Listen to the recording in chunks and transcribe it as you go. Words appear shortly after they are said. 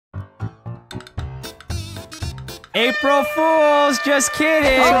April Fools! Just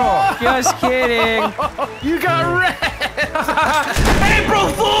kidding! Just kidding! You got wrecked! April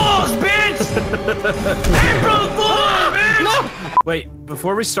Fools, bitch! April Fools, bitch! No! Wait,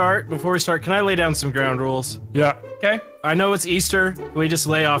 before we start, can I lay down some ground rules? Yeah. Okay. I know it's Easter. Can we just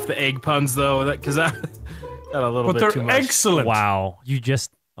lay off the egg puns though, because that got a little bit too much. But they're excellent. Wow. You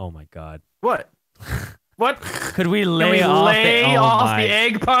just. Oh my god. What? What? Could we lay off the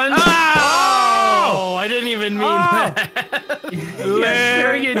egg puns? Oh! I didn't even mean that.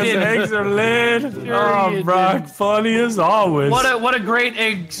 Sure you did. Eggs are laid. Sure Brock, funny as always. What a great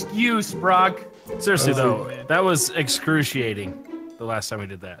excuse, Brock. Seriously though, that was excruciating. The last time we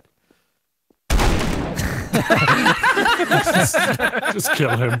did that. Just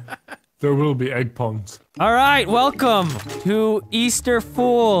kill him. There will be egg puns. All right, welcome to Easter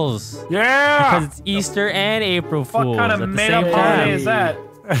Fools. Yeah! Because it's Easter and April Fools. What kind of made-up holiday is that?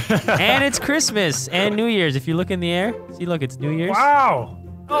 And it's Christmas and New Year's. If you look in the air, see, look, it's New Year's. Wow!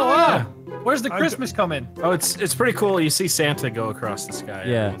 Oh, wow. Where's the Christmas coming? Oh, it's pretty cool. You see Santa go across the sky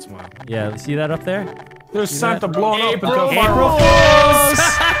every once in a while. Yeah, see that up there? There's Santa blowing up into April Fools!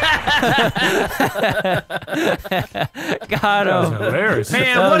 Got him. Hilarious.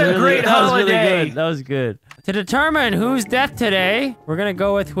 Man, what a great holiday! That was good. To determine who's death today, we're gonna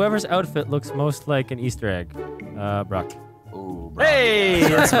go with whoever's outfit looks most like an Easter egg. Brock. Ooh, Brock. Hey!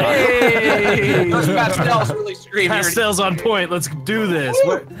 Hey! Those pastels really scream. Pastels on point. Let's do this.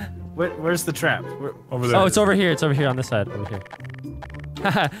 Where's the trap? Over there. Oh, it's over here. It's over here on this side. Over here.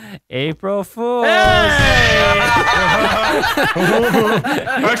 April Fools! Actually,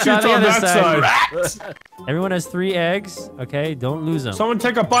 it's on that side. Everyone has 3 eggs. Okay, don't lose them. Someone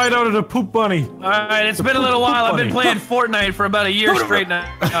take a bite out of the poop bunny. Alright, it's been a little while. I've been playing Fortnite for about a year straight now.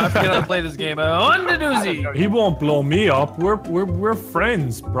 I forget how to play this game. On the doozy. He won't blow me up. We're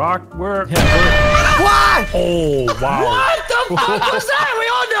friends, Brock. We're What? Oh wow. What the fuck was that? We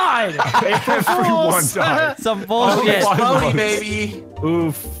all died. Everyone died. Some bullshit. Exploding, baby.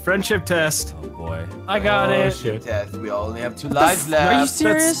 Ooh, friendship test. Oh boy. I got it. Shit. Test. We only have 2 lives left. Are you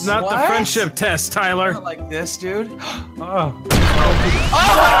serious? That's not the What? friendship test, Tyler. Not like this, dude. Oh. Oh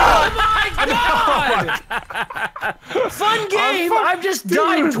my god! Fun game! I've just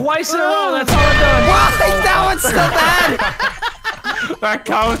died twice in a row. That's all I've done. Why? That one's still bad! That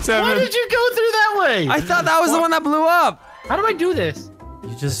counts, Evan. Why did you go through that way? I thought that was the one that blew up. How do I do this?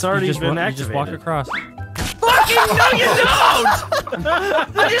 You just already you just been walk, you just walk activated. across. Fucking no, you don't!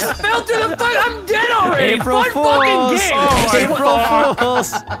 I just fell through the fuck. I'm dead already. April Fun Fools! fucking game. Oh, April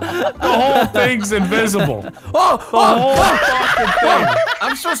Fools! The whole thing's invisible. The Oh! whole fucking thing.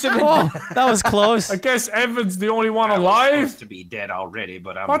 I'm supposed to be That was close. I guess Evan's the only one alive. to be dead already,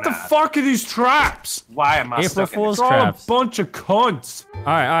 but I'm What the not. fuck are these traps? Why am I April stuck in Fools They're all a traps. bunch of cunts. All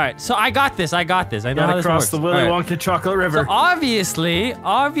right. So I got this. I know how Gotta this cross works. the Willy All right. Wonka chocolate river. So obviously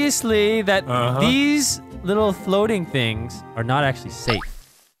that these little floating things are not actually safe.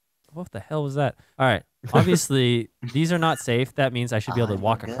 What the hell was that? All right. Obviously, these are not safe. That means I should be able to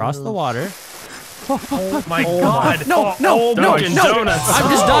walk across the water. Oh my god. No. Dunkin' Donuts. I'm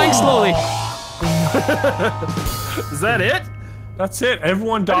just dying slowly. Is that it? That's it.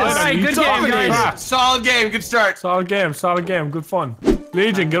 Everyone died. Alright, and you good took game, the guys. traps. solid game. Good start. Solid game. Solid game. Good fun.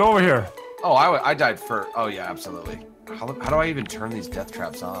 Legion, get over here. Oh, I died first. Oh yeah, absolutely. How do I even turn these death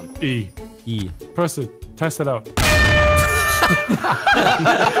traps on? E. Press it. Test it out.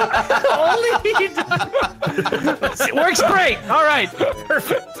 Only he does. It works great. All right.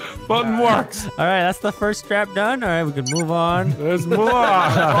 Perfect. Button works. All right, that's the first trap done. All right, we can move on. Let's move on.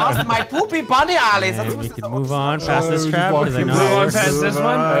 Lost my poopy bunny alleys. And we can move on past this trap because I know Move how it on works. past this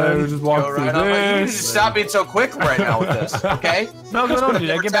one. We just walk Go through right on. You need to this. stop being so quick right now with this, okay? No,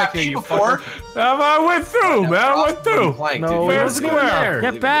 dude. Get back here, you before. fucker. I went through, man. I went through. No, Fair he and wasn't even square.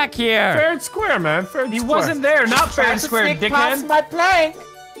 there. Get back here. Fair and square, man. Fair and He square. wasn't there. Not fair and square, dickhead. my plank.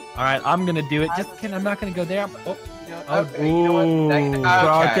 All right, I'm gonna do it. I'm not gonna go there. Oh. Okay, you know what?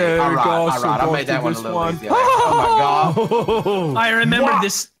 Okay, Okay, all right, go, all so right. I go made that to one a this little one. easier. Oh my god. I remember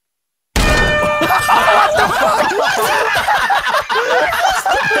this.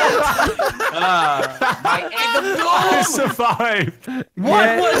 My egg of I doom. survived.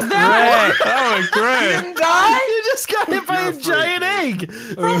 What was that? That was great. Didn't die. You just got hit by a giant egg.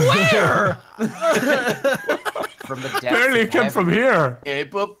 From where? From the depths Apparently of it came heaven. from here.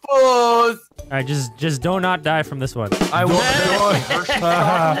 April Fools. All right, just do not die from this one. I will.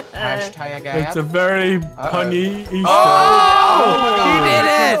 It's a very punny Easter. Oh, He did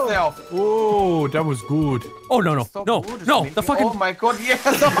it! Oh, that was good. Oh no! The fucking Oh my god, yes!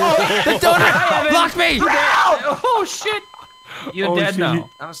 the donut blocked me. Oh shit! You're dead shit, now.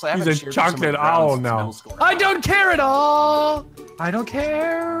 Honestly, I He's haven't a shared some of chocolate the grounds owl since now. middle school. I don't care at all. I don't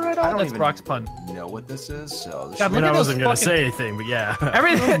care at all. I don't That's even Brock's pun. know what this is, so this God, I look mean, at I those wasn't gonna fucking- say anything, but yeah.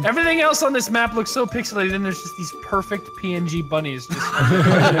 Everything else on this map looks so pixelated, and there's just these perfect PNG bunnies. Just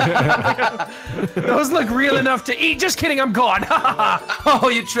those look real enough to eat. Just kidding, I'm gone. Oh,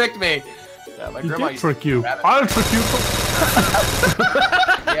 you tricked me. Yeah, my He grandma did used to trick you. rabbit I'll trail. trick you.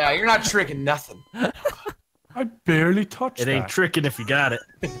 Yeah, you're not tricking nothing. I barely touched It ain't that. tricking if you got it.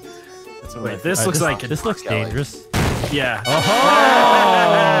 Wait, this looks like This looks dangerous. yeah.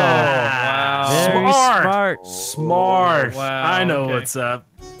 Oh! Wow. Very Smart. smart. Smart. Wow, I know okay. what's up.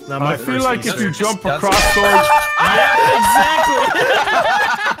 Not I my feel first like if instinct. you jump does across it. those,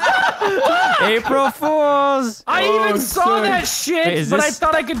 April Fools! I even saw son. that shit, Wait, is but I this-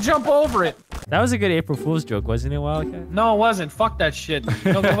 thought I could jump over it. That was a good April Fool's joke, wasn't it, Wildcat? No, it wasn't. Fuck that shit.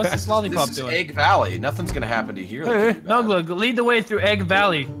 No, what's this lollipop This is doing? Egg Valley. Nothing's gonna happen to you here. Hey. No, look, lead the way through Egg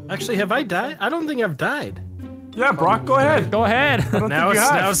Valley. Actually, have I died? I don't think I've died. yeah, Brock, go ahead. Go ahead. I don't Now think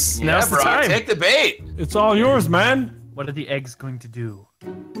it's you have. now's the bro, time. take the bait. It's all yours, man. What are the eggs going to do?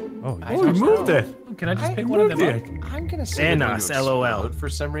 Oh, Oh, you moved it. Can I just I pick one of Moved them it. up? I'm gonna say they're going to Vanoss, LOL. explode for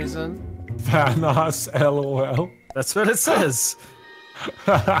some reation. Vanoss, LOL. That's what it says.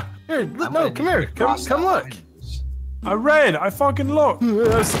 Here, look, I'm no, gonna come here. Come look. I read. I fucking looked. I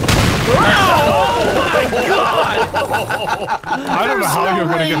don't know how you're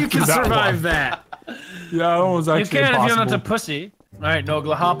gonna Hey, get you through can that survive one. that. Yeah, that was You actually can if you're not a impossible. pussy. All right,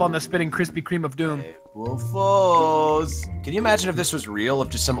 Nogla, hop on the spinning Krispy Kreme of doom. Wolfos. Can you imagine if this was real? If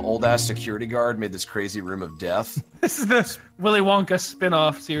just some old ass security guard made this crazy room of death, This is the Willy Wonka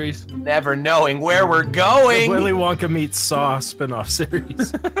spin-off series. never knowing where we're going. Willy Wonka meets Saw spin-off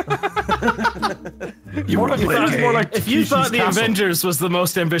series. More like, it's more like If you Takeshi's thought the Castle. Avengers was the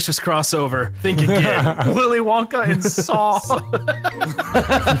most ambitious crossover, think again. Willy Wonka and Saw.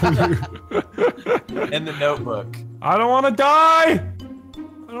 In the Notebook. I don't want to die.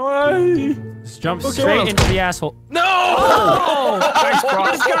 I don't want to. just jump Okay, straight well- into the asshole. No! I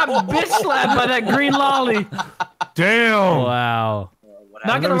just got bitch slapped by that green lolly. Damn. Wow.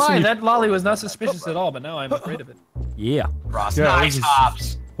 Not gonna never lie, seen you- that lolly was not suspicious at all, but now I'm afraid of it. Yeah. Ross, Yeah, nice this is-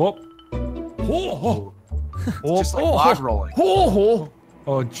 hops. Whoop. Oh, Just like log rolling. oh,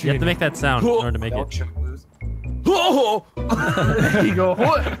 You have to make that sound in order to make Don't it. choke loose. There you go.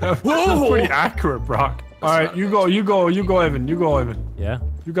 That's pretty accurate, Brock. All right, you go, Evan. You go, Evan. Yeah.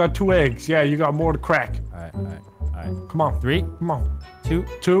 You got 2 eggs. Yeah, you got more to crack. All right. All right. All right. Come on. 3, Come on. 2.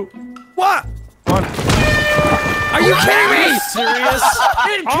 2. What? 1. Are you kidding me? Serious?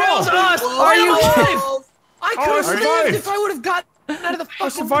 It kills us! Are you kidding? I Oh, could I have survived. lived if I would have gotten out of the I fucking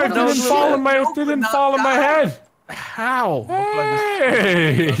survived. It tunnel. didn't fall in my. It didn't fall in my head. How?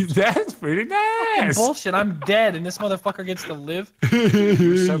 Hey, that's pretty nice. Bullshit, I'm dead and this motherfucker gets to live.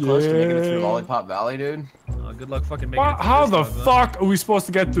 You're so close to making it through Yeah. Lollipop Valley, dude. Oh, good luck fucking making it. through How this the one, though. fuck are we supposed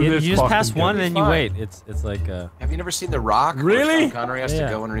to get through You this? just pass fucking one thing? and then you Fine. wait. It's like Have you never seen The Rock? where Really? Sean Connery has Yeah.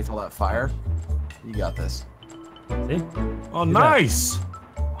 to go underneath all that fire. You got this. see? Oh, nice.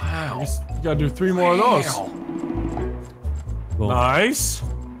 Wow. You gotta do 3 more of those. Boom. Nice.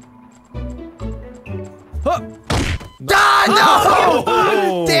 Oh,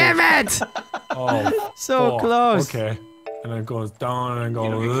 damn it! Oh, So fuck. close. Okay. And then it goes down and then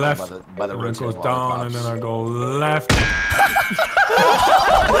You're go gonna be killed left. by the And then it goes rotating down and then I lollipops. go left.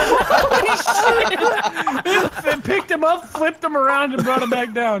 They picked him up, flipped him around, and brought him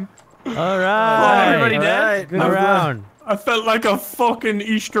back down. All right. everybody dead? Good round. I felt like a fucking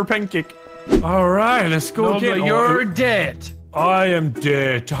Easter pancake. All right, let's go No, again. but you're dead. I am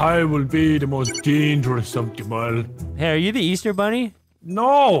dead. I will be the most dangerous of them all. Hey, are you the Easter Bunny?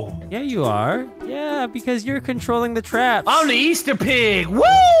 No. Yeah, you are. Yeah, because you're controlling the traps. I'm the Easter pig.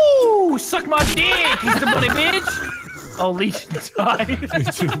 Woo! Suck my dick, Easter bunny bitch. Oh, Legion died. He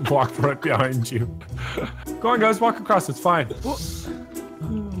just walked right behind you. Go on, guys. Walk across. It's fine.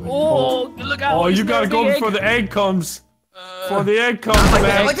 Oh, look out. Oh, you gotta go big before egg. the egg comes. Before the egg comes,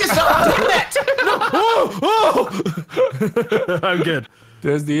 man. Like this, I'm good.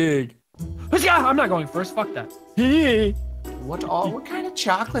 There's the egg. Yeah, I'm not going first. Fuck that. What kind of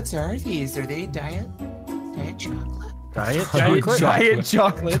chocolates are these? Are they diet chocolate? Diet Diet chocolate? Diet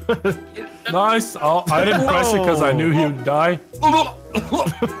chocolate. Nice. Oh, I didn't press it because I knew he would die.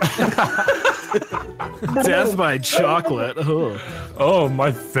 Death by chocolate. Oh. Oh,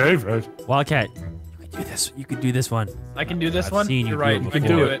 my favorite. Wildcat, you could do this. You could do this one. I can do this I've one. seen you You're do right. it I can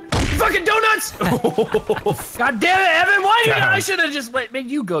before. do it. Fucking donuts! God damn it, Evan! Why you? I should have just made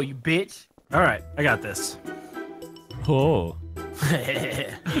you go, you bitch. All right, I got this. Oh.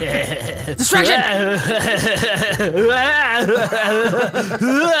 Distraction!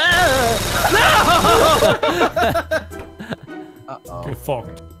 Okay,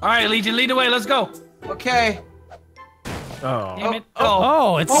 fucked. All right, Legion, lead the way. Let's go. Okay. Oh. Damn it.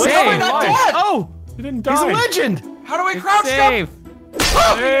 Oh, it's Oh, safe. how am I not dead? Oh, He didn't he's a die. legend. How do I crouch Safe.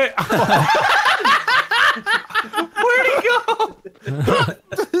 Hey. Where'd he go?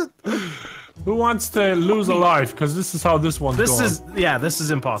 Who wants to lose a life? Because this is how this one's This going. this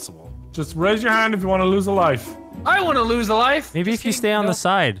is impossible. Just raise your hand if you want to lose a life. I want to lose a life. Maybe if you stay on the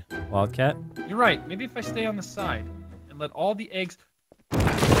side, Wildcat. You're right. Maybe if I stay on the side and let all the eggs. Oh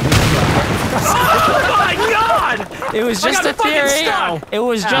my God! It was just a got fucking theory. stuck. It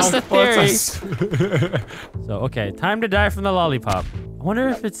was just a theory. Theory. So, okay, time to die from the lollipop. I wonder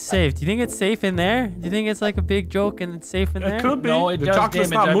if it's safe. Do you think it's safe in there? Do you think it's like a big joke and it's safe in there? It could be. No, it the does chocolate's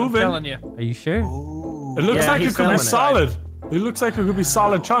damage. not I'm moving. telling you. Are you sure? It looks Yeah, like it he's could be filming it. solid. It looks like it could be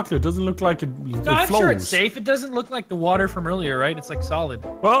solid chocolate. It doesn't look like it No, I'm flows. sure it's safe. It doesn't look like the water from earlier, right? It's like solid.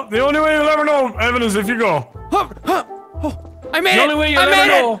 Well, the only way you'll ever know, Evan, is if you go. I made The it! only way you'll I ever made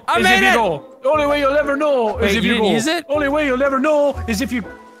know it! I is made if you it! go. The only way you'll ever know Wait, is if you you didn't go. use it? Only way you'll ever know is if you.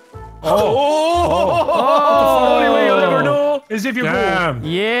 Oh. Only way you'll ever know is if you go. Damn.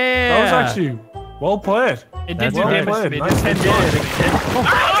 Yeah! That was actually well played. It did That's do well damage to played. me. It Nice did 10 played. damage.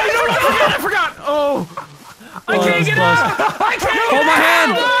 I forgot. Oh. I can't get out. I can't Hold my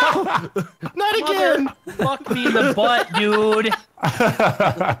hand! Not again. Fuck me in the butt, dude.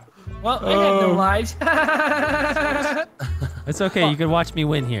 Well, I had no lives. It's okay, you can watch me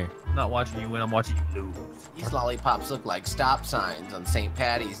win here. I'm not watching you win. I'm watching you lose. These lollipops look like stop signs on St.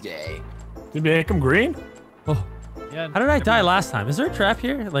 Patty's Day. Did you make him green? Oh, Yeah, how did I die last time? Is there a trap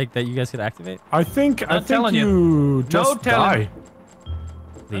here, like, that you guys could activate? I think telling you just telling die.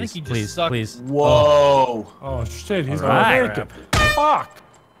 Please, you just please, suck. please. Whoa. Oh shit, he's Alright. gonna make it. Fuck.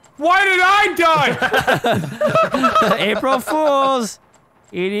 Why did I die? April Fools!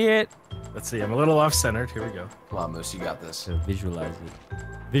 Idiot. Let's see. I'm a little off centered. Here we go. Come on, Moose, you got this. So visualize it.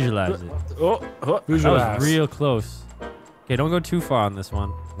 Visualize it. Oh, That Visualize. was real close. Okay, don't go too far on this one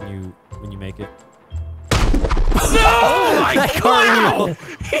when you make it. Oh my That God!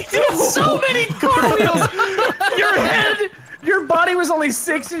 He did so many cartwheels. Your body was only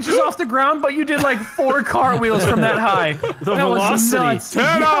 6 inches off the ground, but you did like 4 cartwheels from that high. The That was velocity. nuts.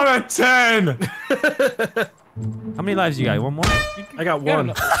 10 out of 10. How many lives you got? One more? I got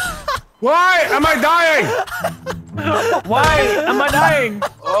one. Why am I dying? Why am I dying?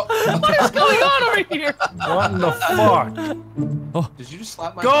 What is going on over here? What in the fuck? Did you just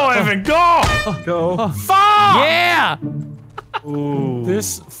slap my Go, Evan, go! Go. Fuck! Yeah! Ooh.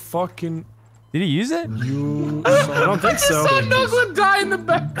 This fucking Did he use it? you. I don't think so. Saw Nogla die in the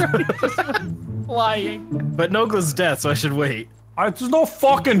background. He just went flying. But Nogla's dead, so I should wait. There's no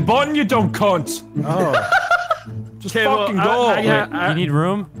fucking button, you dumb cunt. Oh. Just Okay, well, fucking go. I- You need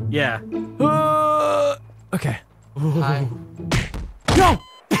room? Yeah. Okay. Hi. No!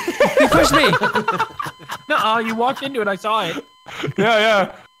 He pushed me! No, you walked into it. I saw it.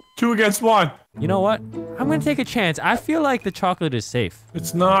 Yeah. 2 against 1. You know what? I'm gonna take a chance. I feel like the chocolate is safe.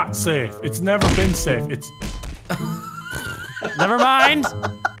 It's not safe. It's never been safe. It's Never mind!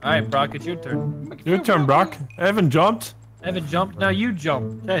 All right, Brock, it's your turn. your turn, Brock. Evan jumped. Evan jumped. Now you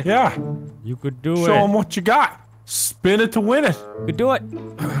jump. Okay. Yeah. You could do Show it. him what you got. Spin it to win it. You could do it.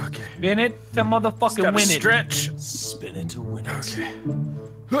 Spin it to motherfucking Gotta win it. stretch. Spin it to win it.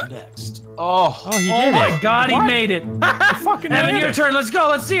 Next. Oh. Oh, he Oh did my it. God, he made it. Fucking Evan, did your it. turn. Let's go.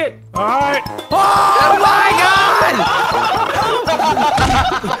 Let's see it. All right. Oh my God!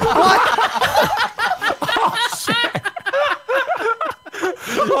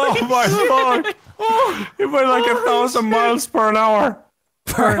 Oh my fuck. It went like 1,000 miles per hour.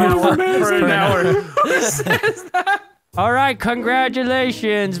 For an hour. All right,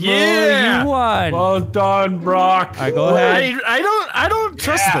 congratulations, Moo. Yeah. You won. Well done, Brock. All right, go ahead. I don't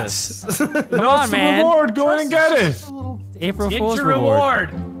trust Yes. this. Come That's on, the man. reward. Go in and get it. April Get Fool's your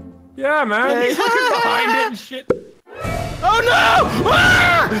reward. reward. Yeah, man. He's looking behind it and shit. Oh no!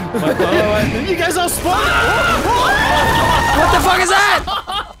 Ah! You guys all spawned. What the fuck is that?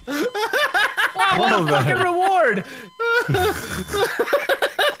 What a fucking reward.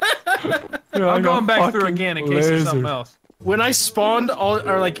 I'm going back through again in case there's something else. When I spawned,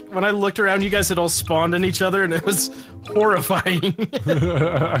 when I looked around, you guys had all spawned in each other, and it was horrifying.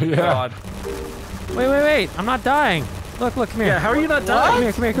 Yeah. God. Wait. I'm not dying. Look, come here. Yeah, how are you not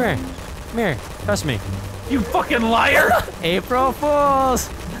dying? Come here. Come here. Trust me. You fucking liar. April Fools.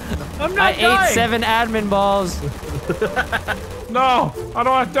 I'm I not dying. ate 7 admin balls. No, I don't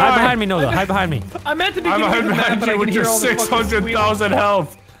want to die. Hide behind me, Nola. Hide behind me. I'm at the I'm beginning of the map, behind but I you can with hear your all the fucking 600,000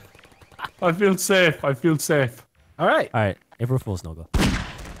 health. I feel safe. I feel safe. All right. All right, April Fool's, Nola.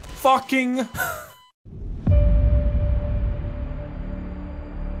 Fucking.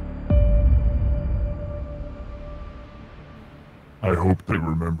 I hope they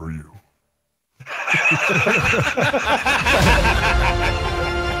remember you.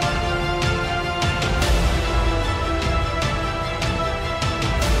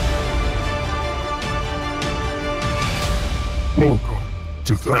 Welcome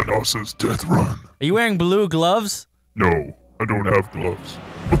to Vanoss's death run. Are you wearing blue gloves? No, I don't have gloves.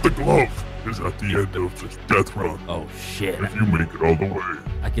 But the glove is at the end of this death run. Oh shit! If you make it all the way,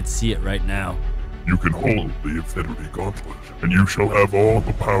 I can see it right now. you can hold the Infinity Gauntlet, and you shall have all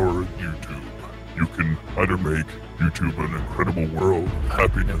the power of YouTube. You can either make YouTube an incredible world of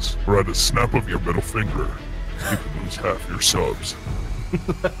happiness, or at a snap of your middle finger, you can lose half your subs.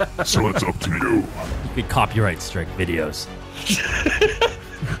 So it's up to you. You could copyright strike videos.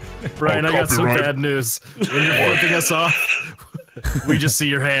 Brian, I got some copyright. bad news. When you're flipping us off, we just see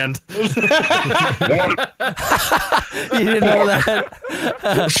your hand. What? You didn't know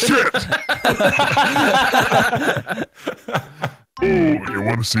that? Shit! Oh, you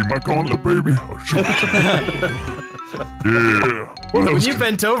want to see my gauntlet, baby? I'll show it to you. Yeah. What When else you can-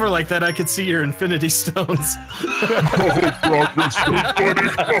 bent over like that, I could see your infinity stones. Oh, Brock, you're so funny.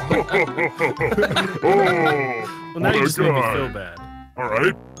 Oh, Well, now what you a just made me guy. feel bad. All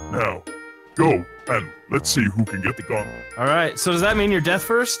right, now go and let's see who can get the gauntlet. All right, so does that mean you're death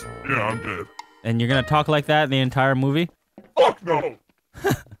first? Yeah, I'm dead. And you're gonna talk like that the entire movie? Fuck no.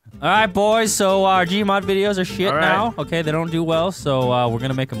 All right, boys. So our Gmod videos are shit All right. now. Okay, they don't do well. So we're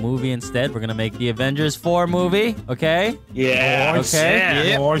gonna make a movie instead. We're gonna make the Avengers 4 movie. Okay. Yeah.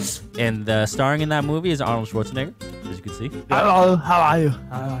 Okay. Boys. And starring in that movie is Arnold Schwarzenegger, as you can see. Hello, how are you?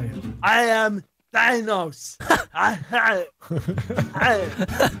 How are you? I am Vanoss.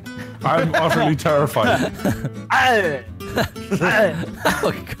 I'm utterly terrified.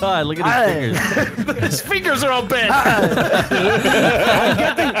 Oh God! Look at his fingers. His fingers are all bent.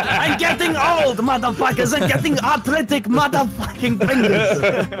 I'm getting old, motherfuckers. I'm getting arthritic motherfucking fingers.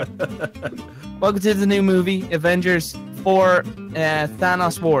 Welcome to the new movie, Avengers 4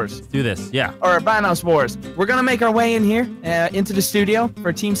 Thanos Wars. Do this. Yeah. Or Vanoss Wars. We're gonna make our way in here, into the studio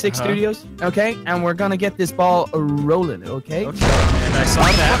for Team 6 Studios, okay? And we're gonna get this ball rolling, okay? And I saw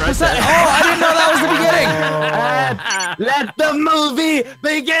that right there. Oh, I didn't know that was the beginning! Let the movie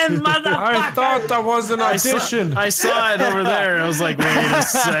begin, motherfucker! I thought that was an audition. I saw it over there. And I was like, wait a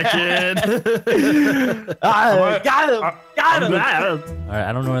second. Got him! Got him! All right.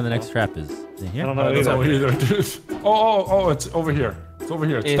 I don't know where the next trap is. Is it here? I don't know either, dude. Oh, it's over here. It's over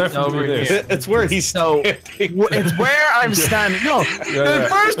here. It's It's definitely over this. here. It's where he's So, it's where I'm standing. No, the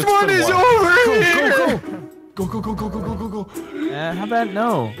first It's one been a is while. over here! Go. Go. How about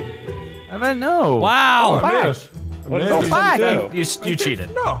no? How about no? Wow. I made it. What did I made he it. back. do? You cheated.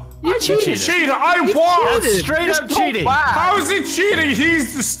 No. You cheated. Cheated. I was. cheated. Straight Just up go cheating. back. How is he cheating?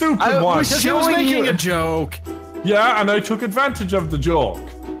 He's the stupid I one. was Because he was showing making you. a joke. Yeah, and I took advantage of the joke.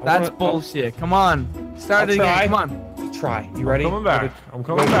 That's bullshit. Come on. Start it I'll again. try. Come on. Try. You ready? I'm coming back. I'm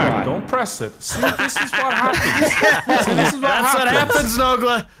coming We'll back. try. Don't press it. See, this is what happens. See, this is what That's what happens. happens,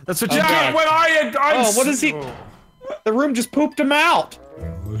 Nogla. That's what you Yeah, get. when I Oh, what is he? The room just pooped him out. I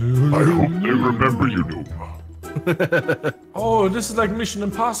hope they remember you, Noob. Oh, this is like Mission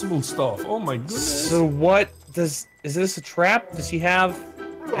Impossible stuff. Oh my goodness. So what does? Is this a trap? Does he have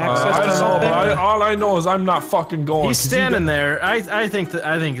access I to don't know, something? but all I know is I'm not fucking going. He's 'cause standing there. I think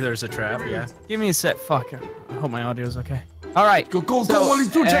there's a trap. Yeah. Give me a sec. Fuck. I hope my audio's okay. All right. Go, So, while he's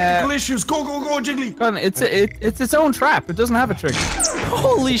doing technical uh, issues. Go, Jiggly. Go on, it's its own trap. It doesn't have a trigger.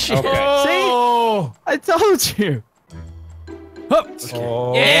 Holy shit. Okay. Oh. I told you.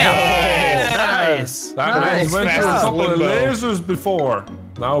 Oh, Nice. that Nice. went through a Fast couple of limbo. lasers before.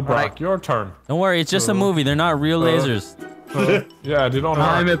 Now, Brock, Right. your turn. Don't worry. It's just a movie. They're not real lasers. Yeah, they don't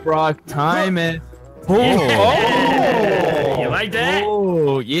Time hurt. it, Brock. Time it. You like that?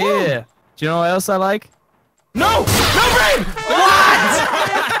 Oh, yeah. Do you know what else I like? No, Brain.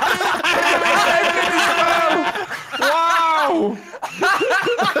 Wow!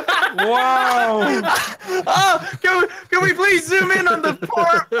 Wow! Oh, can we please zoom in on the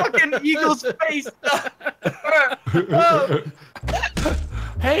poor fucking eagle's face?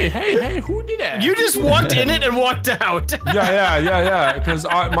 Hey, who did that? You just walked in it and walked out. Yeah, because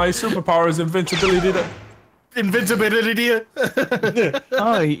my superpower is invincibility. Invincibility.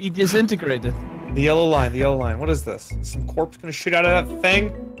 Oh, he disintegrated. The yellow line. The yellow line. What is this? Some corpse gonna shoot out of that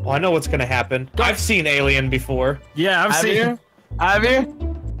thing? Oh, I know what's gonna happen. I've seen Alien before. Yeah, I've Have seen. you? Have you?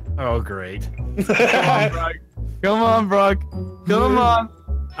 Oh, great. Come on, Brock. Come on.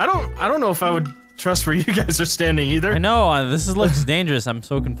 I don't know if I would trust where you guys are standing either. I know. Looks dangerous. I'm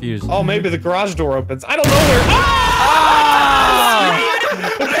so confused. Oh, maybe the garage door opens. I don't know where.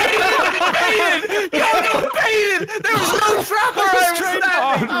 There was no trap where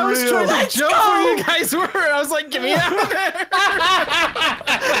I was trying to jump where you guys were. I was like, get me out of there.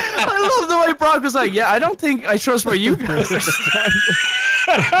 I love the way Brock was like, yeah, I don't think I trust where you guys are standing.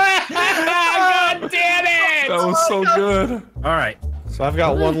 God damn it! That was so good. All right. So I've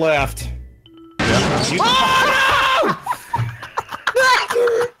got one left.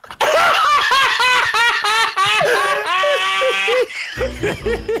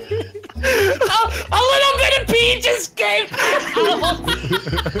 A little bit of pee just came out.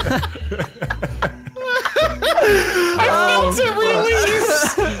 I felt it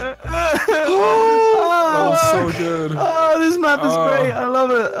release. That was so good. Oh, this map is great. I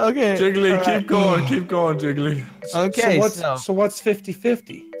love it. Okay. Jiggly, keep going, Jiggly. Okay, so what's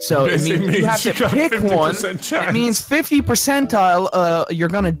 50-50? So it means you have to pick one. It means 50 percentile, you're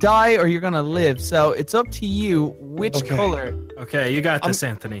gonna die or you're gonna live. So it's up to you which color. Okay, you got this,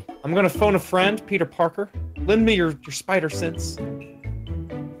 Anthony. I'm gonna phone a friend, Peter Parker. Lend me your spider sense.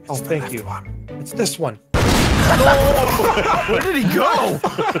 Oh, thank you. It's this one. Where did he go?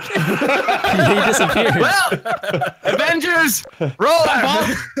 He disappeared. Well, Avengers, roll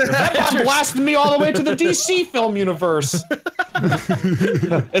bomb. That bomb blasted me all the way to the DC film universe.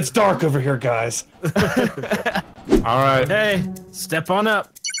 It's dark over here, guys. All right. Hey, step on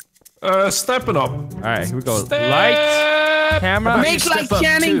up. Stepping up. All right, here we go. Lights, camera. Make like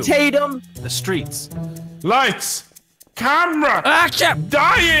Channing Tatum. The streets. Lights, camera. Action!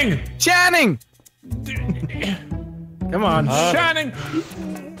 Dying. Channing. Come on. Channing.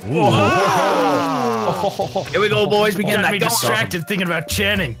 Here we go, boys. We Got get me that distracted thinking about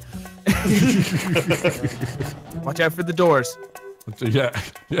Channing. Watch out for the doors. Yeah.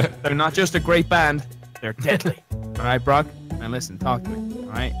 They're not just a great band. They're deadly. All right, Brock. Now listen, talk to me. All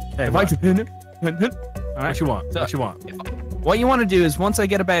right. Hey, If I what? could pin it. All right. What you want? What you want? What you want to do is once I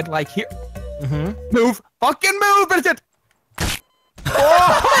get about like here, move, fucking move, Bridget.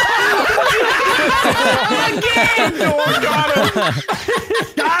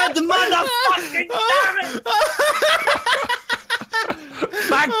 God, motherfucking damn it!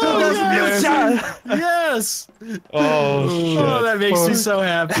 Back to the future. Yes. Oh, shit. Oh, that makes me so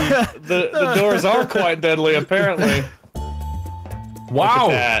happy. The doors are quite deadly, apparently. Wow.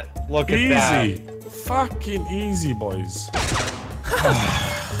 Look at that. Look at that. Easy. Fucking easy, boys.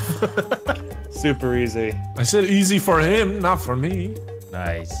 Super easy. I said easy for him, not for me.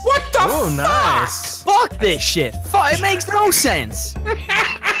 Nice. What the Oh, nice. Fuck this shit. Fuck, it makes no sense.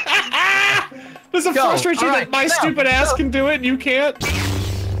 Does it frustrate you All that right, my now, stupid ass can do it and you can't?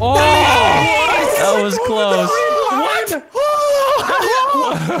 Oh, that was close.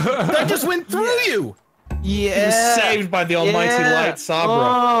 That just went through you. Yeah. He was saved by the almighty light Sabra.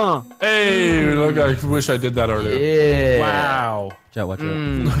 Oh, Hey, look, I wish I did that earlier. yeah. Wow. Jet, watch out.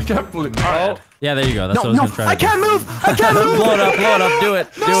 I can't believe Oh, Yeah, there you go. That's No, what I no, was gonna try I to do. can't move. I can't move. Blow it up, do it,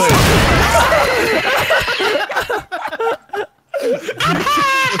 do it.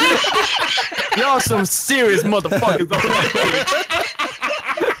 Y'all some serious motherfuckers.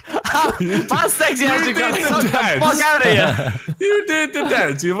 My sexy ass you got suck the fuck out of here. You did the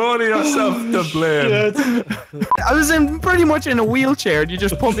dance. You've only yourself to blame. I was pretty much in a wheelchair and you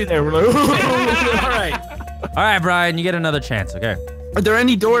just put me there. All right. All right, Brian, you get another chance, okay? Are there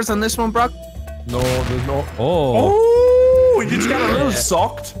any doors on this one, Brock? No, there's no. Oh. Oh, you just got a little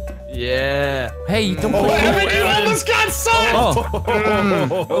socked. Yeah. Hey, don't you Evan. almost got sucked! Oh, That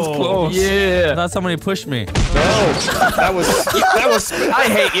was close. I Yeah. thought somebody pushed me. No, that was. I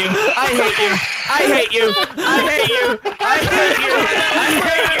hate you. I hate you. I hate you. I hate you. I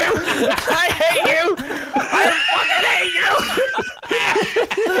hate you. I hate you. I fucking hate you.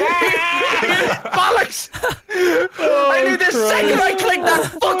 Bollocks! I knew the second I clicked that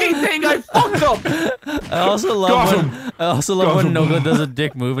fucking thing, I fucked up. I also love when Nogo does a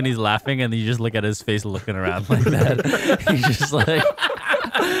dick move and he's laughing and you just look at his face looking around like that. He's just like,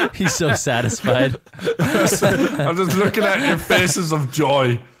 he's so satisfied. I'm just looking at your faces of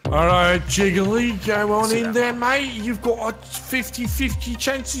joy. All right, Jiggly, go on in there, mate. You've got a 50-50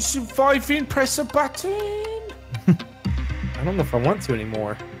 chance of surviving. Press a button. I don't know if I want to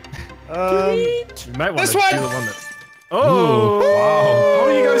anymore. You might want This to one. do the one that. Oh, wow. How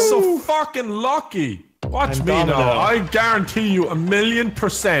are you guys so fucking lucky? Watch I'm me Domino. now. I guarantee you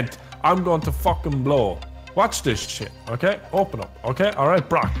 1,000,000% I'm going to fucking blow. Watch this shit, okay? Open up, okay? All right,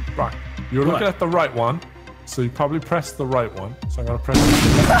 Brock. You're looking at the right one. So you probably pressed the right one. So I'm gonna press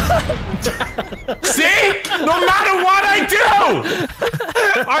See? No matter what I do,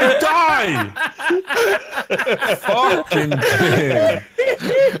 I die. Fucking kid.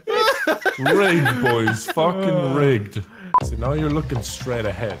 Rigged, boys. Fucking rigged. So now you're looking straight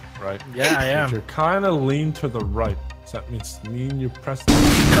ahead, right? Yeah, I am. But you're kind of lean to the right. So that means you press.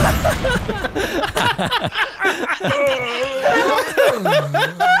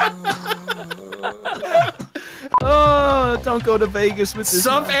 Oh, don't go to Vegas with this.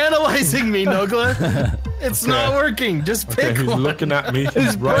 Stop analyzing me, Nogla. It's not working. Just pick He's one. looking at me.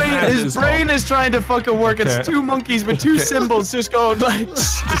 His brain is trying to fucking work. Okay. It's two monkeys with two symbols just going like.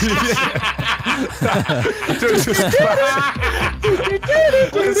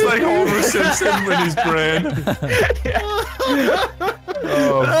 It's like Homer Simpson with his brain.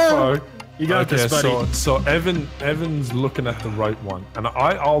 Oh fuck. You got this, buddy. So Evan's looking at the right one, and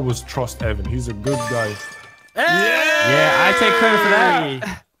I always trust Evan. He's a good guy. Yeah, I take credit for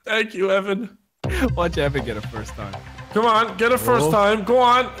that. Thank you, Evan. Watch Evan get a first time. Come on, get it first time. Go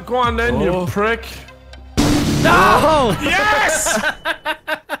on then, you prick. No! Yes!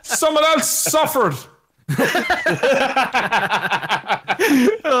 Someone else suffered.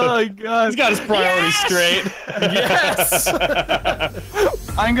 Oh my god. He's got his priorities straight. Yes.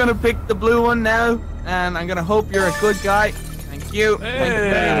 I'm gonna pick the blue one now, and I'm gonna hope you're a good guy. Thank you. Thank you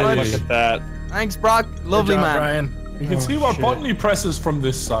very much. Look at that. Thanks, Brock. Lovely Good job, man. Brian. You can see what button he presses from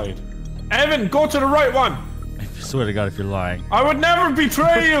this side. Evan, go to the right one. I swear to God, if you're lying. I would never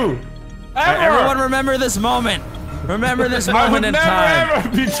betray you. Ever. Everyone remember this moment. Remember this moment in time. I would never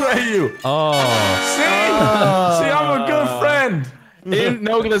ever betray you. Oh. See, I'm a good friend. In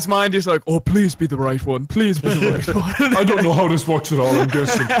Nogla's mind, he's like, oh, please be the right one. Please be the right one. I don't know how this works at all. I'm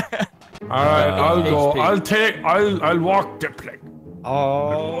guessing. All right, I'll go. I'll walk the plank.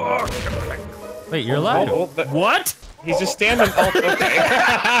 Oh. Walk the plank. Wait, you're alive? What? He's just standing. Oh, okay.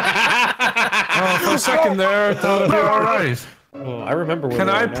 For a second there, I thought it'd be all right. Oh, I remember when Can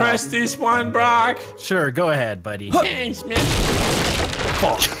we I were now. press this one, Brock? Sure, go ahead, buddy. Thanks, man.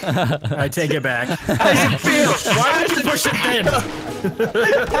 I take it back. How does it feel? Why did you push it in?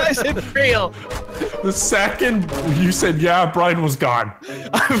 How does it feel? The second you said yeah, Brian was gone.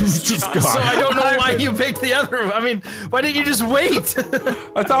 I was just gone. So I don't know why you picked the other one. I mean, why didn't you just wait?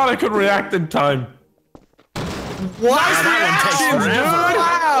 I thought I could react in time. What? That one takes forever.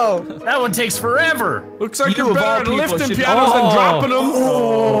 Wow. That one takes forever. Looks like You you're of all better at people lifting should- pianos than Oh. dropping them.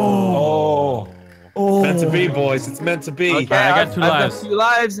 Oh. Meant to be, boys. It's meant to be. Okay, I got two lives. I've got 2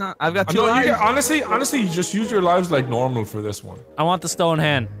 lives. I've got 2 No, lives. honestly, you just use your lives like normal for this one. I want the stone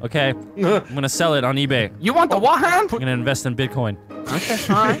hand, okay? I'm gonna sell it on eBay. You want the what hand? I'm gonna invest in Bitcoin. Okay,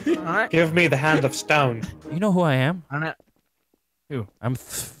 alright, alright. Give me the hand of stone. You know who I am? Alright. I'm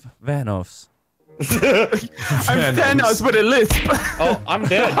Vanoss. I'm Thanos with a lisp. Oh, I'm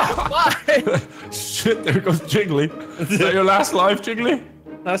dead. Why? Shit, there goes Jiggly. Is that your last life, Jiggly?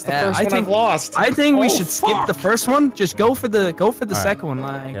 That's the Yeah, first I one think- I've lost. I think we Oh, should skip fuck. the first one. Just go for the second one,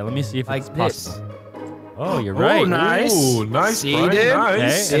 like Yeah, let me see if like it's this. possible. Oh, you're right. nice. Ooh, nice, See, Brian, dude? nice.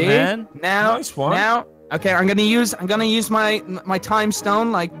 Okay. See? And then? Now, Nice one. now. Okay, I'm gonna use my time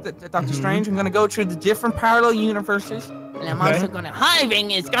stone like Doctor Strange. I'm gonna go through the different parallel universes, and I'm also gonna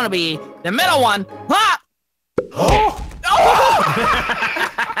hiving. It's gonna be the middle one. Ha! Oh!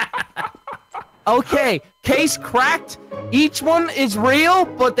 Okay, case cracked. Each one is real,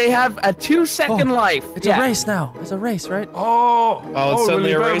 but they have a 2-second life. It's a race now. It's a race, right? Oh! Oh, it's suddenly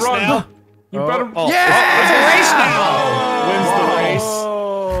you a better race run. now? You better. Oh, Yeah! it's a race now! Wins the race.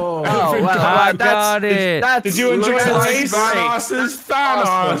 Oh, Evan well, I got it. That's, Did you enjoy the race? Vanoss is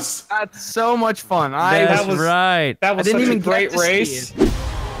Thanos. That's so much fun. That's was- right. That was I didn't such a even great get to see race. it.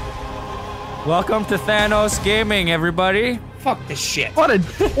 Welcome to VanossGaming, everybody. Fuck this shit. What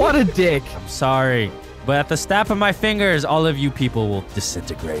a dick. I'm sorry, but at the snap of my fingers, all of you people will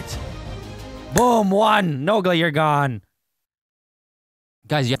disintegrate. Boom, 1. Nogla, you're gone.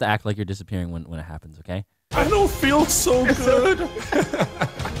 Guys, you have to act like you're disappearing when it happens, okay? I don't feel so good.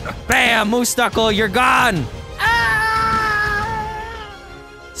 Bam, Moostuckle, you're gone.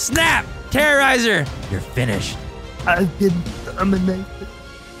 Snap, Terrorizer, you're finished. I've been dominated.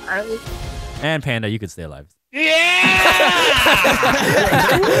 And Panda, you could stay alive.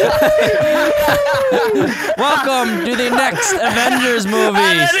 Welcome to the next Avengers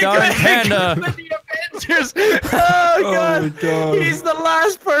movie starring Panda. The Avengers. Oh god. my God. He's the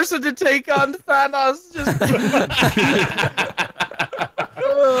last person to take on Thanos.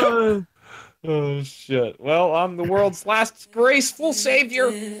 Oh shit. Well, I'm the world's last graceful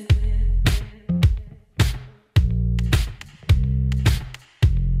savior.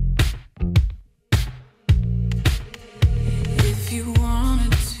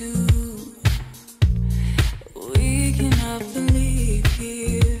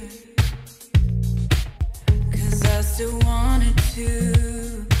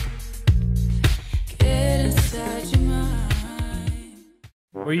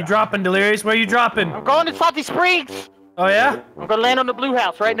 Where you dropping, Delirious? Where you dropping? I'm going to Salty Springs. Oh, yeah? I'm gonna land on the blue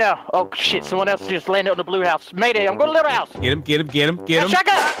house right now. Oh shit, someone else just landed on the blue house. Mayday, I'm going to little house. Get him, get him, get him, get him.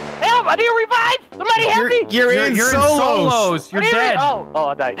 Shotgun! Help! I need a revive! Somebody help me! You're in solos. You're dead. Oh,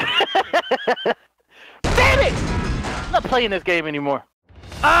 I died. Damn it! I'm not playing this game anymore.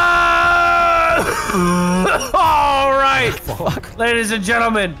 All right, ladies and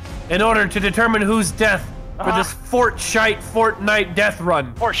gentlemen, in order to determine whose death for this Fortnite death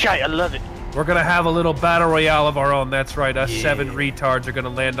run, Fortnite, I love it. we're gonna have a little battle royale of our own. That's right, us 7 retards are gonna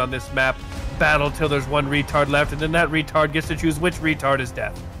land on this map, battle till there's 1 retard left, and then that retard gets to choose which retard is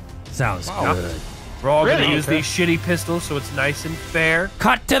death. Sounds good. We're all gonna use these shitty pistols, so it's nice and fair.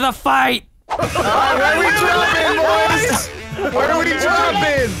 Cut to the fight. Where are we dropping, boys? Where are we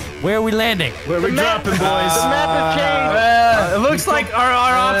dropping? Where are we landing? Where are we dropping, boys? The map has changed. It looks like our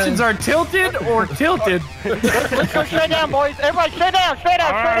options are tilted or tilted. Let's go straight down, boys. Everybody, straight down, straight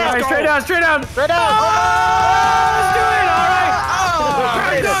down, straight down. Straight down, straight down. Straight down. Let's do it, all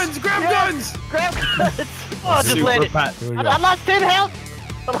right. Grab guns, grab guns. Grab guns. Oh, I just landed. I lost 10 health.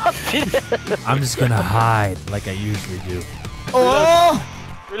 I lost 10 health. I'm just gonna hide like I usually do. Oh!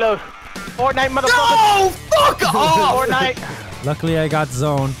 Reload. Fortnite, motherfucker. No! Fuck off! Fortnite. Luckily, I got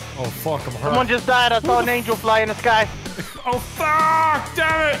zone. Oh, fuck, I'm hurt. Someone just died. I saw an angel fly in the sky. Oh, fuck!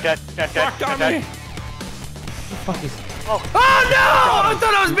 Damn it! Fuck, got me! Oh no! I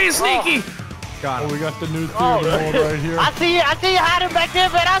thought I was being sneaky. Oh, we got the new theory mode right here. I see you hiding back there,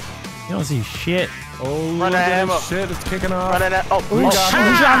 Vanoss. You don't see shit. Oh, Run look out of at ammo. this shit, it's kicking off. Run out. Oh, We got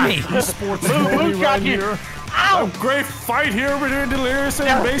Who shot me? sports Move, movie shot right you. here. Ow! A great fight here between Delirious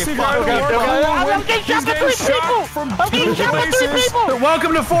and Basic I'm getting shot by 3 people. from I'm getting shot by 3 people.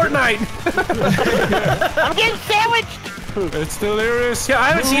 Welcome to Fortnite. I'm getting sandwiched. It's Delirious. Yeah, I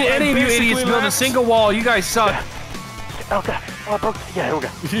haven't seen any of you Basically idiots build a left. single wall. You guys suck. Oh god. Oh, I broke. Yeah, here we go.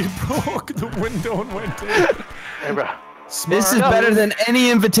 He broke the window and went in. Hey, bro. This is better than any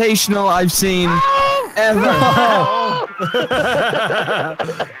invitational I've seen ever.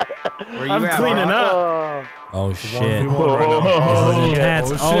 I'm cleaning up. Oh shit. Oh, This is intense.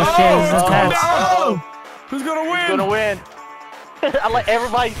 shit. Oh shit, this is intense. No! Who's gonna win? Gonna win. I let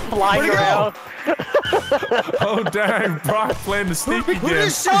everybody flying around. Oh damn, Brock playing the sneaky game. Who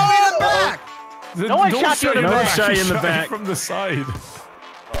just shot me in the back? No one shot you in the back. shot you in the He shot back. from the side.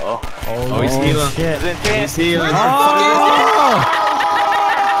 Oh, he's healing. Shit. It's intense. He's healing.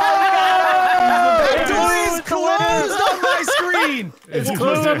 It's closed on my screen. It's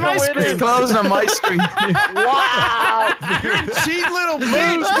closed on my screen. It's closed on my screen. Wow. Cheat little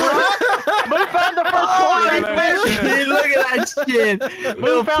bitch, bro. Move found the first Fortnite glitch. Dude, look at that shit. Little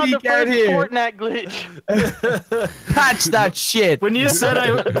Move found the peek out first here. Fortnite glitch. Patch that shit. When you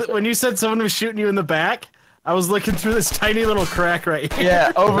said someone was shooting you in the back, I was looking through this tiny little crack right here.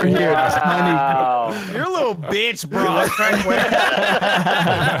 Yeah, over here. Wow. You're a little bitch, bro.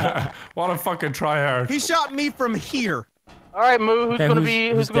 What a fucking tryhard. He shot me from here. All right, Moo. Who's Okay, gonna who's- be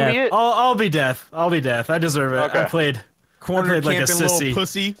who's be it? I'll be deaf. I'll be deaf. I deserve it. Okay. I played like a sissy.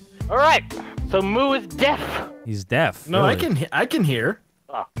 pussy. All right. So Moo is deaf. He's deaf. No, really. I can hear.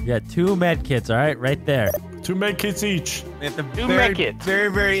 You got 2 med kits, all right, right there. 2 med kits each. At the Two medkits.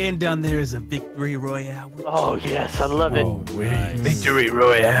 very end down there is a victory royale. Oh yes, I love it. Oh, nice. Victory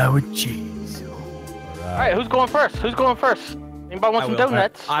royale with cheese. All right, who's going first? Who's going first? Anybody want some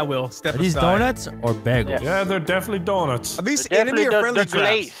donuts? I will. Step Are these aside. donuts or bagels? Yeah, they're definitely donuts. Are these Definitely enemy or friendly the traps?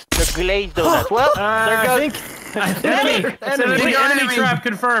 glazed. The glazed donuts. Well, there goes. Enemy trap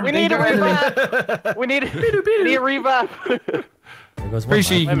confirmed. We need a revive. We need a revive. There goes one.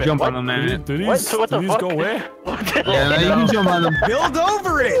 Appreciate you Wait a can minute, jump what? on them, man. Do these, What the do these fuck? go away? Yeah, you can jump on them. Build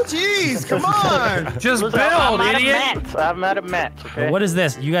over it. Jeez, come on. Just I'm build, out of idiot. mats. I'm out of mats. Okay. What is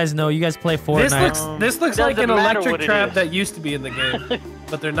this? You guys know, you guys play Fortnite. This looks like an Doesn't matter electric what it trap is. that used to be in the game,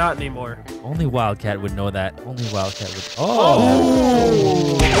 but they're not anymore. Only Wildcat would know that. Only Wildcat would.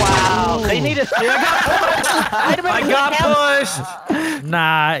 Oh! Wow. They need a. I got pushed.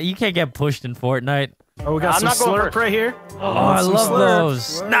 Nah, you can't get pushed in Fortnite. Oh, we got I'm some not going slurp first. right here. Oh, I love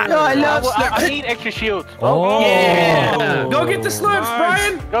those. Nah. No, I love I need extra shields. Oh, yeah. Go get the slurps,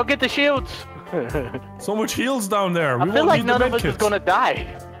 Brian. Go get the shields. So much heals down there. I We feel won't like need the none of med us is kits. gonna die.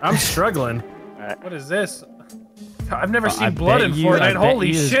 I'm struggling. What is this? I've never I seen blood bet in you- I Fortnite. bet Holy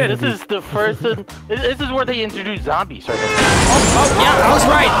you it's shit. gonna This is the first. This is where they introduce zombies right now. yeah, I was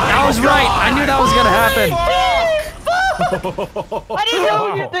right. I was right. I knew that was gonna happen. I didn't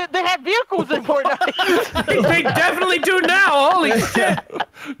know they had vehicles in Fortnite. They definitely do now. Holy shit.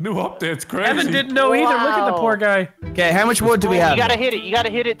 New updates, crazy. Evan didn't know either. Look at the poor guy. Okay, how much wood do we have? You gotta hit it. You gotta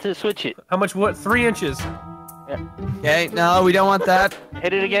hit it to switch it. How much wood? 3 inches. Okay, no, we don't want that.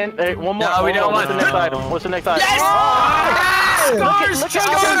 Hit it again. Hey, one more. No, we don't What's want the next that. item? What's the next item? Yes! Scars! Look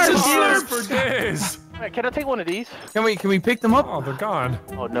at Scars for days! Wait, can I take one of these? Can we pick them up? Oh, they're gone.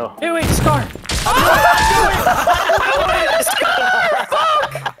 Oh no. Hey, wait, Scar.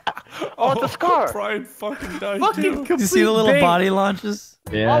 Oh, it's a scar. Brian fucking died. Fucking You see the little body launches?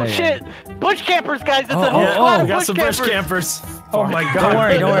 Oh shit! Bush campers, guys! It's a Oh, whole oh, squad We of got bush some bush campers. campers. Oh my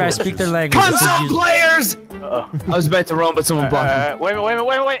god. Don't worry, I speak their language. Console players! I was about to run, but someone blocked me.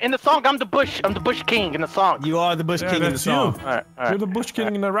 Wait. In the song, I'm the bush king in the song. You are the bush king in the that's song. you. Alright. You're the Bush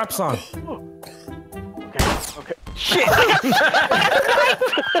King in the rap song. Okay. Shit!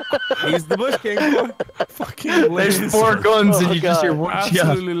 He's the bush king. Fucking There's lasered. 4 guns and Oh, you just hear God. one shot.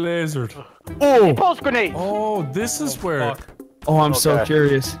 Absolutely lasered. Oh! Pulse grenade. Oh, this is where. Oh, I'm so Okay.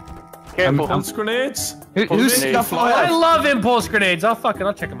 curious. Careful. Pulse grenades? Who's grenade. stuff I love impulse grenades. I'll check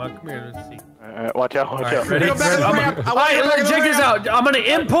them out. Come here, let's see. Watch out! Watch out! Ready? Go back to the ramp. I wanna go back to the Check this ramp. out. I'm gonna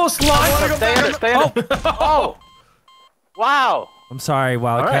impulse launch. Stay in it. Oh! Wow! I'm sorry,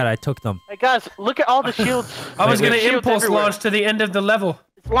 Wildcat, I took them. Hey guys, look at all the shields. I was gonna Shields impulse everywhere. launch to the end of the level.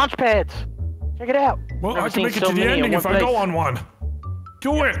 It's launch pads. Check it out. Well, Never I can seen make it so to the many in ending if one I go place. on one.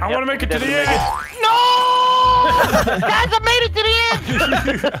 Do it! I want to make it to the Definitely. end! No! Guys, I made it to the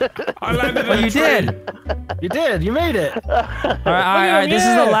end! I landed Well, in a you tree. did. You did. You made it. All right. This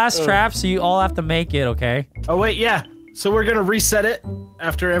is the last trap, so you all have to make it, okay? Oh wait, yeah. So we're gonna reset it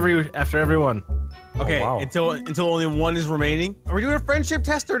after everyone. Okay, wow. until only one is remaining. Are we doing a friendship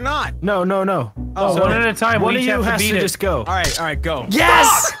test or not? No. Oh, So one at a time. One We of each you have to has beat to it. just go. all right, go.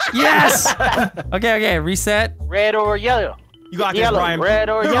 Yes! Yes! Okay, reset. Red or yellow? You got this, Yellow. Brian. Red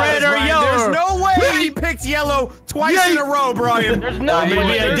or yellow? Red or yellow? There's no way he picked yellow twice in a row, Brian. There's no Maybe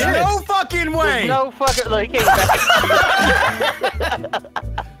way. I There's did. no fucking way. There's no fucking. Look, he can't back.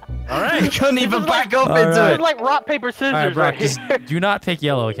 All right. He couldn't even back up All into right. It's it. like rock, paper, scissors All right, Brock, right just here. do not pick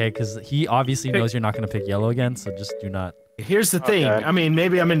yellow, okay? Because he obviously knows you're not going to pick yellow again, so just do not. Here's the thing. Okay. I mean,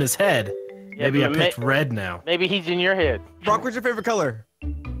 maybe I'm in his head. Yeah, Maybe I but picked red now. Maybe he's in your head. Brock, what's your favorite color?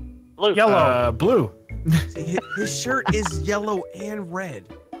 Blue. Yellow. Blue. His shirt is yellow and red.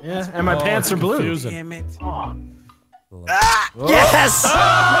 Yeah, and my pants are blue. Confusing. Damn it. Oh. Yes! No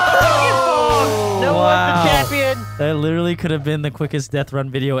Wow. one's the champion. That literally could have been the quickest death run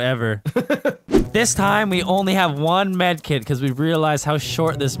video ever. This time, we only have one med kit because we realized how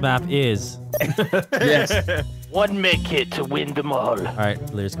short this map is. Yes. One med kit to win them all. All right,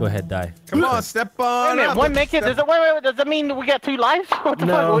 Liz, go ahead, die. Come on, step Wait a on minute, up. one med kit? Does that mean we got 2 lives? What the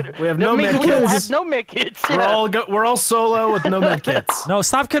No, fuck? we have That no means med we don't kits. have no med kits. We're all solo with no med kits. No,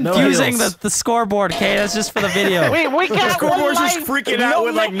 stop confusing heals. the scoreboard, okay? That's just for the video. We got Scoreboard's one just life. freaking No out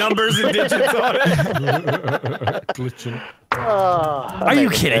with like med- numbers and digits on it. Glitching. Are you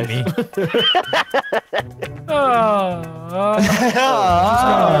kidding me?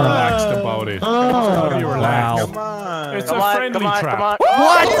 Relaxed about it. How do you relax? Come on. It's Come a on, friendly come on, trap. come on.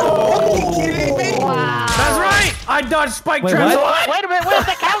 Are you kidding me? That's right. I dodged spike Wait, traps. what? Wait a minute, wait,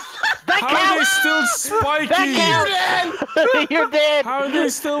 that counts! That How are they counts! still spiky? That counts! You're dead! How are they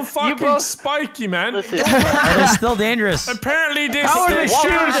still fucking both- spiky, man? Listen, They're still dangerous. Apparently this How are they is walk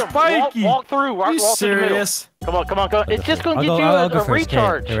shooting through them. spiky? Walk through. Walk Are you through the middle. serious? Come on, come on, come on. It's just gonna I'll get you go a first, okay?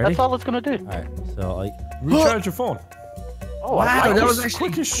 recharge. You ready? That's all it's gonna do. All right, so recharge your phone. Oh, Wow, I like that it. was actually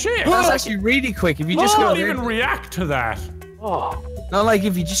Quick as shit. that was actually really quick. If you just Just go don't there, even react to that. Oh, not like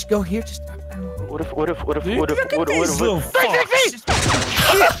if you just go here, just. what if, what if, what if, Look what if, at what if, these little what if? fucks.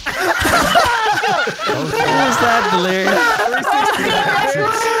 what was that, Delirious?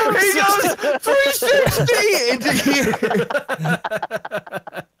 He goes 360 into here.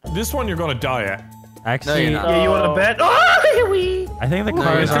 This one you're gonna die at. Actually, you're not. Yeah, you want to bet? Oh, I think the It's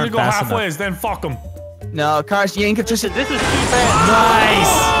cars gonna aren't go fast halfway, enough. then fuck them. No, cars, you ain't got just. This is too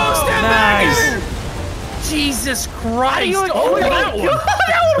fast. Nice! Jesus How do Christ! you Oh, explain that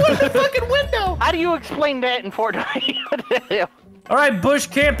one! How do you explain that in Fortnite? What the hell? All right, bush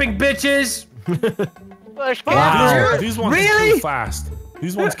camping bitches. Bush Wow. campers. These ones Really? kill fast.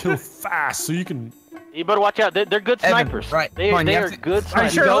 These ones kill fast, so you can. You better watch out. They're good Evan, snipers. right. They, Come on, they you are have to- good I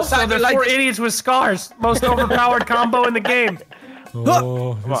snipers. sure hope so. Like There's this. 4 idiots with scars. Most overpowered combo in the game.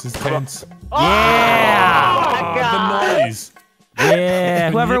 Oh, this is tense. Yeah! Oh, my God. The noise.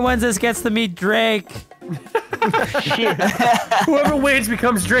 Yeah! Whoever wins this gets to meet Drake. Shit. Whoever wins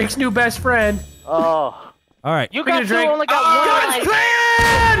becomes Drake's new best friend. Oh. All right. You Bring guys it, Drake. only got one life.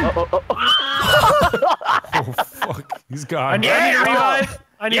 Oh fuck, he's I gone. need a revive.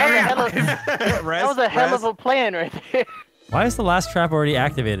 I need a That revive. was a hell of a plan right there. Why is the last trap already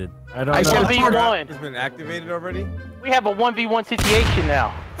activated? I don't I know. shall be be one. It's been activated already? We have a 1v1 situation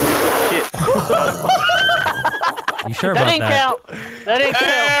now. Shit. You sure That about didn't that? count. That didn't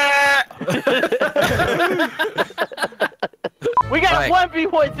count. We got a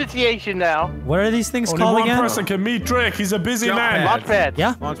 1v1 situation now. What are these things Only called one again? person can meet Drake. He's a busy man. Launchpad.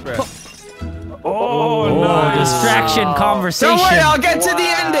 Yeah? Launchpad. Oh, Oh, nice. distraction conversation. Don't worry, I'll get to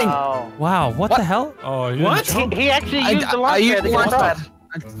the ending. Wow, what the hell? Oh, you What? jumped. He actually used the I used launchpad the to get across.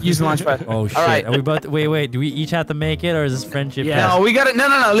 launchpad. Use the launchpad. Oh shit! right. Are we both? Wait. Do we each have to make it, or is this friendship? Yeah. test? No, we gotta.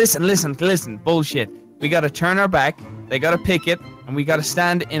 No. Listen. Bullshit. We gotta turn our back. They gotta pick it, and we gotta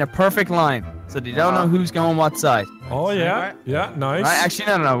stand in a perfect line, so they don't know who's going what side. Oh, yeah. Yeah, nice. Right?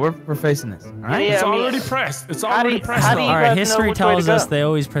 Actually, no. We're facing this. All right. Yeah, It's I mean, already pressed. It's how do already you- pressed. how do now. you All right. guys know History which way to tells us go? they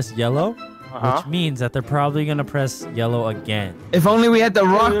always press yellow, Uh-huh. which means that they're probably gonna press yellow again. If only we had the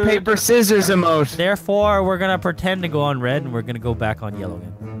rock paper scissors emote. Therefore, we're gonna pretend to go on red, and we're gonna go back on yellow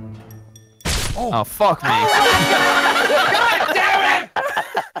again. Oh fuck me. God damn it!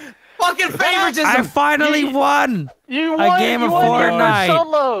 Fucking favoritism. I finally won. You A won, game you of won your first Fortnite.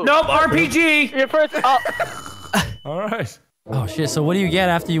 Solo. Nope, RPG. Your first. All right. Oh shit! So what do you get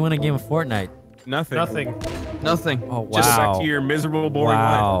after you win a game of Fortnite? Nothing. Nothing. Oh wow! Just back to your miserable, boring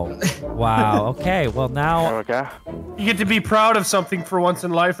life. Wow! Wow! Okay. Well now. Okay. You get to be proud of something for once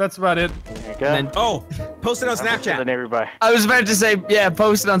in life. That's about it. Okay. Oh, post it on Than Snapchat. everybody. I was about to say, yeah,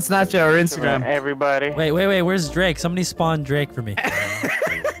 post it on Snapchat or Instagram. Everybody. Wait. Where's Drake? Somebody spawn Drake for me.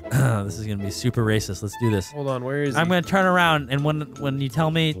 This is gonna be super racist. Let's do this. Hold on, where is I'm he? gonna turn around, and when you tell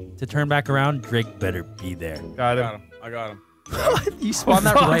me to turn back around, Drake better be there. Got him. I got him. You spawned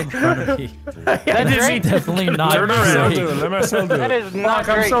that right in front of me. That That's Drake? definitely not Let myself Drake. do it. Let myself do That it. is not Fuck,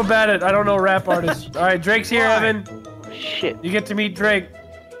 I'm Drake. so bad at I don't know rap artists. All right, Drake's here, Evan. Shit. You get to meet Drake.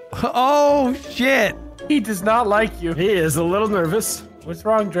 Oh shit! He does not like you. He is a little nervous. What's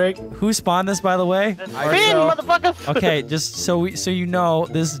wrong, Drake? Who spawned this, by the way? Finn, motherfuckers. Okay, just so you know,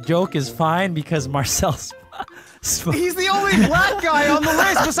 this joke is fine because Marcel's. He's the only black guy on the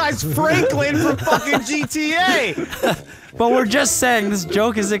list besides Franklin from fucking GTA. But we're just saying this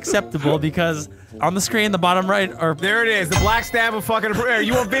joke is acceptable because on the screen, the bottom right, or There it is, the black stamp of fucking.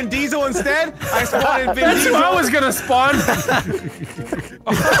 You want Vin Diesel instead? I spotted Vin That's who Diesel. I was gonna spawn.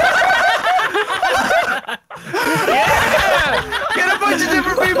 Get a bunch of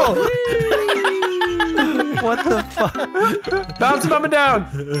different people. what the fuck? Bounce him up and down.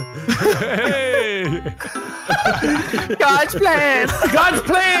 Hey! God's plan. God's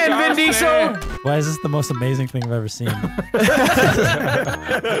plan, Vin Diesel. Why is this the most amazing thing I've ever seen?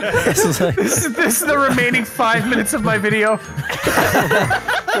 This is like, This is the remaining 5 minutes of my video.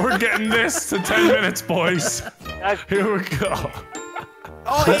 We're getting this to 10 minutes, boys. Here we go.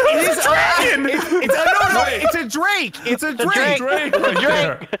 Oh, it is a dragon. It's a Drake. It's a Drake. Drake right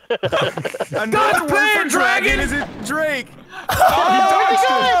there. Another God's plan, word for dragon dragon. is it Drake.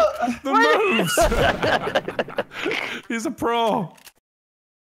 The moves. He's a pro.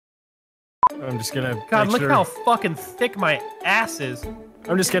 I'm just gonna. God, make look sure- how fucking thick my ass is.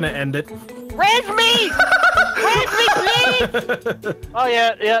 I'm just gonna end it. Res me! Res me, please! Oh,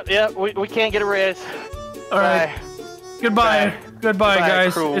 yeah. We can't get a res. All right. Goodbye. Goodbye,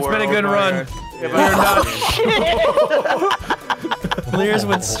 guys. cruel It's been a world. good run. Goodbye. We're not. Clears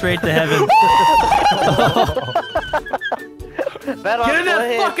went straight to heaven. Vanoss, Get in go that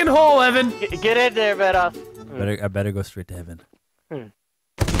ahead. fucking hole, Evan. Get in there, Vanoss. I better go straight to heaven.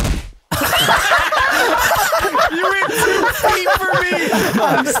 You went 2 feet for me.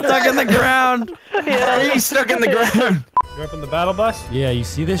 I'm stuck in the ground. He's stuck in the ground. You're up in the battle bus? Yeah, you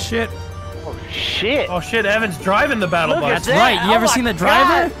see this shit? Oh, shit. Oh shit, Evan's driving the battle Look bus. at that. Right. You Oh ever my seen the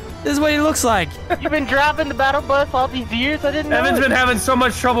driver? God. This is what he looks like. You've been driving the battle bus all these years? I didn't know. Evan's it. been having so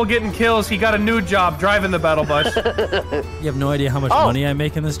much trouble getting kills, he got a new job driving the battle bus. You have no idea how much Oh. money I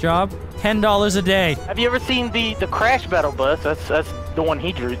make in this job? $10 a day. Have you ever seen the crash battle bus? That's the one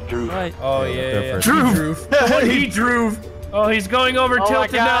he drew. Right. Oh, Go yeah. first. He drove. The one he drove. Oh, he's going over Oh my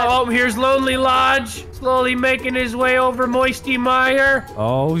Tilted God. now. Oh, here's Lonely Lodge. Slowly making his way over Moisty Mire.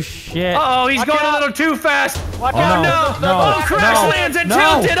 Oh shit. Uh-oh, he's Watch going out. a little too fast. Watch Oh, out! no. Oh, crash no, lands at no,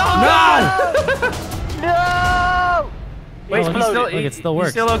 Tilted. Oh, no. No! Wait, Oh, he's still, Look, it still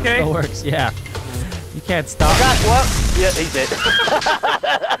works. He's still okay? It still works, yeah. You can't stop. God, well, yeah, he's dead.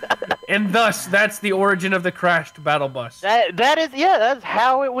 And thus, that's the origin of the crashed battle bus. that is, yeah, that's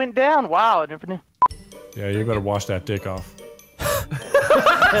how it went down. Wow, I never knew. Yeah, you better wash that dick off.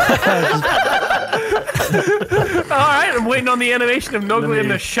 Alright, I'm waight on the animation of Nogli in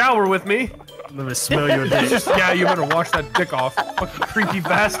the shower with me. Let me smell your dick. Just, yeah, you better wash that dick off. Fucking creepy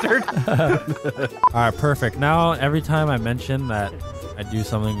bastard. Alright, perfect. Now, every time I mention that I do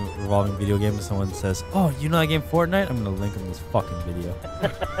something revolving video games, someone says, oh, you know that game Fortnite? I'm gonna link them this fucking video.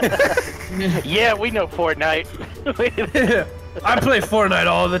 Yeah, we know Fortnite. I play Fortnite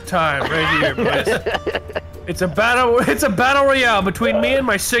all the time, right here, boys. It's a battle royale between me and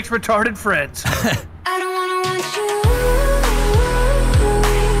my 6 retarded friends. I don't wanna want you.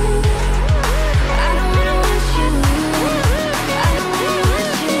 I don't wanna want you. I don't wanna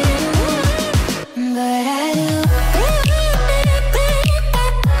want you. But I do.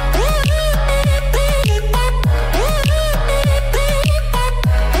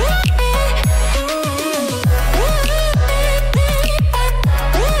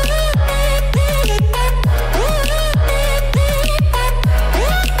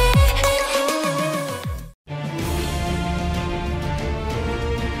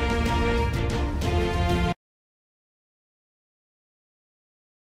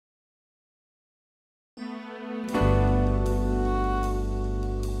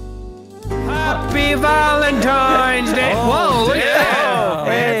 Happy Valentine's Day! Whoa, look at that!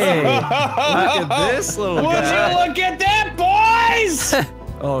 Hey, look at this little Would guy. you look at that, boys?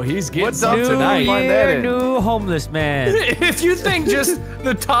 Oh, he's getting What's up New tonight? Find that year, in. new homeless man. If you think just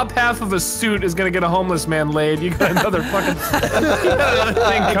the top half of a suit is gonna get a homeless man laid, you got another fucking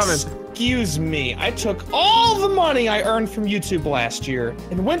thing coming. Excuse me, I took all the money I earned from YouTube last year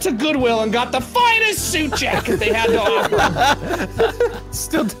and went to Goodwill and got the finest suit jacket they had to offer.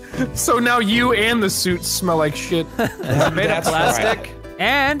 Still, so now you and the suit smell like shit. made of plastic. Right.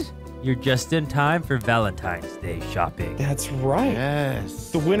 And you're just in time for Valentine's Day shopping. That's right.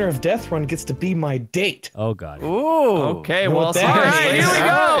 Yes. The winner of Death Run gets to be my date. Oh god. Ooh. Okay, Know well, what that sorry. is? Here we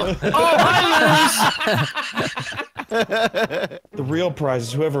go. Oh, I lose. The real prize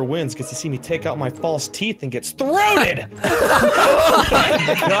is whoever wins gets to see me take out my false teeth and gets throated. Put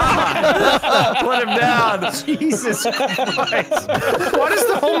him down. Jesus Christ. Why does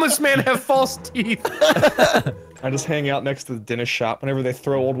the homeless man have false teeth? I just hang out next to the dentist shop. Whenever they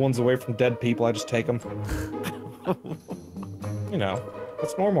throw old ones away from dead people, I just take them. You know,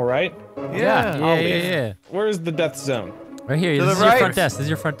 that's normal, right? Yeah. Where's the death zone? Right here. To This the is your right. front desk. This is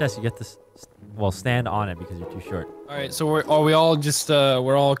your front desk. You get this. Well, stand on it because you're too short. All right, so are we all just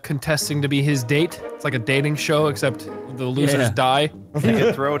we're all contesting to be his date? It's like a dating show, except the losers Yeah. die. You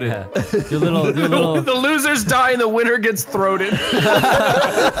get throated. Yeah. Do a little. The losers die and the winner gets throated.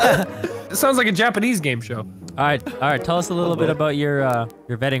 It sounds like a Japanese game show. All right. Tell us a little bit about your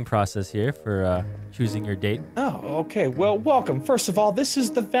vetting process here for choosing your date. Oh, okay. Well, welcome. First of all, this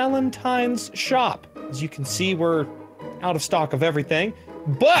is the Valentine's shop. As you can see, we're out of stock of everything.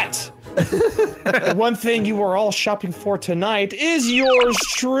 But the one thing you are all shopping for tonight is yours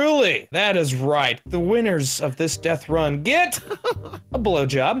truly. That is right. The winners of this death run get a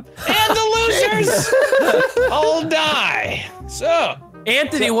blowjob, and the losers all die. So,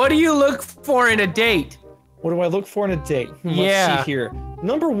 Anthony, what do you look for in a date? what do I look for in a date? Let's Yeah. see here.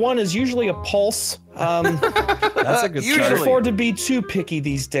 Number one is usually a pulse. That's a good You can start. afford to be too picky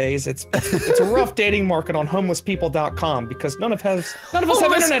these days. It's a rough dating market on homelesspeople.com because none of us have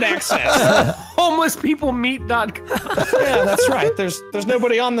internet access. Homelesspeoplemeet.com. Yeah, that's right. There's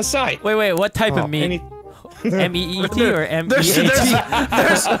nobody on the site. Wait. What type Oh, of meat? any- M-E-E-T or There's M-E-A-T?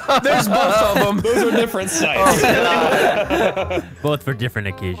 there's both of them. Those are different sites. Both for different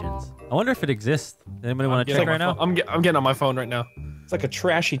occasions. I wonder if it exists. Does anybody want to check right now? I'm getting on my phone right now. It's like a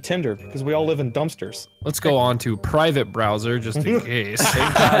trashy Tinder because we all live in dumpsters. Let's go on to private browser just in case.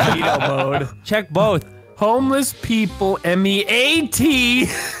 mode. Check both. Homeless people, MEAT.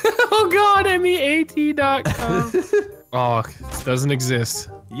 Oh God, MEAT.com. Oh, it doesn't exist.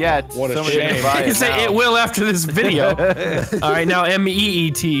 Yet. What a somebody shame. can buy You it say now. it will after this video. All right, now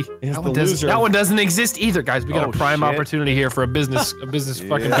MEET. Is That one doesn't exist either, guys. We got Oh, a prime shit. opportunity here for a business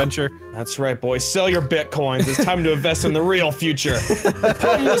fucking venture. That's right, boys. Sell your bitcoins. It's time to invest in the real future.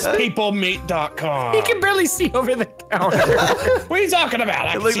 Homelesspeoplemeet.com. You can barely see over the counter. What are you talking about?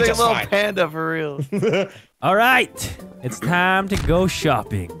 I It can looks see like a just little fine. panda for real. All right. It's time to go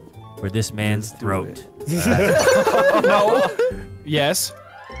shopping for this man's throat. No. Yes.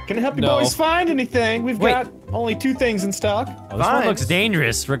 Can I help you No. boys find anything? We've Wait. got only 2 things in stock. Oh, this one looks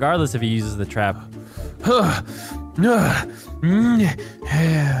dangerous, regardless if he uses the trap. Oh.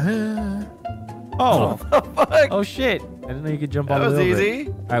 Oh shit. I didn't know you could jump That all the was way over. easy.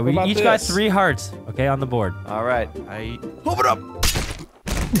 All right, we about each got this? 3 hearts, okay, on the board. All right. I open up.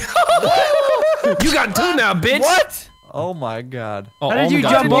 You got 2 now, bitch. What? Oh my god. Oh, How did you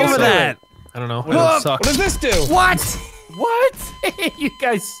got jump 2 over also. that? I don't know. What It sucks. does this do? What? What? You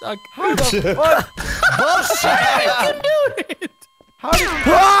guys suck. How the fuck? Bullshit! How did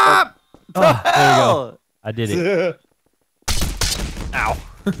Ah! Oh, there you go. hell? I did it. Ow.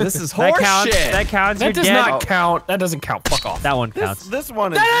 This is That horse counts. shit. That counts. That You're does dead. not count. That doesn't count. Fuck off. That one counts. This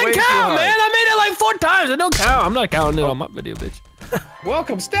one is That way doesn't too count, hard. man. I made it like 4 times. It don't count. I'm not counting it on my video, bitch.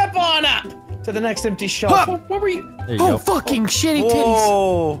 Welcome. Step on up to the next empty shelf. What were you? There you go. Fucking shitty titties.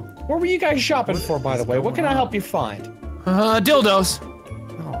 Whoa. What were you guys shopping for, by the way? What can I help you find? Dildos. Oh,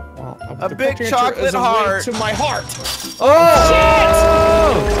 well, A the big picture chocolate is a link heart. to my heart. Oh,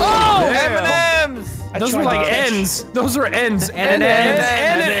 M&M's. Those were like ends. Those were ends. And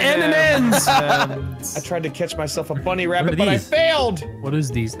ends. I tried to catch myself a bunny rabbit, but I these? failed. What is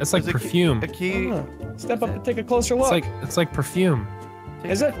these? That's like perfume. A key. Step up and take a closer look. It's like perfume.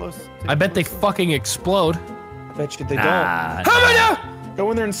 Is it? I bet they fucking explode. I bet you they Nah, don't. Go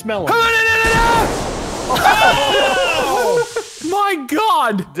in there and smell them. My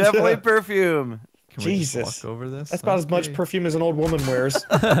God! Definitely perfume. Jesus. Over this. That's about as much perfume as an old woman wears.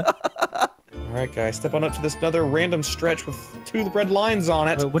 Alright, guys, step on up to this another random stretch with 2 red lines on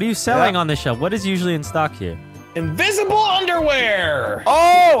it. What are you selling on this shelf? What is usually in stock here? Invisible underwear!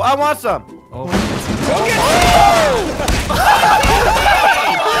 Oh, I want some.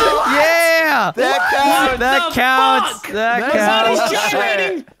 Yeah! That counts. That counts. That My body's counts.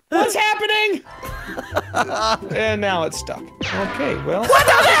 gyrating! What's happening? And now it's stuck. Okay, well.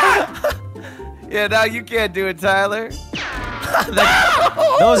 Yeah, now you can't do it, Tyler.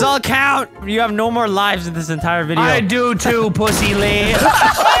 Those all count. You have no more lives in this entire video. I do too, pussy lady.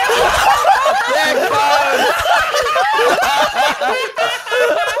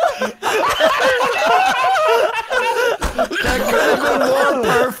 More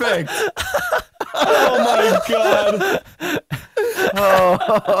perfect. Oh my god. Well,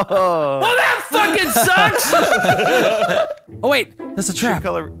 that fucking sucks. Oh wait, that's a trap.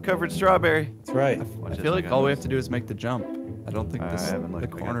 Covered strawberry. That's right. I feel like all we have to do is make the jump. I don't think this haven't the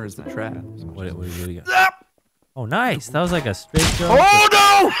looked. I got corner is the trap. What do you got? Oh, nice. That was like a straight jump. Oh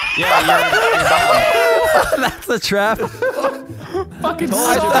no! That's a trap. Fucking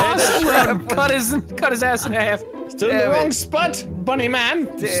cut his ass in half. Stood in the wrong spot, bunny man.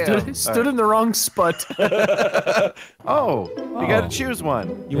 Stood in the wrong spot. Oh, you gotta choose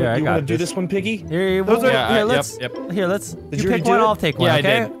one. You, Yeah, I you got want to do this. this one, Piggy? Here, Those are- here, yep, let's. yep. Here, let's. you You already pick do one, it? I'll take one. Yeah,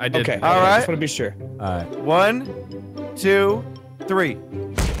 Okay. I did. Okay, All I right. just want to be sure. All right. 1, 2, 3.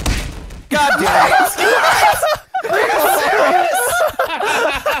 God damn it!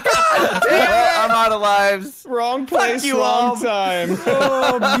 I'm out of lives. Wrong place, you wrong all. time.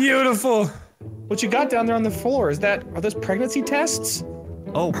 Oh, beautiful. What you got down there on the floor? Are those pregnancy tests?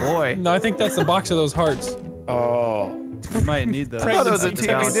 Oh boy. No, I think that's the box of those hearts. Oh. We might need those. Oh, that was a for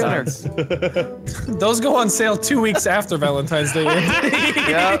TV dinner. Valentine's. Those go on sale 2 weeks after Valentine's Day.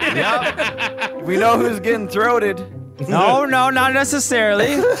 Yep. We know who's getting throated. No, not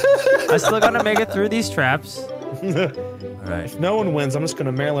necessarily. I still gotta make it through these traps. All right. If no one wins, I'm just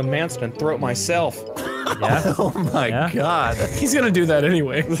gonna Marilyn Manson and throw it myself. Yeah. Oh my Yeah. god. He's gonna do that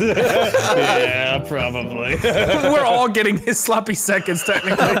anyway. Yeah, probably. We're all getting his sloppy seconds,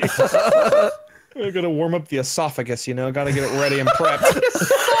 technically. We're gonna warm up the esophagus, you know. Gotta get it ready and prepped.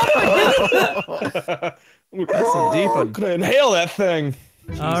 That's a deep one. Gonna inhale that thing.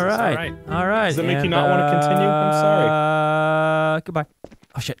 All right. All right. Does that make you not want to continue? I'm sorry. Goodbye.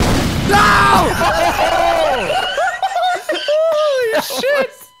 Oh shit.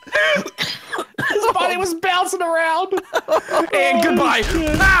 His body was bouncing around. And goodbye.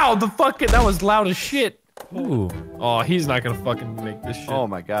 Ow, that was loud as shit. Ooh. Oh, he's not gonna fucking make this shit. Oh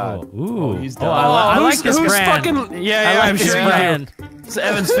my god. Ooh. he's Oh, done. I like this who's brand. fucking? Yeah, I like I'm this sure you brand. do. It's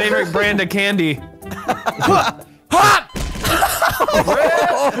Evan's favorite brand of candy.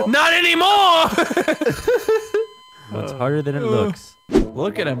 Not anymore. It's harder than it looks.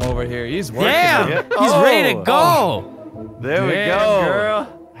 Look at him over here. He's working. Damn! Yeah. He's ready to Oh. go. There we Damn, go. girl.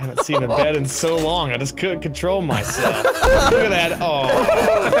 I haven't seen a bed in so long. I just couldn't control myself. Look at that. Oh.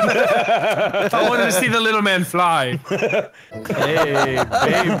 I wanted to see the little man fly. Hey, baby. Yeah.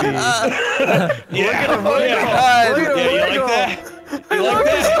 God. Yeah, you like that? You like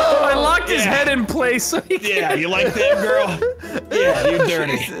that? I locked his head in place. So he Yeah, you like that, girl? Yeah, you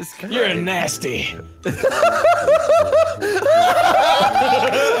dirty. Jesus Christ. You're nasty.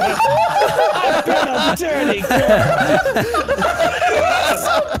 I've been a dirty girl.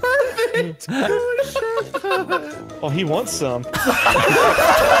 Oh, he wants some.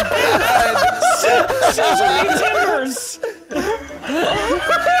 Sesame Timbers.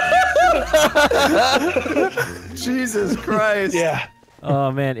 Jesus Christ. Yeah.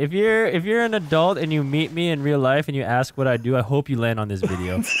 Oh man, if you're an adult and you meet me in real life and you ask what I do, I hope you land on this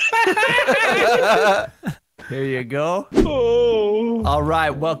video. Here you go. Oh. All right,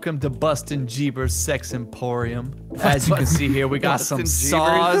 welcome to Bustin' Jeeber's Sex Emporium. As you can see here, we got some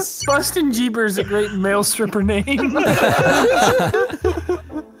saws. Bustin' Jeeber is a great male stripper name.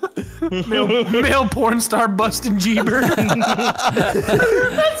 male porn star Bustin' Jeeber.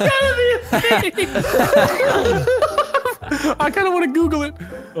 That's gotta be a thing. I kind of want to Google it.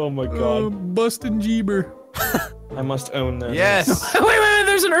 Oh my god. Bustin' Jeeber. I must own that. Yes. Wait,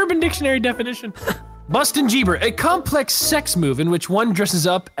 there's an Urban Dictionary definition. Bustin' Jeeber, a complex sex move in which one dresses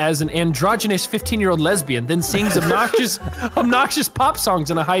up as an androgynous 15-year-old lesbian, then sings obnoxious pop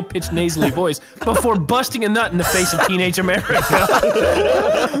songs in a high-pitched nasally voice before busting a nut in the face of teenage America.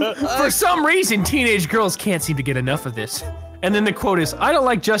 For some reason, teenage girls can't seem to get enough of this. And then the quote is, I don't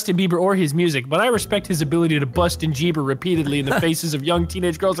like Justin Bieber or his music, but I respect his ability to bust in Jeeber repeatedly in the faces of young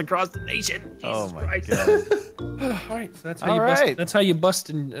teenage girls across the nation. Oh Jesus my Christ. god. All right, so that's how you bust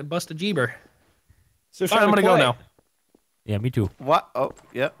a Jeeber. So All right, I'm gonna go now. Yeah, me too. What? Oh,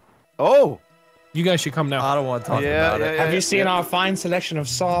 yep. Oh. You guys should come now. I don't want to talk about it. Have you seen our fine selection of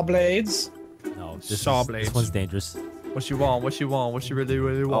saw blades? No, Saw blades. This one's dangerous. What you want? What you want? What you really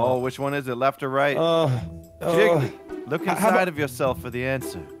want? Oh, which one is it? Left or right? Jiggly, look inside of yourself for the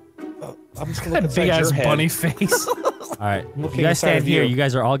answer. I'm just gonna look That big inside ass your head. bunny face. All right, looking you guys inside stand of here. you. You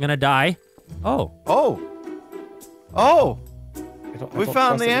guys are all gonna die. Oh. Oh. Oh. I don't We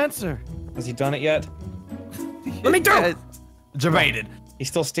found the answer. Has he done it yet? Let me through. Yes. Debated. He's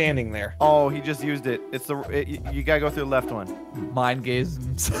still standing there. Oh, he just used it. It's you gotta go through the left one. Mind games.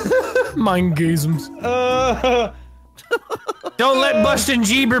 Mind gasms. Don't let Bustin'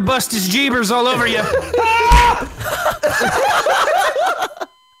 Jeeber bust his Jeebers all over you.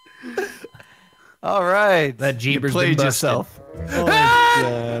 All right. That Jeeber's Played been busted. yourself. Oh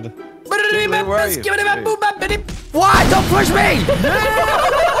god. Jiggly, where are you? What? Don't push me!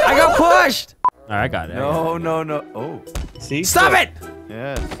 I got pushed. All right, I got it. No. Oh. See? Stop it!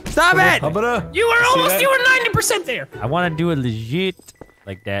 Yes. Stop it! You were almost, that? you were 90% there. I want to do it legit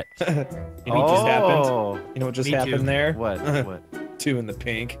like that. You know what just happened? Oh. You know what just Me happened too. there? What? What? 2 in the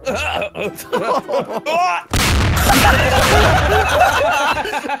pink.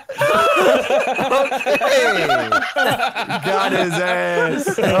 Hey. Got his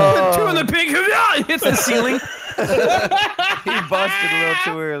ass. Oh, 2 in the pink. Hits the ceiling. he busted a little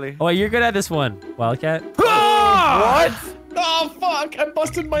too early. Oh, you're good at this one, Wildcat. What? Oh fuck! I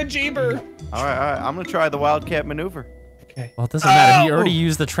busted my Jeeber. All right. I'm gonna try the wildcat maneuver. Okay. Well, it doesn't matter. He already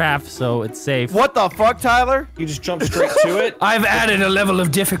used the trap, so it's safe. What the fuck, Tyler? You just jump straight to it I've added a level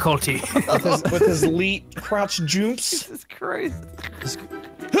of difficulty. with his elite crouch jumps. This is crazy. Just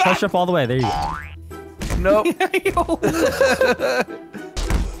push up all the way. There you go. Nope.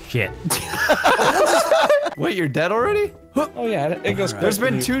 Shit. Wait, you're dead already? Oh yeah, it goes. There's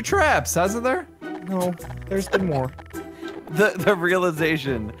quick been when 2 traps, hasn't there? you- No, there's been more. The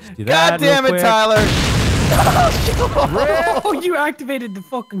realization. Do that God damn real it, quick. Tyler. Oh, you activated the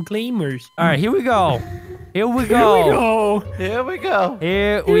fucking claimers. All right, here we go. Here we Here go. we go. Here we go.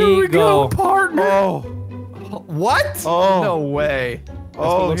 Here Here we go. partner. Oh. What? Oh. No way. what it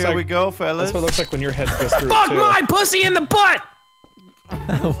Oh, looks here like. we go, fellas. That's what it looks like when your head goes through Fuck it too. my pussy in the butt.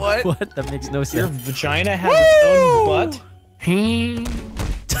 What? What? That makes no Your sense. vagina has its own butt.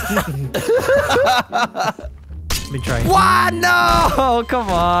 Let me try. What? No! Come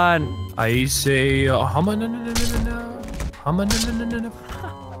on. I say, How many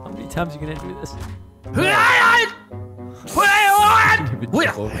times are you gonna do this?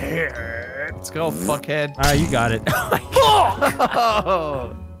 Let's go, fuckhead. All right, you got it.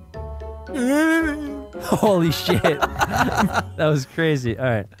 Holy shit. That was crazy. All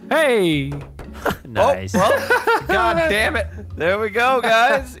right. Hey. Nice. God damn it. There we go,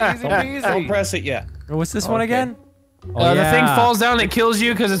 guys. Easy Don't peasy. press it yet. What's this one again? The thing falls down and it kills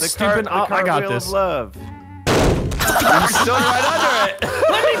you because it's The stupid. I got cartwheel this. of love. You're still right under it.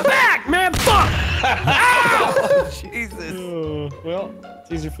 Let me back, man. Fuck. Jesus. Well,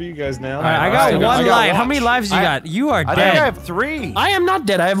 it's easier for you guys now. All right, I got Alright, one I got life. How watch. many lives you got? You are I think dead. I have 3. I am not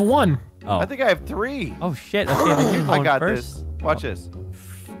dead. I have 1. Oh. I think I have 3. Oh shit. Okay, then you're I going got first. this. Watch this.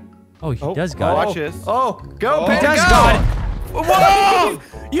 Oh, he Oh, does got Watch it. this. Oh, go, He Panda, does go. got it. Whoa!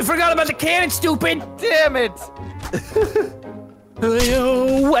 You forgot about the cannon, stupid. Damn it.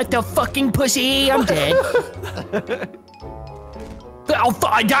 Oh, what the fucking pussy? I'm dead. Oh,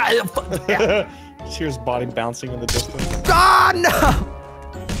 I got it. Here's body bouncing in the distance. Ah, no!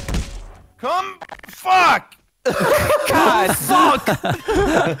 Come fuck. God, fuck.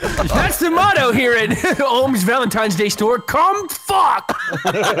 That's the motto here at Ohm's Valentine's Day store. Come fuck.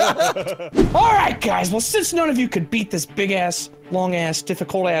 All right, guys. Well, since none of you could beat this big ass, long ass,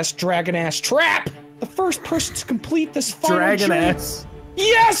 difficult ass, dragon ass trap, The first person to complete this final Dragon journey. ass.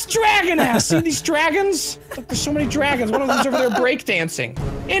 Yes, dragon ass. See these dragons? Look, there's so many dragons. One of them's over there breakdancing.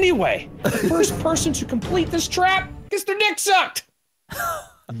 Anyway, the first person to complete this trap gets their dick sucked.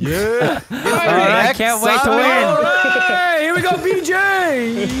 Yeah. All right, can't wait to win. All right, here we go,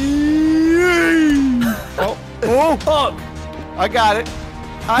 BJ. Oh, fuck. I got it.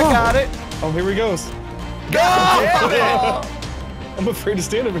 I got it. Oh, here he goes. Go! I'm afraid to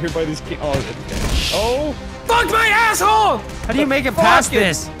stand over here by these. Oh. Fuck my asshole! How do you make it past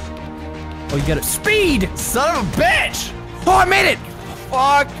this? Oh, you get it. Speed! Son of a bitch! Oh, I made it.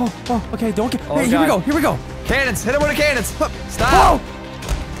 Fuck! Oh, okay, don't get. Oh, hey, here we God. go. Here we go. Cannons! Hit him with the cannons! Stop! Oh!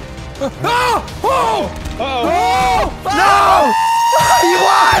 Oh! Oh! Uh-oh. Oh! No! You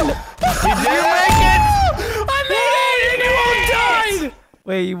won! Did you make it? I made it! And you all died!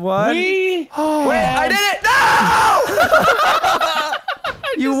 Wait, you won? We Wait, I did it! No!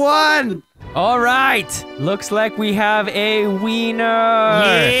 You won! All right. Looks like we have a wiener.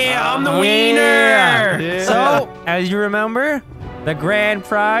 Yeah, I'm the wiener! Yeah. So, as you remember, the grand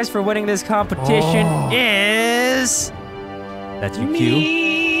prize for winning this competition is... That's you, Q.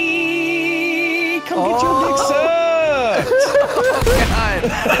 Me. Come get your dick sucked.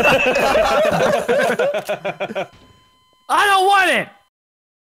 I don't want it!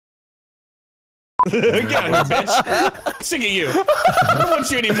 Get out of here, bitch. Sick of you. I don't want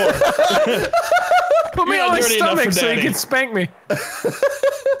you anymore. Put me You're on not my dirty enough stomach for so you daddy. can spank me.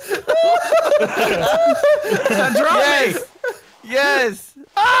 Drop me! Yes!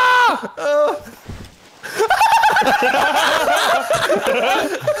 Ah!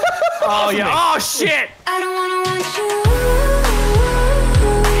 Oh, yeah. Oh, shit! I don't wanna want you.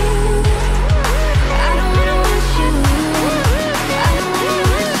 I don't wanna want you. I don't wanna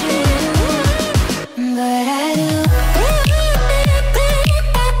want you. But I do.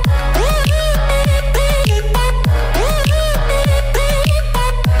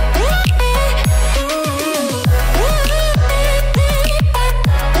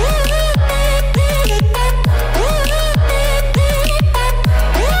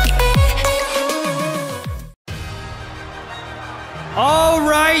 All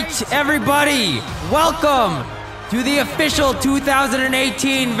right, everybody. Welcome to the official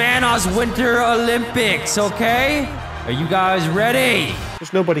 2018 Vanoss Winter Olympics, okay? Are you guys ready?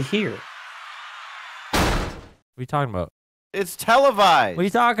 There's nobody here. What are you talking about? It's televised! What are you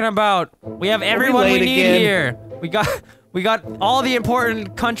talking about? We have everyone we late need again? here. We got all the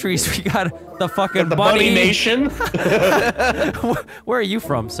important countries. We got the fucking The bunny. bunny nation. Where are you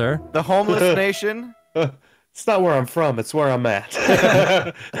from, sir? The homeless nation? It's not where I'm from. It's where I'm at.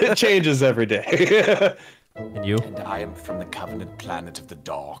 It changes every day. And you? And I am from the Covenant planet of the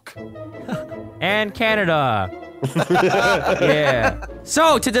Dark. And Canada. Yeah.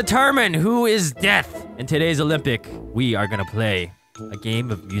 So, to determine who is death in today's Olympic, we are gonna play a game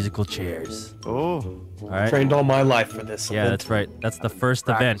of musical chairs. Oh. All right. Trained all my life for this. Yeah, that's right. That's the first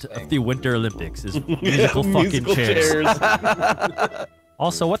event of the Winter Olympics is musical fucking musical chairs.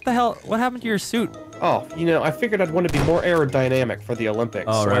 Also, what the hell? What happened to your suit? Oh, you know, I figured I'd want to be more aerodynamic for the Olympics,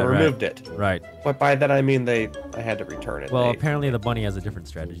 Oh, so right, I right. removed it. Right. But by that I mean I had to return it. Well, They- apparently the bunny has a different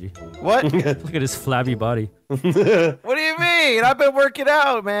strategy. What? Look at his flabby body. What do you mean? I've been working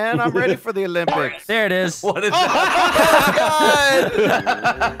out, man. I'm ready for the Olympics. There it is. What is Oh that?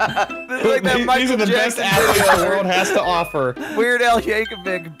 God! This is like that These Michael are the best Jackson athletes the world has to offer. Weird Al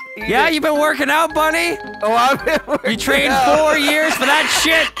Yankovic. Yeah, you've been working out, bunny? Oh, I've been working You trained out. 4 years for that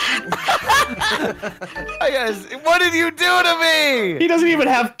shit? Yes. What did you do to me? He doesn't even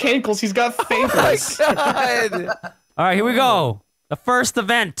have cankles, he's got Oh fingers. my God. All right, here we go. The first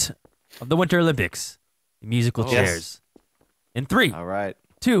event of the Winter Olympics. The musical Yes. chairs. In 3, All right.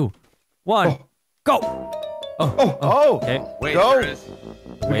 2, 1, go. Oh. Okay. Wait, Go. there it is.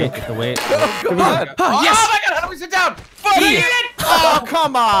 Wait, the wait. Oh, come on. Oh, yes. Oh my god, how do we sit down? Fuck, E. I did it! Oh,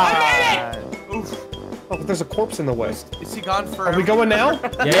 come on. Oh, but there's a corpse in the way. Is he gone for? Are we going now?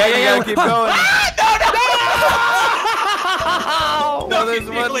 Yeah, you gotta keep going. No, there's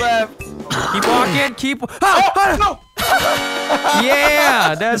one Jiggly. left. Keep walking. Keep. Oh,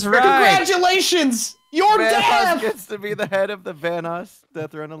 yeah, that's right. Congratulations! You're Vanoss dead! gets to be the head of the Vanoss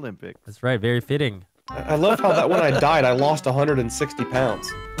Death Run Olympics. That's right. Very fitting. I love how that when I died, I lost 160 pounds.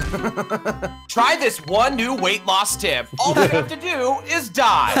 Try this one new weight loss tip. All you have to do is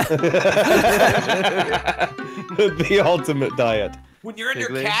die. The ultimate diet. When you're in your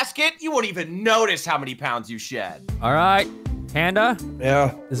Jiggly. casket, you won't even notice how many pounds you shed. All right, Panda.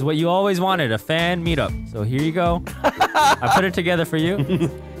 Yeah. This is what you always wanted, a fan meetup. So here you go. I put it together for you.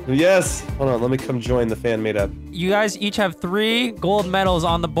 Yes. Hold on, let me come join the fan meetup. You guys each have 3 gold medals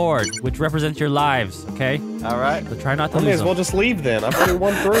on the board, which represents your lives, okay? All right. So try not to I may lose as well them. just leave then. I've already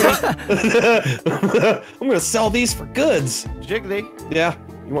won 3. I'm gonna sell these for goods. Jiggly, Yeah.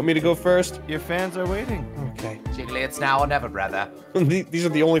 You want me to go first? your fans are waiting. Okay. Jiggly, it's now or never, brother. These are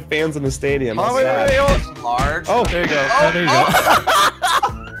the only fans in the stadium. Oh, wait, Sad. wait, wait, It's large. Oh, There you go. Oh, there you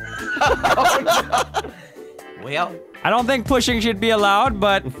go. Well, I don't think pushing should be allowed,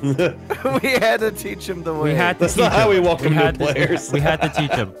 but We had to teach him the way. we had to That's teach not how him. we welcome new had players. we had to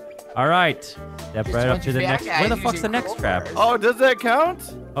teach him. All right. Step right up to the next. Where the fuck's the next trap? Oh, does that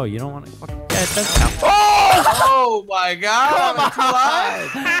count? Oh, you don't want to. Yeah, it does count. oh my God! Come on!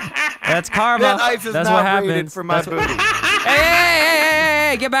 That's karma. That ice is That's not what rated happens. for my That's what- booty.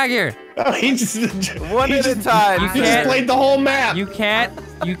 Hey, get back here. Oh, he just One at a time. You he just can't- played the whole map. You can't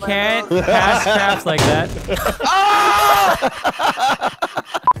pass traps like that.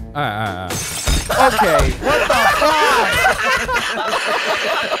 All right. Okay. What the fuck?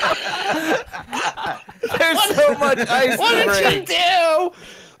 There's so much ice What to did break. you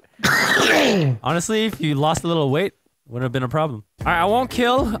do? Honestly, if you lost a little weight, wouldn't have been a problem. All right, I won't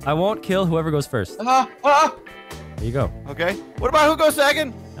kill whoever goes first. There you go. Okay. What about who goes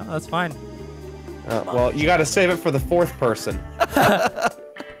second? No, that's fine. Well, you gotta save it for the 4th person.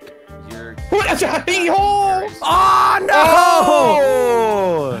 You're Oh no!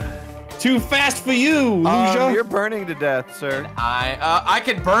 Oh! Too fast for you, Luja. You're burning to death, sir. I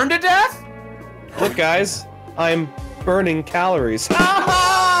can burn to death? Look, guys, I'm burning calories. Ooh,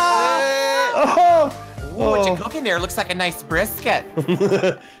 what you Oh. cooking there? Looks like a nice brisket.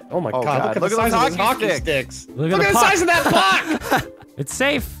 Oh my Oh, God! God, Look at the size of those hockey sticks. sticks. Look Look at at the the size of that puck. It's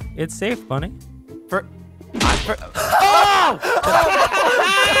safe. It's safe, Bunny. For... Oh!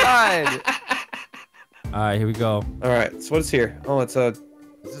 God. All right, here we go. All right, so what's here? Oh, it's a.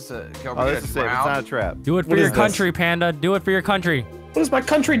 Is this a Oh, this is safe. It's not a trap. Do it for What your is this? country, Panda. Do it for your country. What has my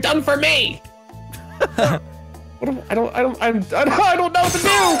country done for me? What am, I don't know what to do.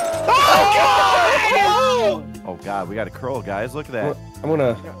 Oh God! Oh God, we got a curl, guys. Look at that. I'm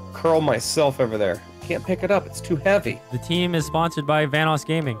gonna curl myself over there. Can't pick it up. It's too heavy. The team is sponsored by Vanoss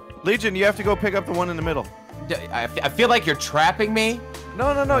Gaming. Legion, you have to go pick up the one in the middle. I feel like you're trapping me.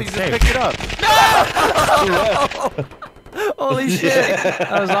 No, you just safe. picked it up. Holy shit!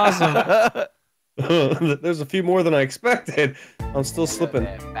 That was awesome. There's a few more than I expected. I'm still slipping.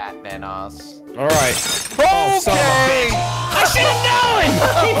 Fat Vanoss. All right. Oh, son of a bitch. I should have known!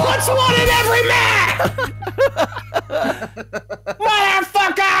 He puts one in every map!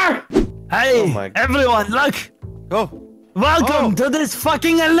 Motherfucker! Hey, Oh my- everyone, look! Go. Welcome to this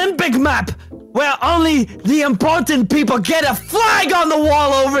fucking Olympic map, where only the important people get a flag on the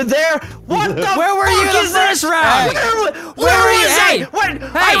wall over there. What the Where were you fuck the is that? first round? Where were you? was Hey, I? When hey.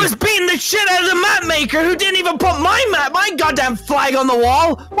 I was beating the shit out of the map maker who didn't even put my goddamn flag on the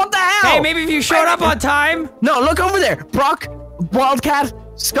wall. What the hell? Hey, maybe if you showed up on time. No, look over there. Brock, Wildcat,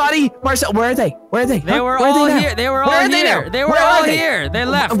 Scotty, Marcel. Where are they? Where are they? They Huh? were Where are all now? here. They were Where all are they here. now? They were Where all are they? here. They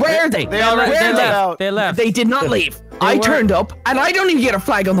left. Where are they? They already Where are got they? out. They left. They did not leave. I were- turned up, and I don't even get a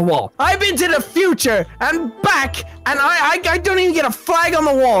flag on the wall. I've been to the future and back, and I don't even get a flag on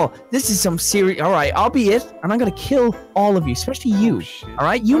the wall. This is some serious. All right, I'll be it, and I'm gonna kill all of you, especially you. All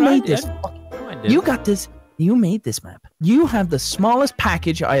right, you All right, made this. no, I didn't. You got this. You made this map. You have the smallest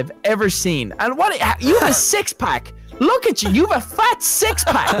package I have ever seen, and what? You have a 6-pack. Look at you. You have a fat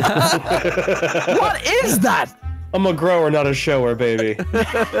 6-pack. What is that? I'm a grower, not a shower, baby.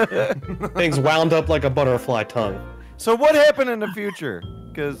 Things wound up like a butterfly tongue. So what happened in the future?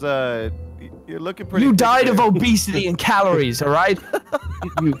 Because you're looking pretty. You thick died of there. obesity and calories, all right?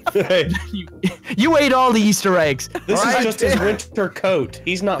 Hey, You ate all the Easter eggs. this all is right? just his winter coat.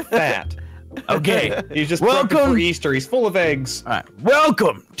 He's not fat. Okay. He's just prepping for Welcome. Easter. He's full of eggs. All right.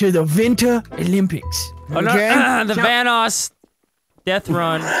 Welcome to the Winter Olympics. Oh, no, Okay? the Vanoss Death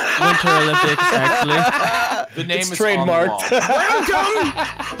Run Winter Olympics, actually. The name It's is trademarked. On the wall.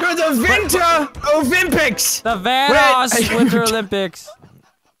 Welcome to the Winter Olympics. The Vanoss Wait. Winter Olympics.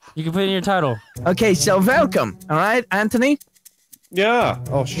 You can put it in your title. Okay, so welcome. All right, Anthony, Yeah.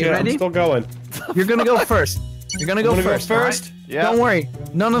 Oh shit! I'm ready? still going. you're gonna go first. You're gonna go I'm gonna first. go all right? first. Yeah. Don't worry.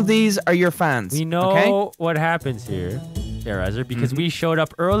 None of these are your fans. We know Okay? what happens here, Terrorizer, because we showed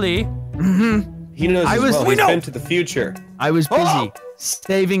up early. He knows I as was- well. we He's know. been to the future. I was busy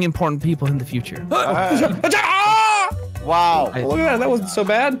saving important people in the future. Wow. Oh, look at that. That wasn't so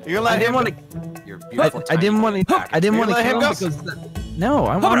bad. You're I like didn't want to. Your beautiful I didn't want to. I didn't You want to let kill him him go? because. No,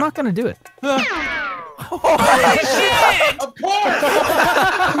 I'm not gonna do it. Shit! Of course!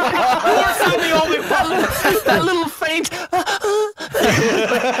 Of course I'm the only one! That little feint.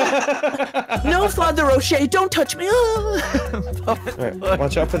 No, Father O'Shea, don't touch me. Alright,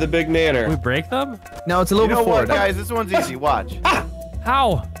 watch out for the big nanner. We break them? No, it's a little You know bit what, forward. guys? This one's easy. Watch.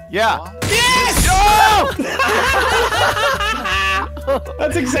 How? Yeah. Yes!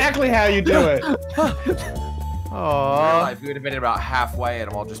 That's exactly how you do it. In real Aww. life, we would have been about halfway and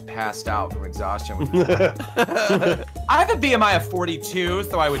I'm all just passed out from exhaustion. I have a BMI of 42,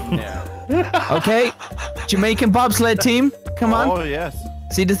 so I would know. Okay, Jamaican bobsled team, come on. Oh, yes.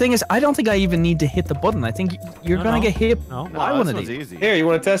 See, the thing is, I don't think I even need to hit the button. I think you're No, gonna no. get hit No. by No, one this of one's these. easy. Here, you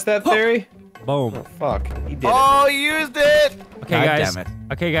want to test that theory? Boom. Oh, fuck. He did Oh, you used it! Okay, God guys. damn it.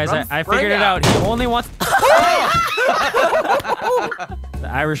 Okay, guys. Run I free figured it out. out. He only wants. The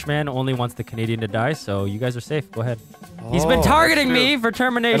Irishman only wants the Canadian to die, so you guys are safe. Go ahead. He's been Oh, targeting that's me for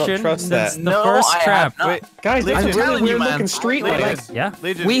termination trust since that. the No, first I have trap. not. Wait, Guys, Legion. that's I'm a really telling you, weird man. looking street Legion. light. Yeah.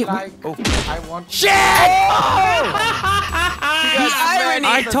 Legion. We- I want Shit! The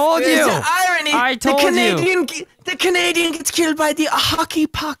I told you. irony. I told you. The Canadian gets killed by the hockey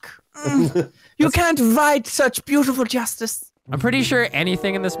puck. You can't write such beautiful justice. I'm pretty sure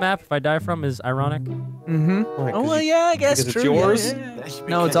anything in this map, if I die from, is ironic. Mm-hmm. Why, 'cause Oh, well, you- yeah, I guess because it's true. yeah, yours? yeah, yeah.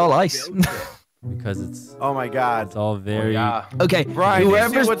 No, it's all ice. Because it's Oh my god. all very. Yeah. Okay, Brian, you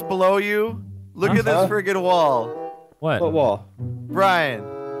whoever's see what's below you? Look at this Uh-huh. friggin' wall. What? What wall? Brian.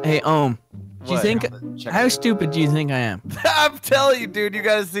 Hey, do you What? think Check how it. stupid do you think I am? I'm telling you, dude, you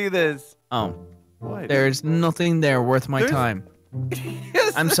gotta see this. What? There's nothing there worth my There's- time.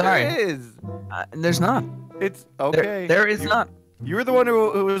 Yes, I'm sorry. There is. There's not. It's okay. There is not. You were the one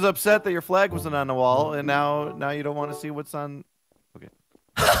who was upset that your flag wasn't on the wall, and now you don't want to see what's on. Okay.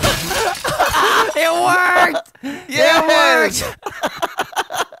 It worked! Yes!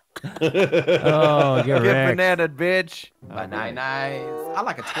 Oh, you're Get wrecked. banana, bitch. Bananas. I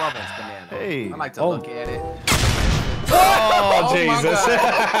like a 12-inch banana. Hey. I like to Oh. look at it. Oh, my Jesus.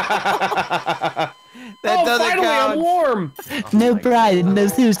 That Oh, doesn't finally, count. I'm warm. No, Brian. No,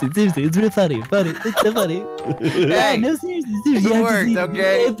 seriously, it's real funny. It's so funny. Hey, no, seriously, it you have to worked, see it.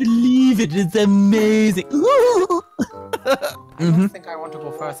 okay? I believe it. It's amazing. I don't think I want to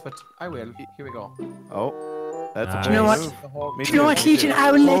go first, but I will. Here we go. Oh, that's Nice. a You know what? move. Me You know too, what, me Legion? too.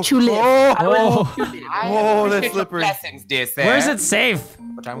 I will let you live. Oh, Oh, that's slippery. Blessings, dear sir. where's it safe?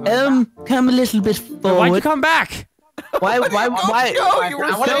 But I'm going Come a little bit Why'd you forward. come back? Why? Go, you were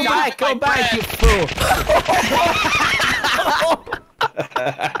I wanna Go die back, with my go back, you friend. fool.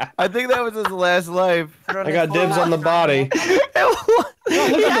 I think that was his last life. I got dibs on the body.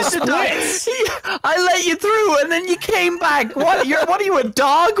 You had to die. I let you through, and then you came back. What? What are you, a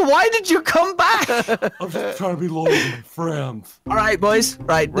dog? Why did you come back? I'm just trying to be loyal to my friends. All right, boys.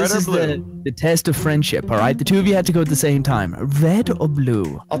 Right, Red this or is blue? the test of friendship. All right, the two of you had to go at the same time. Red or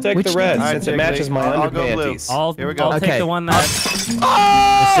blue? I'll take Which the red is- since it Jiggly. matches my I'll go blue. underpanties. Here we go. I'll Okay. take the one that is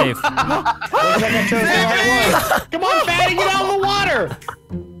safe. Looks like I chose the right one. Come on, Fatty, get out of the water.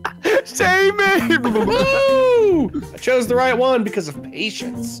 Save me! Woo! I chose the right one because of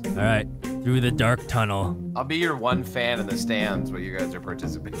patience. All right, through the dark tunnel. I'll be your one fan in the stands while you guys are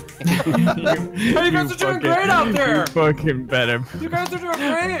participating. Hey, you guys are doing great out there. Fucking better. You guys are doing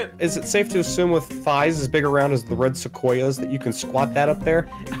great. Is it safe to assume with thighs as big around as the red sequoias that you can squat that up there?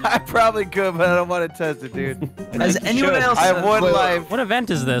 I probably could, but I don't want to test it, dude. Has anyone should. else? I have one life. What event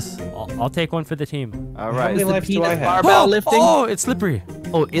is this? I'll take one for the team. All How right. many lives do I have? Barbell lifting. Oh, it's slippery.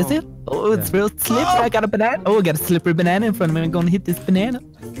 Oh, is it? Oh, it's real slippery. I got a banana. Oh, I got a slippery banana in front of me. I'm gonna hit this banana.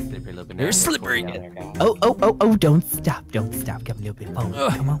 You're slippery. Oh, don't stop. Don't stop. Come a little bit forward.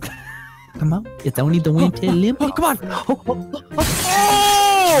 Come on. Come on. It's only the Winter Olympics. Come on.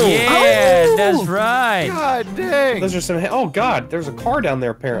 Yeah, Oh! that's right. God dang. Those are some. Oh God, there's a car down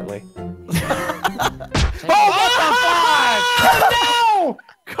there apparently. Oh,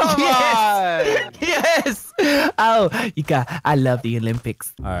 come Yes. on. Yes. Oh, you got. I love the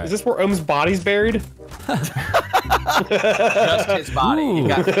Olympics. All right. Is this where Ohm's body's buried? Just his body. He Ooh.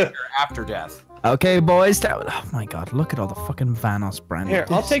 got bigger after death. Okay, boys. Oh my God! Look at all the fucking Vanoss brand. Here,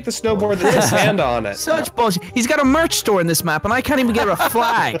 I'll take the snowboard that has sand on it. Such bullshit. He's got a merch store in this map, and I can't even get a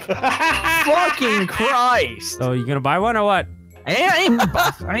flag. Fucking Christ! So you gonna buy one or what? I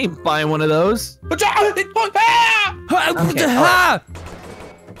ain't buying one of those. Okay,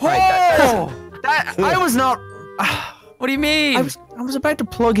 I was not. What do you mean? I was about to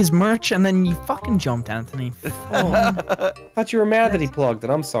plug his merch, and then you fucking jumped, Anthony. I thought you were mad that he plugged it.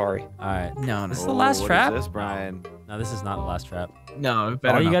 I'm sorry. All right. No, This is no, the last What trap. is this, Brian? No, this is not the last trap. no.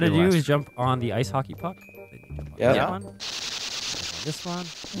 Better All you not gotta be the do last. is jump on the ice hockey puck. Then you jump on Yeah. this one.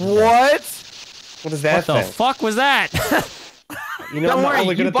 This one. What? What is that What the thing? fuck was that? You know, Don't I'm not worry,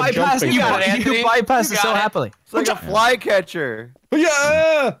 really good you at the bypassed jumping. you, part. you bypassed it so happily. It's like a flycatcher.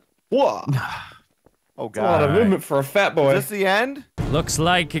 Yeah! Whoa! Oh That's a lot of god. movement for a fat boy. Is this the end? Looks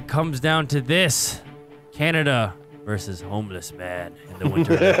like it comes down to this. Canada versus homeless man in the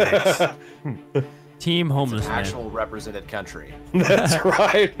Winter Olympics. Team homeless man. Actual represented country. That's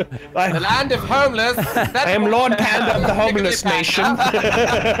right. The land of homeless. I am Lord Panda of the homeless nation.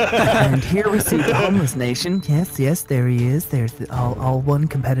 And here we see the homeless nation. Yes, there he is. There's all one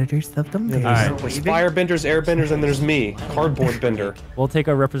competitors of them. There's There's firebenders, airbenders, and there's me, cardboard bender. We'll take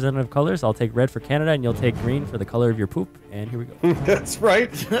our representative colors. I'll take red for Canada, and you'll take green for the color of your poop. And here we go. That's right.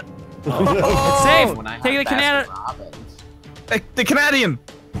 It's safe. Take the Canada. the Canadian.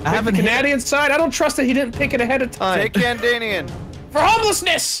 I have the Canadian side. I don't trust that he didn't pick it ahead of time. Take Canadian. For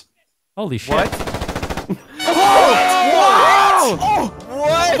homelessness. Holy shit. What? Whoa!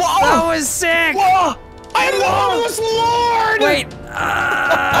 What? That was sick. Whoa! I am the homeless lord. Wait.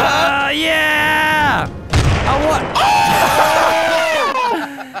 Yeah.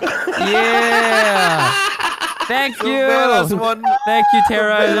 Yeah. Thank you. Vanoss won Thank you,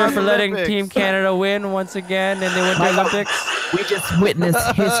 Terrorizer, for the letting Olympics. Team Canada win once again in the Winter Olympics. We just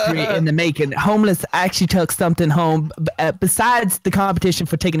witnessed history in the making. Homeless actually took something home. Besides the competition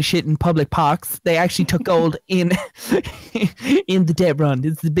for taking a shit in public parks, they actually took gold in in the dead run.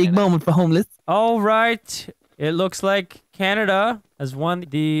 It's a big moment for homeless. All right. It looks like Canada has won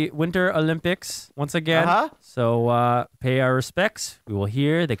the Winter Olympics once again. So pay our respects. We will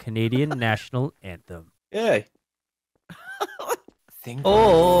hear the Canadian national anthem. Yay.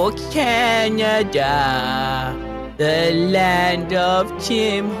 Oh, Canada, the land of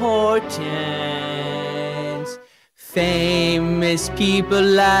Tim Hortons. Famous people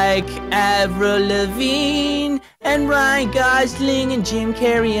like Avril Lavigne and Ryan Gosling and Jim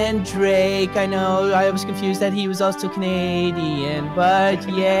Carrey and Drake. I know I was confused that he was also Canadian, but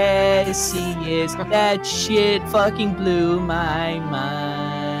yes, he is. That shit fucking blew my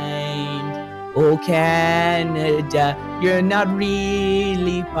mind. Oh, Canada, you're not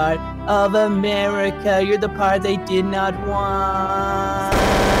really part of America. You're the part they did not want.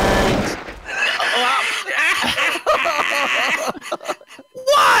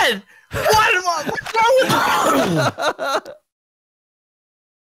 What? What's wrong with you?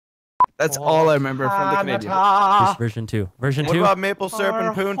 That's all I remember from the Canadian. Here's version 2. Version What 2. about maple syrup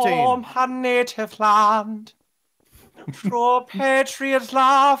and poutine? Her native land. True patriot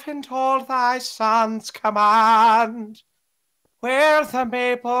love in all thy sons command. Where the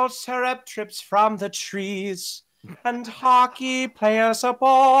maple syrup drips from the trees and hockey players are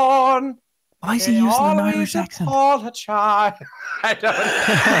born. Why is he using an Irish accent? Apologize. I don't know.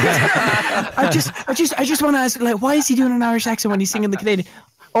 I just want to ask, like, why is he doing an Irish accent when he's singing the Canadian?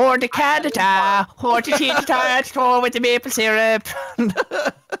 Or the Canada, or the Canada, with the maple syrup.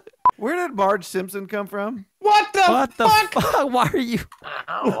 Where did Marge Simpson come from? What the fuck? Why are you?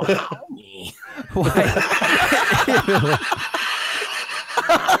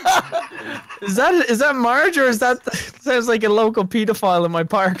 Is that Marge, or is that sounds like a local pedophile in my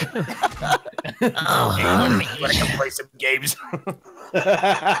park? Want to come play some games?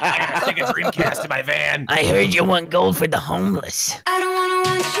 I think a Dreamcast in my van. I heard you want gold for the homeless. I don't wanna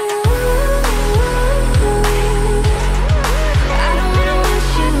want you. I don't wanna want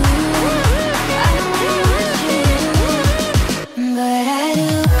you. But I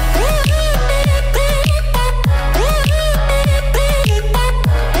do.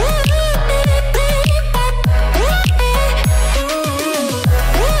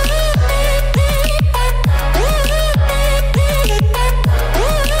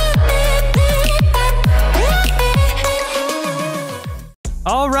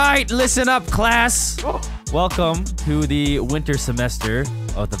 All right, listen up, class. Welcome to the winter semester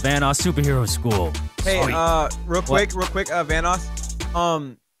of the Vanoss Superhero School. Hey, real quick,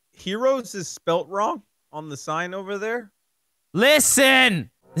 Vanoss. Heroes is spelt wrong on the sign over there. Listen!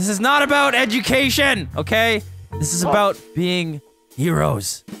 This is not about education, okay? This is about being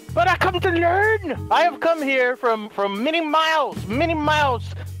heroes. But I come to learn. I have come here from many miles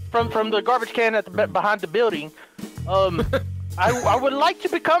from the garbage can at the behind the building. I would like to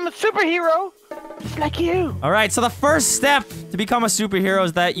become a superhero, just like you. All right, so the first step to become a superhero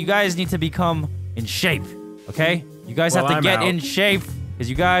is that you guys need to become in shape, okay? You guys have to get in shape because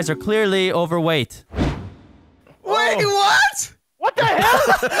you guys are clearly overweight. Wait, what? What the hell?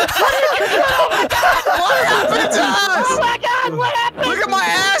 What happened to us? Oh my God, what happened? Look at my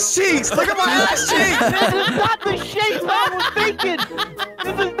ass cheeks! Look at my ass cheeks! This is not the shape I was thinking.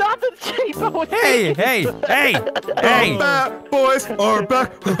 This is not the shape I Hey, hey, hey, hey. Boys are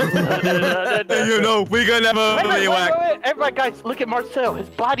back. And you know, we gonna never Wait, be whack. everybody, guys, look at Marcel. His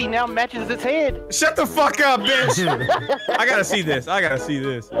body now matches his head. Shut the fuck up, bitch. I gotta see this. I gotta see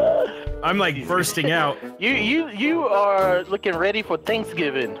this. I'm like bursting out. You are looking ready for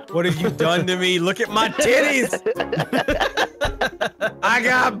Thanksgiving. What have you done to me? Look at my titties. I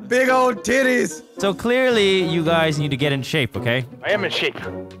got big old titties. So clearly, you guys need to get in shape, okay? I am in shape.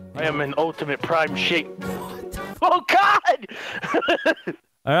 I am in ultimate prime shape. Oh God!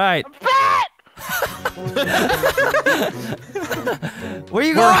 All right. I'm fat. Where you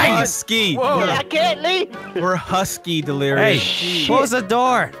We're going? husky. Whoa. I can't leave. We're husky delirious. Hey, close the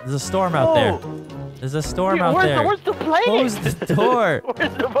door. There's a storm out there. There's a storm out there. Where's the planet? Close the door.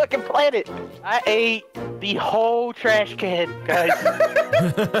 Where's the fucking planet? I ate the whole trash can, guys.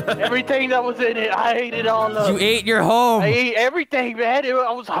 Everything that was in it, I ate it all up. You ate your home. I ate everything, man.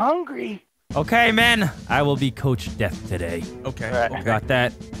 I was hungry. Okay, men. I will be Coach Death today. Okay. Right. You got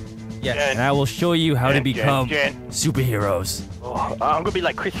that? Yes. And I will show you how to Jen, become Jen. superheroes. Oh, I'm gonna be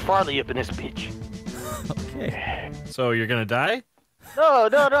like Chris Farley up in this bitch. Okay. So you're gonna die? No.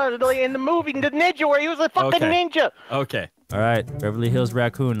 Like in the movie, the ninja, where he was a fucking Okay. ninja. Okay. All right, Beverly Hills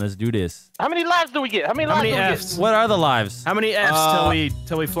Raccoon, let's do this. How many lives do we get? How many How lives many do we Fs? What are the lives? How many Fs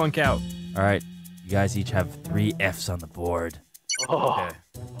till we flunk out? All right, you guys each have 3 Fs on the board. get? Oh.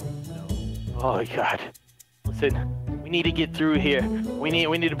 Oh God. Listen, we need to get through here. We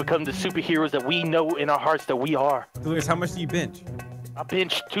need to become the superheroes that we know in our hearts that we are. Delirious, how much do you bench? I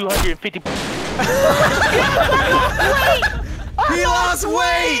benched 250. He lost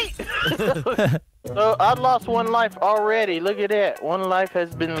weight! So I lost 1 life already. Look at that. 1 life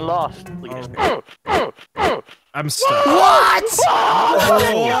has been lost. Look at this. I'm stuck. What?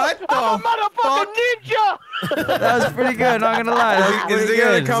 What I'm a motherfucking ninja! That was pretty good, not gonna lie. That was Is pretty it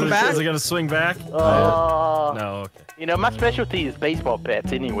gonna good. come back? Is it gonna swing back? Oh. No. Okay. You know, my specialty is baseball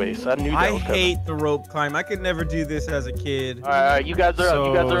bats anyway, so I knew that I was coming. hate the rope climb. I could never do this as a kid. All right, you guys are up.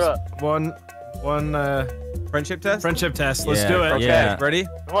 You guys are up. One Friendship test? friendship test. Let's Yeah, do it. Okay. Yeah. Ready?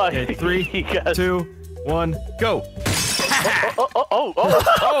 Come on. Okay, 3, You guys- 2, 1, go. Oh.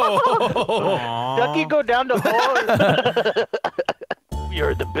 Ducky, go down the hole. We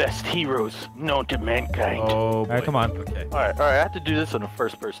are the best heroes known to mankind. Oh, All right, come on. Okay. All right, I have to do this in a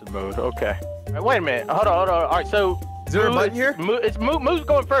first-person mode. Okay. All right, wait a minute. Hold on. All right, so Is there a button here? Moo's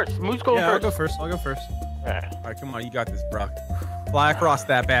going first. Moo's going Yeah, I'll first. go first. All right. All right, come on. You got this, Brock. Fly across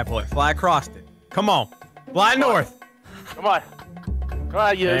that bad boy. Fly across it. Come on. Fly north. Come on. Come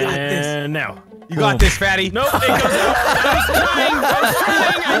on, you. And now. You got this, fatty. Nope, it goes out. I was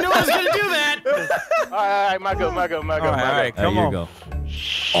trying. I knew I was gonna do that. All right, my go. All right, All right, come here on. you go.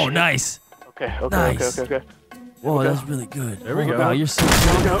 Oh, nice. Okay. Nice. Okay. Whoa, that's really good. There we go. Wow, you're so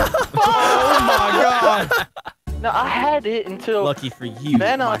good. Oh my god. No, I had it until. Lucky for you,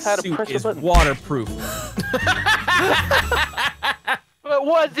 Vanoss my had to suit press the is button. waterproof. But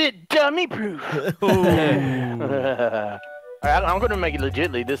was it dummy proof? Alright, I'm gonna make it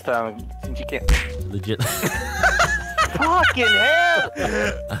legitly this time since you can't. Legit. Fucking hell!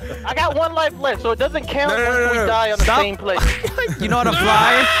 I got 1 life left, so it doesn't count once we die on the Stop. same place. You know how to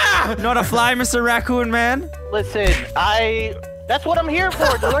fly? You know how to fly, Mr. Raccoon Man? Listen, that's what I'm here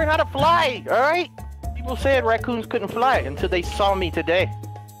for, to learn how to fly, alright? People said raccoons couldn't fly until they saw me today.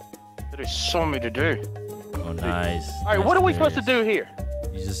 So they saw me today. Oh, nice. Alright, what are we supposed to do here?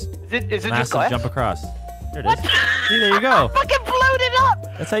 You just Is it just massive glass? jump across. There it is. See, there you go. Fucking floated up!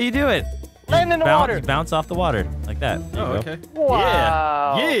 That's how you do it. Land in the Bounce, water. you bounce off the water like that. There you Oh, go. okay.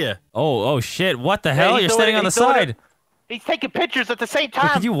 Wow. Yeah. Oh shit! What the hell? he's You're doing standing it, on the he's doing side. it. He's taking pictures at the same Wait, time.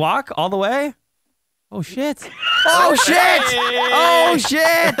 could you walk all the way? Oh shit! Oh shit! Oh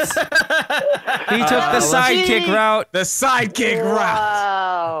shit! He took the sidekick route. The sidekick route.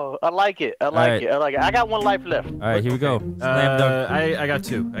 Wow. I like it. I like it. I got 1 life left. All right, here we go. Slam dunk. I got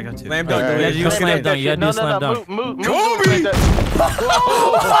 2. Slam dunk. You gotta do a slam dunk. You gotta do a slam dunk. Move. Oh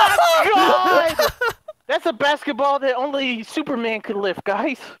my god! That's a basketball that only Superman could lift,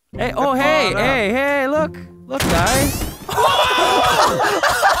 guys. Hey! Oh hey! Hey! Look! Look, guys!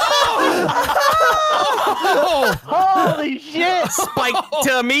 Holy shit! Spike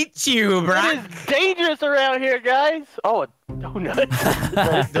to meet you, It bro. is dangerous around here, guys. Oh, a donut.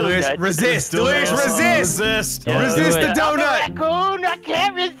 Delirious, resist. Delirious, resist. Resist. Yeah, Resist do the it. I'm a donut. raccoon. I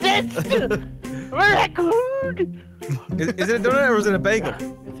can't resist. I'm a raccoon. Is it a donut or is it a bagel?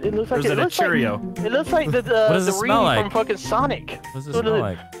 It looks Or like is it a looks like- Cheerio? It looks like the does it ring smell like? from fucking Sonic. What does it So smell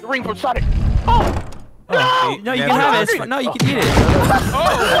like? The ring from Sonic. Oh! No, you can have it. It's fine. No, you can eat it.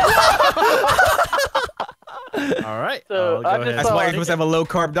 All right. So go I ahead. just That's saw why you're it. supposed to have a low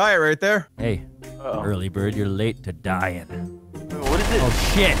carb diet right there. Hey, early bird, you're late to dying. What is this?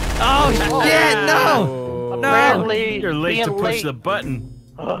 Oh shit! Oh shit! No! Apparently, You're late being to push late. the button.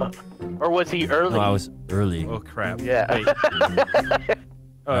 Or was he early? No, I was early. Oh crap. Yeah. Wait.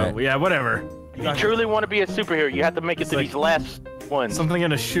 Oh Right. yeah, whatever. If you truly want to be a superhero, you have to make it to like these last ones. Something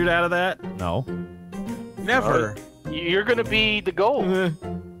gonna shoot out of that? No. Never. You're gonna be the goal. Eh.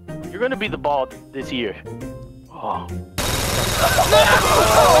 You're gonna be the ball this year. Oh.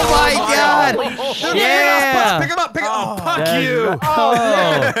 Oh my god! Yeah! Pick him up. Pick him up. Fuck That's you! right. Oh, I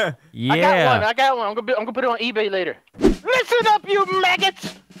got one. yeah. I got one. I'm gonna put it on eBay later. Listen up, you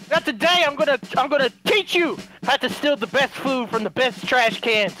maggots! Now today I'm gonna teach you how to steal the best food from the best trash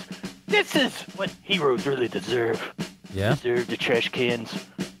cans. This is what heroes really deserve. Yeah. Deserve the trash cans.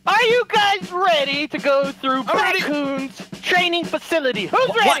 Are you guys ready to go through Raccoon's training facility?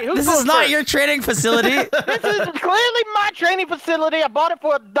 Who's ready? Who's This going is not first? your training facility. This is clearly my training facility. I bought it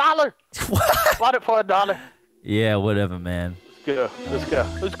for $1. Bought it for $1. Yeah, whatever, man. Let's go.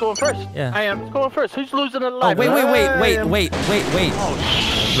 Who's going first? Yeah. I am. Who's going first? Who's losing a Oh, life? wait. Oh,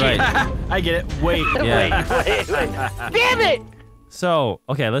 Right. I get it. Wait. Yeah. wait. Damn it! So,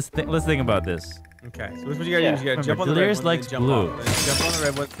 okay, let's think about this. Okay, so this is what you gotta do. You gotta jump on the Delirious red one, likes then jump blue. off, then jump on the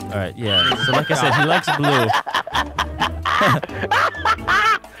red one. All right, yeah. So, like I said, he likes blue.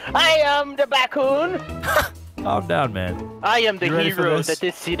 I am the raccoon. Calm down, man. I am the You ready for hero this? that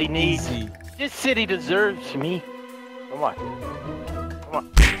this city needs. Easy. This city deserves me. Come on. Come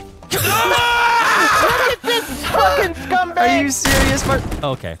on. Look at this fucking scumbag! Are you serious?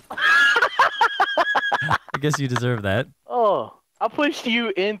 Okay. I guess you deserve that. Oh, I pushed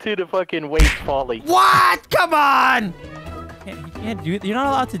you into the fucking waste folly. What? Come on! You can't do. You're not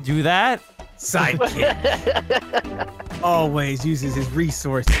allowed to do that. Sidekick always uses his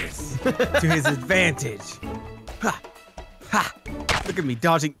resources to his advantage. Ha! Ha! Look at me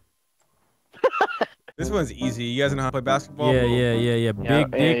dodging. This one's easy. You guys know how to play basketball? Yeah.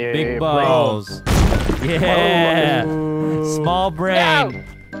 Big yeah. balls. Yeah. Small brain.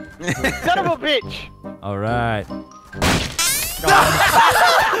 Son of a bitch! All right.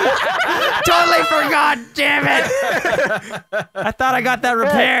 Totally forgot. Damn it! I thought I got that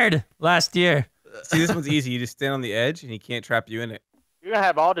repaired last year. See, this one's easy. You just stand on the edge, and he can't trap you in it. You're gonna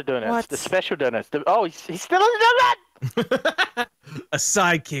have all the donuts. What? The special donuts. Oh, he's still on the donut! A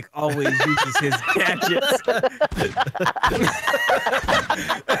sidekick always uses his gadgets.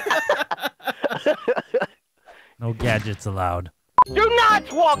 No gadgets allowed. Do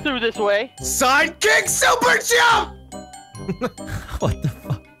not walk through this way! Sidekick super jump! What the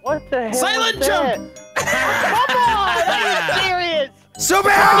fuck? What the hell Silent was that? Come on! Are you serious?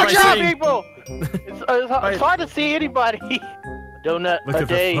 Superhero Come on, jump! people! It's hard to see anybody. A donut Look a at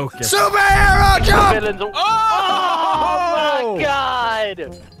day. the focus. Superhero jump! Villains oh my god!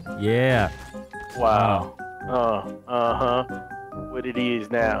 Yeah. Wow. Uh-huh. What it is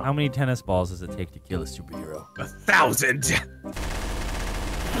now. How many tennis balls does it take to kill a superhero? 1,000.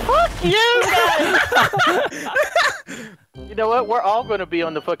 Fuck you guys! You know what? We're all gonna be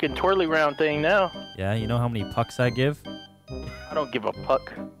on the fucking twirly round thing now. Yeah, you know how many pucks I give? I don't give a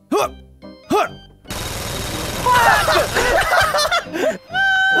puck.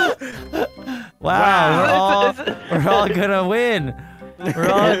 Wow, we're all gonna win. We're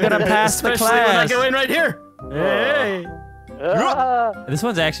all gonna pass the Especially when I class. go in right here. Hey. This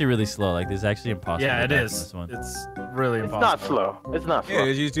one's actually really slow. Like, this is actually impossible. Yeah, to it pass is. This one. It's really It's impossible. not slow. It's not slow. Yeah,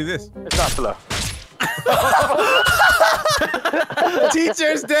 you just do this. It's not slow.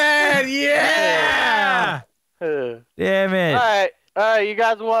 Teacher's dead! Yeah! Damn it. Alright, you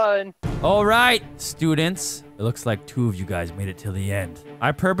guys won. All right, students. It looks like 2 of you guys made it till the end.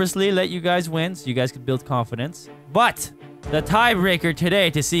 I purposely let you guys win so you guys could build confidence. But the tiebreaker today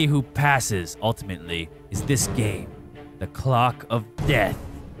to see who passes ultimately is this game, the Clock of Death.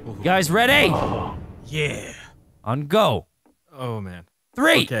 You guys ready? Yeah. On go. Oh man.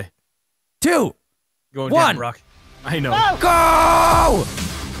 3, Okay. 2, Going 1. down, Brock. I know. Go!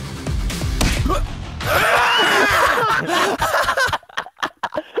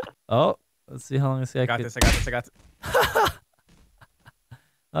 Oh, let's see how long this guy I got can. this, I got this, I got this.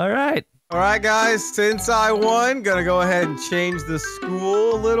 All right. All right, guys, since I won, gonna go ahead and change the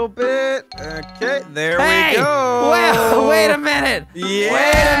school a little bit. Okay, there Hey! we go. Well, wait a minute. Yeah.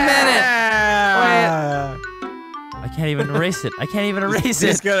 Wait a minute. I can't even erase it. I can't even erase it.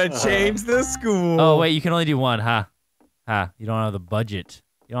 Just gonna change the school. Oh, wait, you can only do one, huh? Huh, you don't have the budget.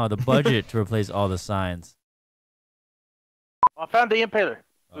 You don't have the budget to replace all the signs. I found the impaler.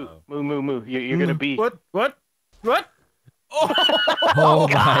 Moo. You're gonna be. What? Oh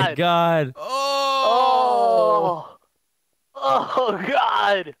my God. god. Oh. Oh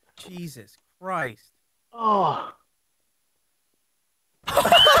God. Jesus Christ. Oh.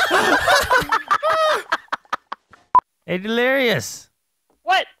 Hey, Delirious.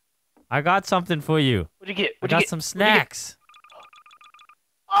 What? I got something for you. What'd you get? I got some snacks.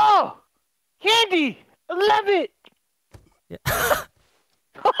 Oh, candy! I love it. Yeah.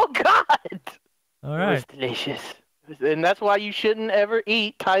 Oh God. All It right. was delicious, and that's why you shouldn't ever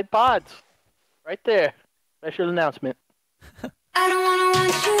eat Tide Pods. Right there. Special announcement. I don't wanna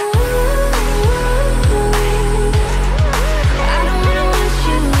want you. I don't wanna want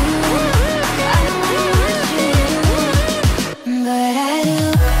you. I don't wanna want you. But I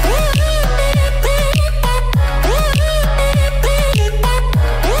do.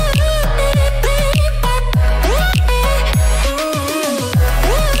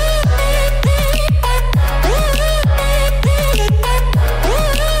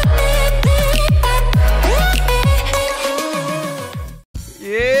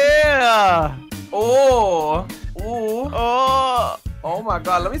 Yeah. Oh. Ooh. Oh. Oh my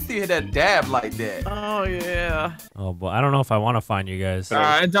God. Let me see you hit that dab like that. Oh yeah. Oh boy, I don't know if I want to find you guys.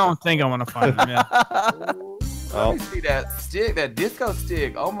 I don't think I want to find him. Yeah. Let me see that stick, that disco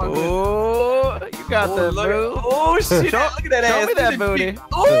stick. Oh my goodness. Oh, you got the move. Oh shit! Show- Look at that show ass. me that Look at booty. feet.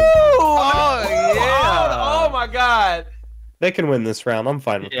 Oh yeah. Oh my God. They can win this round. I'm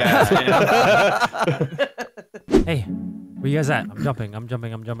fine with Yeah. Hey, where you guys at? I'm jumping in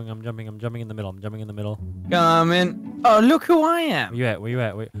the middle. Come in. Oh, look who I am. Where you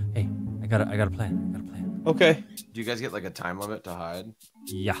at? Hey, I got a plan. Okay. Do you guys get like a time limit to hide?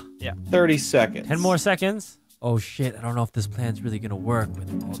 Yeah. 30 seconds. 10 more seconds. Oh shit, I don't know if this plan's really gonna work with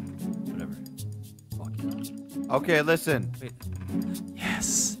all whatever. Fuck it. Okay, listen. Wait.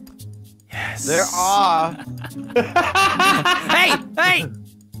 Yes. Yes. There are. Hey!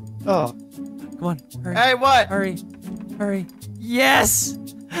 Oh. Come on. Hurry. Hey, what? Hurry. Yes!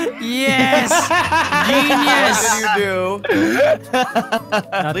 Yes! Genius! What did you do?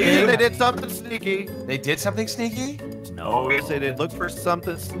 Nothing. Leave, they did something sneaky. They did something sneaky? No, yes, they did. Look for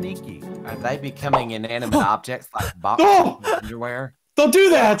something sneaky. Are they becoming inanimate objects like boxes Oh! and underwear? Don't do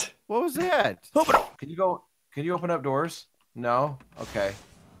that. What was that? Can you go? Can you open up doors? No. Okay.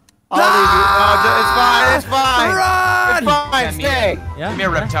 I'll leave you. No, it's fine. Run! It's fine. Stay. Yeah. Give me a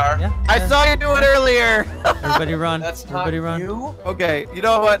reptar. Yeah. I saw you do it earlier. Everybody run. That's Everybody not run. you. Okay, you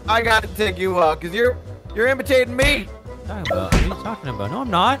know what? I got to take you out because you're imitating me. What are you talking about? No, I'm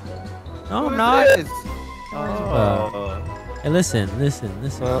not. No, I'm Who not. is this? Oh. Hey, listen.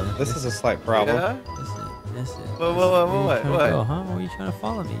 Well, this is a slight problem. Yeah? Listen. What? Where you trying to go, huh? Where you trying to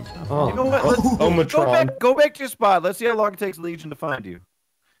follow me? You trying to follow You know what? Omatron. Go back to your spot. Let's see how long it takes Legion to find you.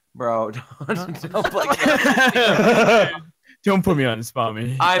 Bro, don't play. Don't put me on the spot,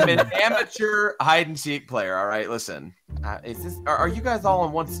 man. I'm an amateur hide and seek player. All right, listen. Is this? Are you guys all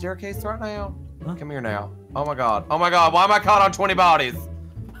on one staircase right now? Huh? Come here now. Oh my god. Oh my god. Why am I caught on 20 bodies?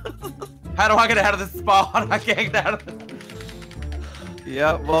 How do I get out of this spot? I can't get out of this.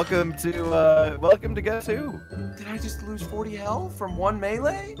 Yeah. Welcome to Guess Who. Did I just lose 40 health from one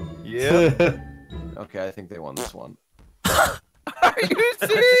melee? Yeah. Okay, I think they won this one. Are you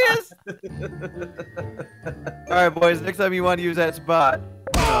serious? All right, boys. Next time you want to use that spot,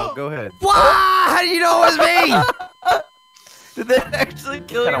 go ahead. What? How do you know it was me? Did that actually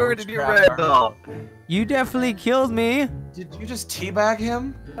kill you, or did you witchcraft ragdoll? You definitely killed me. Did you just teabag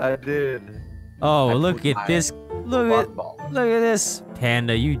him? I did. Oh, I look put at this. Look at this.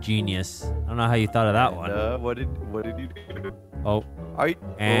 Panda, you genius. I don't know how you thought of that one. What did you do? Oh. Are you?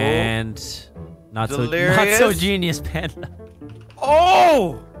 And not so Delirious? genius, Panda.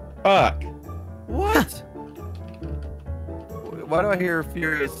 Oh! Fuck. What? Why do I hear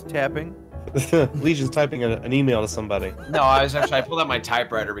furious tapping? Legion's typing an email to somebody. No, I pulled out my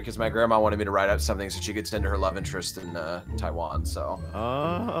typewriter because my grandma wanted me to write out something so she could send to her love interest in Taiwan. So.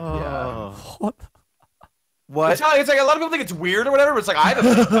 Oh. Yeah. What? It's like a lot of people think it's weird or whatever, but it's like I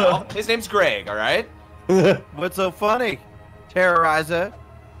don't know. His name's Greg, all right? What's so funny? Terrorizer.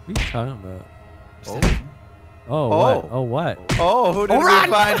 What are you talking about? Oh. What? Oh, what? Oh, who did we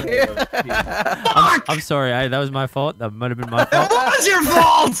find here? I'm sorry. That was my fault. That might have been my fault. What was your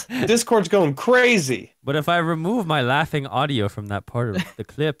fault? Discord's going crazy. But if I remove my laughing audio from that part of the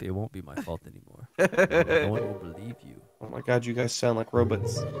clip, it won't be my fault anymore. No one will believe you. Oh my god, you guys sound like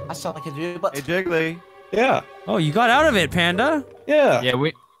robots. I sound like a robot. Hey, Jiggly. Yeah. Oh, you got out of it, Panda. Yeah. Yeah,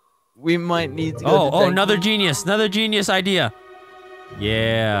 we might need to go to Oh, another genius idea.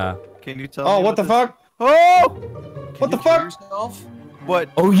 Yeah. Can you tell Oh, me what the fuck? Oh! What the fuck? Yourself? What?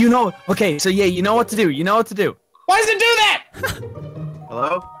 Oh, you know. Okay, so yeah, you know what to do. Why does it do that?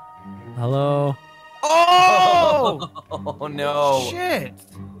 Hello? Hello. Oh! Oh no. Shit!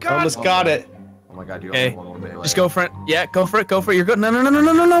 Almost got it. Oh my god, you Okay. only have 1 more minute Just left. go for it. Yeah, go for it. Go for it. You're good.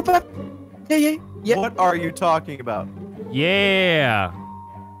 No, Pop. Yeah. What are you talking about? Yeah.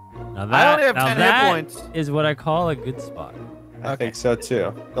 Now I only have now 10 that hit points. is what I call a good spot. I think so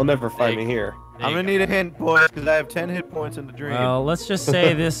too. They'll never find me here. I'm gonna need a hint, boys, because I have 10 hit points in the dream. Well, let's just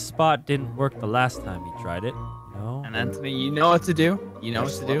say this spot didn't work the last time you tried it. No. And Anthony, you know what to do. You know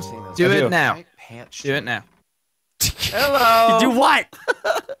what to do. Love seeing this. Do I it do. now. My pants. Do it now. Hello! You do what?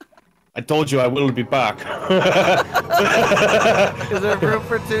 I told you I will be back. Is there room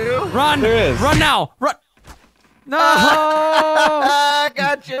for 2? Run! There is. Run now! Run! No!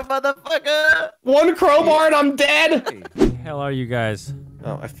 Gotcha, motherfucker! One crowbar and I'm dead. the hell are you guys?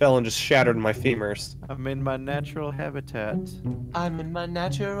 Oh, I fell and just shattered my femurs. I'm in my natural habitat. I'm in my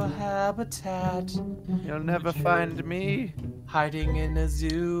natural habitat, You'll never find me. hiding in a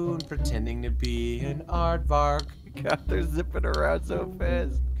zoo and pretending to be an aardvark. God, they're zipping around so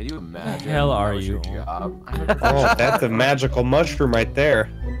fast. Can you imagine? hell that are was your you? job? Oh, that's a magical mushroom right there.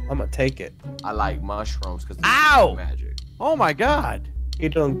 I'm gonna take it. I like mushrooms because Ow! magic. Oh my God! He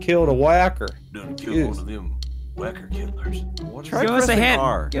done killed a whacker. Done Jeez. kill one of them whacker killers. What is Try Give us a pressing hint.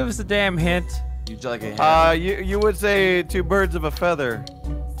 R. Give us a damn hint. you like a hand? You would say 2 birds of a feather.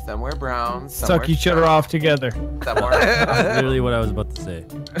 Somewhere brown, somewhere Suck each other off together. somewhere. That's literally what I was about to say.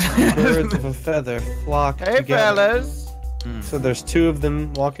 Birds of a feather flock Hey, together. fellas. So there's 2 of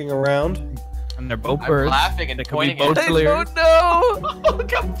them walking around. And they're both I'm birds. laughing and They could be pointing both at clear. Oh no!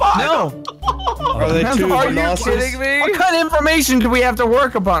 Come on. No. Are they 2 Are you Vanosses? kidding me? What kind of information do we have to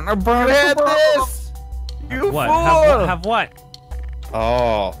work upon? You had this! You What? fool! Have what?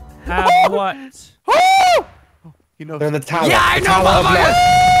 Oh, Have what? You know, they're in the tower. Yeah, I The know, tower of motherfucker!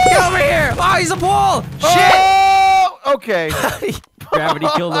 light. Get over here! Oh, he's a pole! Shit! Oh, okay. Gravity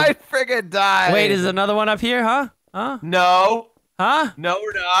killed I him. friggin' died. Wait, is another one up here, huh? Huh? No. Huh? No,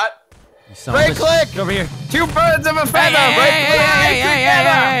 we're not. You son of Right a- click! Get over here. 2 birds of a feather. Hey,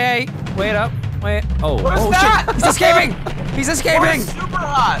 right? hey. Wait up. Wait. Oh, What is oh that? shit. He's escaping. He's escaping. Super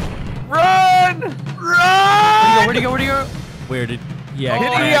hot. Run! Run! Where'd he go? Where did? Yeah. Hit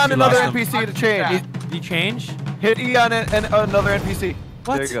I E on actually another lost him. NPC to change. Did he change? Hit E on another NPC.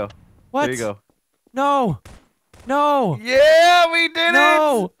 What? There you go. What? There you go. No. No. Yeah, we did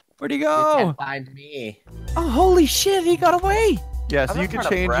No. Where'd he You go? can't find me. Oh, holy shit, he got away. it. Yeah, so I'm you not can trying to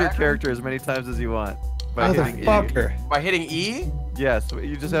change your brag. character as many times as you want. By hitting E. Motherfucker. By hitting E? Yes,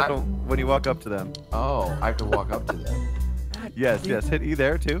 you just have to when you walk up to them. Oh, I have to walk up to them. Yes, yes. Hit E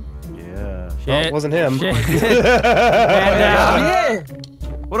there too. Yeah. Oh, Shit. it wasn't him. Shit. Yeah.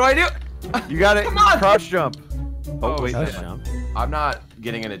 What do I do? You got it. Come on! Crouch jump. Oh, wait. Touch there. jump. I'm not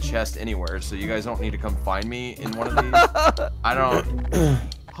getting in a chest anywhere, so you guys don't need to come find me in one of these. I don't.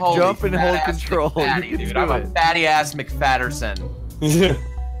 Holy Jump and hold fat-ass control. McFatty, You can dude. do I'm a it. fatty ass McFatterson. Yeah,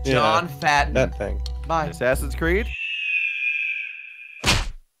 John Fatton. that thing. Bye. Assassin's Creed.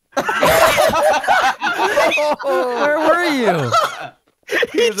 Where were you?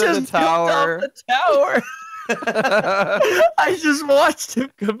 He was in the tower. Tower. I just watched him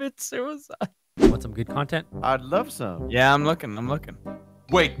commit suicide. Want some good content? I'd love some. Yeah, I'm looking.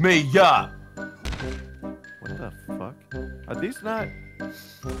 Wake me up. What the fuck? Are these not?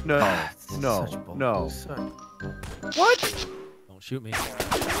 No. No. Such bull- No. What? Don't shoot me.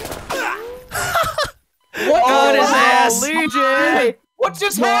 What? Got his ass. Legion! What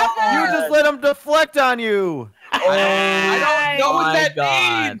just happened? You just let him deflect on you. I don't know what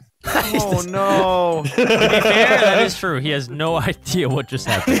that means. Oh no. To be fair, that is true. He has no idea what just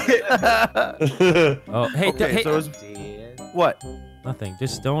happened. Oh, hey, Okay, hey. so it's what? Nothing.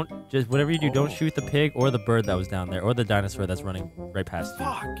 Just whatever you do, don't shoot the pig or the bird that was down there or the dinosaur that's running right past you,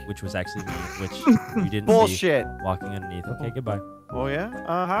 which was actually me, which you didn't Bullshit. see walking underneath. Okay, goodbye. Oh yeah?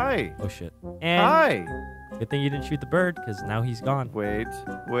 Hi. Oh shit. And Hi. good thing you didn't shoot the bird because now he's gone. Wait.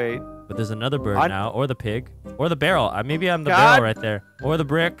 But there's another bird I- now, or the pig, or the barrel. Maybe I'm the God. barrel right there, or the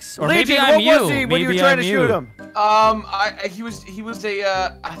bricks, or Legion, maybe I'm what you. was he when maybe you were trying I'm to you. shoot him? He was a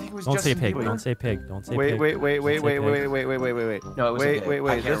I think it was Don't say Justin pig. Bieber. Don't say pig. Don't say Wait. pig. Wait. Don't say pig. No, it was a Wait. pig.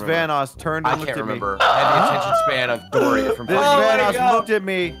 I can't This remember. Vanoss turned I and looked can't at me. remember. I had the attention span of Doria from This Finding Nemo. Vanoss looked at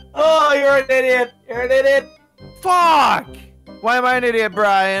me. Oh, you're an idiot. You're an idiot. Fuck! Why am I an idiot,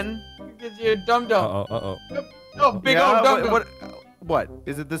 Brian? Because you're a dum dum. Uh-oh. Oh, big Yeah, old dum dum. What?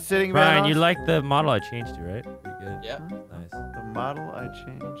 Is it the sitting Brian, Vanoss? you like the model I changed to, right? Pretty good. Yeah. Nice. the model I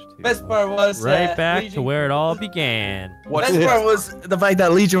changed to? Best part was Right back to Legion- where it all began. What? Best part was the fact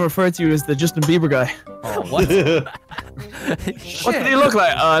that Legion referred to you as the Justin Bieber guy. Oh, what? What did he look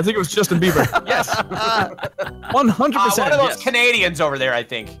like? I think it was Justin Bieber. Yes. 100%. One of those yes. Canadians over there, I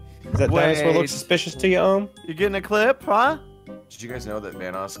think. Is that dinosaur Wait. look suspicious to you, You getting a clip, huh? Did you guys know that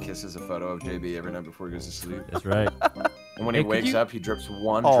Vanoss kisses a photo of JB every night before he goes to sleep? That's right. And when Hey, he could wakes you- up, he drips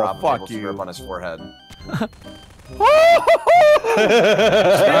one Oh, drop of fuck maple you. syrup on his forehead.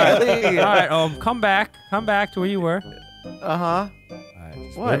 Really? All right, come back to where you were. Uh-huh. All right,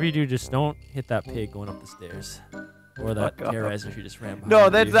 just What? whatever you do, just don't hit that pig going up the stairs, or that Fuck off. terrorizer who just ran behind No,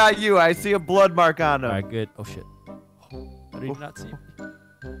 that's you. not you. I see a blood mark on him. All right, good. Oh shit. How did you not see me?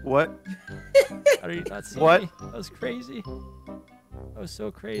 What? How did you not see What? me? That was crazy. That was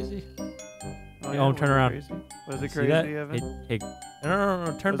so crazy. Oh, Oh, turn was it around. crazy? Was it See crazy, that? Evan? Hey,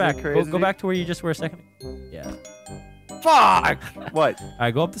 no, turn Was it back. Go crazy? back to where you just were a second. Yeah. Fuck! What? All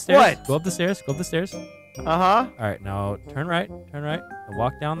right, go up the stairs. What? Go up the stairs. Go up the stairs. Uh-huh. All right, now turn right, and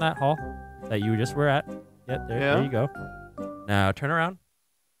walk down that hall that you just were at. Yep, there Yeah. you go. Now turn around.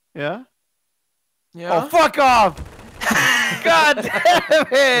 Yeah? Yeah. Oh, fuck off! God damn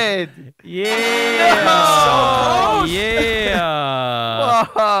it! Yeah. No! Yeah.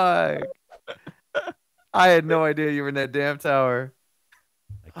 Fuck! I had no idea you were in that damn tower.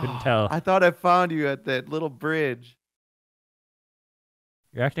 I couldn't tell. I thought I found you at that little bridge.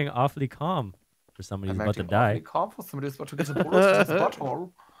 You're acting awfully calm for somebody who's I'm about to acting awfully die. calm for somebody who's about to get a bullet to his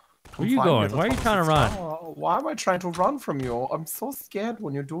butthole. Where are you going? Why are you trying to run? Why am I trying to run from you? I'm so scared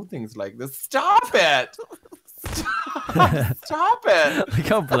when you do things like this. Stop it! Stop it! Look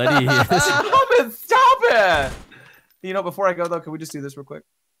how bloody he is. Stop it! Stop it! You know, before I go though, can we just do this real quick?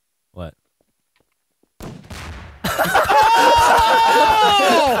 What?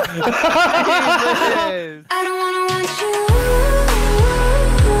 Jesus. I don't wanna watch you.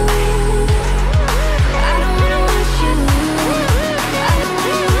 I don't wanna watch you. I don't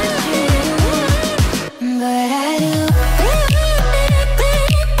wanna watch you. But I do.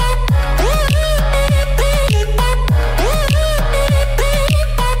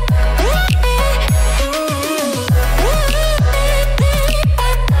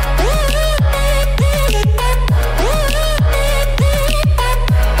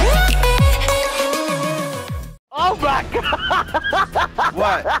 Oh my god!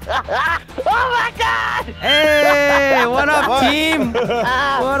 What? Oh my god! Hey, what up, What? team? What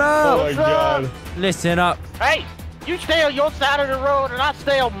Oh up? my god. Listen up. Hey, you stay on your side of the road and I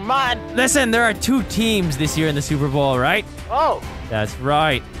stay on mine. Listen, there are 2 teams this year in the Super Bowl, right? Oh, That's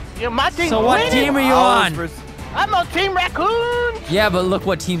right. yeah, my team's So what winning. team are you I on? was I'm on Team Raccoon. Yeah, but look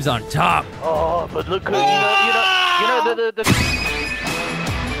what team's on top. Oh, but look, you know, the.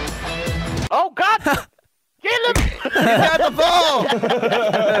 Oh God! Get him! You got the ball!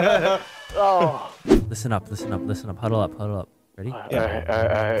 Oh. Listen up. Huddle up. Ready?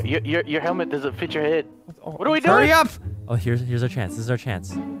 Your helmet doesn't fit your head. What are we doing? Hurry up! Oh, here's our chance. This is our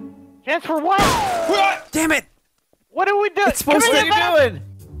chance. Chance for what? Damn it! What are we doing? It's supposed Come to- here, What are Vanoss. you doing?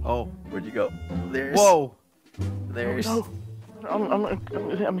 Oh, where'd you go? There's. Whoa. There's. No.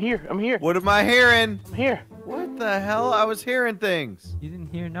 I'm here. What am I hearing? I'm here. What the hell? I was hearing things. You didn't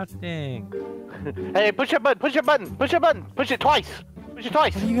hear nothing. Hey, push your button. Push it twice. Push it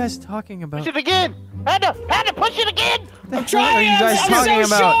twice. What are you guys talking about? Push it again. Panda, push it again. I'm trying. What are you guys talking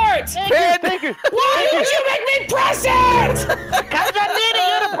about? Thank you. Why would you make me press it? Because I needed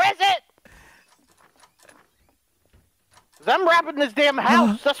you to press it. 'Cause I'm wrapping this damn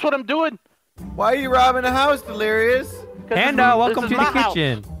house. That's what I'm doing. Why are you robbing the house, Delirious? 'Cause Panda, this welcome is to the my house.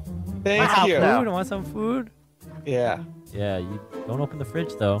 kitchen. Thank house you. now. Food? Want some food? Yeah. Yeah, you don't open the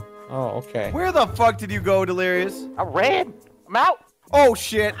fridge though. Oh, okay. Where the fuck did you go, Delirious? I ran. I'm out. Oh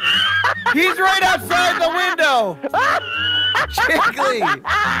shit! He's right outside the window! Jiggly!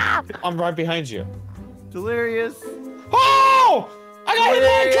 I'm right behind you. Delirious! Oh! I got hit by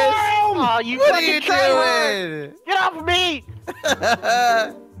a Delirious! clown! Oh, you What are fucking you traitor. doing? Get off of me.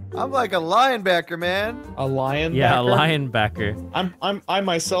 I'm like a linebacker, man. A lion. Yeah, a backer? linebacker. I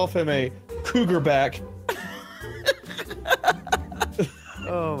myself am a cougar back.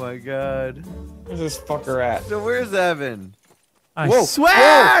 Oh my god. Where's this fucker at? So where's Evan? I Whoa!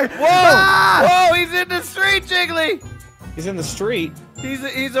 swear! Whoa! Whoa! Whoa! He's in the street, Jiggly! He's in the street.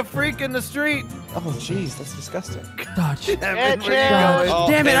 He's a freak in the street. Oh, jeez, that's disgusting. Dodge. Evan, where Chad. you going? Oh,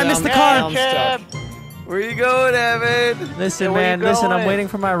 Damn it, I man, missed the I'm car. stuck. Where you going, Evan? Listen, Hey, where man, you listen, I'm going? waiting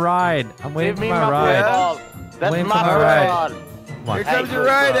for my ride. I'm waiting Give for me my ride. football. That's Waiting for my my ride. football. Come on. Here comes Hey, your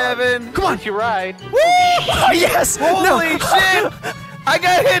ride, football. Evan. Come on. That's your ride. Oh, yes! Holy shit! I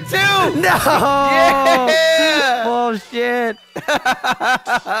got hit too! No! Yeah! Bullshit!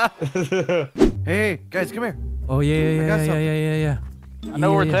 Hey, guys, come here. Oh, yeah, got something. yeah. I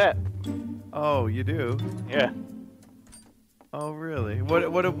know where it's at. Oh, you do? Yeah. Oh, really?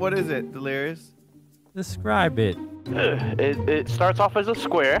 What is it, Delirious? Describe it. It starts off as a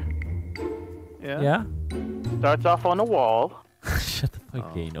square. Yeah. Yeah? Starts off on the wall. Shut the fuck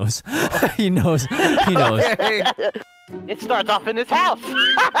up. He knows. He knows. He knows. It starts off in this house.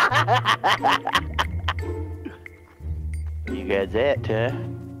 You guys at, huh?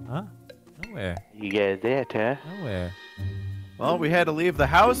 Huh? Nowhere. You guys at, huh? Nowhere. Well, we had to leave the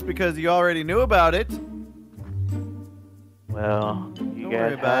house because you already knew about it. Well, you Don't worry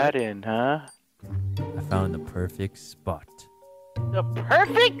guys about it. hiding, huh? I found the perfect spot. The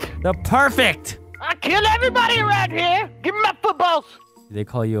perfect? The perfect! I kill everybody around here. Give me my footballs. Do they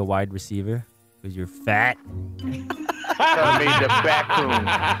call you a wide receiver? Because you're fat? I mean the backroom.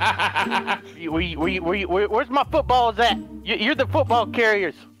 Where's my footballs at? You're the football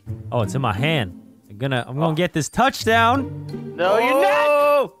carriers. Oh, it's in my hand. I'm gonna get this touchdown. No, you're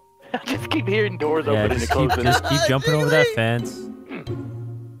not. I just keep hearing doors Yeah, opening and closing. just keep jumping over that fence.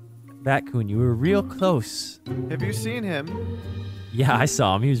 Batcoon, you were real close. Have you seen him? Yeah, I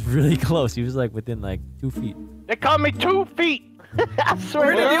saw him. He was really close. He was like within like 2 feet. They call me 2 feet. I swear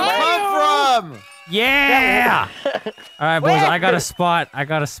Where to did you God. come from? Yeah! All right, boys. I got a spot. I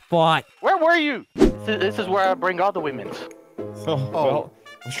got a spot. Where were you? This is where I bring all the women's. Oh, well,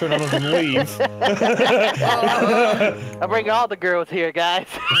 I'm sure none of them leave. I bring all the girls here, guys.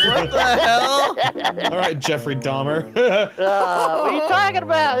 What the hell? All right, Jeffrey Dahmer. What are you talking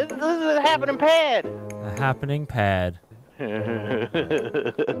about? This is a happening pad. A happening pad.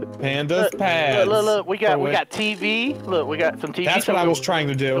 Panda's pads. Look, we got TV. Look, we got some TV. That's what I was trying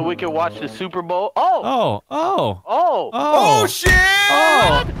to do. So we can watch the Super Bowl. Oh! Oh shit!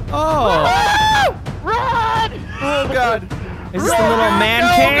 Oh! Run! Oh god! Is this the little man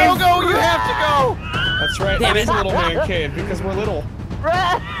cave? Go! You have to go! That's right. It is a little man cave because we're little.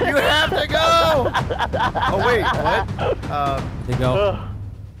 Run! You have to go! Oh wait, what? They go.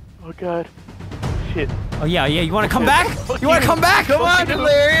 Oh god. Shit. Oh yeah. You want to come back? You want to come back? Come on,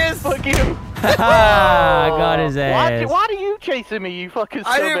 Delirious! Fuck you. I got his ass. Why are you chasing me, you fucking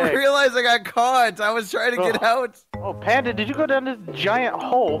I didn't scumbag? realize I got caught. I was trying to get out. Oh, Panda, did you go down this giant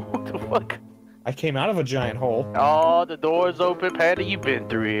hole? What the fuck? I came out of a giant hole. Oh, the door's open. Panda, you've been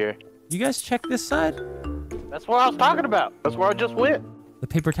through here. You guys check this side? That's what I was talking about. That's where I just went. The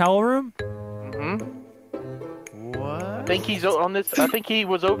paper towel room? Mm-hmm. What? I think he's on this. I think he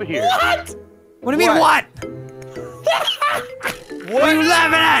was over here. What? What do you mean what? What are you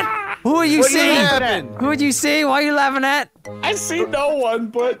laughing at? Who are you seeing? Who did you see? Why are you laughing at? I see no one,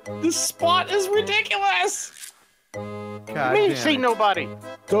 but this spot is ridiculous. God Me damn see it. nobody.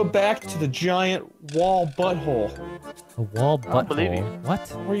 Go back to the giant wall butthole. A wall believe you. butthole. What?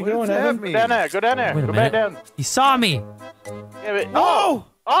 Where are you What going, does that Evan? mean? Down there. Go down there. Wait a Go back minute. down. He saw me. Yeah, but, oh!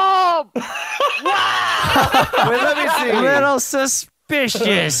 Wow! Wait, let me see. Little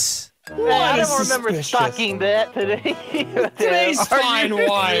suspicious. Man, I is don't remember suspicious? stocking that today. Today's fine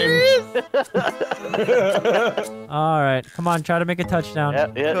wine. All right, come on, try to make a touchdown. Yeah.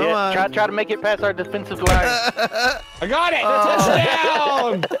 Come on. Try to make it past our defensive line. I got it.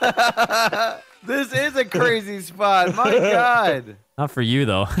 Touchdown. This is a crazy spot. My god. Not for you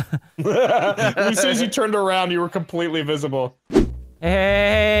though. As soon as you turned around, you were completely visible.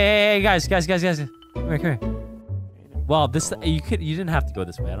 Hey, guys. Come here. Well, you didn't have to go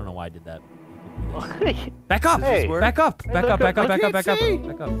this way. I don't know why I did that. Back up. Hey. Back up. Turn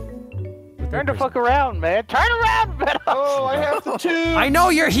the fuck around, man. Turn around, Vanoss. Oh, I have to choose. I know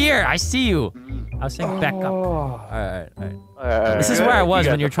you're here. I see you. I was saying back up. All right. This is where I was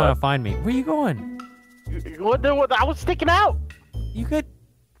when you're trying to find me. Where are you going? What? I was sticking out. You could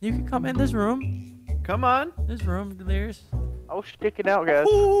come in this room. Come on. This room, Delirious. I was sticking out, guys.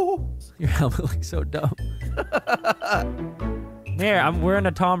 Your helmet looks so dumb. There, we're in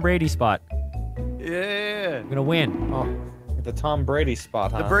a Tom Brady spot. Yeah. I'm gonna win. Oh, at the Tom Brady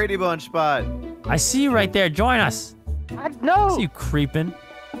spot, huh? The Brady Bunch spot. I see you right there. Join us. I know. I see you creeping.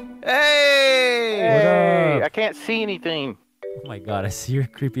 Hey! Hey, What up? I can't see anything. Oh my god, I see your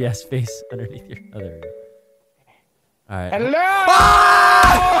creepy ass face underneath your other. Alright. Hello.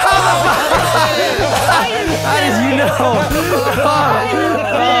 How did you know?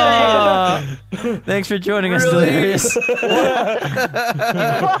 Thanks for joining us, Delirious.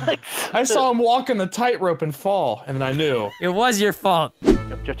 I saw him walk in the tightrope and fall, and then I knew. It was your fault. Jump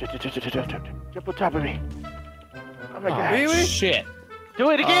on top of me. Oh my god. Really? Shit. Do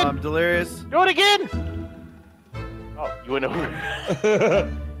it again. Delirious. Do it again. Oh, you went over.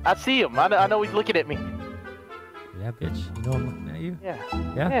 I see him. I know he's looking at me. Yeah, bitch. You know I'm looking at you? Yeah.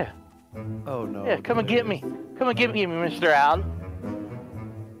 Yeah? Oh no. Yeah, come and get me. Come and get me, Mr. Owl.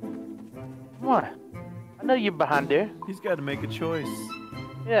 Come on. I know you're behind there. He's got to make a choice.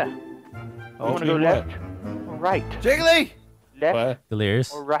 Yeah. Oh, You want to go left or right? Jiggly! Left What?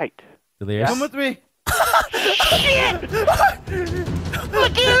 Delirious. or right? Delirious. Come with me. Shit!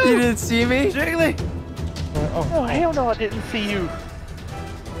 Look you! You didn't see me? Jiggly. Oh hell no! I didn't see you.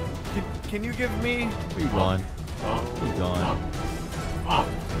 Can you give me? Where you going? Where you going?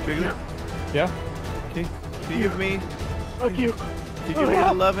 Jiggly. Yeah. Can you give me? Fuck you. Can you give me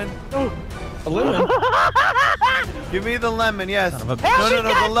the lemon? A lemon. Give me the lemon. Yes. Son of a- No,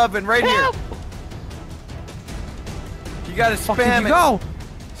 the lemon right Help! here. You gotta Fuck spam did it. you go?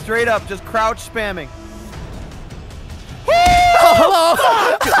 Straight up, just crouch spamming. Oh, hello.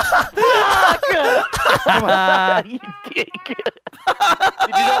 You dick. Did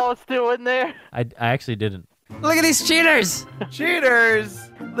you know I was still in there? I actually didn't. Look at these cheaters.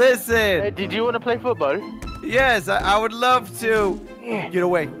 Cheaters! Listen. Hey, did you want to play football? Yes, I would love to. Get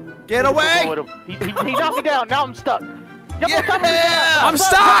away. Get away! He knocked me down. Now I'm stuck. Jump on top of me. I'm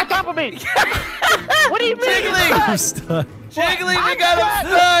stuck. On top of me. What do you mean? Jiggly! I'm stuck. Jiggly, we got him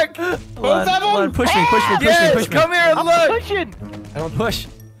stuck! Hold on, push me, push me, push Yes, me, push me. come here and I'm look! pushing. Push.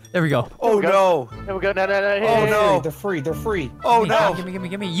 There we go. Oh no! There we go. No. Hey, Oh, no. They're free. They're free. Oh no! Give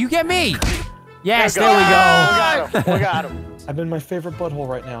me. You get me. Yes, There there we we go. We got him. I'm in my favorite butthole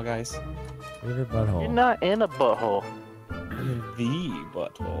right now, guys. Favorite butthole. You're not in a butthole. I'm in the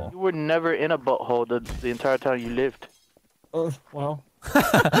butthole. You were never in a butthole the entire time you lived. Well.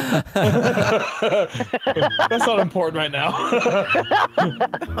 That's not important right now.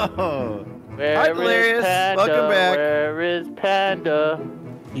 Where Hi, is Delirious. Panda? Welcome back. Where is Panda?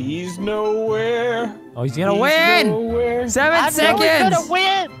 He's nowhere. Oh, he's gonna win. Nowhere. 7 I know he's seconds. gonna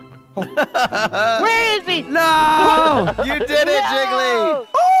win. Where is he? No. You did it, Jiggly!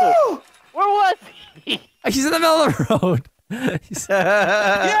 Oh! Where was he? He's in the middle of the road.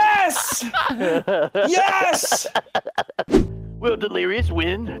 Yes! Yes! Will Delirious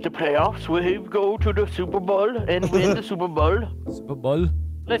win the playoffs? Will he go to the Super Bowl and win the Super Bowl? Super Bowl.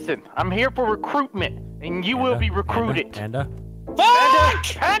 Listen, I'm here for recruitment, and you will be recruited. Panda.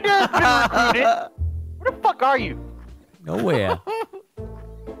 Panda's been recruited. Where the fuck are you? Nowhere.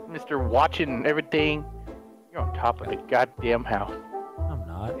 Mr. Watching everything. You're on top of the goddamn house. I'm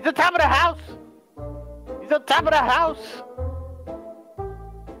not. He's on top of the house. He's on top of the house.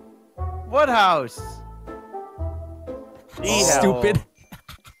 What house? Stupid.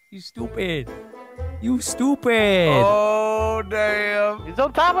 You stupid. You stupid. Oh, damn. He's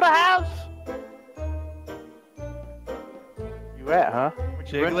on top of the house. You at, huh? Where'd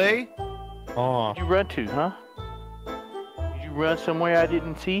you run Jiggly? Oh. Where'd you run to, huh? Did you run somewhere I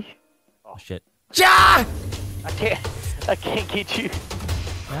didn't see? Oh shit. I can't get you.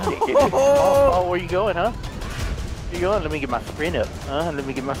 Oh, where you going, huh? Where you going? Let me get my sprint up. Let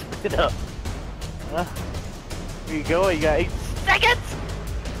me get my sprint up. Where you going? You got 8 seconds.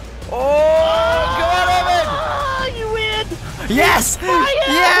 Oh, got him! Oh, you win! Yes!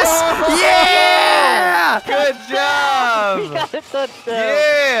 Yes! Yeah! Good You job! got a touchdown.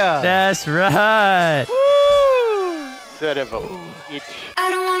 Yeah! That's right. Woo! Son of a bitch. I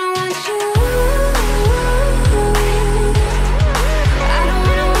don't wanna watch you. I don't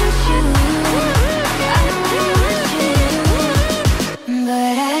wanna watch you. I don't wanna watch you.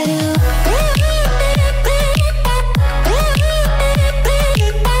 But I do.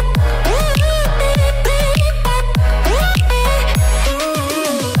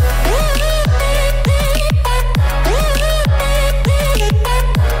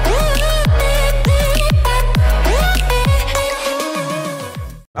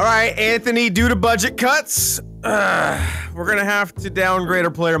 All right, Anthony, due to budget cuts, we're gonna have to downgrade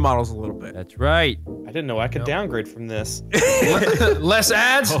our player models a little bit. That's right. I didn't know I could downgrade from this. Less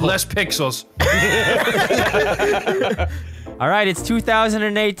ads, less pixels. All right, it's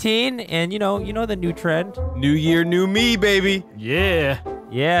 2018, and you know the new trend. New year, new me, baby. Yeah.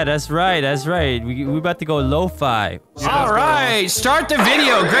 Yeah, that's right. That's right. We about to go lo-fi. All right, start the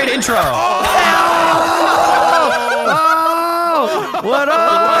video. Great intro. What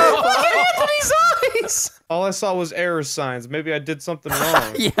up? Look at Anthony's eyes. All I saw was error signs. Maybe I did something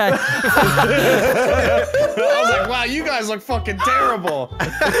wrong. Yeah. I was like, wow, you guys look fucking terrible.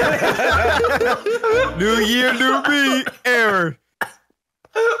 New year, new me. Error.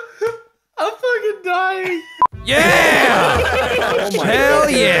 I'm fucking dying. Yeah! Oh my Hell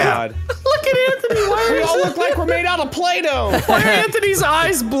yeah! God. Look at Anthony. We all look like we're made out of Play-Doh. Why are Anthony's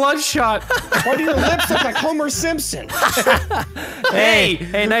eyes bloodshot? Why do your lips look like Homer Simpson? Hey,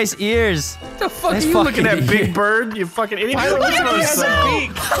 nice ears. What the fuck Nice are you looking at, fucking Big ear. Bird? You fucking idiot. I don't think he has a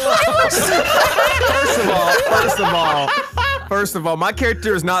beak. First of all, my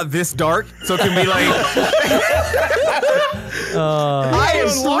character is not this dark, so it can be like. I am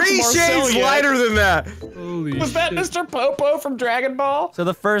unlocked 3 Marcel shades yet. lighter than that. Was that Mr. Popo from Dragon Ball? So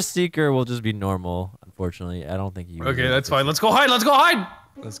the first seeker will just be normal, unfortunately. I don't think you. Okay, that's fine. Let's go hide. Let's go hide.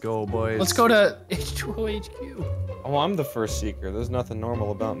 Let's go, boys. Let's go to H2O HQ. Oh, I'm the first seeker. There's nothing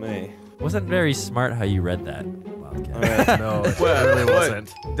normal about me. Wasn't very smart how you read that, Wildcat. No, it really wasn't.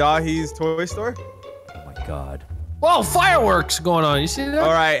 Dahi's toy store. Oh my god. Whoa, fireworks going on. You see that?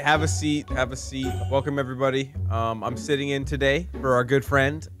 All right, have a seat. Have a seat. Welcome everybody. I'm sitting in today for our good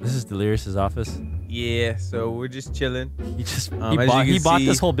friend. This is Delirious's office. Yeah, so we're just chilling. He just as you he can bought see-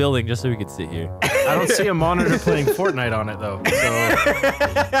 this whole building just so we could sit here. I don't see a monitor playing Fortnite on it though.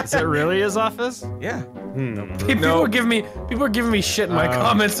 So, is it really his office? Yeah. People are giving me shit in my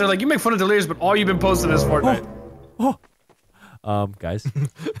comments. They're like, you make fun of Delirious, but all you've been posting is Fortnite. Guys.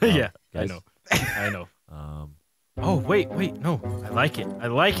 Yeah, guys. I know. Oh wait, no. I like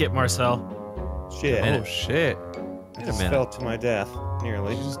it, Marcel. Shit. Oh shit. I just fell to my death,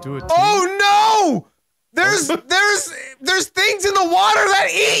 nearly. Just do it. Oh no! There's things in the water that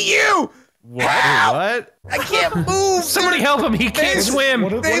eat you. What? What? I can't move. Somebody help him. He can't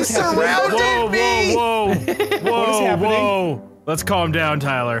swim. They've surrounded me. Whoa. Let's calm down,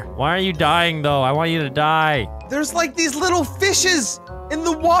 Tyler. Why are you dying though? I want you to die. There's like these little fishes in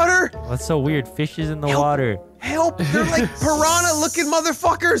the water. That's so weird. Fishes in the water. Help! They're like piranha-looking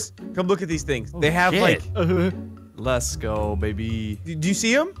motherfuckers. Come look at these things. They have shit. like. Let's go, baby. Do you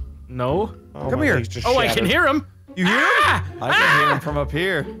see them? No. Oh, Come my here. legs just Oh, I shattered. can hear him. You hear them? I can hear him from up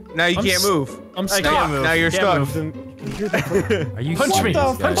here. Now you can't move. I'm I stuck. can't move. Now you're Can't stuck. move. Are you Punch me.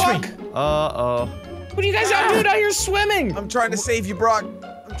 serious, guys? Punch me. Uh-oh. What are you guys out doing out here swimming? I'm trying to save you, Brock.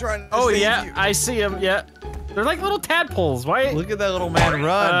 I'm trying to Oh save yeah, you. I see him. Yeah. They're like little tadpoles. Why? Look at that little man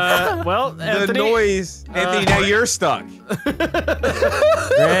run. Well, The Anthony. noise. Anthony, now you're stuck.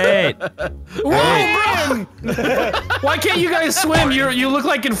 Great. Whoa, bro! Why can't you guys swim? You look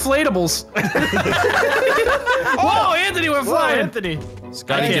like inflatables. Whoa, Anthony went Whoa, flying. Anthony.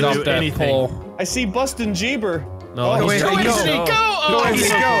 Gotta can't get off do that anything. pole. I see Bustin' Jeeber. No, Oh, he's wait, he's- go. go. Oh, Go,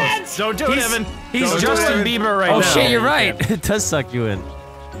 he's go. Don't do it, Evan. He's Don't do Justin it. Bieber right Oh now. shit, you're right. It does suck you in.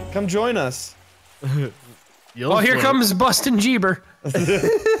 Come join us. You'll Oh, here float. comes Bustin' Jeeber.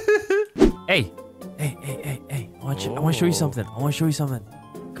 Hey. I want to show you something. I want to show you something.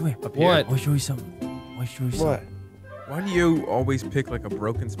 Come here. What? I want to show you something. I want to show you something. What? Why do you always pick like a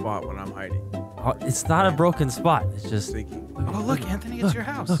broken spot when I'm hiding? Oh, it's not a broken spot. It's just Thinking. Oh look, Anthony, it's your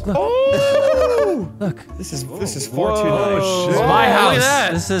house. Oh! look. This is far too nice. This is my Look at house.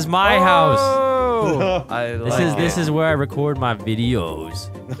 that. This is my house. Oh. I like This is where I record my videos.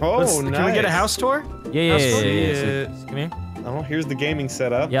 Oh, Can we get a house tour? Yeah. it. So, come here. Oh, here's the gaming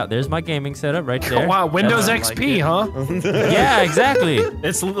setup. Yeah, there's my gaming setup right there. Wow, Windows I like XP, it. huh? Yeah, exactly.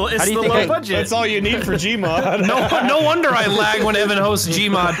 It's do the you think low I- budget. That's all you need for Gmod. No wonder I lag when Evan hosts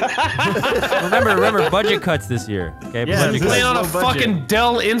Gmod. remember, budget cuts this year. Okay, Yeah, budget this cuts. Playing on a low budget. fucking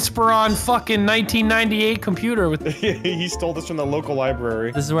Dell Inspiron fucking 1998 computer with. He stole this from the local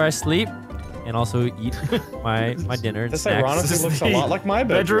library. This is where I sleep and also eat my dinner and This snacks. ironically looks a lot like my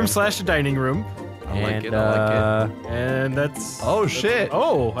bedroom. Bedroom/dining room. I like And it. I like it. And that's. Oh shit.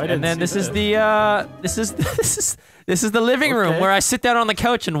 Oh, I didn't. and then see this is that. the this is the living room Okay. where I sit down on the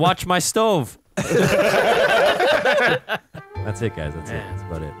couch and watch my stove. That's it, guys. That's it. That's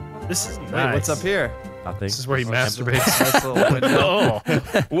about it. This is Wait, nice. what's up here? Nothing. This is where he masturbates. Nice little window.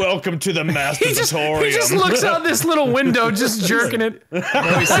 Oh. Welcome to the He masturbatorium. just looks out this little window, just jerking it. No,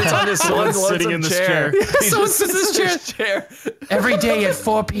 he sits on this Someone's one sitting in this chair. Someone sits in this chair. Every day at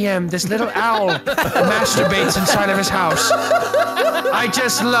 4 p.m., this little owl masturbates inside of his house. I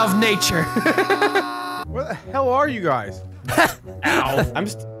just love nature. Where the hell are you guys?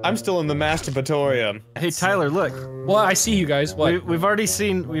 I'm still in the masturbatorium. Hey Tyler, look. Well, I see you guys. What? We've already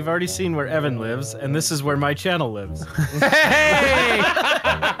seen where Evan lives, and this is where my channel lives. Hey!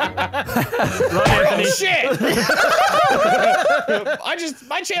 Run, Anthony. Shit!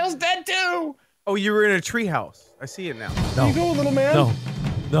 My channel's dead too. Oh, you were in a treehouse. I see it now. There you go, little man.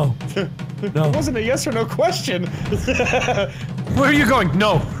 No. It wasn't a yes or no question. Where are you going?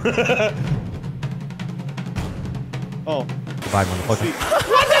 No. Oh. Goodbye, motherfucker.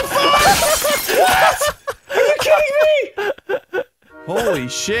 Are you kidding me? Holy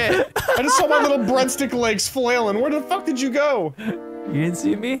shit. I just saw my little breadstick legs flailing. Where the fuck did you go? You didn't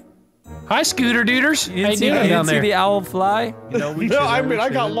see me? Hi, Scooter Duders. You How didn't, you doing you down didn't see there? the owl fly? You know, we No, should- I we mean, I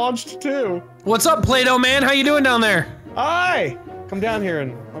got should- launched too. What's up, Play-Doh man? How you doing down there? Hi! Come down here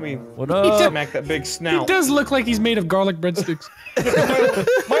and let me What up? smack that big He snout. does look like he's made of garlic breadsticks.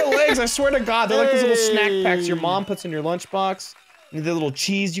 My legs, I swear to God, they're like those little snack packs your mom puts in your lunchbox. And the little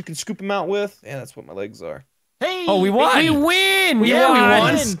cheese you can scoop them out with. Yeah, that's what my legs are. Hey! Oh, we won! We win! We Yeah, won. we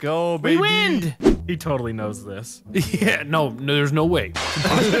won! Let's go, baby. We win! He totally knows this. Yeah, no, there's no way.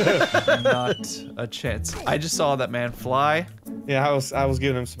 Not a chance. I just saw that man fly. Yeah, I was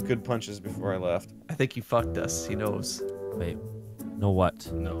giving him some good punches before I left. I think he fucked us. He knows. Wait, know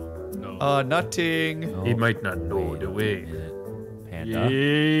what? No. Nothing. No. He might not know the way. Panda.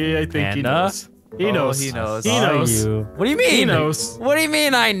 Yeah, I think he Panda? knows. He knows. He knows. He Are knows. you? What do you mean? He knows. What do you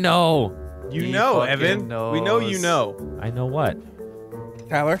mean I know? You He know, fucking Evan. We know you knows. know. I know what?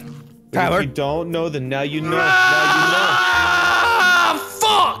 Tyler. If Tyler. you don't know, then now you know. Ah,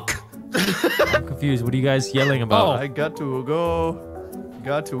 fuck! I'm confused. What are you guys yelling about? I got to go.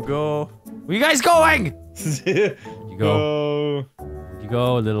 Got to go. Where you guys going? Now you know. You go. You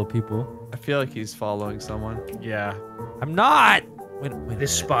go, little people. I feel like he's following someone. Yeah. I'm not. Wait.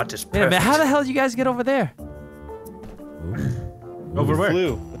 This spot is Wait a perfect. minute. How the hell did you guys get over there? Over where?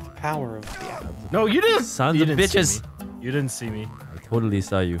 Flew with the power of the apple. No, you didn't. Sons you of didn't see bitches. me. You didn't see me. I totally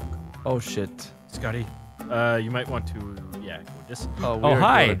saw you. Oh shit. Scotty, you might want to, go this. Oh, Oh, we're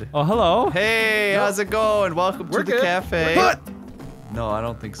hi. good. Oh, hello. Hey, how's it going? Welcome to the good. cafe. We're No, I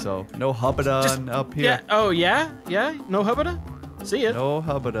don't think so. No hubbada up here. Yeah. Oh, yeah? Yeah? No hubbada? See ya. No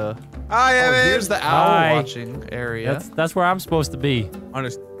hubbada. Hi, Oh, Evan. here's the owl Hi. watching area. That's where I'm supposed to be. On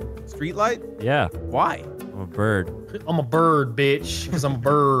a street light? Yeah. Why? I'm a bird. I'm a bird, bitch. Because I'm a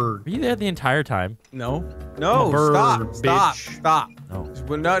bird. Were you there the entire time? No. No, bird, stop. bitch. Stop. No.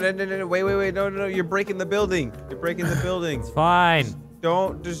 Well, no, wait, no, you're breaking the building. You're breaking the building. It's fine.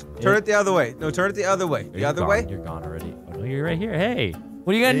 Don't, just turn it the other way. No, turn it the other way. The You're other gone. way? You're gone already. Oh, no, you're right here. Hey.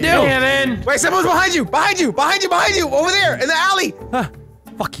 What are you gonna do? Yeah, man. Wait, someone's behind you! Behind you! Over there, in the alley! Huh.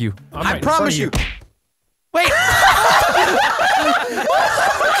 Fuck you. I'm I right in front promise of you. Wait.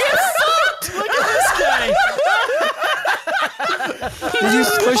 Did you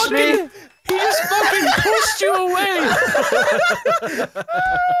push me? He just fucking pushed you away.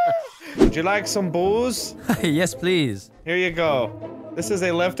 Would you like some booze? Yes, please. Here you go. This is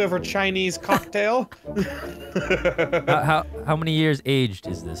a leftover Chinese cocktail. How many years aged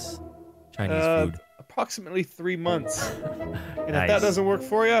is this Chinese food? Approximately 3 months. And if Nice. that doesn't work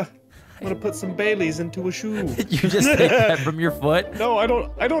for you, I'm gonna put some Baileys into a shoe. You just take that from your foot? No, I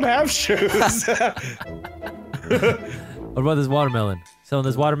don't have shoes. What about this watermelon? Selling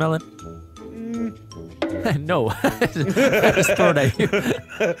this watermelon? No. Just throw it at you.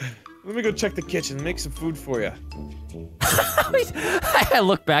 Let me go check the kitchen and make some food for you. I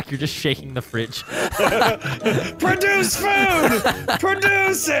look back, you're just shaking the fridge. Produce food!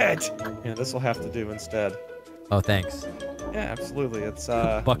 Produce it! Yeah, this will have to do instead. Oh, thanks. Yeah, absolutely. It's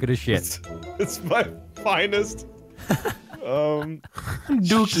Bucket of shit. it's my finest.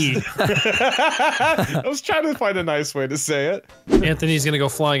 Dookie. I was trying to find a nice way to say it. Anthony's gonna go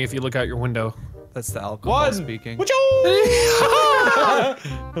flying if you look out your window. That's the alcohol One. speaking. Wachoo!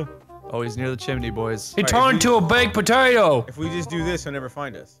 Oh, he's near the chimney, boys. He turned into a baked potato. If we just do this, he'll never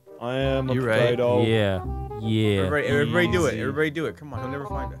find us. I am a You're right. potato. Yeah. Yeah. Everybody do it. Easy. Everybody do it. Come on, he'll never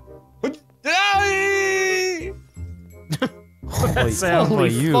find us. Holy, Holy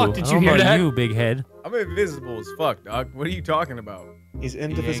you. fuck, did I you don't know hear about that? you, big head. I'm invisible as fuck, dog. What are you talking about? He's He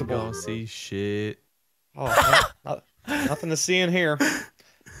ain't indivisible. gonna see shit. Oh, nothing to see in here.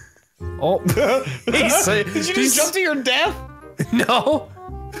 Oh, Did you just jump to your death? no.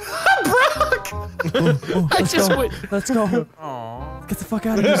 Brock! I just went. Let's go. Aww. Get the fuck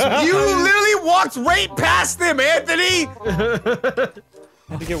out of here. You literally walked right past them, Anthony!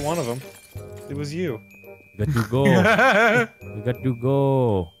 Had to get one of them. It was you. We got to go. We got to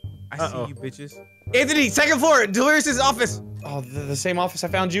go. I see you, bitches. Anthony, second floor, Delirious' office. Oh, the same office I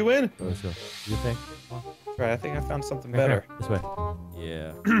found you in? Let's go. You think? That's right, I think I found something Right better. here. This way.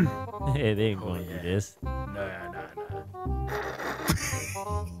 Yeah. Hey, they ain't going to do this.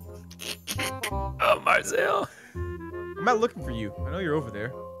 Oh, Marcel. I'm not looking for you. I know you're over there.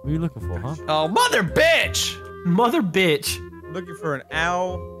 What are you looking for, huh? Oh, mother bitch! Mother bitch. I'm looking for an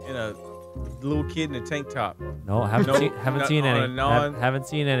owl and a little kid in a tank top. No, haven't No, haven't not seen on any. a non- Haven't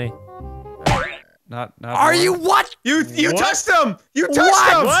seen any. Not Are you what? You What? touched them! You touched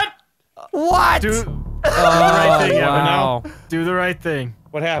What? them! What? What? Do the right thing, Evan. wow. Now. Do the right thing.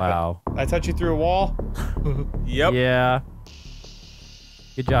 What happened? Wow. I touched you through a wall? Yep. Yeah.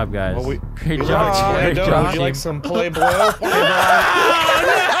 Good job, guys. Well, Great you job. like- Great Would job. you like team. some play blow?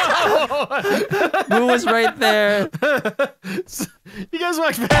 Who was right there? You guys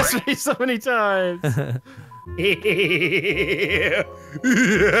walked past me so many times. You're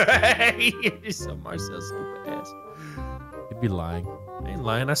so Marcel, stupid ass. You'd be lying. I ain't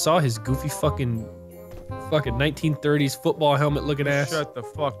lying. I saw his goofy fucking 1930s football helmet looking ass. Shut the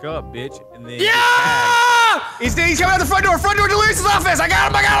fuck up, bitch. And then Yeah! He's coming out the front door Delirious' office. I got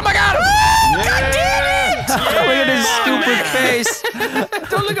him. God damn it! Look at his stupid face.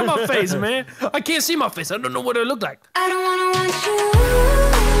 Don't look at my face, man. I can't see my face. I don't know what I look like. I don't wanna want you.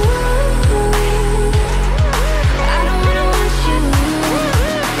 I don't wanna want you.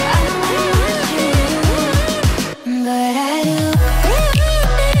 I don't wanna want you. But I do.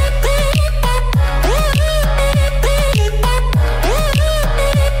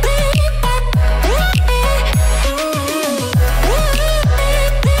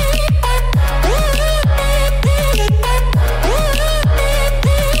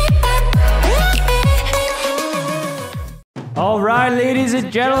 All right, ladies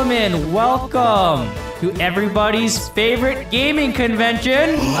and gentlemen, welcome to everybody's favorite gaming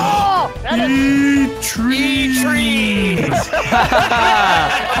convention. E3!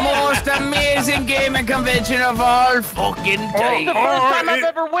 The most amazing gaming convention of all fucking time. The first time I've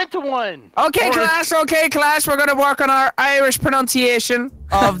ever went to one. Okay, class, we're gonna work on our Irish pronunciation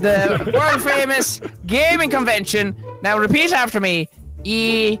of the world famous gaming convention. Now repeat after me.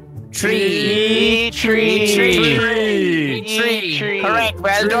 E3. Correct.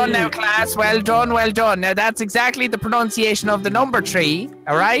 Well done now, class. Well done. Now that's exactly the pronunciation of the number 3.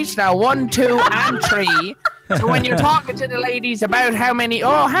 All right. Now 1, 2, and 3. So when you're talking to the ladies about how many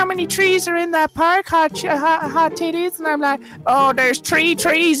trees are in that park, hot titties, and I'm like, oh, there's 3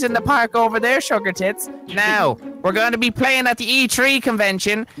 trees in the park over there, sugar tits. Now we're going to be playing at the E3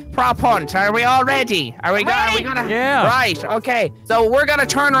 convention. Prop hunt. Are we all ready? Are we gonna? Yeah. Right. Okay. So we're gonna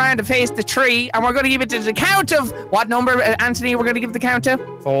turn around and face the tree, and we're gonna give it to the count of what number, Anthony? We're gonna give the count of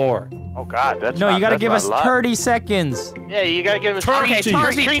 4. Oh God, that's No, not, you gotta that's give not us a lot. 30 seconds. Yeah, you gotta give us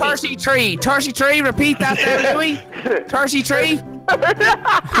 30. 33. Repeat that there, Louis. 33.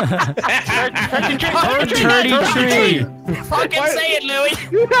 33. Fucking say it, Louis.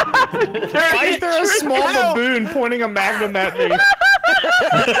 Why is there a small baboon pointing a magnum at me?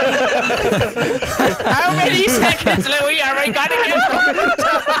 How many seconds, Louis? Are we gonna give?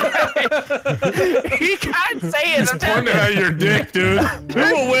 He can't say it. Pointing at your dick, dude. Who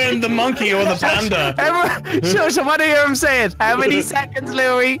will win, the monkey or the panda? So what do you hear him say it? How many seconds,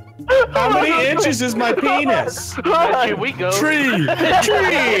 Louis? How many inches is my penis? Here we go. Tree. I'm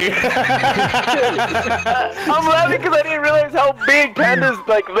laughing because I didn't realize how big pandas'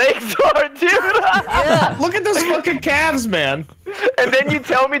 legs are, dude. Yeah. Look at those fucking calves, man. And then you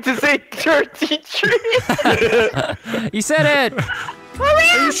tell me to say 33. You said it.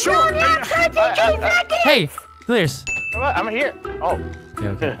 Are you sure? Hey, Delirious. I'm here. Oh.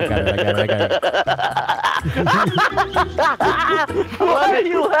 Okay. I got it. Why are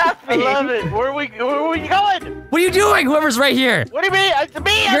you laughing? I love it. Where are we going? What are you doing? Whoever's right here. What do you mean? It's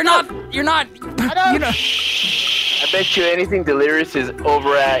me. You're not. I know. I bet you anything Delirious is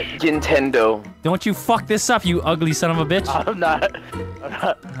over at Nintendo. Don't you fuck this up, you ugly son of a bitch. I'm not.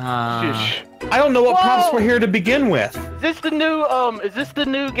 Ah. I don't know what prompts we're here to begin with. Is this the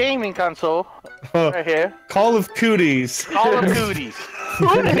new gaming console? Right here. Call of Cooties. Call of Cooties.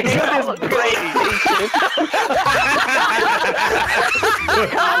 Who named this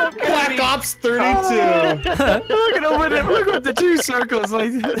Black Ops 32. Look at the 2 circles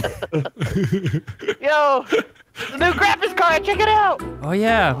like Yo, the new graphics card, check it out. Oh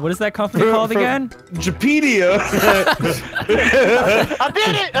yeah, what is that company called again? Japedia. I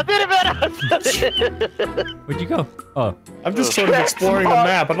did it, man. Where'd you go? Oh. I'm just sort of exploring the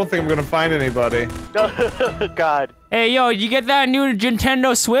map. I don't think I'm gonna find anybody. God. Hey, yo, you get that new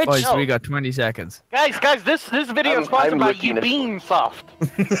Nintendo Switch? Boys, we got 20 seconds. Guys, this video is sponsored by Ubisoft.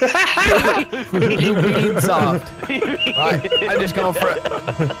 Ubisoft. Right, I'm just going for it.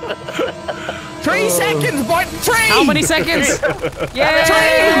 3 seconds, boy. 3. How many seconds? Yeah.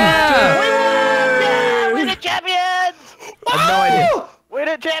 3. We're the champions. I have no idea. We're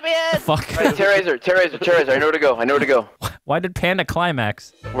the champions. Fuck. Terrorizer, I know where to go. Why did Panda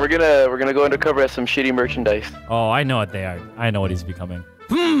climax? We're gonna go undercover as some shitty merchandise. Oh, I know what they are. I know what he's becoming.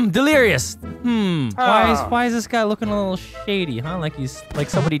 Delirious. Why is this guy looking a little shady, huh? Like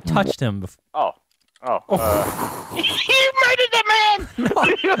somebody touched him before. He murdered the man!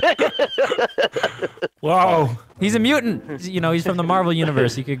 Wow. He's a mutant. You know, he's from the Marvel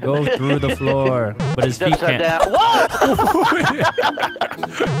universe. He could go through the floor, but his feet can't. Whoa!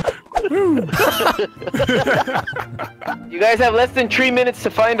 You guys have less than 3 minutes to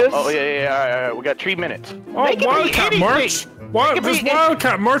find us. Oh yeah. All right. We got 3 minutes. Oh, Wildcat merch. There's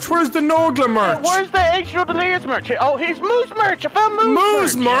Wildcat merch. Where's the Nogla merch? Where's the extra Delirious merch? Oh, here's Moose merch. I found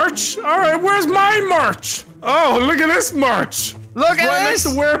Moose merch. All right, where's my merch? Oh, look at this merch. Look at this.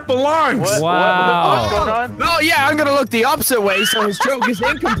 Next to where it belongs. Wow. What's going on? Oh yeah, I'm gonna look the opposite way, so his joke is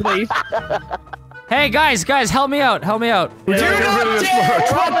incomplete. Hey, guys, help me out. Help me out. Do not dare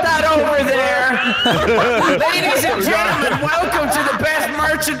put that over there! Ladies and gentlemen, welcome to the best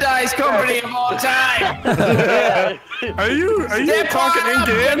merchandise company of all time! Are you talking in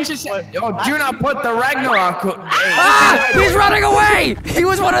game? Oh, do not put the Ragnarok. Ah! He's running away! He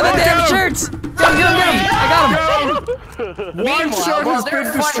was one of the damn shirts! Get him! I got him! One shirt has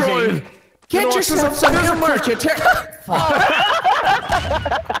been destroyed. Get yourself some new merch.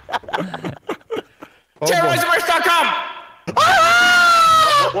 TerrorizeMerch.com!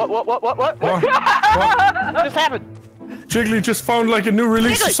 What just happened? Jiggly just found like a new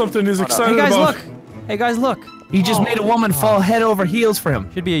release or something he's excited about. Hey guys, look. He just made a woman fall head over heels for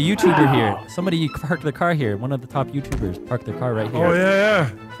him. Should be a YouTuber here. Somebody parked their car here. One of the top YouTubers parked their car right here. Oh,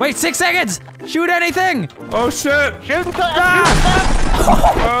 yeah. Wait, 6 seconds! Shoot anything! Oh, shit! Shoot him!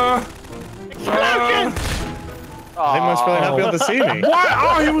 They must really not be able to see me. What?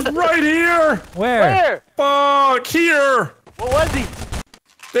 Oh, he was right here! Where? Fuck, here! What was he?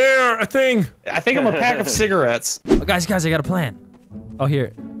 There, a thing. I think I'm a pack of cigarettes. Oh, guys, I got a plan. Oh,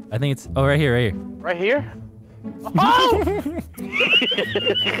 here. I think it's... Oh, right here. Right here? Oh!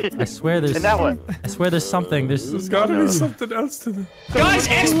 I swear there's... And that one. I swear there's something. There's gotta be something else to the... Guys,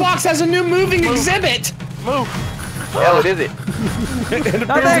 Xbox has a new moving exhibit! Move! Yeah, what is it? It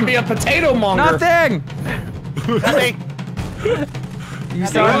appears to be a potato monger. Nothing! Nothing! You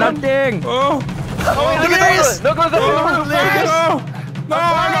saw nothing! Oh! Oh, look at this! Look up the roof! No,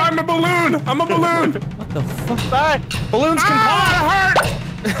 I'm a balloon! I'm a balloon! What the fuck? Bye! Balloons can pop!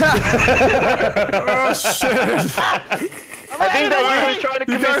 Oh, shit! I think that you were trying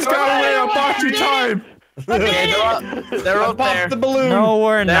to You guys got away, I bought you time! They're up there. The balloon. No,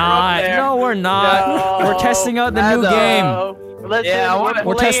 we're not. there. No, we're not. No. We're testing out the new game.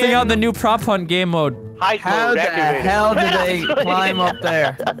 We're testing out the new prop hunt game mode. How the hell did they climb up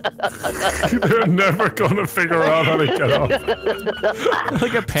there? They're never gonna figure out how to get up.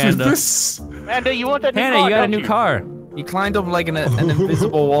 Look at Panda. Panda, you want that new Panda, car, you got a don't new car. He climbed up like an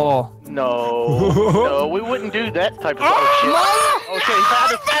invisible wall. No, we wouldn't do that type of shit. Oh shit, he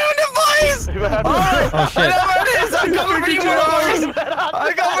found us. Oh shit. Whatever it is, I come for you motherfuckers!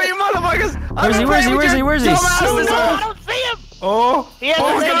 I come for you motherfuckers! Where's he? I don't see him! Oh! He has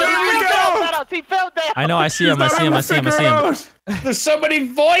he fell down! I know, I see him. There's so many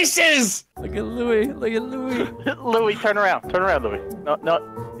voices! Look at Louis. Louis, turn around, Louis.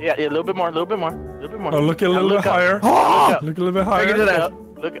 No. Yeah, a little bit more. Oh, look a little bit higher. Look a little bit higher.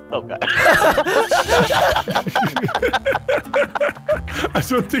 Look at, oh god. I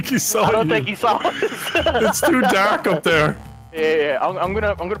don't think he saw I don't think he saw us. It's too dark up there. Yeah. I'm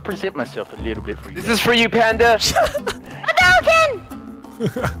gonna present myself a little bit for you. This is for you, Panda.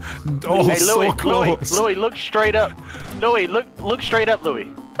 Oh, Hey, so Louis, close. Louis, look straight up. Louis, look straight up, Louis.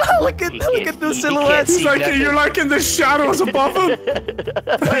 Look at the silhouettes. You're like in the shadows above him.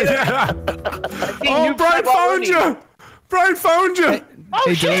 Yeah. Oh, Brian found you. Brian found you. Oh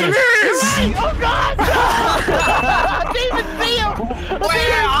Hey, shit! James. Right. Oh god! I didn't even see him.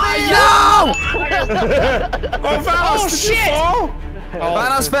 Where are you? Oh, Vanoss, did you fall?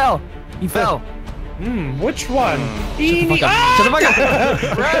 Vanoss fell. He fell. Which one? Shut the fuck up.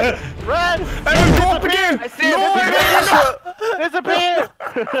 Red! Evan, go up again! I see it! Disappear!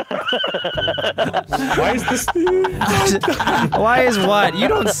 Why is this? Why is what? You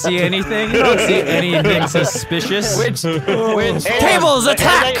don't see anything. You don't see anything suspicious. Which tables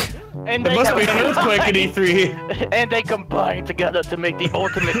attack! And There they must be an earthquake in E3. And they combine together to make the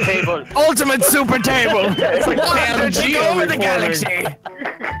ultimate table. Ultimate super table. It's like Panda Take Geo over the reforming. galaxy.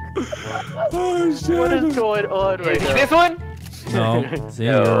 Oh, shit. What is going on right now? This one? No, see,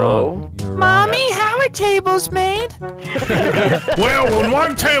 you're wrong. Mommy, how are tables made? Well, when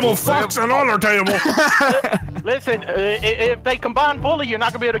one table fucks another table. Listen, if they combine fully, you're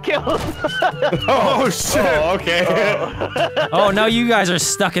not gonna be able to kill them. Oh, shit. Oh, okay. Oh, no, you guys are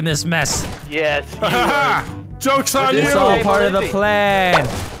stuck in this mess. Yes. Joke's on you. It's all part of the plan.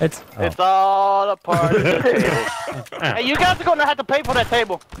 It's all a part of the table. Hey, you guys are gonna have to pay for that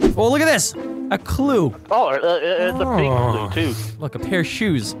table. Oh, look at this. A clue. Oh, it's a big clue too. Look, a pair of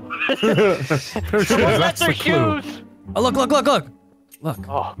shoes. That's their shoes. Oh, look. Look.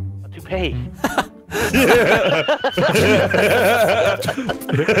 Oh, a toupee.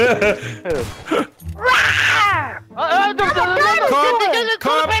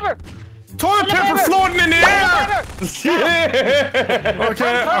 Toilet paper floating in the air!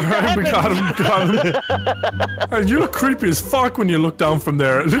 Okay, alright, we got him. And you look creepy as fuck when you look down from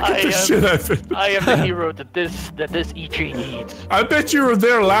there. Look at the shit outfit. I am the hero that this E3 needs. I bet you were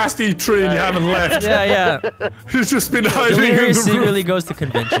there last E3 and you haven't left. Yeah. He's just been hiding in Delirious the room. secretly goes to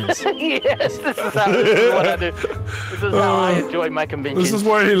conventions. Yes, this is what I do. This is how I enjoy my conventions. This is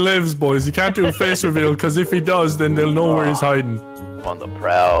where he lives, boys. He can't do a face reveal because if he does, then they'll know where he's hiding. On the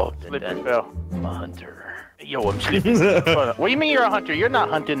prowl. I'm a hunter. Yo, I'm sleeping. What do you mean you're a hunter? You're not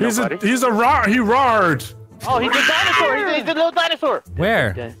hunting nobody. He roared. Oh, he's a dinosaur. He's a little dinosaur.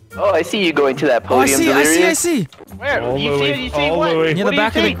 Where? Oh, I see you going to that podium. I see. Where? You see what? Near the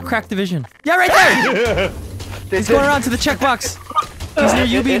back of the crack division. Yeah, right there. He's going around to the checkbox. He's near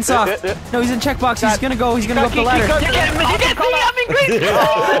you being soft. No, he's in checkbox. He's gonna go up the ladder.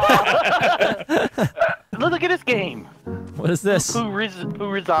 Look at this game. What is this? Horizon 4.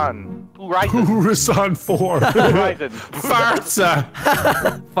 Horizon.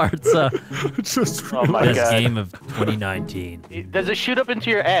 Fartsa. Just oh my best God. game of 2019. Does it shoot up into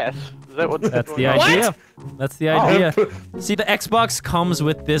your ass? Is that what? That's the idea. That's the idea. See, the Xbox comes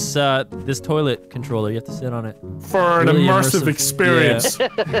with this this toilet controller. You have to sit on it. For an really immersive experience. Yeah.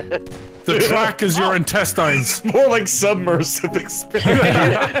 The track is your intestines. More like submersive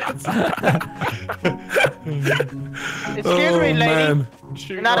experience. Excuse me, lady. Man.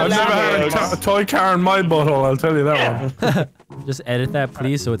 You're not I've never allowed had a toy car in my butthole, I'll tell you that one. Just edit that,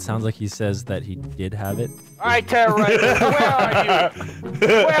 please, so it sounds like he says that he did have it. All right, terrorizer. Where are you?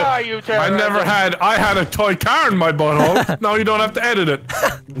 Where are you, terrorizer? I had a toy car in my butthole. Now you don't have to edit it.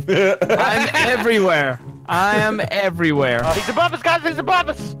 I'm everywhere. I am everywhere. He's above us, guys. He's above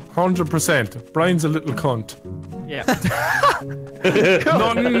us. 100%. Brian's a little cunt. Yeah.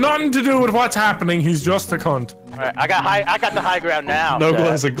 Nothing to do with what's happening. He's just a cunt. All right, I got the high ground now. Noble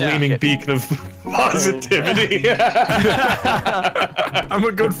has a gleaming beacon of positivity. I'm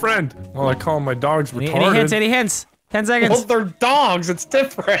a good friend. Well, I call my dogs retarded. Any hints? 10 seconds. Well, they're dogs. It's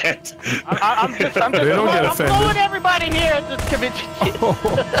different. I'm just blowing everybody here at this convention.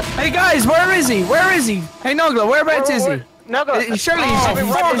 Hey guys, where is he? Where is he? Hey Nogla, whereabouts is he? Nogla. Surely is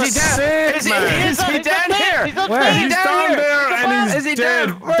he down here? He's Where? He's down there and Is he he's dead.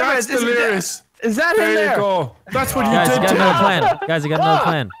 down? That's delirious. Is that him There there? you go. That's what you Guys, did you got to another him. plan. Guys, I got another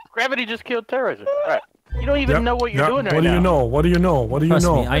plan. Gravity just killed terrorism. All right. You don't even know what you're doing right now. What do you know? What do you know? What do you Trust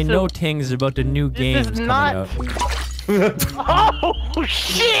know? me, I know things about the new games is coming not- out. Oh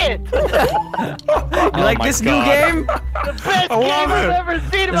shit! You like this new game? The best game I've ever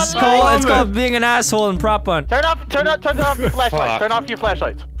seen in my life. It's called being an asshole in prop hunt. Turn off your flashlights. Turn off your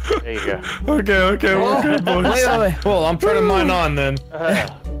flashlights. There you go. Okay, we're good, boys. Wait. Cool, I'm turning mine on then.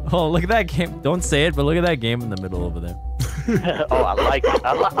 Oh, look at that game. Don't say it, but look at that game in the middle over there. Oh, I like it.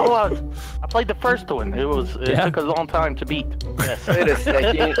 I played the first one. It took a long time to beat. Yes. Wait a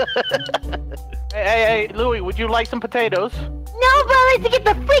second. Hey, Louis, would you like some potatoes? No, but I like to get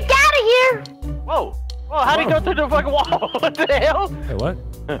the freak out of here. Whoa. Whoa, how'd he go through the fucking wall? What the hell? Hey, what?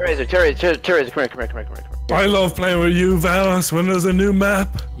 Terrorizer, come here. I love playing with you, Vanoss, when there's a new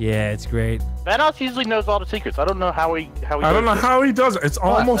map. Yeah, it's great. Vanoss usually knows all the secrets. I don't know how he I don't know how he does it. It's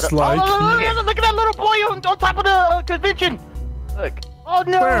almost like... Look at that little boy on top of the convention. Look. Oh,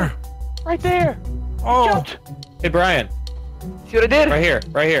 no. Where? Right there. Oh. Jumped. Hey, Brian. See what I did?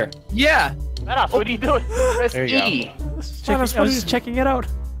 Right here. Yeah. Vanoss, what are you doing? Press There you E. I was just checking it out.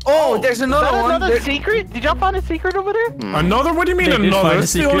 Oh, there's another Is that one. another secret? Did y'all find a secret over there? Another? What do you mean They did another? find a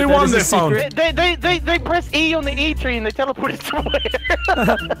It's the secret. only That one is a they found. secret. They press E on the E tree and they teleported somewhere.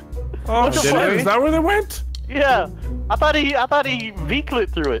 Oh, the shit. fuck? Is that where they went? Yeah. I thought he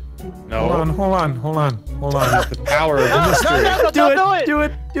V-clipped through it. No. Hold on. The power of industry. No, do it. Do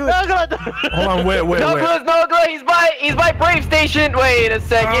it. No, do it. Hold on, wait. No, he's by Brave Station. Wait a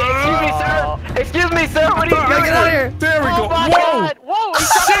second. Excuse me, sir. What are you doing? Get out of here. There we Oh go. my Whoa! God. Whoa.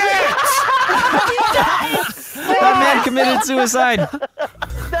 That man committed suicide.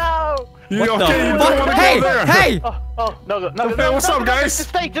 No. You okay? You don't Fuck. want to Hey, go there? hey! Oh, no. Hey, what's up, guys? Just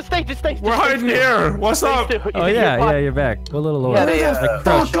stay. We're hiding here. What's up? Oh, yeah, you're back. Go a little lower. Yeah, they, Like,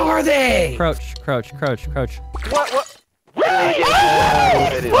 crouch. Fuck are they? Crouch. What?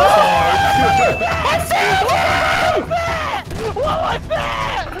 What was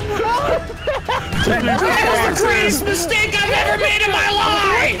that? That was the greatest mistake I've ever made in my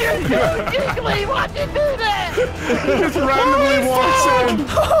life! Giggly, why'd you do that? Just randomly walks in.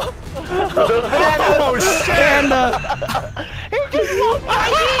 Oh, shit! Panda! He just walked by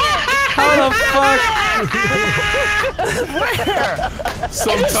How the fuck?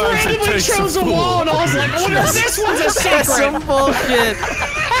 Sometimes it takes chose a wall and I was like, oh no, this one's a That's secret! some bullshit.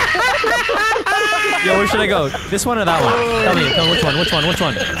 Yo, where should I go? This one or that one? Tell me which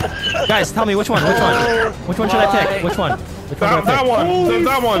one? Guys, tell me which one? Which one should I pick? Which one? That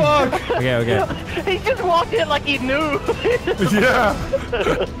one. Okay. He just walked in like he knew. Yeah.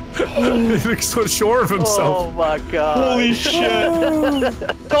 He looks so sure of himself. Oh my god. Holy shit.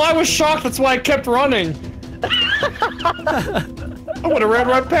 So I was shocked, that's why I kept running. I would have ran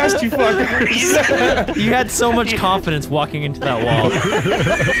right past you fuckers. You had so much confidence walking into that wall.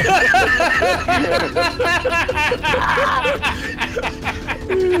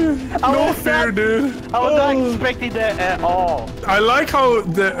 No fear, dude. I was not expecting that at all. I like how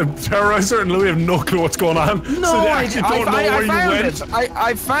the Terrorizer and Louis have no clue what's going on. No, so they actually don't know where you went.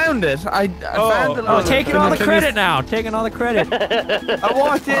 I found it. I found it. Oh, taking all the credit now. Taking all the credit. I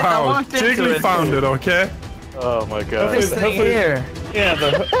walked in. I walked into Jiggly it. found it, okay? Oh my god. This thing here. Yeah,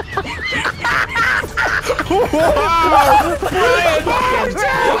 the...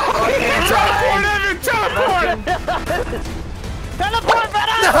 Teleport,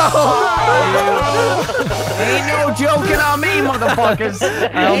 Vanoss! Ain't no joking on me, motherfuckers.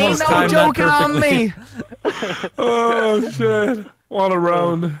 Ain't no joking on me. Oh shit! What a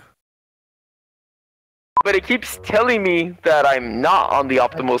round. But it keeps telling me that I'm not on the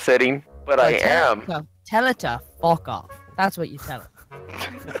optimal setting, but I am. Tell it to fuck off. That's what you tell it.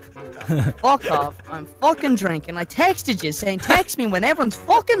 Fuck off. I'm fucking drinking. I texted you saying text me when everyone's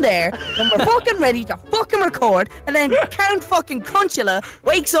fucking there, when we're fucking ready to fucking record, and then Count fucking Crunchula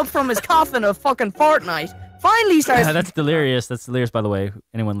wakes up from his coffin of fucking Fortnite, finally starts... Yeah, that's delirious. That's delirious, by the way.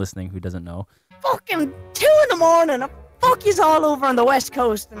 Anyone listening who doesn't know. Fucking 2 in the morning. Fuck yous all over on the West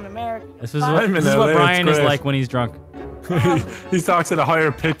Coast in America. This is what Brian is like when he's drunk. He talks at a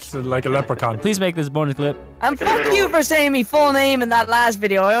higher pitch than like a leprechaun. Please make this bonus clip. And fuck you for saying me full name in that last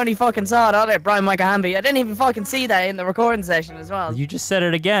video. I only fucking saw it on there, Brian Michael Hamby. I didn't even fucking see that in the recording session as well. You just said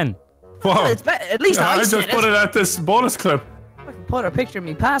it again. Whoa. Well, it's at least I I just put it at this bonus clip. Fucking put a picture of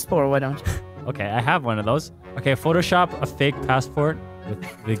me passport, why don't you? Okay, I have one of those. Okay, Photoshop a fake passport with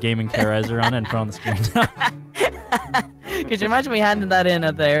the gaming Terrorizer on it and put it on the screen. Could you imagine me handing that in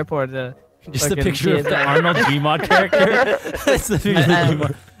at the airport? Just a picture of the Arnold Gmod character. That's the picture of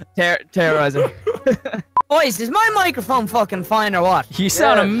Gmod. Terrorizer. Boys, is my microphone fucking fine or what? You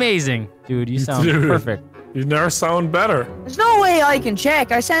sound amazing. Dude, you sound perfect. You never sound better. There's no way I can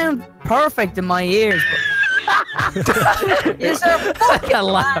check. I sound perfect in my ears. Is there fucking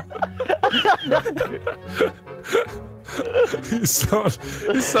laugh? You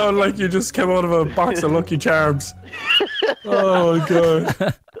sound like you just came out of a box of Lucky Charms. Oh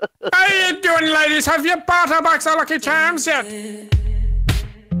god. How you doing, ladies? Have you bought a box of Lucky Charms yet?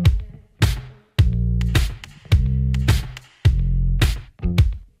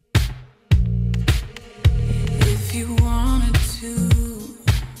 If you wanted to,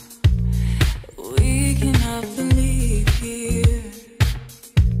 we can have to leave here.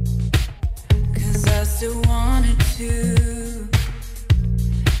 'Cause I still wanted to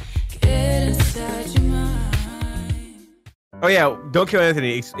get inside your mind. Oh yeah, don't kill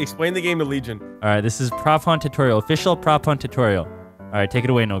Anthony. Explain the game to Legion. All right, this is Prop Hunt tutorial. Official Prop Hunt tutorial. All right, take it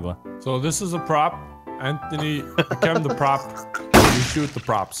away, Nogla. So this is a prop. Anthony became the prop. You shoot the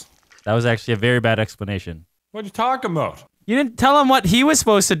props. That was actually a very bad explanation. What are you talking about? You didn't tell him what he was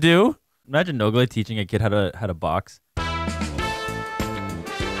supposed to do. Imagine Nogla teaching a kid how to box.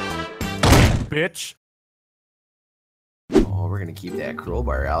 Bitch. Oh, we're gonna keep that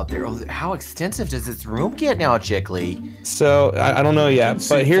crowbar out there. Oh, how extensive does this room get now, Chickley? So, I don't know yet,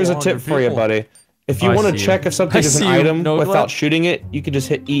 but here's a tip for you, buddy. If you want to check if something is an item without shooting it, you can just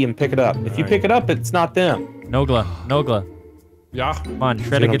hit E and pick it up. If you pick it up, it's not them. Nogla. Yeah. Come on,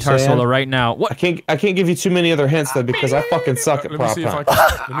 shred a guitar solo right now. What? I can't give you too many other hints though because I fucking suck at prop hunt.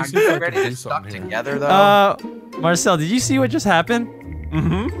 Let me see if I can do something here. Together though. Marcel, did you see what just happened?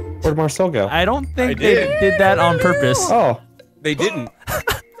 Mm-hmm. Where'd Marcel go? I don't think they did that on purpose. Oh, they didn't.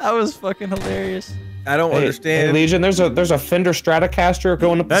 That was fucking hilarious. I don't understand. Hey, Legion, there's a Fender Stratocaster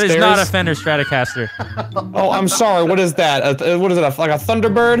going up the stairs. That is not a Fender Stratocaster. Oh, I'm sorry. What is that? What is it? Like a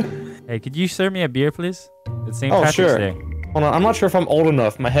Thunderbird? Hey, could you serve me a beer, please? It's St. Oh, Patrick's sure. Day. Hold on, I'm not sure if I'm old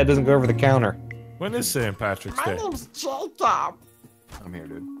enough. My head doesn't go over the counter. When is St. Patrick's Day? I'm here,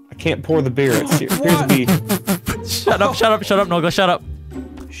 dude. I can't pour the beer. Here's the. Shut up, Nogla, shut up.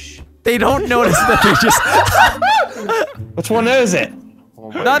 They don't notice that they just... Which one is it? Oh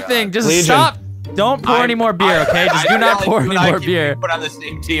Nothing, God. just Legion. stop. Don't pour any more beer, okay? Just do not pour any more beer. Put on the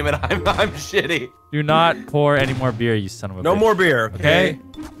same team and I'm shitty. Do not pour any more beer, you son of a bitch. No more beer, okay?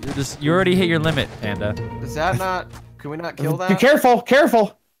 You already hit your limit, Panda. Is that not? Can we not kill that? Be careful,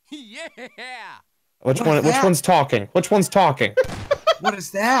 careful. Yeah. Which one's talking? Which one's talking? What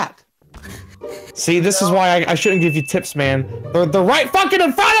is that? See, this is why I shouldn't give you tips, man. They're right fucking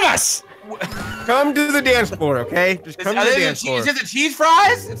in front of us! Come to the dance floor, okay? Just come to the dance floor. Is it the cheese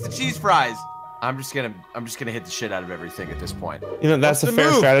fries? It's the cheese fries. I'm just gonna hit the shit out of everything at this point. You know, that's a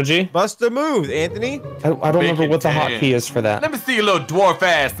fair strategy. Bust the move, Anthony. I don't remember what the hotkey is for that. Let me see your little dwarf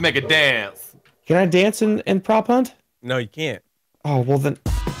ass make a dance. Can I dance in prop hunt? No, you can't. Oh, well then.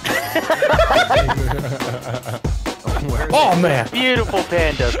 Oh, man. Beautiful,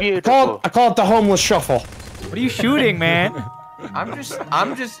 Panda. Beautiful. I call it the homeless shuffle. What are you shooting, man? I'm just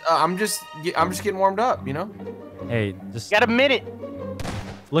getting warmed up, you know? Hey, just got a minute.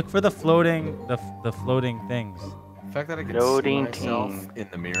 Look for the floating things. The fact that I can Floating see myself in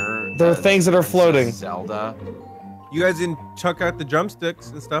the mirror. There are things that are floating. Zelda. You guys didn't chuck out the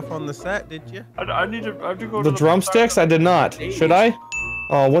drumsticks and stuff on the set, did you? I have to go The to drumsticks? I did not. Should I?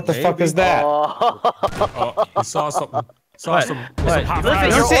 Oh, what the fuck is that? Oh, he saw something. Saw some hot Listen,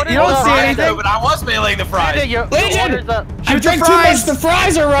 fries. You don't see anything. But I was mailing the fries. Legion! I drank too much. The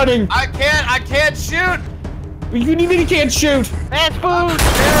fries are running. I can't shoot. You can't shoot. Fast food.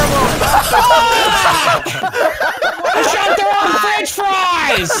 Terrible. I shot the wrong French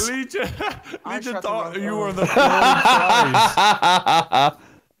fries. Legion thought you were the fries.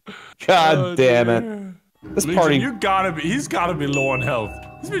 God damn it. This Legion, party. he's gotta be low on health.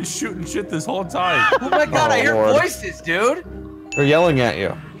 He's been shooting shit this whole time. Oh my god, Oh, I hear Lord. voices, dude. They're yelling at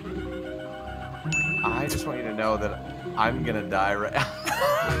you. I just want you to know that I'm gonna die right.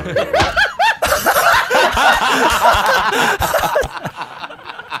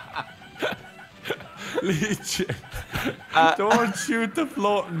 Legion, don't shoot the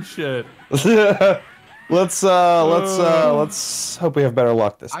floating shit. Let's hope we have better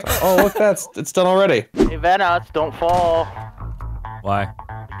luck this time. Oh, look, it's done already. Hey, Vanoss, don't fall. Why?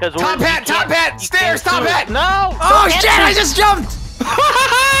 Because Top hat, stairs, top hat. No. Oh shit! I just jumped.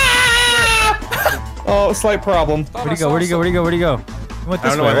 Oh, slight problem. Where'd he go? Where'd he go? You went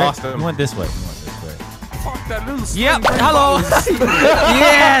this way, I right? lost him. You went this way. Fuck that little. Yep. Hello.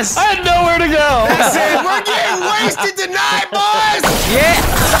 Yes. I had nowhere to go. Listen, we're getting wasted tonight, boys. Yeah.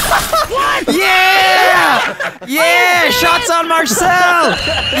 What? Yeah. Yeah. Shots on Marcel.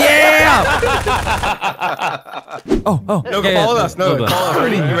 Yeah. Oh. No, follow us. No, follow us.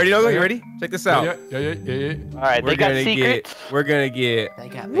 Ready? You ready, Nogo? You ready? Check this out. Yeah. All right, they got secrets. We're gonna get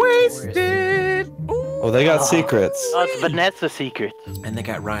Wasted. Oh, they got secrets. Oh, it's Vanessa's secret. And they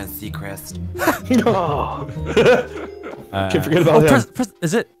got Ryan Seacrest. Oh. Can't forget about him. Press.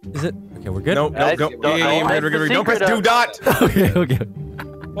 Is it? Okay, we're good. Nope. Guys, Yeah, we're good. Don't press do dot. Okay.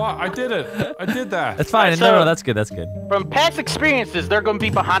 Well, I did it. I did that. That's fine. So- No, that's good. That's good. From past experiences, they're gonna be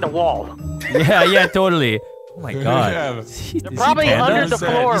behind a wall. Yeah, totally. Oh my god. Yeah. You see Probably Panda? under the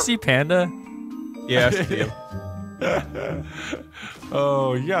floor. You see Panda? Yeah, I see him.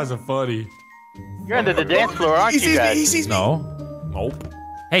 Oh, you guys are funny. You're under the dance floor, aren't you guys? No. Nope.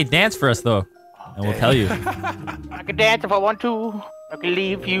 Hey, dance for us though, and we'll tell you. I can dance if I want to. I can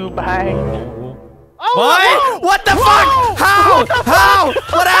leave you behind. Oh, What? What the fuck? How? How?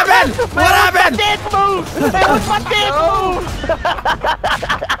 What happened? What happened? Dance move! That was my dance move!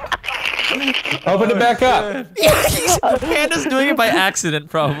 Open it back up. Panda's doing it by accident,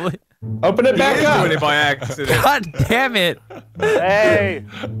 probably. Open it back up. Doing it by accident. God damn it. Hey,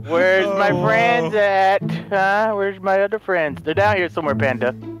 where's my friends at? Huh? Where's my other friends? They're down here somewhere,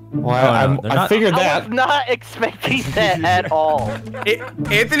 Panda. Well, they're I not- figured I that. was not expecting that at all.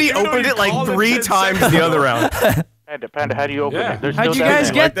 Anthony opened it like 3 times the other round. Panda, how do you open Yeah. it? They're How'd still you down guys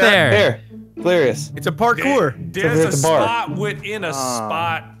there. get there? Here, Glorious. It's a parkour. There's at a the bar. spot within a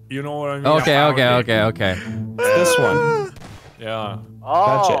spot. You know what I mean? Okay. I found it. Okay. It's this one. Yeah.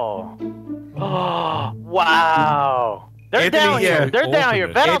 Oh. Oh, wow. They're Anthony, down here. yeah, They're down here.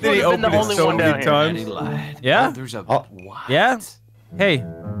 Vanoss would Anthony have been the opened it only so one down many here. times. Yeah? There's a Oh. what? Yeah? Hey.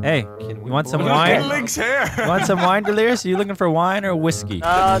 You want some Look at wine? Link's hair. You want some wine, Delirious? Are you looking for wine or whiskey?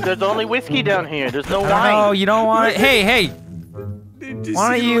 There's only whiskey down here. There's no No, wine. you don't want it. Hey.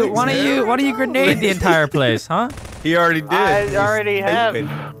 Why don't you grenade the entire place, huh? He already did. I already have.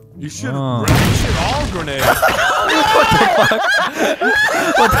 You should Oh. all grenades.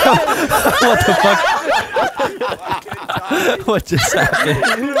 What the fuck? What just happened?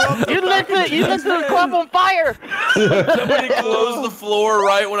 You lit the club on fire. Somebody closed the floor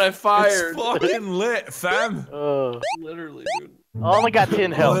right when I fired. It's fucking lit, fam. Literally, dude. I only got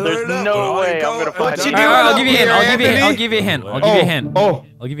 10 health. There's no way I'm gonna fight him. I'll give you a hint. I'll give you a hint. I'll give you a hint. Oh.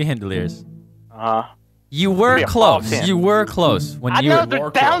 I'll give you a hint, Delirious. Uh-huh. You were Be a close. false hint. You were close when I you know were they're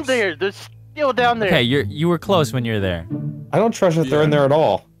down there. They're still down there. Okay, you were close when you were there. I don't trust that they're in there at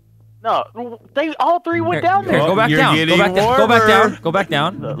all. No, they all three went down there. Here, go back down. Go back down. Go back down. Go back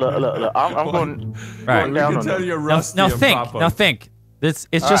down. Look. I'm going Right. down on tell this. you're rusty. Now and think. Papa. Now think. It's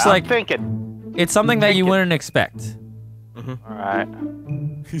just I'm like thinking. it's something that you wouldn't expect. All right.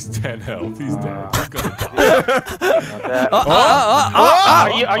 He's 10 health. He's dead. He's gonna die.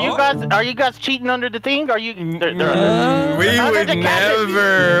 Are you guys cheating under the thing? Are you? We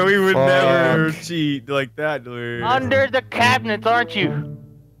would never cheat like that, dude. Under the cabinets, aren't you?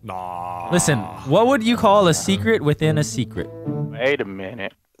 Nah. Listen, what would you call a secret within a secret? Wait a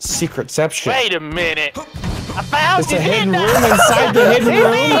minute. Secretception. Wait a minute. I found It's you. a hidden room inside the hidden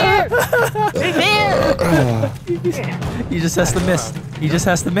room. He's here. He just has to miss. He just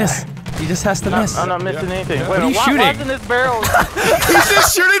has to miss. He just has to miss. I'm not missing anything. What are you why shooting? wasn't this barrel? He's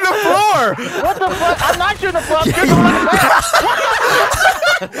just shooting the floor. What the fuck? I'm not shooting the floor. I'm shooting the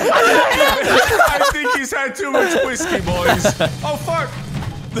I think he's had too much whiskey, boys. Oh, fuck.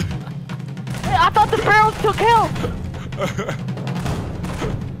 Hey, I thought the barrels took health.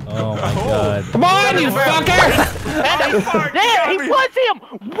 Oh my god. Come on, you fucker! There, he was him.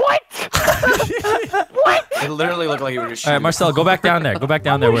 What? What? It literally looked like he was just All right, Marcel, go back down there. Go back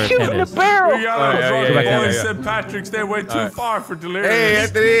down there where Shooting Ken the is. barrel. Yeah, Go back down boys, there. St. Patrick's Day went too far for delirious. Hey,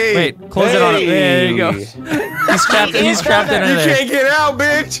 Anthony. Wait, close it on. There you go. He's trapped. He's trapped in You there. can't get out,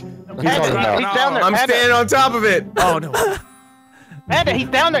 bitch. He's down there. I'm standing on top of it. Oh no. Panda, he's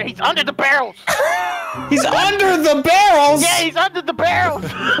down there. He's under the barrels. He's under the barrels? Yeah, he's under the barrels.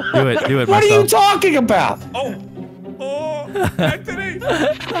 Do it, What Marcel. are you talking about? Oh, Anthony. Oh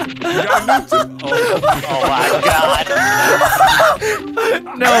my god.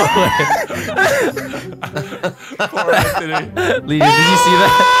 No way. Poor Anthony. Legion, did you see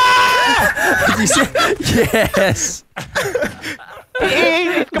that? Did you see? Yes.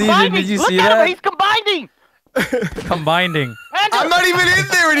 He's combining. did you Look see at that? him. He's combining. Combining. I'm not even in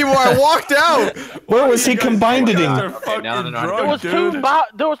there anymore. I walked out. Where was he combined in? There was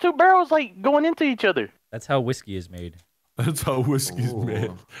two barrels like going into each other. That's how whiskey is made. That's how whiskey's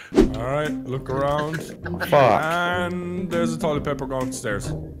made. All right, look around. Fuck. And there's a toilet paper going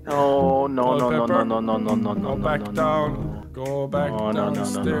upstairs. No. Go back down. Go back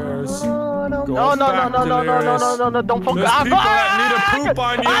downstairs. No. Go back, delirious. Don't focus. There's people that need a poop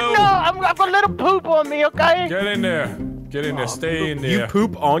on you. I know. I've got a little poop on me. Okay. Get in there. Get in there. Stay in there. You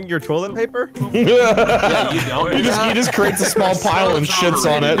poop on your toilet paper? Yeah, you don't. He just creates a small pile and shits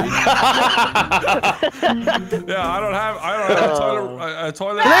on it. Yeah, I don't have a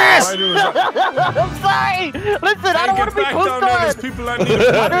toilet. I'm sorry. Listen, I don't want to be pooped on. There's people that need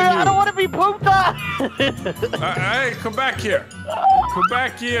I don't want to be pooped on. Hey, come back here. Come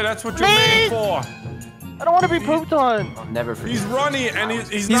back here. That's what you're made for. I don't want to be pooped on. I'll never forget. He's running and he's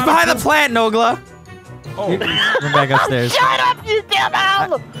He's not behind the plant, Nogla. Oh, Run back upstairs. Shut up, you damn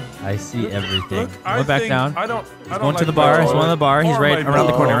owl! I see everything. I Go back think- down. I don't He's going to the bar. He's going to the bar. He's right around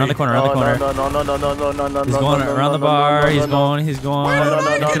the corner. Around the corner. Around the corner. No. He's going around the bar. He's going to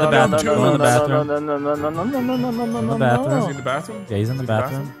the bathroom. Going to the bathroom. He's in the bathroom? Yeah, he's in the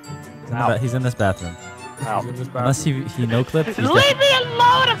bathroom. He's in this bathroom. He's in this bathroom. Unless he no clips. Leave me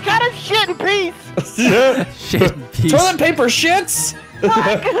alone! I'm trying to shit in peace! Shit in peace. Toilet paper shits?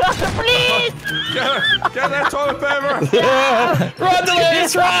 Please! Get that toilet paper! Run,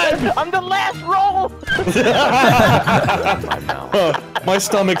 Delirious, run! I'm the last roll! My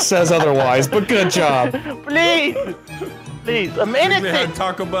stomach says otherwise, but good job. Please! Please, I'm innocent!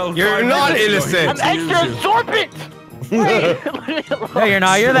 Taco Bell. You're not innocent. I'm extra absorbent! Wait, No, you're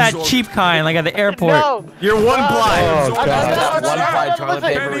not. You're that cheap kind, like at the airport. no! You're one ply. Oh, God. One ply no, toilet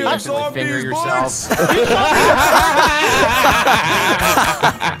listen. paper, you instantly finger yourself.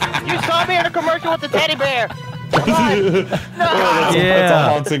 You saw me in a commercial with the teddy bear! That's a Yeah.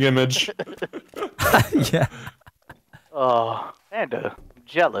 haunting image. Yeah. Oh, and I'm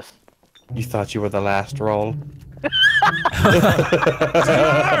jealous. You thought you were the last roll?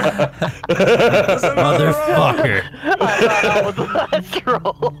 Motherfucker. I was the last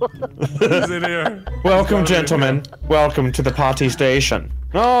roll. He's in here. Welcome, gentlemen. Welcome to the party station.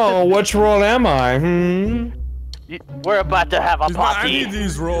 Oh, which roll am I? We're about to have a I need party.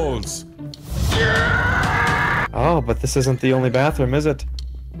 these rolls. Oh, but this isn't the only bathroom, is it?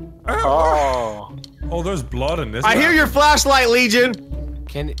 Oh. Oh, there's blood in this. I hear your flashlight, Legion.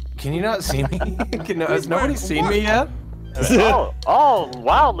 Can you not see me? Has nobody seen me yet? Oh,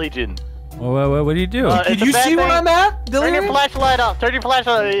 wow, Legion. What do you do? Can you see where I'm at? Turn your flashlight off. Turn your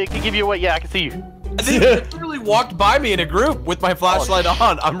flashlight. It can give you what? Yeah, I can see you. They literally walked by me in a group with my flashlight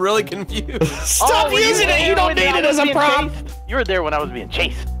on. I'm really confused. Stop using it! You don't need it as a prop! You were there when I was being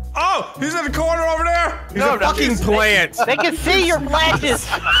chased. Oh, he's in the corner over there. He's a fucking plant. They can see your flashes.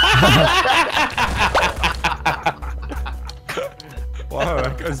 Wow,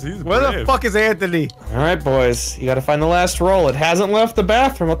 that guy's, he's Where the brave. fuck is Anthony? All right, boys. You got to find the last roll. It hasn't left the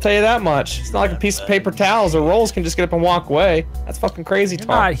bathroom. I'll tell you that much. It's not like a piece of paper towels or rolls can just get up and walk away. That's fucking crazy You're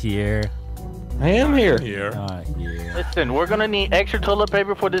talk. not here. I am here. Not here. Listen, we're gonna need extra toilet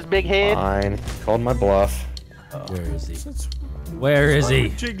paper for this big head. Fine. Called my bluff. Where is he? Where is he?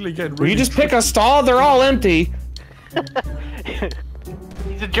 Jiggly get Will you just pick a stall? They're all empty.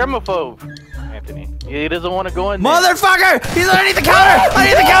 He's a germaphobe, Anthony. He doesn't want to go in there. Motherfucker! He's underneath the counter!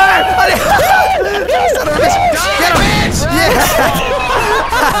 Underneath the counter!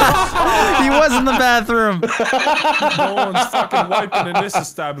 He was in the bathroom. No one's fucking wiping in this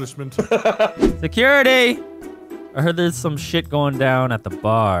establishment. Security! I heard there's some shit going down at the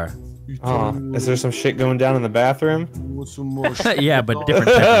bar. Is there some shit going down in the bathroom? Yeah, but different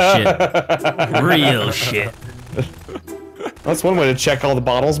type of shit. Real shit. That's one way to check all the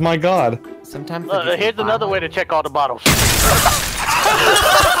bottles. My God. Sometimes. Here's another way to check all the bottles.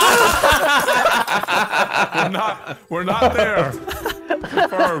 We're not there.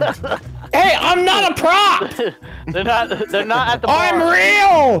 Confirmed. Hey, I'm not a prop. They're not at the bar. I'm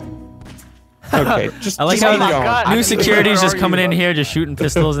real. Okay, just I like just how keep going. new security's just coming in here, just shooting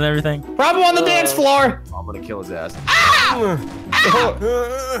pistols and everything. Problem on the dance floor. I'm gonna kill his ass.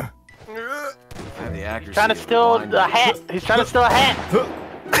 The accuracy Trying to steal the hat. He's trying to steal a hat.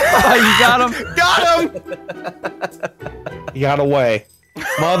 Oh, you got him. Got him! He got away.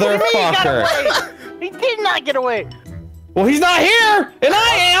 Motherfucker. He did not get away. Well, he's not here, and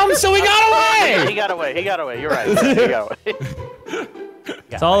I am, so he got away. He got away. He got away. You're right. He got away.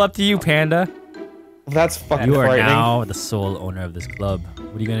 It's all up to you, Panda. That's fucking You are frightening. now the sole owner of this club.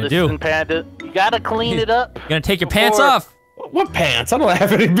 What are you gonna Listen, do? Panda, you gotta clean it up. You're gonna take your pants before- off. What pants? I don't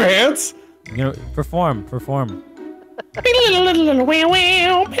have any pants. You're gonna perform. I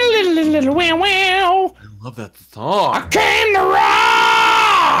Love that song. came to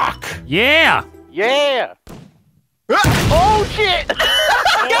rock. Yeah. Yeah. Oh shit!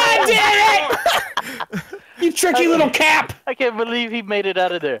 God damn it! You tricky little cap. I can't believe he made it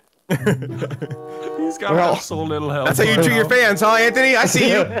out of there. He's got Well, so little help. That's how you treat your fans, huh, Anthony? I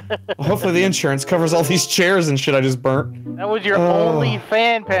see you. Well, hopefully the insurance covers all these chairs and shit I just burnt. That was your only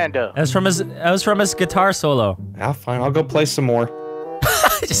fan, Panda. That was from his guitar solo. Yeah, fine. I'll go play some more.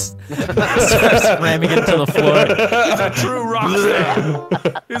 Just ramming into the floor. He's a true rock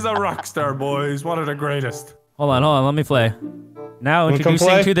star. He's a rock star, boy. He's one of the greatest. Hold on. Let me play. Now Wanna come introducing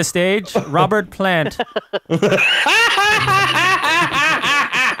play? to the stage, Robert Plant.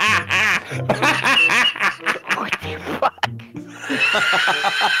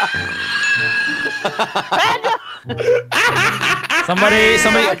 Somebody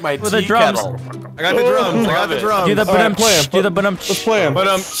Like my with the tea drums. kettle. I got the drums. I got the drums. Do the All right, ba-dum, play 'em. do the ba-dum. Let's play him. But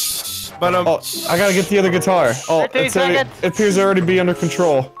Oh, I gotta get the other guitar. Oh, 13 seconds. it appears to already be under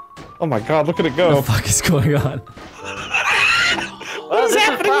control. Oh my God, look at it What go. the fuck is going on? What is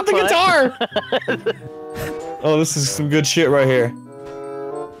happening with the guitar? Oh, this is some good shit right here.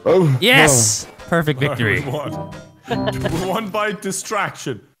 Oh, Yes! Perfect victory. One bite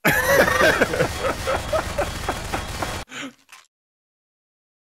distraction.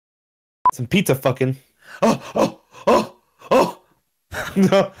 Some pizza fucking. Oh.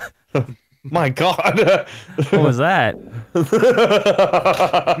 No. My God. What was that?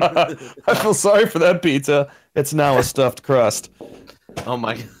 I feel sorry for that pizza. It's now a stuffed crust. Oh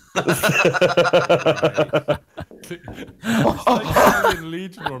my. It's like Alien and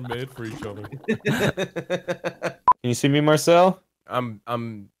Legion were made for each other. Can you see me, Marcel?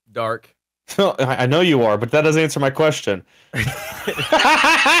 I'm dark. I know you are, but that doesn't answer my question.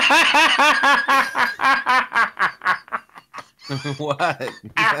 What?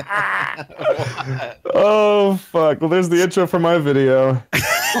 Oh, fuck. Well, there's the intro for my video.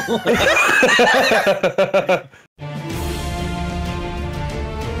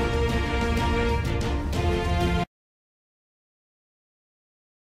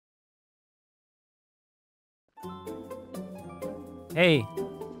 Hey,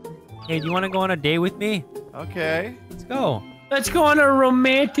 do you want to go on a date with me? Okay. Let's go. Let's go on a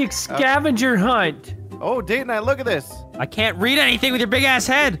romantic scavenger hunt. Oh, date night, look at this. I can't read anything with your big ass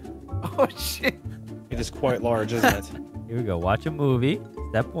head. Oh, shit. It is quite large, isn't it? Here we go. Watch a movie.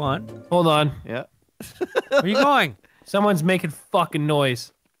 Step 1. Hold on. Yeah. Where are you going? Someone's making fucking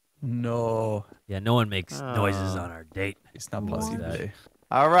noise. No. Yeah, no one makes noises on our date. It's not pussy today.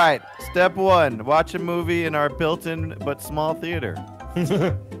 All right. Step 1. Watch a movie in our built-in but small theater.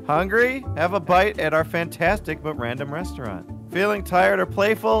 Hungry? Have a bite at our fantastic but random restaurant. Feeling tired or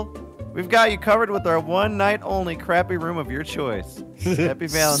playful? We've got you covered with our one night only crappy room of your choice. Happy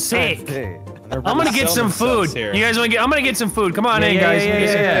Valentine's Sick. Day. I'm gonna get some food. Here. You guys want to get? I'm gonna get some food. Come on in, guys.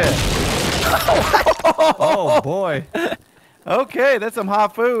 Oh boy. Okay, that's some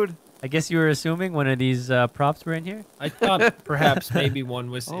hot food. I guess you were assuming one of these props were in here? I thought perhaps maybe one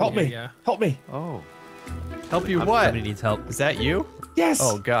was. Help me. Yeah. Help me. Oh. Help you Somebody what? needs help. Is that you? Yes.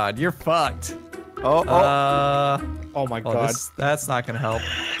 Oh God, you're fucked. Oh, Oh my God. That's not gonna help.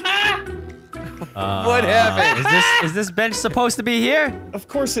 What happened? Is this bench supposed to be here? Of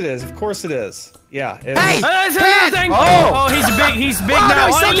course it is. Of course it is. Yeah. It Hey! is. That's another thing. Oh, he's big now.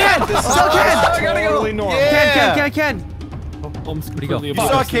 no, still can! This is Still can! totally normal. Ken! Where'd he go? You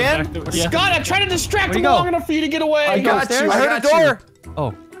saw Ken? Scott, I'm trying to distract Where'd him he go? long enough for you to get away. I got you. I heard a door.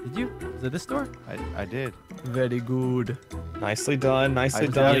 Oh, did you? Is it this door? I did. Very good. Nicely done. Nicely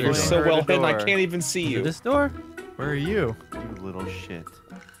I done. You're definitely so heard a well hidden. I door. can't even see Is it you. this door? Where are you? You little shit.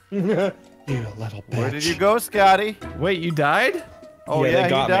 You little bitch. Where did you go, Scotty? Wait, you died? Oh Yeah, yeah, they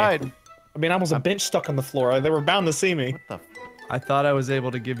got he me. died. I mean, I was a bench stuck on the floor. They were bound to see me. What the? I thought I was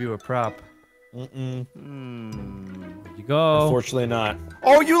able to give you a prop. Mm-mm. Where'd you go? Unfortunately not.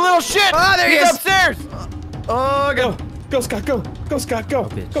 Oh, you little shit! Ah, there he He's is. upstairs! Oh, go! Go, Scott, go! Go, Scott, go!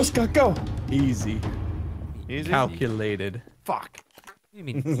 bitch. Go, Scott, go! Easy. Easy. Calculated. Fuck. What do you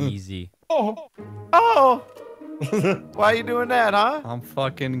mean easy? Oh! Oh! Why are you doing that, huh? I'm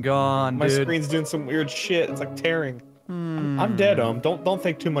fucking gone, My dude. screen's doing some weird shit. It's like tearing. I'm dead, Don't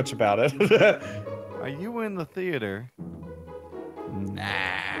think too much about it. Are you in the theater?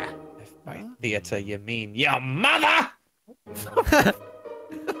 Nah. If by theater you mean your mother!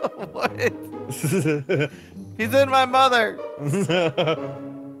 What? He's in my mother.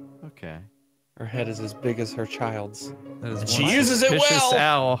 Okay. Her head is as big as her child's. That is And one she uses it suspicious well.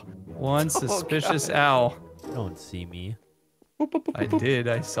 owl. One suspicious owl. You don't see me. I did.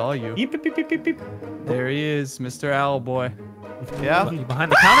 I saw you. Beep, beep, beep, beep, beep, beep. There he is, Mr. Owl Boy. Yeah. You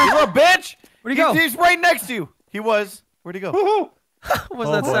behind the counter? You little bitch! Where'd he go? He's right next to you. He was. Where'd he go? What was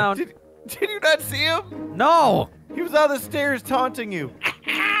that boy. sound? Did you not see him? No! He was on the stairs taunting you.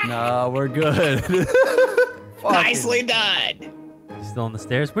 Nah, we're good. Nicely done! He's still on the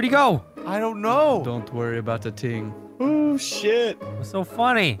stairs. Where'd he go? I don't know. Don't worry about the ting. Oh, shit. What's so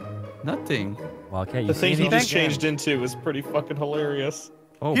funny? Nothing. Wildcat, you The see thing he anything? just changed into was pretty fucking hilarious.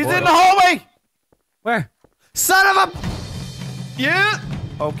 Oh, He's boy. in the hallway. Where? Son of a... Yeah.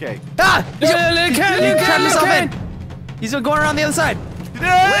 Okay. Ah! He's trapped himself in. He's going around the other side.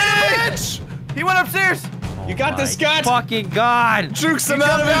 Bitch! He went upstairs. You got this, Scott! Fucking God! Jukes him He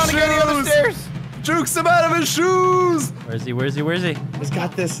out jumped of down his again the other shoes! stairs. Jukes him out of his shoes! Where is he? Where is he? Where is he? He's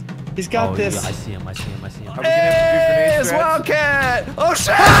got this. He's got Oh, this. yeah, I see him. I see him. I see him. Hey, it's Wildcat! Oh,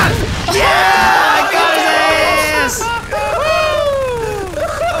 shit! I got his ass!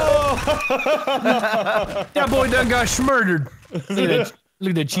 That boy done got smurdered. Look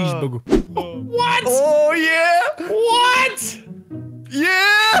at that cheeseburger. What? Oh, yeah! What?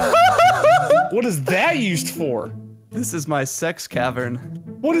 Yeah! What is that used for? This is my sex cavern.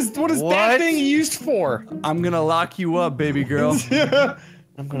 What is that thing used for? I'm gonna lock you up, baby girl.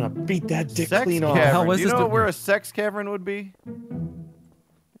 I'm gonna beat that dick Sex clean off. cavern. was Do you this know the- where a sex cavern would be?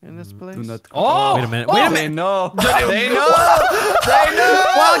 In this place? Do not- Oh! Wait a minute. Wait a They minute. know. They know. They know.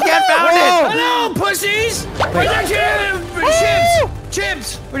 Wildcat found it! Hello, pussies! Chips!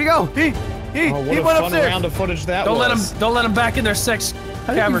 Chips! Where'd he go? He Oh, what went a fun upstairs. round of footage that Don't was. let him back in their sex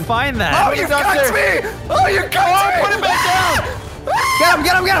How did you cavern. find that? Oh, you got me! Oh, you got me! Put him back down! Get him!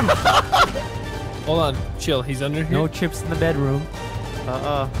 Get him! Get him! Hold on, chill. He's under here. No chips in the bedroom.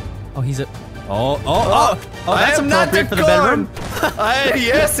 Uh-uh. Oh, he's a... Oh, that's I am not appropriate for the bedroom.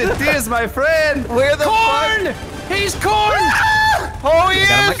 Yes, it is, my friend. Where the Corn! He's corn! Oh, he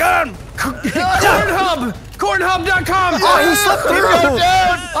is! Cornhub! Cornhub.com! Oh, he slipped He got through!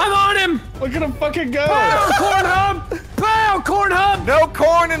 down! I'm on him! Look at him fucking go! Pow, Cornhub! Pow, Cornhub! No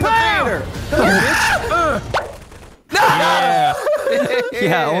corn in the Pow! theater! Yeah.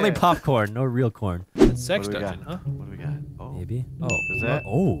 Yeah, only popcorn, no real corn. Sex What do we dungeon, got? huh? What do we got? Oh, Maybe. Oh. Is that-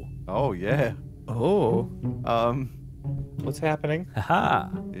 Oh. oh yeah. Oh. What's happening? Haha.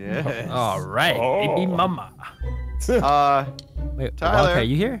 Yeah. All right, baby mama. Wait, Tyler. Wildcat,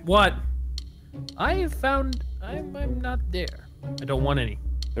 you here? What? I found I'm not there. I don't want any.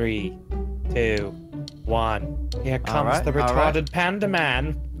 3, 2, 1. Here comes right, the all right. retarded panda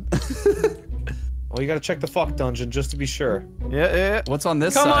man. Well, you gotta check the fuck dungeon just to be sure. Yeah. What's on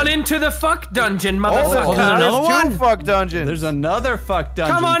this Come side? on into the fuck dungeon, Oh, motherfucker. there's another there's two one? fuck dungeons. There's another fuck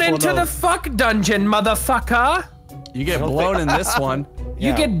dungeon. Come on full into of- the fuck dungeon, motherfucker. You get blown in this one.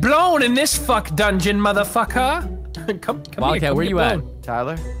 You get blown in this fuck dungeon, motherfucker. come Wildcat, here, where you at?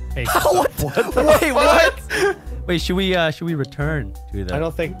 Tyler? Hey. Wait, what? Wait, should we return to the? I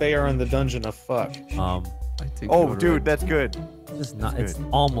don't think they are in the dungeon of fuck. Oh, dude, that's good. It's not. It's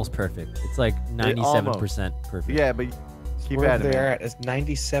almost perfect. It's like 97% perfect. Yeah, but keep Where at it. they're Man. at is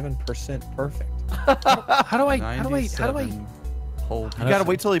 97% perfect. How do I? Hold. You gotta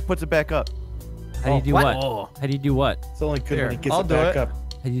wait till he puts it back up. How do you do what? Oh. How do you do what? It's only good Here, when he gets I'll it do back it. up.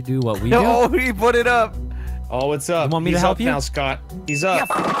 How do you do what we do? No, he put it up. Oh, it's up. You want me to He's help up you? now, Scott. He's up.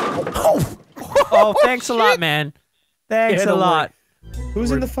 Oh, thanks a lot, man. Thanks a lot.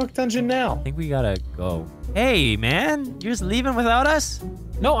 Who's in the fuck dungeon now? I think we gotta go. Hey, man, you're just leaving without us?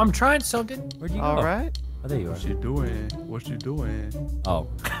 No, I'm trying something. Where'd you go? All right. Oh, there you are. What you doing? What you doing? Oh.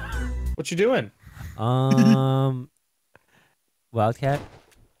 What you doing? Wildcat.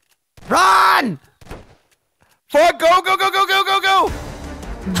 Run! Fuck! Go! Go! Go! Go! Go! Go! Go!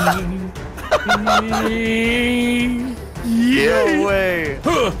 No way.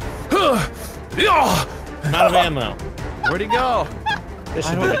 I'm out of ammo. Where'd he go? This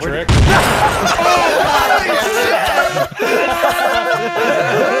should be the trick.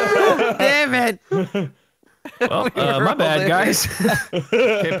 Damn it! Well, my bad, guys.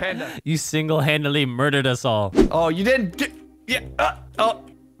 Okay, Panda. You single-handedly murdered us all. Oh, you didn't get. Yeah. Oh.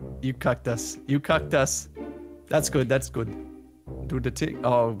 You cucked us. You cucked us. That's good. That's good. Do the tick.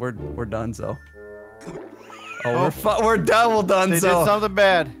 Oh, we're done, so. Oh, we're double done, They so. did something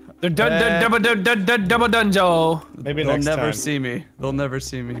bad. They're double dunzo. Maybe They'll next never time. see me. They'll never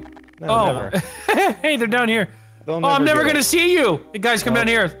see me. No, Oh, never. hey, they're down here. They'll Oh, I'm never get gonna it. see you. You guys come down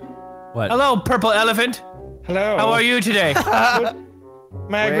here. What? Hello, purple elephant. Hello. How are you today?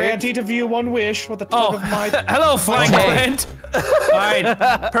 May I grant each of you one wish with the tip Oh, of my... hello, flying plant. All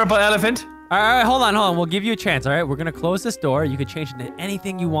right, purple elephant. All right, hold on. We'll give you a chance, all right? We're gonna close this door. You can change it into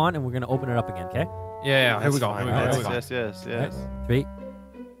anything you want, and we're gonna open it up again, okay? Yeah, here we go. Here we go. That's Here we go. Yes, yes, yes. 3,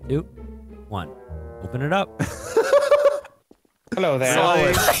 2, 1. Open it up. Hello there.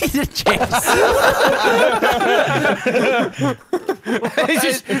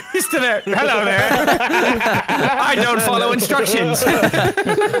 He's still there. Hello there. I don't follow instructions.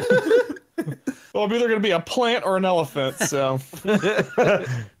 Well, I'm either gonna be a plant or an elephant, so. Look at this.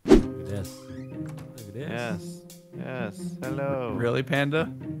 Look at this. Yes. Yes. Hello. Really, Panda?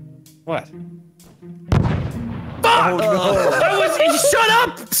 What? Fuck! I was. Shut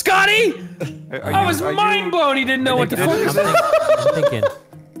up, Scotty! I was mind blown. He didn't know what the fuck. I'm thinking.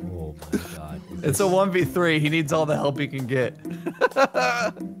 Oh my god. It's a 1v3. He needs all the help he can get.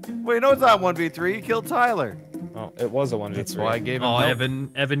 Wait, no, it's not 1v3. He killed Tyler. Oh, it was a 1v3. That's why I gave him Oh, help.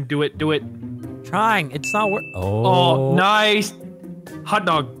 Evan, do it. Trying. It's not working. Oh, nice. Hot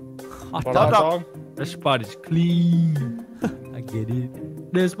dog. Hot dog? The spot is clean. I get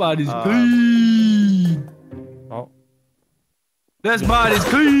it. The spot is clean. Oh. The spot is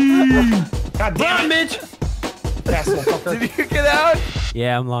clean. God damn Run, it! bitch. Asshole fucker. Did you get out?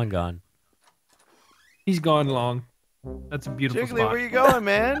 Yeah, I'm long gone. He's gone long. That's a beautiful Jiggly, spot. where you going,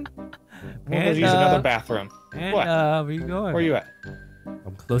 man? I'm gonna use another bathroom. And, What? where you going? Where you at?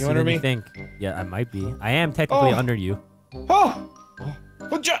 I'm closer under than you me? think. Yeah, I might be. I am technically Oh. under you. Oh!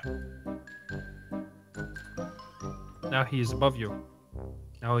 Good job! Now he is above you.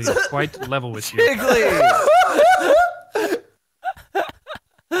 Now he is quite level with you. Jiggly!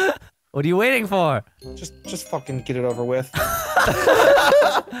 What are you waiting for? Just fucking get it over with.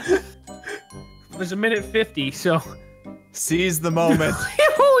 There's a minute 50, so. Seize the moment.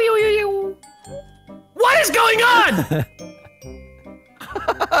 What is going on?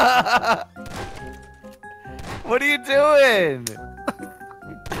 What are you doing?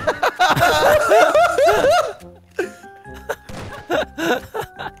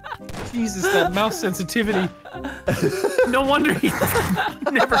 Jesus, that mouse sensitivity. No wonder he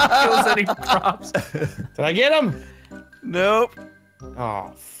never kills any props. Did I get him? Nope.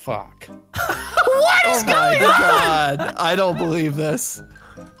 Oh, fuck. What is Oh my god. I don't believe this.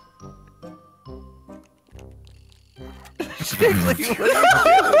 Jiggly, what are you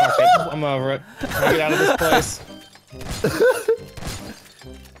Fuck it. I'm over it. Can I get out of this place?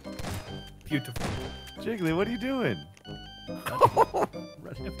 Beautiful. Jiggly, what are you doing?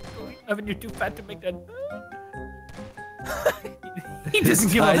 Evan, you're too fat to make that. He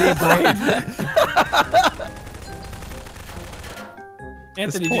doesn't give a fuck.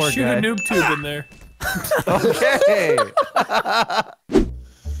 Anthony, poor just shoot guy. a noob tube in there. Okay.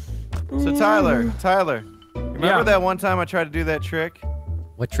 So Tyler, remember Yeah. that one time I tried to do that trick?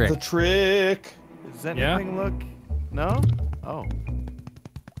 What trick? The trick. Does Yeah. anything look? No? Oh.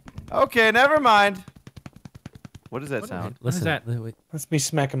 Okay, never mind. What does that sound? Listen, that? wait. That's me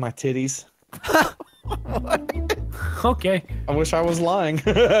smacking my titties. Okay. I wish I was lying.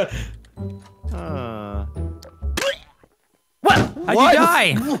 What? How'd you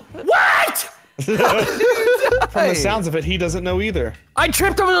die? What? From the sounds of it, he doesn't know either. I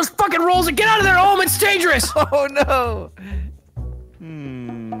tripped over those fucking rolls and get out of there, Om. It's dangerous. Oh no.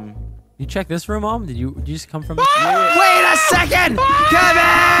 You check this room, Mom? Did you just come from? Wait a second!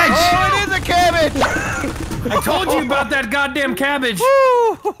 Cabbage! Oh, it is a cabbage! I told you about that goddamn cabbage.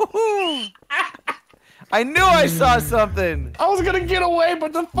 I knew I saw something. I was gonna get away,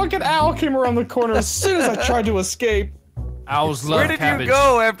 but the fucking owl came around the corner as soon as I tried to escape. Owls love cabbage. Where did you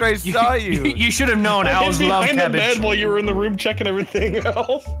go after I saw you? You should have known. Owls love behind cabbage. the bed while you were in the room checking everything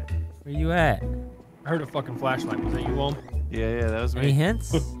else. Where you at? I heard a fucking flashlight. Was that you, Om? Yeah, that was me. Any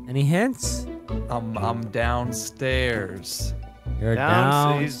hints? Any hints? I'm downstairs. You're He's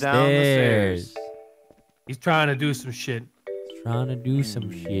down the stairs. He's trying to do some shit. He's trying to do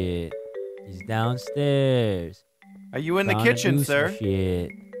some shit. He's downstairs. Are you in the Trying to kitchen, do some sir?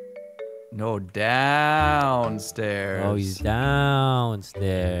 Shit. No, downstairs. Oh, he's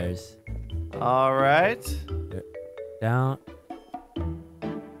downstairs. All right.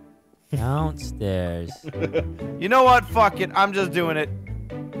 Downstairs. You know what? Fuck it. I'm just doing it.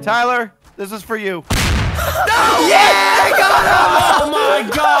 Tyler, this is for you. No! Yeah! I got him! Oh my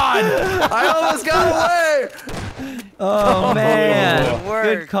god! I almost got away! Oh man! Good Good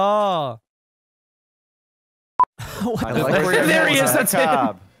work. call. I like where you're There he going, is, that's him.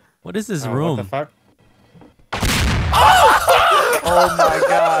 Cobb. What is this What the room? fuck? Oh my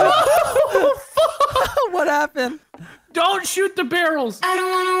god. What happened? Don't shoot the barrels. I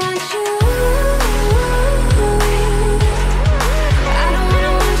don't wanna watch you. I don't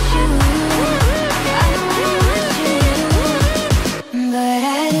wanna watch you. I don't wanna watch you. But I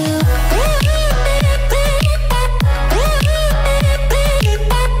do.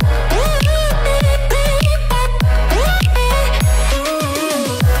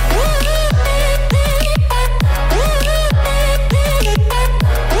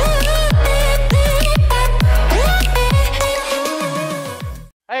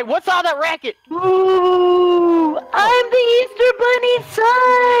 Hey, what's all that racket? Ooh, I'm the Easter Bunny's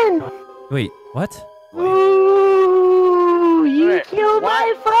son. Wait, what? Ooh, you Wait, killed what?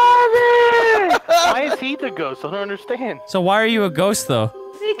 my father. Why is he the ghost? I don't understand. So why are you a ghost though?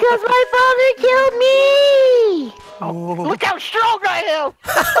 Because my father killed me. Look how strong I am!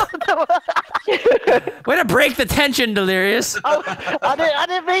 Way to break the tension, Delirious. Oh, I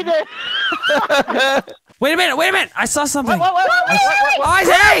didn't mean to. Wait a minute! I saw something. Wait. Oh,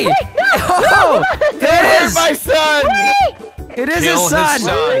 hey! Oh, it is my son. It is his son.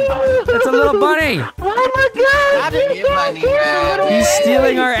 It's a little bunny. Oh my God! He's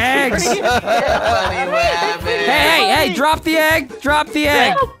stealing our eggs. Hey! Drop the egg! Drop the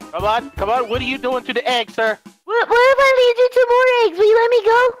egg! Come on. What are you doing to the egg, sir? What if I lead you to more eggs? Will you let me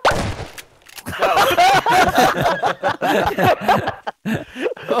go?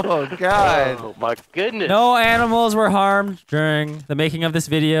 Oh god. Oh my goodness. No animals were harmed during the making of this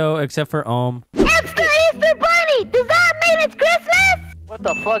video, except for Ohm. It's the Easter Bunny! Does that mean it's Christmas? What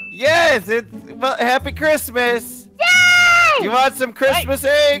the fuck? Yes, well, happy Christmas. Yay! You want some Christmas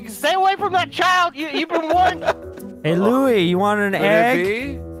eggs? Stay away from that child. You've been warned. Hey, Louie, you want an Could egg? it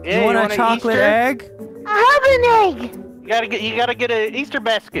be? Yeah, You want a an chocolate Easter? egg? I have an egg. You gotta get an Easter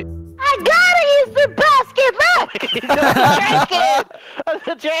basket. I got an Easter basket. Look! That's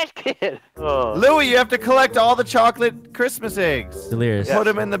a trash can. Oh. Louie, you have to collect all the chocolate Christmas eggs. Delirious. Put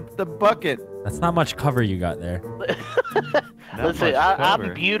them in the bucket. That's not much cover you got there. Listen,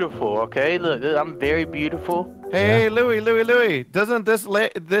 I'm beautiful, okay? Look, I'm very beautiful. Hey, Louie. Doesn't this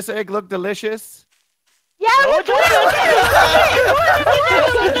egg look delicious? Yeah, look!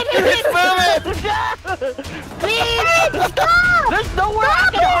 It's moving! Please, stop! There's nowhere I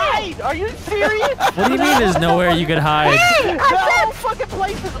can hide! Are you serious? What do you mean there's nowhere you could hide? Hey, The whole fucking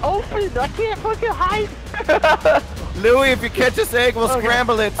place is open! I can't fucking hide! Louie, if you catch this egg, we'll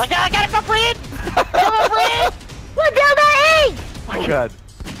scramble it. I gotta go, friend! Come on, friend! Put down that egg! Oh god.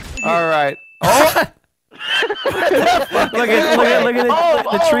 Alright. Oh! Look at it.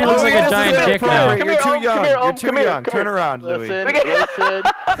 The tree looks like a giant dick now. You're too young. You're too young. Turn around, Louie. Listen.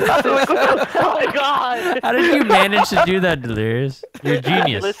 Oh my god! How did you manage to do that, Delirious? You're a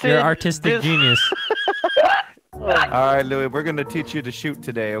genius. Listen, You're artistic genius. Alright, Louie, we're gonna teach you to shoot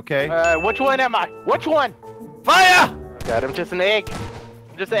today, okay? Which one am I? Which one? Fire! God, I'm just an egg.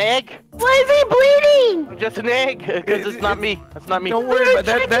 Just an egg. Why is he bleeding? I'm just an egg. Because it's not me. That's not me. Don't worry about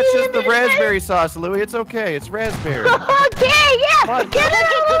that. That's just the raspberry sauce, Louie. It's okay. It's raspberry. Okay, yeah! Get it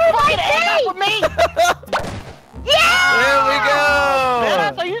out of my face! With me. Yeah! There we go!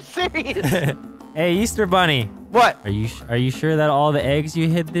 Vanoss, are you serious? Hey, Easter Bunny. What? Are you sure that all the eggs you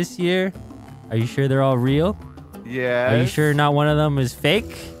hid this year, are you sure they're all real? Yeah. Are you sure not one of them is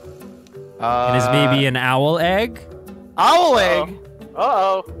fake? And is maybe an owl egg? Owl egg?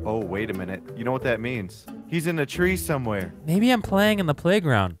 Uh-oh. Oh, wait a minute. You know what that means? He's in a tree somewhere. Maybe I'm playing in the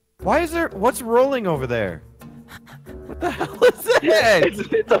playground. Why is there... What's rolling over there? What the hell is that?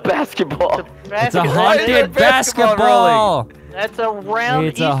 It's a basketball. It's a haunted basketball. That's a round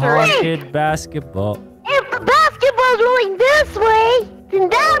It's Easter a egg. haunted basketball. If the basketball's rolling this way, then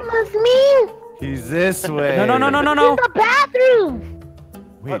that must mean He's this way. No. the bathroom.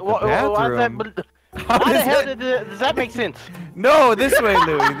 Wait, the Why is bathroom? that? How the hell does that make sense? No, this way,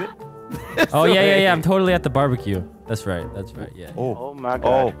 Louis. Oh yeah. I'm totally at the barbecue. That's right. Yeah. Oh my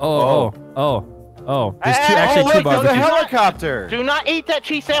god. Oh. There's Hey, two look, there's a barbecues. helicopter. Do not eat that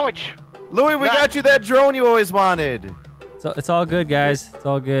cheese sandwich. Louis, we got you that drone you always wanted. So it's all good, guys. It's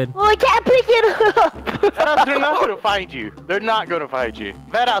all good. Well, I can't pick it up. Vanoss, they're not gonna find you. They're not gonna find you.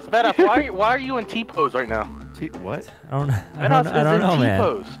 Vanoss, why are you in T-pose right now? What? I don't Vanoss is know, in man.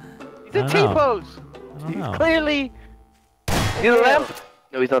 T-pose. He's in I don't know. T-pose. I don't know. Clearly. You the lamp?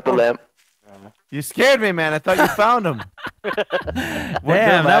 No, he's not the lamp. You scared me, man. I thought you found him.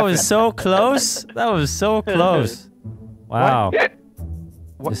 Damn, that was so close. That was so close. Wow.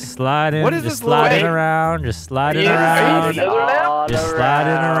 What? Just sliding, What is just this little sliding egg? around, just sliding Are around, you the other lamp? just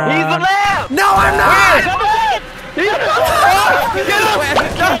sliding around. He's the lamp! No, I'm not!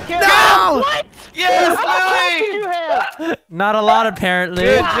 No! What? Yes, How much Louis! did you have? Not a lot, apparently.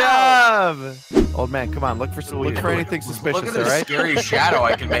 Good job. Old man, come on. Look for anything suspicious, Look at all the right? scary shadow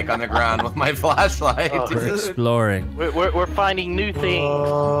I can make on the ground with my flashlight. We're exploring. We're finding new things.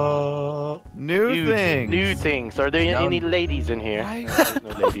 New things. New things. Are there any ladies in here? There's no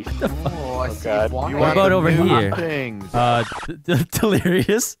ladies. Oh, I see God. one. You What want about the over new here? Things.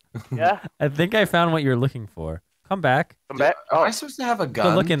 Delirious. Yeah. I think I found what you're looking for. Come back. Come back. Am I supposed to have a gun?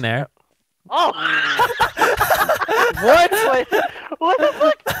 Go look in there. Oh. What? Wait, what the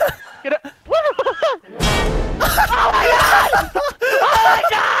fuck? Get up. What the fuck? Oh my god! Oh my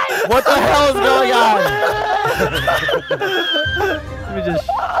god! What the hell is going on? Let me just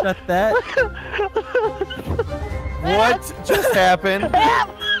shut that. What just happened?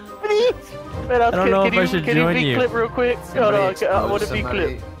 Please. Man, I don't know if I should join Can you. you clip real quick? Hold on. I want to be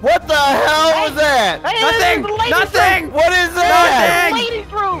clip. What the hell was that? Hey, Nothing! What is that?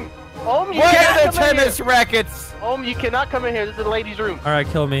 Ladies' room. You What cannot are the come in tennis here. rackets? You cannot come in here. This is the ladies' room. All right,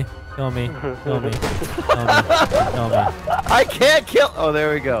 kill me. Kill me. Kill me. Kill me. Kill me. I can't kill. Oh,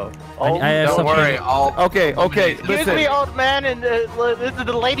 there we go. I have Don't something. worry, I'll... Okay. Excuse me, old man, and this is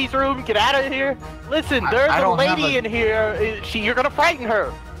the ladies' room. Get out of here. Listen, there's I a don't have lady a- in here. You're gonna frighten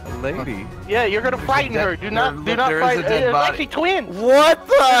her. A lady. Yeah, you're gonna frighten her. Do not there is frighten. a dead It's body. actually twins. What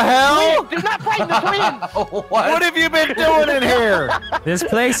the hell? Twins. Do not frighten the twins. What have you been doing in here? This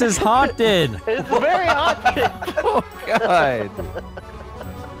place is haunted. It's very haunted. Oh God.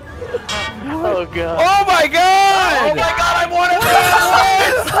 Oh god. Oh my God! Oh my god, I'm one of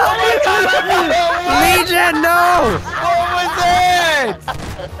those! Oh my God! Legion, no! What was that?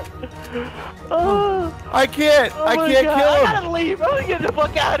 I can't Oh my kill God. I him. gotta leave. I'm gonna get the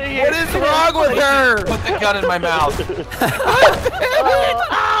fuck out of here. What is wrong with her? Put the gun in my mouth. Do it.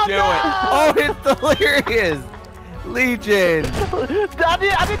 Oh, it's delirious. Legion. I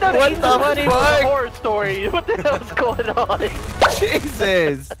didn't know What that the funny was fuck? a horror story. What the hell's going on?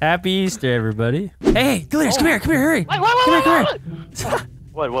 Jesus. Happy Easter, everybody. Hey, Delirious, come here, hurry. Wait, Come here.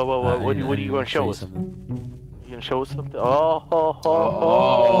 What are you gonna show us? Something. You gonna show us something? I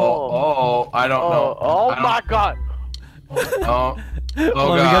don't know. Oh my god. Oh, Well,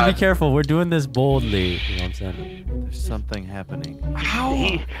 oh we gotta be god. careful. We're doing this boldly. You know what I'm saying? There's something happening.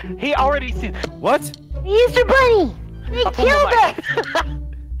 He already sees. What? Easter Bunny! They Up on the killed mic. us!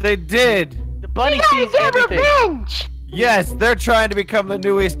 They did. The bunny We sees gotta get everything. revenge! Yes, they're trying to become the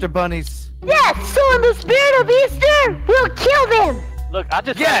new Easter bunnies. Yes, so in the spirit of Easter, we'll kill them! Look, I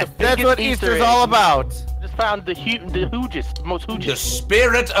just Yes, found the that's biggest what Easter Easter's egg. all about. Just found the most The hugest.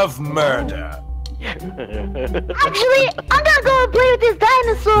 spirit of murder. Actually, I'm gonna go and play with this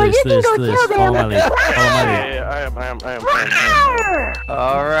dinosaur. You can go kill Follow my them. lead. Follow my lead. I am.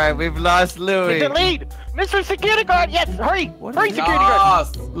 All right, we've lost Louis. Take the lead, Mr. Security Guard. Yes, hurry, hurry, Security Guard.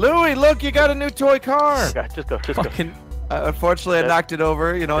 Yes. Louis, look, you got a new toy car. Okay, just go. Fucking. Unfortunately, I knocked it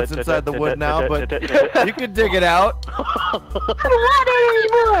over. You know, it's inside the wood now, but you can dig it out. I don't want it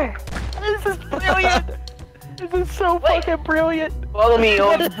anymore. This is brilliant. This is so fucking brilliant. Follow me,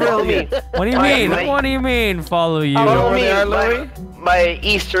 Holmes. Follow me. What do you mean? What do you mean? Follow you? Follow where me. they are, Louis? My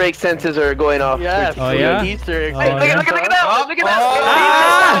Easter egg senses are going off. Yes. Oh, yeah? Easter egg. Oh, Hey, look yeah? at that! Look at that!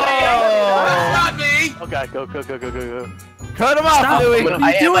 Oh! Okay, go. Cut him off, Louis. What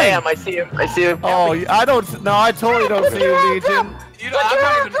are you doing? I am. I see him. Oh, I don't. No, I totally don't see you, Legion. You know, I'm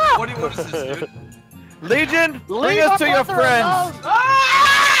not even. What is this, dude? Legion, bring us to your friends.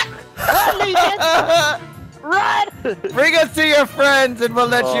 Run, Legion! Run! Bring us to your friends, and we'll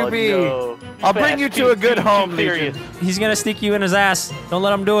let you be. No. I'll bring you to a good home, Legion. He's gonna stick you in his ass. Don't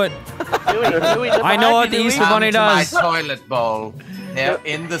let him do it. Louis, I know what the Easter Bunny does. My toilet bowl. They're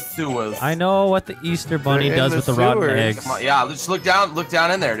in the sewers. I know what the Easter Bunny does with the rotten eggs. Come on, yeah, just look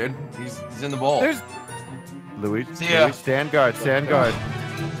down in there, dude. He's in the bowl. Louis, ya. Louis, stand guard, stand guard.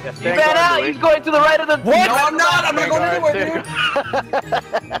 Yeah, You ran out. He's going to the right of the. What? No, I'm not. I'm not going anywhere, dude.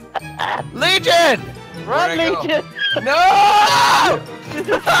 Legion! Run, Legion! No!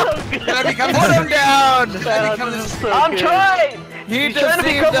 Can I become Put him down! I'm trying! He He's trying to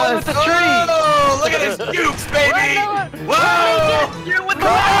deceived become one us. with the tree! Oh, look at his dukes, baby! Whoa! You're with the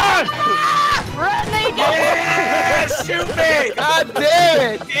Run! Run, Legion! Yeah! Shoot me! God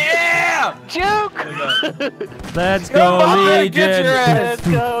damn it! Yeah! Juke! Let's Come go, on, Legion. get your ass. Let's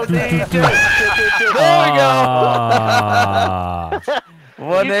go, Legion! There we go. Ah.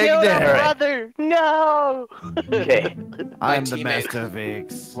 One You egg killed our there. brother! No! Okay. I'm the teammate. master of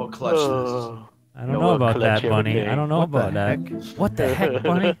eggs. We'll clutch this. I don't know about that, Bunny. I don't know What the about that. heck? What the heck,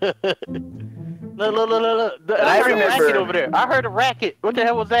 Bunny? Look. I heard a racket over there. I heard a racket. What the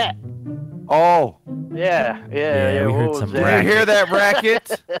hell was that? Oh, Yeah. we What heard was some did you that? hear that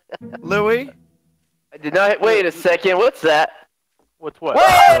racket, Louis? I did not. Wait a second. What's that? What's what? Run!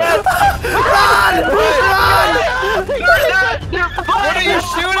 What are you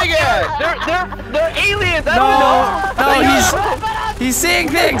shooting at? They're aliens. I No, he's seeing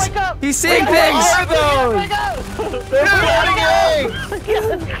things. He's seeing things. What are those? They're floating eggs!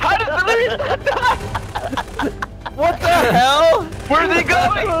 How did the What the hell? Where are they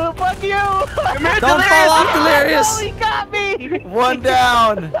going? Fuck you! Don't fall off, Delirious. Oh, he got me! One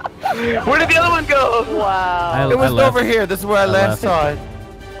down. Where did the other one go? Wow. It was left. over here. This is where I last saw it.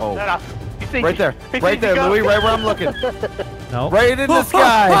 Oh, You think- right there. you Right think there, you got Louis. me? Right where I'm looking. No. Right in the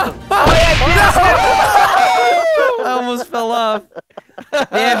sky. I almost fell off.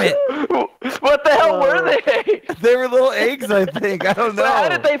 Damn it. What the hell were they? They were little eggs, I think. I don't know. How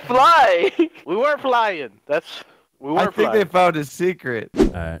did they fly? We weren't flying. We I weren't think flying. they found a secret. All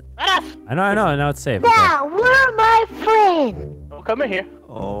right. I know. Now it's safe. Now, we're my friend. Oh, come in here.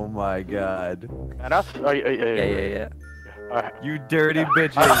 Oh my god. And us? Yeah. Alright. You dirty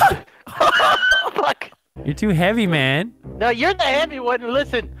bitches. Fuck. You're too heavy, man. No, you're the heavy one.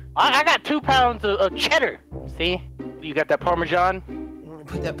 Listen, I got 2 pounds of cheddar. See? You got that Parmesan?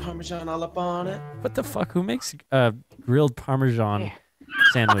 Put that Parmesan all up on it. What the fuck? Who makes grilled Parmesan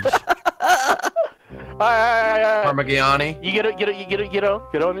sandwich? Alright. Parmigiani. You get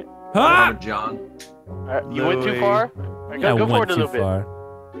on it. Ah! Parmesan. Alright, you went too Louis. far? Alright, go went forward a too little far.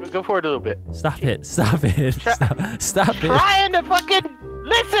 bit. Go forward a little bit. Stop it. Stop it. Stop it. Trying to fucking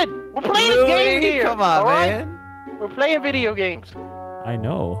listen. We're playing a game here. Come on, all right? man. We're playing video games. I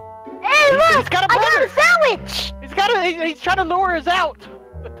know. Hey, look! He's got a I got brother. a sandwich! He's trying to lure us out.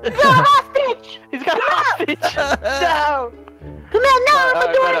 He's got a hostage! He's got a hostage. No. Come on, now I'm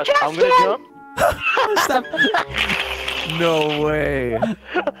gonna do a trash I'm gonna can! jump. Stop. No way.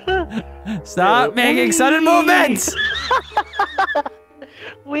 Stop making sudden movements.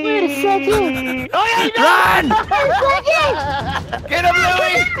 Wait a second! Oh yeah, Run! Get him,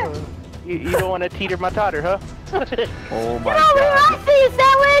 Louis! You don't want to teeter my totter, huh? Oh my No, god. I see you,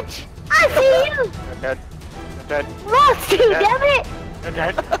 sandwich! I see you! Lost you, damn it!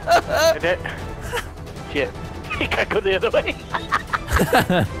 Shit. You gotta go the other way.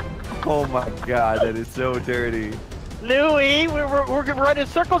 Oh my god, that is so dirty. Louis, we're running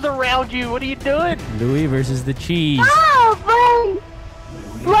circles around you. What are you doing? Louis versus the cheese. Oh, blind!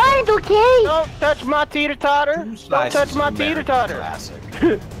 Blind, okay? Don't touch my teeter-totter. Don't touch my teeter-totter. Classic.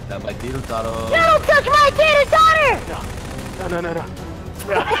 That my teeter-totter. Don't touch my tater-totter! No.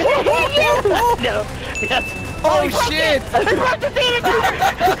 No. Yes. Oh shit! Run the tater-totter!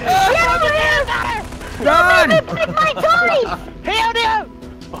 Get over here! Run! Break my toys! Hell no!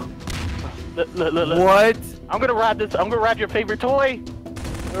 Look. What? I'm gonna ride this. I'm gonna ride your favorite toy.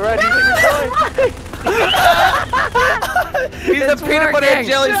 Ride your favorite toy. He's a peanut butter and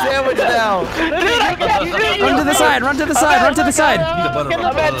jelly sandwich now. Run to the side. Run to the side. Run to the side.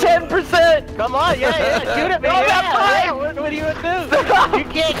 I'm at 10%. Come on, yeah. Shoot at me. Yeah. What are you gonna do? You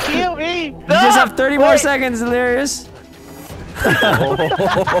can't kill me. You just have 30 more seconds, Delirious.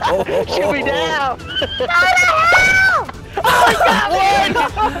 Shoot me down.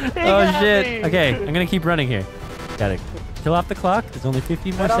 Oh shit. Okay, I'm gonna keep running here. Gotta kill off the clock. There's only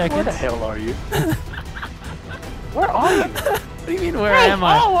 15 more seconds. Where the hell are you? Where are you? What do you mean, where am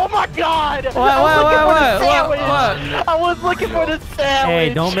I? Oh my God! What? I was looking for the sandwich.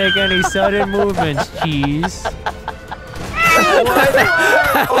 Hey, don't make any sudden movements, cheese. Oh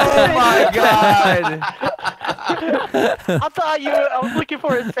my God! I was looking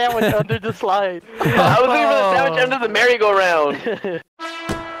for a sandwich under the slide. I was looking for the sandwich under the merry-go-round.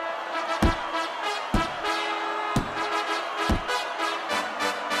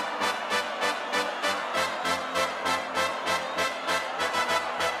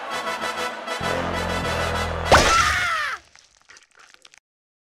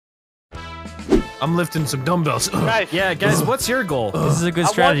 I'm lifting some dumbbells. Guys, Yeah, guys, what's your goal? This is a good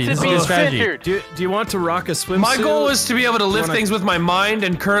strategy. This is a good strategy. Do you want to rock a swimsuit? My goal is to be able to lift things with my mind,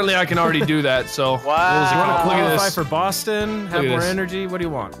 and currently I can already do that. So You want to look at qualify this. for Boston? Have Look at more this. energy? What do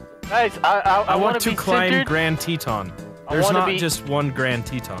you want? guys, I want to to be climb centered. Grand Teton. I There's wanna not be- just one Grand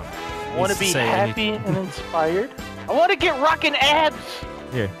Teton. I want to be happy and inspired. I want to get rocking abs.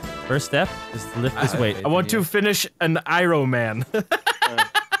 Here, first step is to lift this weight. I want to finish an Ironman.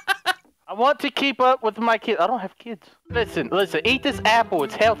 I want to keep up with my kids. I don't have kids. Listen, eat this apple.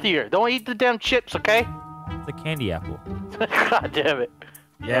 It's healthier. Don't eat the damn chips, okay? It's a candy apple. God damn it.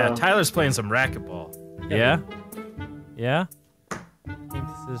 Yeah, Tyler's playing some racquetball. Yeah? Yeah?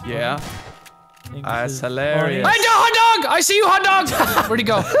 Yeah. That's hilarious. Hey, hot dog! I see you, hot dog! Where'd he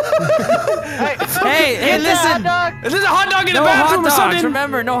go? Hey, listen! There's a hot dog in the No bathroom hot or dogs. something!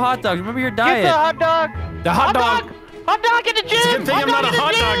 Remember, no hot dogs. Remember your diet. Get the hot dog. The hot dog! Hot dog in the gym. It's a good thing hot I'm not a dog in the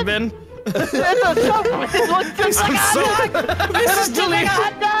hot gym. dog then. It's a soap. It looks just like a hot dog. This is Just like a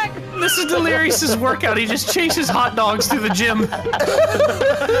hot dog. This is Delirious's workout. He just chases hot dogs through the gym.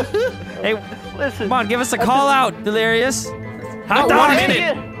 Hey, listen. Come on, give us a call out, Delirious. Hot Not dog. 1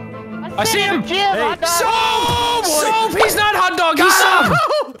 minute. I see him. Hey. Soap! He's not hot dog. He's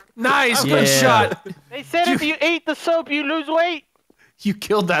soap. Nice, good shot. They said if you eat the soap, you lose weight. You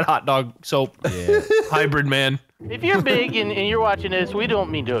killed that hot dog, Soap. Yeah. Hybrid man. If you're big and you're watching this, we don't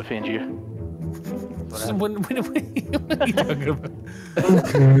mean to offend you. What are you talking about?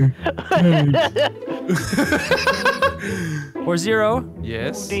 40.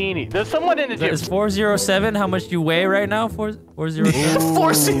 Yes. There's someone in the gym. Is 407 how much you weigh right now? 407.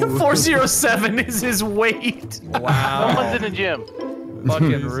 407 is his weight. Wow. Someone's in the gym.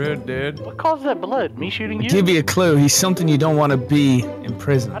 Fucking rude, dude. What caused that blood? Me shooting you? Give you a clue. He's something you don't want to be in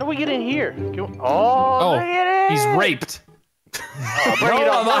prison. How do we get in here? Oh, look at it. He's raped. Oh, bring it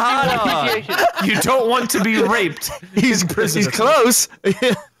on. Appreciation. You don't want to be raped. He's in prison. He's close.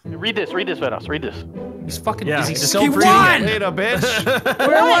 Read this, Vanoss. Read this. He's fucking. Yeah, Is he just so keep free? reading Hey, bitch.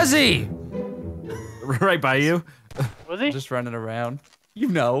 Where was he? Right by you. Was he? Just running around. You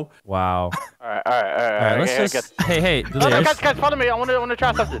know. Wow. All right. Let's Okay, just. Hey, No, Delirious. guys, follow me. I want to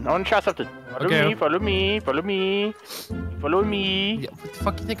try something. Follow me. Follow me. Yeah, what the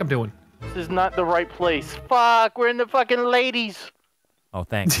fuck you think I'm doing? This is not the right place. Fuck, we're in the fucking ladies. Oh,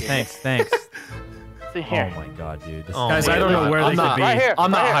 thanks. Sit Oh here. my god, dude. This Oh, Guys, my I don't know God. where I'm they not, could be. Right here.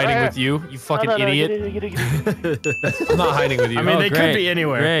 I'm not right hiding here. with you, you fucking No, idiot. Get it. I'm not hiding with you. I mean, Oh, they could great, be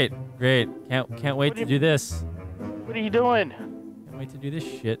anywhere. Great. Can't wait to do this. What are you doing? Can't wait to do this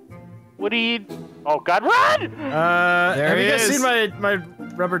shit. What are you? Oh God, run! Have he you guys is. seen my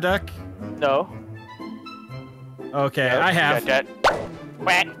rubber duck? No. Okay, I have. Got that.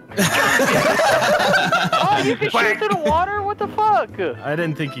 Quack. Oh, you can shoot through the water? What the fuck? I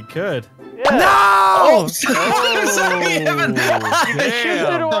didn't think you could. Yeah. No! You can shoot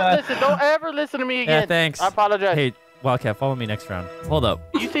through the water. Listen, don't ever listen to me again. Yeah, thanks. I apologize. Hey, Wildcat, follow me next round. Hold up.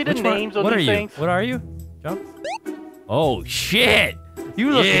 You see the Which one? names on What are these you? things? What are you? Jump. Oh shit!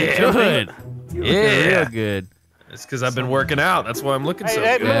 You looking Yeah. good. You looking Yeah. real good. It's because I've been working out. That's why I'm looking so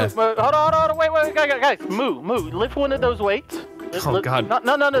Hey, good. move. Hold on. Wait. Guys, move. Lift one of those weights. Oh, God.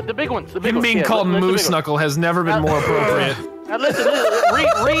 No, the big ones. The big Him ones. being Yeah, called lift the big Moose ones. Knuckle has never been more appropriate. Now listen. Read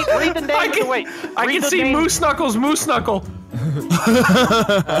the name of the weight. I can see Moose Knuckles, Moose Knuckle. Read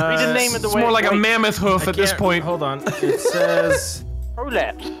the name of the It's weight. more like a mammoth hoof at this point. Hold on. It says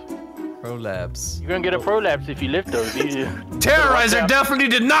prolapse. Prolapse. You're gonna get a prolapse if you lift those. Terrorizer definitely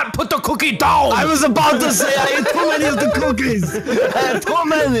did not put the cookie down. I was about to say I ate too many of the cookies. I had too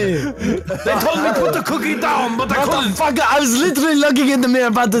many. They told me put the cookie down, but I couldn't. Motherfucker, I was literally looking in the mirror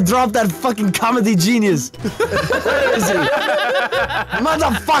about to drop that fucking comedy genius. Where is he?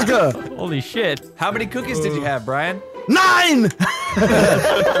 Motherfucker! Holy shit! How many cookies did you have, Brian? 9!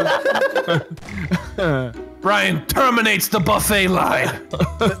 Brian terminates the buffet line.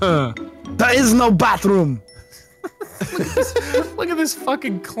 There is no bathroom. Look at this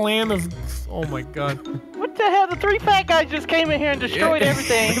fucking clan of. Oh my god. What the hell? The 3 fat guys just came in here and destroyed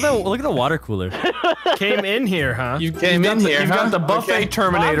everything. Look at the water cooler. Came in here, huh? You came in here. You've got the buffet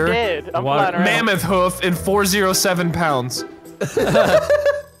Terminator, I'm dead. I'm flying around. mammoth hoof, and 407 pounds. All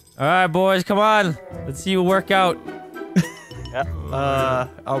right, boys, come on. Let's see you work out.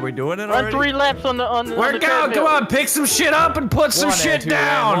 Are we doing it Run already? 3 laps on the Work out! Come on, pick some shit up and put some shit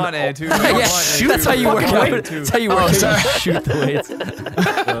down. 1 and 2. Yeah, that's how you work out. That's how you work out. Shoot the weights.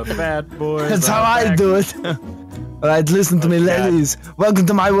 The fat boys. That's how I do it. Alright, listen to me, ladies. Welcome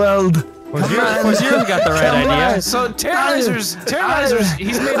to my world. Wazir's got the right idea. So Terrorizer's,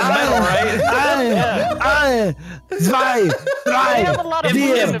 he's made of metal, right?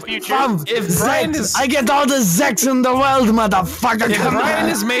 If Brian is, I get all the sex in the world, motherfucker. if Brian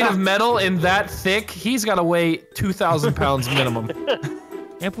is made of metal and that thick, he's got to weigh 2,000 pounds minimum.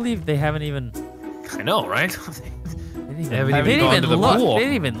 Can't believe they haven't even. I know, right? They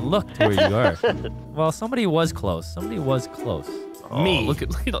didn't even look to where you are. Well, somebody was close. Somebody was close. Oh, me. Look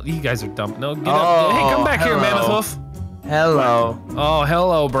at all, you guys are dumb. No, get up. Hey, come back here, Mammoth Hoof. Hello. Oh,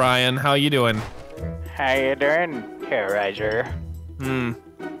 hello, Brian. How you doing? How you doing, Terrorizer? I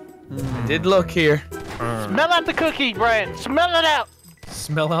did look here. Smell out the cookie, Brian. Smell it out.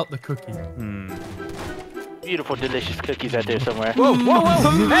 Smell out the cookie. Beautiful, delicious cookies out there somewhere. Whoa, whoa,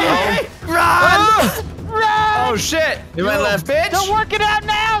 whoa. Hey, Run! Run! Oh, shit. You went left, bitch. They're working out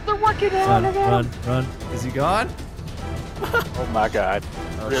now. They're working out. Run. Is he gone? Oh my god.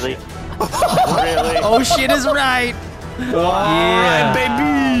 Really? Really? Oh, shit is right. Yeah,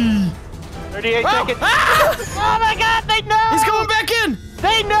 baby. 38 seconds. Oh my god, they know! He's coming back in!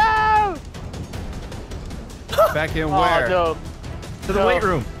 They know! Back in where? Oh, no. To the weight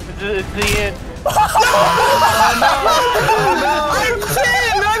room. It's the end. I'm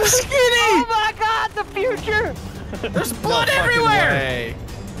thin! I'm skinny! Oh my god, the future! There's blood everywhere! Way.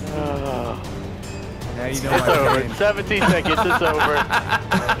 Now you know It's my over. name. 17 seconds, it's over.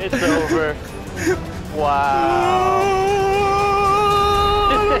 It's over. Wow.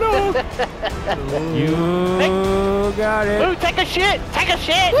 You got it. Ooh, take a shit! Take a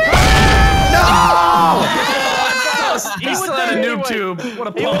shit! No! He was still there had a noob anyway. tube.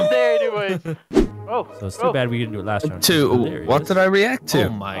 What a He was punk. there anyway. Oh. So it's too bad we didn't do it last round. What did I react to? Oh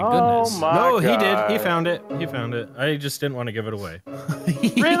my goodness. Oh my No, god. he did. He found it. He found it. I just didn't want to give it away.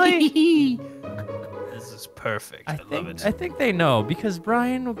 Really? This is perfect. I love it. I think they know because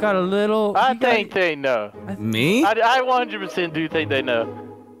Brian got a little. I think they know. Me? I 100% do think they know.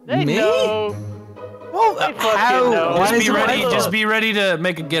 They Me? know. Well, They fucking know. Just be ready to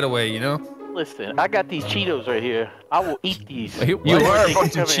make a getaway, you know? Listen, I got these Cheetos right here. I will eat these. You are a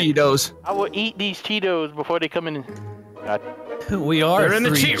bunch of Cheetos. I will eat these Cheetos before they come in. God. We are They're in the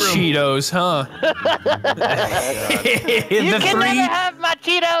three cheat room. Cheetos, huh? You can never have my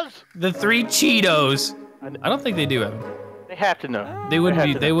Cheetos. The 3 Cheetos. I don't think they do have them. They have to know. They wouldn't be.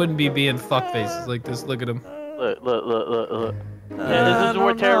 have to They know. wouldn't be being fuck faces like this. Look at them. Look. Yeah, this is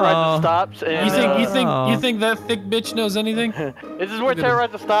where Terrorizer stops. And, You think that thick bitch knows anything? This is where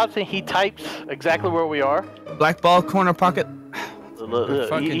Terrorizer stops and he types exactly where we are. Black ball, corner pocket. Look. You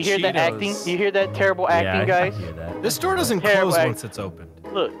fucking hear that Cheetos. acting? You hear that terrible acting, guys? This door doesn't Terrible close act. once it's opened.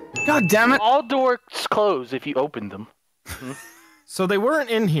 Look. God damn it. All doors close if you open them. So they weren't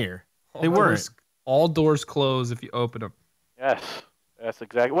in here. They weren't. All doors close if you open them. Yes. That's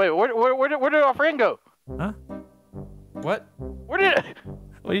exactly. Wait, where did our friend go? Huh? What? Where did?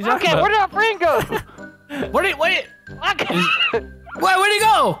 What are you talking Okay, about? where did our friend go? Where'd he Okay. Where'd he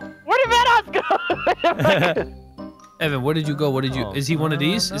go? Where did Vanoss go? Evan, where did you go? What did you? Is he one of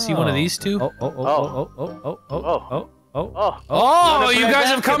these? Is he one of these two? Oh, you guys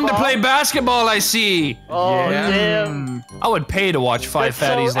have come to play basketball, I see. Oh, damn. I would pay to watch 5 They're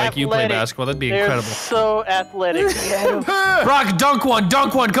fatties so like you play athletic. basketball. That'd be They're incredible. so athletic. Brock, dunk one.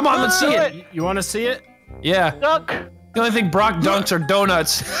 Come on, let's see it. You want to see it? Yeah. Dunk. The only thing Brock dunks are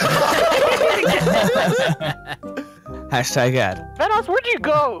donuts. Hashtag ad. Vanoss, where'd you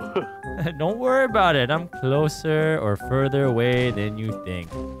go? Don't worry about it. I'm closer or further away than you think.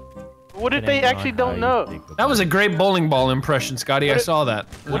 What if they actually don't know? That was a great bowling ball impression, Scotty. I saw that.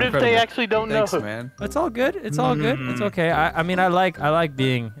 What if they actually don't know? Thanks, man. It's all good. It's all good. It's okay. I mean, I like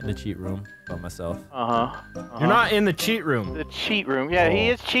being in the cheat room by myself. You're not in the cheat room. The cheat room. Yeah, he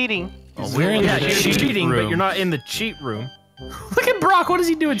is cheating. Oh, we're in the You're cheating, room. but you're not in the cheat room. Look at Brock. What is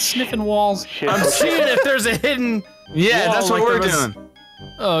he doing? Sniffing walls. I'm seeing if there's a hidden. Yeah, wall that's what like we're there was- doing.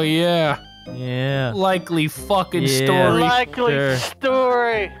 Oh yeah. Yeah. Likely fucking Yeah. story. Likely Sure.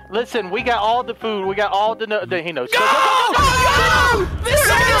 story. Listen, we got all the food. We got all the he knows. This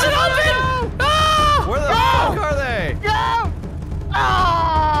side isn't open! Where the fuck are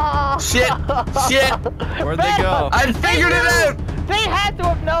Ah! Shit! Where'd they go? I figured it out! They had to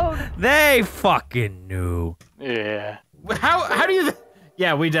have known. They fucking knew. Yeah. How do you?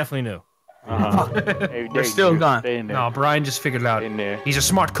 Yeah, we definitely knew. They're still gone. No, Brian just figured it out. He's a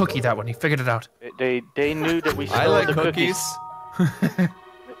smart cookie, that one. He figured it out. They knew that we stole I like the cookies.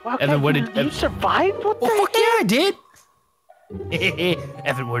 Wow, Evan, what you did survived? What the fuck heck? yeah, I did.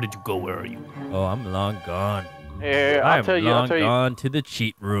 Evan, where did you go? Where are you? Oh, I'm long gone. Yeah, I'm I'll tell you. long gone to the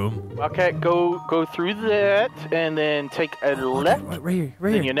cheat room. Okay, go through that and then take a left. Right here,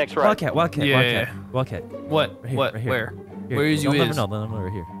 right Then here. your next right. Wildcat. Yeah. What? What? What? Right here. Where? Here. Where is you? They'll never know. They'll never know.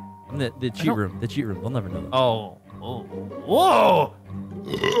 Right here. In the cheat room. The cheat room. They'll never know. Oh. Whoa.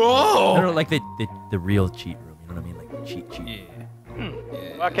 No, like the real cheat room. You know what I mean? Like the cheat.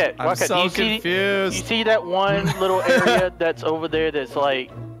 Yeah. Okay. I'm so confused. You see that one little area that's over there that's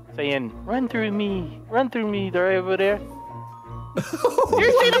like saying, "Run through me, run through me." They're over there. Do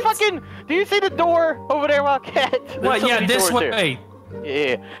you see the fucking? Do you see the door over there, Wildcat? There's What? so Yeah, many this doors way. there.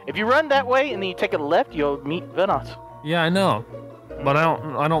 Yeah. If you run that way and then you take a left, you'll meet Vanoss. Yeah, I know, but I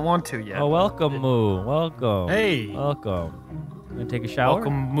don't want to yet. Oh, welcome, Moo. Welcome. Hey. Welcome. Gonna take a shower?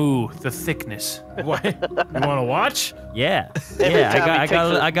 Welcome, Moo. The thickness. What? You want to watch? Yeah. Every Yeah. time he I takes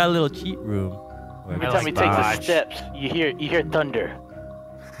got a little cheat room. Every time he takes the steps, you hear thunder.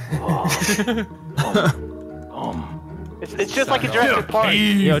 It's just like a Jurassic Park.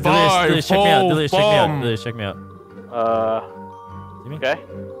 Yo, Delirious, check me out. Delirious, check me out. See me? Okay.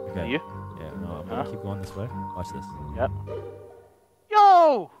 Okay. You? Yeah, no, I'm gonna keep going this way. Watch this. Yep.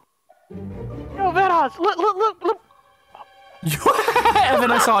 Yo, Vanoss, look.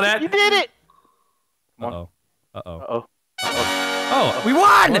 Evan, I saw that. You did it. Uh-oh. Uh-oh. Oh, we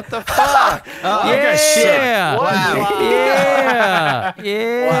won! What the fuck? Yeah! Shit. Wow. Yeah!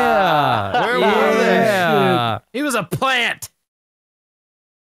 Yeah! Where were Yeah! He was a plant.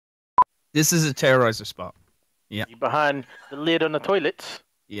 This is a terrorizer spot. Yeah. You behind the lid on the toilets?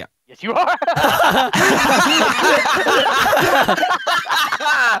 Yeah. Yes, you are.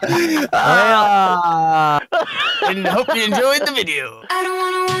 And hope you enjoyed the video. I don't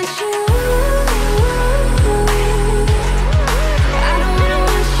wanna watch you.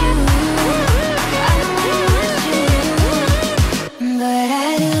 But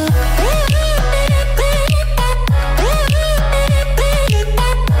I do.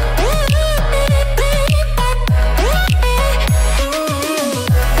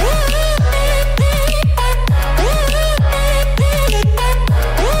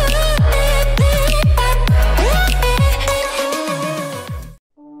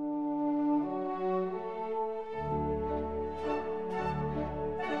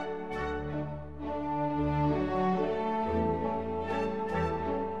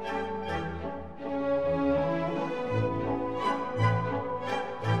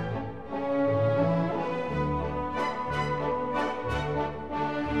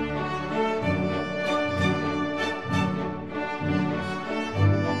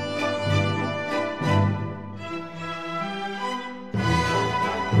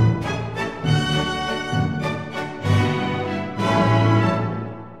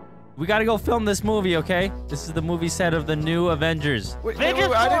 We gotta go film this movie, okay? This is the movie set of the new Avengers. Wait, I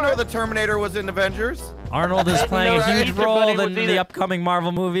didn't know the Terminator was in Avengers. Arnold is playing a huge role in the upcoming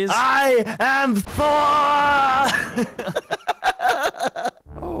Marvel movies. I am Thor!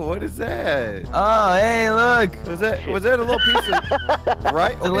 Oh, what is that? Oh, hey, look. Was that a little piece of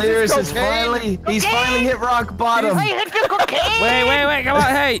right? Delirious is finally hit rock bottom. Wait, come on,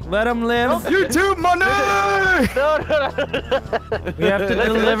 hey, let him live. YouTube money! We have to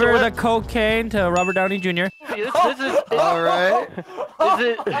deliver the cocaine to Robert Downey Jr. This is all right.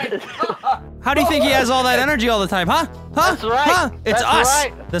 How do you think he has all that energy all the time, huh? That's right. Huh? It's That's us,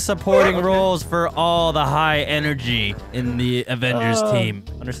 right. the supporting roles for all the high energy in the Avengers team.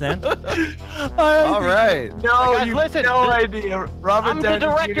 Understand? All right. No, Guys, you listen, no idea. Robert I'm the Downey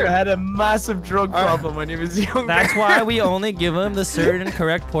director. Jr. had a massive drug problem when he was younger. That's why we only give him the certain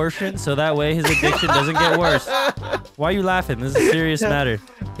correct portion, so that way his addiction doesn't get worse. Why are you laughing? This is a serious matter.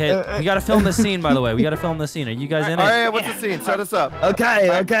 Okay, we gotta film this scene, by the way. We gotta film this scene. Are you guys in it? All right, what's the scene? Set us up. Okay.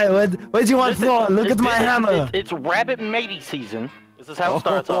 What do you want for? Look at my hammer. It's rabbit matey season. This is how it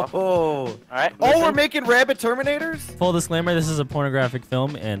starts off. Oh, All right. oh, listen. we're making rabbit Terminators. Full disclaimer: this is a pornographic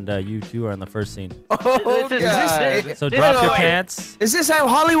film, and you two are in the first scene. Oh, This is- God. So This drop is your like- pants. Is this how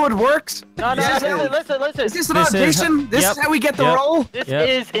Hollywood works? No, listen. Is this an This is- audition? This yep, is how we get the yep. role? This Yep.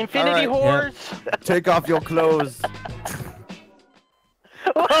 is Infinity All Wars. Take off your clothes.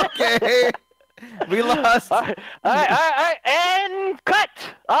 Okay. We lost. All right, and cut.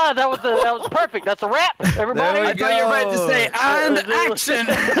 Ah, that was perfect. That's a wrap, everybody. I thought you were about to say and action.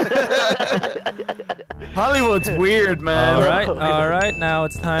 Hollywood's weird, man. All right. Now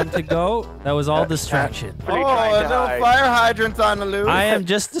it's time to go. That was all distraction. Oh, no fire hydrants on the loose. I am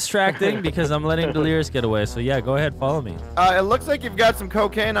just distracting because I'm letting Delirious get away. So yeah, go ahead, follow me. It looks like you've got some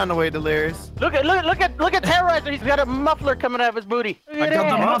cocaine on the way, Delirious. Look at Terrorizer. He's got a muffler coming out of his booty. I got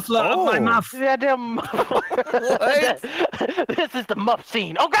the muffler of my muff. Yeah, damn muffler. This is the muff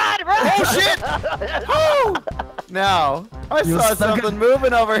scene. Oh God! Right? Oh shit! Now I saw something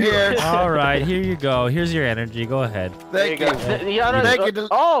moving over here. All right, here you go. Here's your energy. Go ahead. Thank you. Thank you.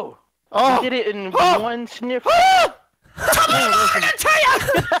 Oh! You did it in one sniff. I'm gonna tell you.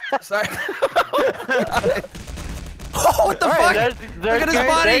 Sorry. Oh, what the fuck? Look at his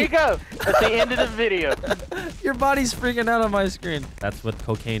body. There you go. That's the end of the video. Your body's freaking out on my screen. That's what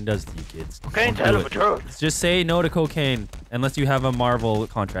cocaine does to you kids. Cocaine's Don't hell do of a it. drug. Just say no to cocaine unless you have a Marvel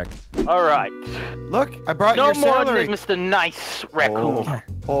contract. All right. Look, I brought No your more celery. Mr. Nice Raccoon.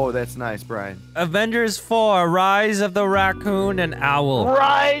 Oh, that's nice, Brian. Avengers 4: Rise of the Raccoon and Owl.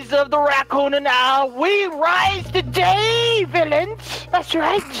 Rise of the Raccoon and Owl. We rise today, villains. That's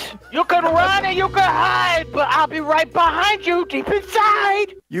right. You can run and you can hide, but I'll be right behind you, deep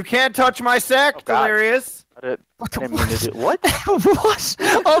inside. You can't touch my sack, Delirious. What? What?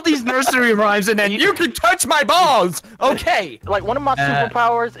 All these nursery rhymes and then you can touch my balls. Okay. Like one of my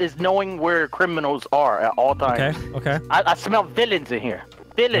superpowers is knowing where criminals are at all times. Okay. I smell villains in here.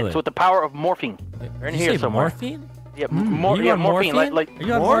 Villains Really? with the power of morphine. They're in Did you here say somewhere. morphine? Yeah, You yeah, on morphine. morphine? Like Are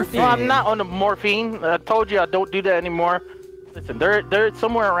you on morphine? No, I'm not on the morphine. I told you I don't do that anymore. Listen, they're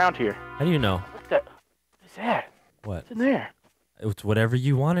somewhere around here. How do you know? What's that? What's that? What? What's in there? It's whatever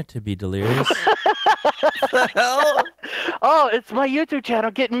you want it to be, Delirious. Oh, it's my YouTube channel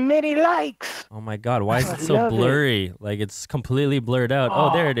getting many likes. Oh my God, why is it I so love it. blurry? Like it's completely blurred out.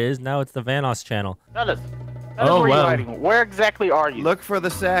 Oh, there it is. Now it's the Vanoss channel. Fellas, Oh, where wow. you hiding? Where exactly are you? Look for the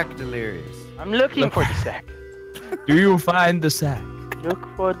sack, Delirious. I'm looking for the sack. Do you find the sack? Look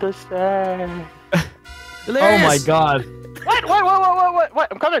for the sack. Oh my God. What?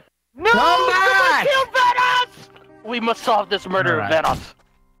 I'm coming. No! Come back! Kill Vanoss! We must solve this murder of Vanoss.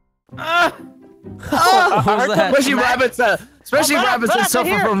 What was that? Especially rabbits that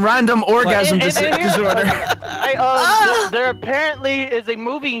suffer from random orgasm disorder. Hey, there apparently is a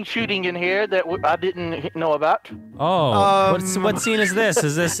movie shooting in here that I didn't know about. Oh, what scene is this?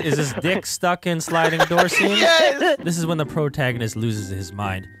 Is this Dick stuck in sliding door scene? Yes. This is when the protagonist loses his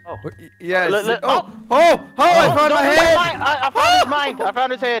mind. Oh, yes. oh, I found my head. I found his mind. I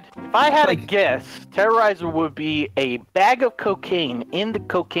found his head. If I had a guess, Terrorizer would be a bag of cocaine in the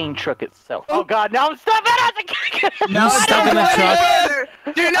cocaine truck itself. Oh God! Now I'm stuck. No, stuck in the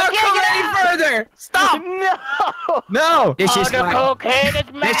truck. Do not come any further. Stop. No. This is the cocaine is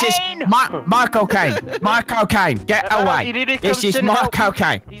mine. This is my cocaine. My cocaine. Get away. This is my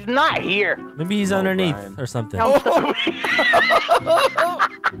cocaine. He's not here. Maybe he's underneath or something.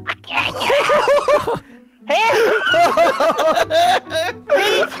 Hey!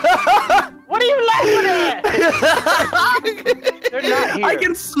 What are you laughing at? They're not here. I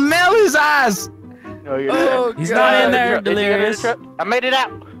can smell his ass. No, you're not. He's not in there, Delirious. I made it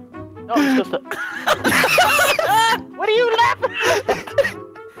out. No, he's just a... What are you laughing at?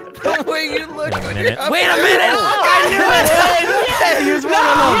 The way you look. Wait a minute. I knew it. He was one of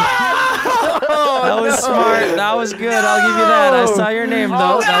them. That was smart. That was good. I'll give you that. I saw your name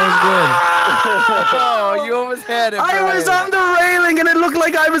though. That Oh, you almost had it. I was on the railing and it looked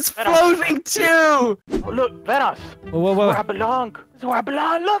like I was floating too. Oh, look, Vanoss. was good. Where I belong. This is where I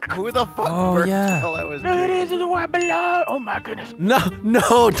belong. Look. Who the fuck? Oh yeah. There it is. This is where I belong. Oh my goodness.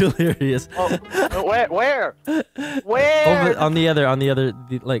 No, Delirious. Oh, where? Where? Over on the other,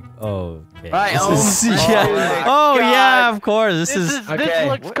 like. Oh. Okay. Right. This is, my oh God. yeah, of course. This is. This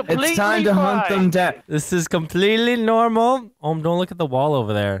looks completely It's time to hunt them down. This is completely normal. Don't look at the wall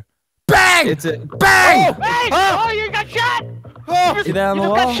over there. Bang! It's a bang! Oh, you got shot! See that on the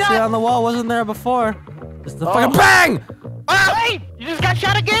wall? See that on the wall? Wasn't there before? It's the fucking bang! Hey! You just got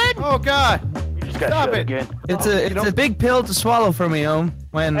shot again? Oh God! You just got Stop shot it. again. It's a big pill to swallow for me,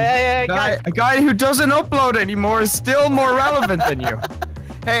 when Hey, a guy who doesn't upload anymore is still more relevant than you.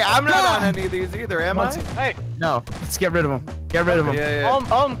 Hey, I'm not on any of these either, am I? Hey, No, let's get rid of him. Get rid of him.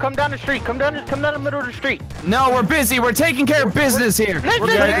 Yeah. come down the street. Come down the middle of the street. No, we're busy. We're taking care of business here. Listen,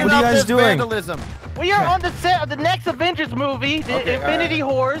 What are you guys doing? Vandalism. We are on the set of the next Avengers movie, the Infinity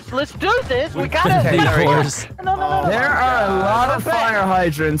Wars. Let's do this. We gotta. No. There are a lot of fire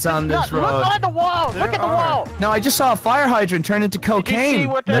hydrants on this road. Look at the wall. Look at the wall. No, I just saw a fire hydrant turn into cocaine.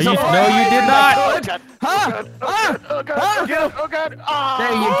 No, you did not. Oh God. Oh God. Oh.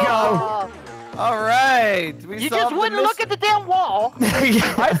 There you go. All right. You just wouldn't look at the damn wall.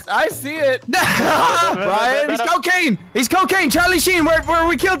 I see it. Brian, he's cocaine. He's cocaine. Charlie Sheen, where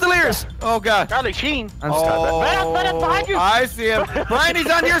we killed Delirious. Oh God. Charlie Sheen. Behind you. I see him. Brian, he's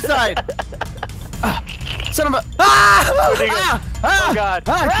on your side. Son of a. Oh God.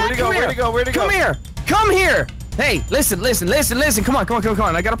 Where'd he go? Come here. Come here. Hey, listen. Come on.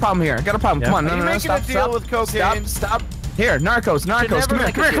 I got a problem here. Come on. No, stop. Deal with cocaine. Stop. Here, Narcos. Come here.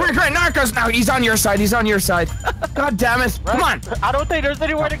 Narcos. Now he's on your side. God damn it. Come on. I don't think there's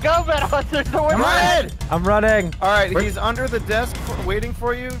anywhere to go, Vanoss. There's nowhere to go. I'm running. All right, he's under the desk waiting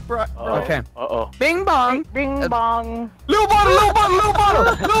for you, bro. Okay. Bing bong. Bing bong. Little bottle.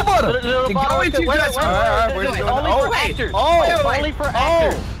 Wait. Only for actors. Only for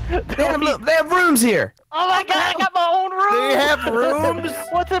actors. They have rooms here. Oh my God, I got my own room. They have rooms?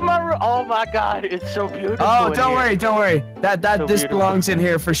 What's in my room? Oh my God, it's so beautiful. Oh, don't worry. This belongs in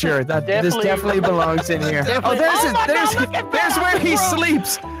here for sure. This definitely belongs in here. Oh, there's where he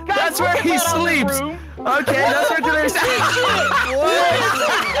sleeps. That's where he sleeps. Okay, that's where Delirious.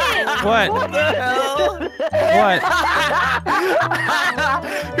 What the hell? What?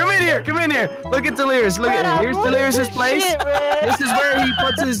 Come in here. Look at Delirious. Here's Delirious' place. This is where he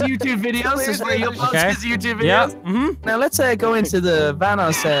puts his YouTube videos. This is where he uploads his YouTube videos. Yeah. Now let's go into the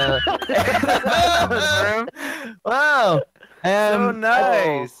Vanoss room. Wow. So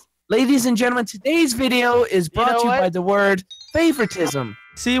nice. Ladies and gentlemen, today's video is brought to you by the word favoritism.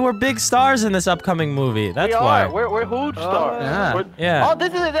 See, we're big stars in this upcoming movie. That's why. We're huge stars. Yeah. Oh,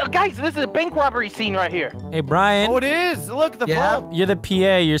 this is a bank robbery scene right here. Hey, Brian. Oh, it is. Look, the pump. You're the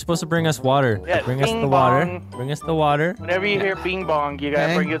PA. You're supposed to bring us water. Yeah, bring us the water. Bring us the water. Whenever you hear bing bong, you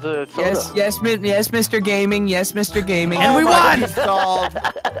gotta bring us a soda. Yes, Mr. Gaming. Yes, Mr. Gaming. And we won!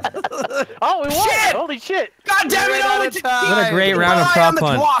 Oh, we won! Shit! Holy shit! God damn it! What a great round of prop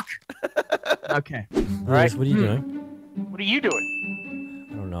hunt. Okay. All right. What are you doing? What are you doing?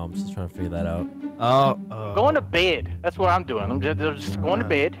 I don't know. I'm just trying to figure that out. Going to bed. That's what I'm doing. I'm just going to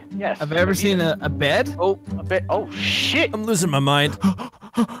bed. Yes. Have you ever seen a bed? Oh, a bed. Oh shit! I'm losing my mind.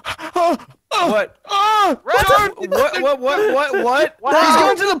 What? What? He's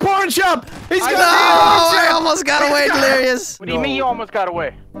going to the pawn shop. I almost got away, Delirious. What do you mean you almost got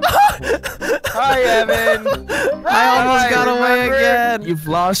away? Hi, Evan. I almost got away again. You've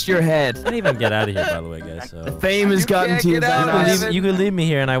lost your head. I can't even get out of here, by the way, guys. So. Fame has gotten to you. You could leave me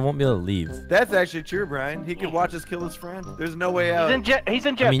here, and I won't be able to leave. That's actually true, Brian. He could watch us kill his friend. There's no way out. He's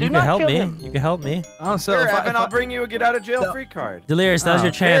in jail. I mean, you can help me. You can help me. Oh, so Here, Evan, I'll bring you a get out of jail free card. Delirious, that was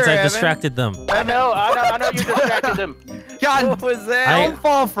your chance. Here, I Evan. distracted them. I know you distracted them. God, what was that? Don't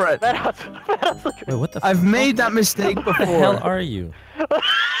fall for it. Wait, what the? I've made that mistake before. What the hell are you?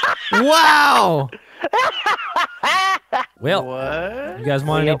 Wow. Well, what? You guys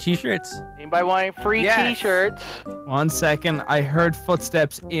want any t-shirts? Anybody want any free t-shirts? 1 second. I heard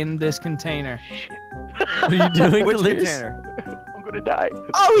footsteps in this container. What are you doing, Which Delirious? container? I'm gonna die.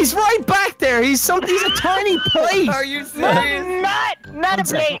 Oh, he's right back there. He's a tiny plate. Are you serious? Not a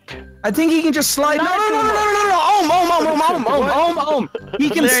plate. I think he can just slide. No. He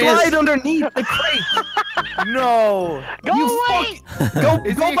can slide underneath the crate. No. Go away. Go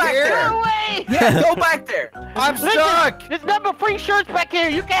back there. Go away. Yeah, go back there. I'm stuck. There's nothing but free shirts back here.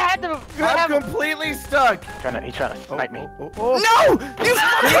 You can't have them. I'm completely stuck. He's trying to snipe me. No! You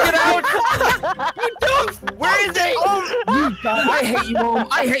Take it out. You don't! Where is it? Oh, God, I hate you, Mom.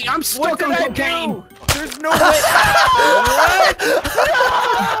 I'm stuck on cocaine. There's no way. What?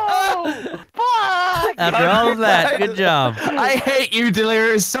 No! Fuck! After all of that, good job. I hate you,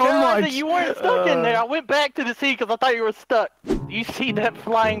 Delirious, so much. You weren't stuck in there. I went back to the sea because I thought you were stuck. Do you see that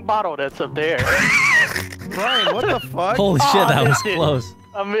flying bottle that's up there? Brian, what the fuck? Holy shit, that was close.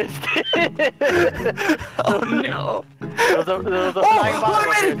 I missed it. Oh no. There was a flying bottle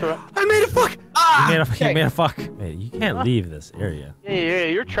up there. I made a fuck. You made a fuck. Wait, you can't leave this area. Yeah,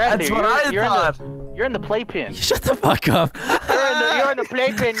 you're trapped That's here. what I thought. You're in the playpen. Shut the fuck up. You're in the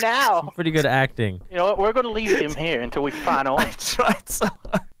playpen now. Pretty good acting. You know what? We're gonna leave him here until we find out. I tried so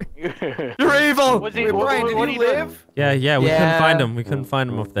hard. You're evil. Wait, Brian, did he live? Yeah, we couldn't find him. We couldn't find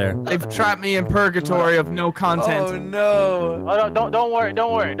him up there. They've trapped me in purgatory of no content. Oh no. Oh, don't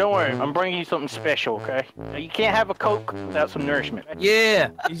worry. I'm bringing you something special, okay? You can't have a Coke without some nourishment. Yeah,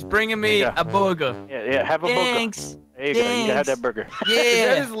 he's bringing me a burger. Yeah, have a burger. Thanks. There you go. You can have that burger. Yeah. Is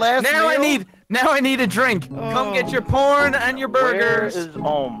that his last meal? Now I need a drink. Come get your porn and your burgers. Where is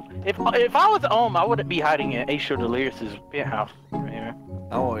Ohm? If I was Ohm, I wouldn't be hiding in Aisho Delirious's penthouse.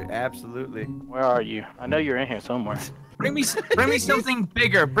 Oh, absolutely. Where are you? I know you're in here somewhere. Bring me something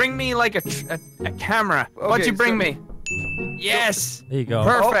bigger. Bring me like a camera. What'd you bring me? Yes. There you go.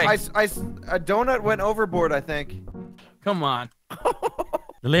 Perfect. Oh, a donut went overboard, I think. Come on.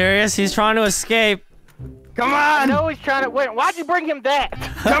 Delirious, he's trying to escape. Come I on. know he's trying to win. Why'd you bring him that?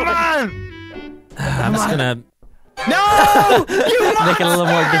 Come on. I'm just gonna No! You make it a little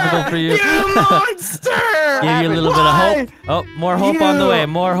more difficult for you. You monster! Give you a little bit of hope. Oh, more hope on the way.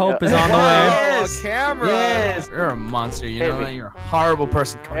 More hope is on the way. Yes. Oh, camera. Yes. You're a monster. You know that. You're a horrible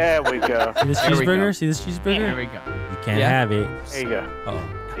person. There we go. See this There we go. cheeseburger? See this cheeseburger? There we go. You can't have it. There you go. Oh.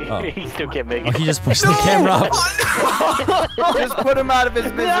 He still can't make Oh, it. he just pushed the camera up. Just put him out of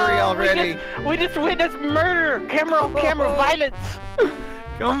his misery already. We just witnessed murder. Camera on camera violence.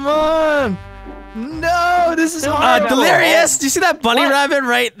 Come on. No, this is horrible. Delirious! Do you see that bunny rabbit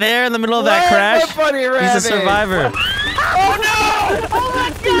right there in the middle of that crash? The bunny rabbit? He's a survivor. Oh no! Oh my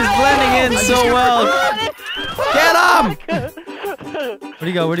God! He's blending in so well. Get him! Where'd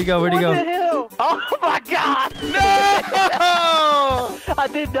he go? Where'd he go? Where'd he What the go? hell? Oh my God! No! I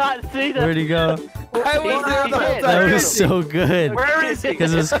did not see that. Where'd he go? I was there the whole time. That was so good. Where is he?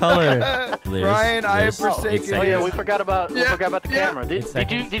 Because of his color. Brian, I have forsaken. Oh yeah, we forgot about the camera.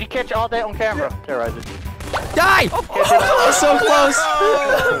 Did you catch all that on camera? Terrorize it. Die! Oh, so close!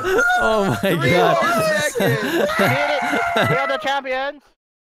 Oh my God! Did it! We're the champions.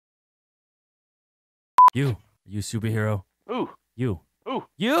 You superhero. Ooh. You. Ooh.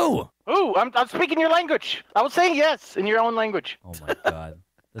 You! Ooh, I'm speaking your language. I was saying yes in your own language. Oh my God.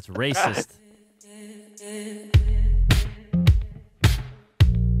 That's racist.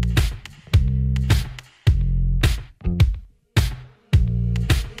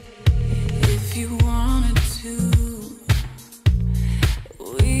 If you wanted to,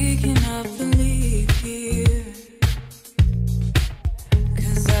 we can up and leave here.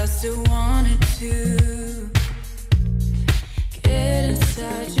 'Cause I still wanted to get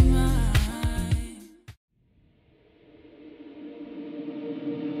inside your mind.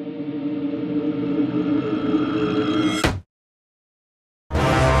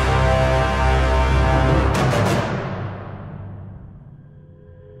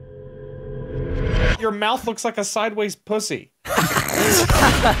 Your mouth looks like a sideways pussy. I'll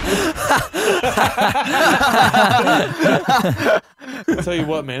tell you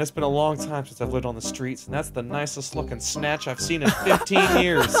what, man, it's been a long time since I've lived on the streets, and that's the nicest looking snatch I've seen in 15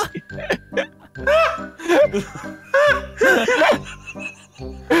 years.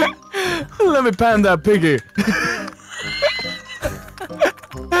 Let me pan that piggy.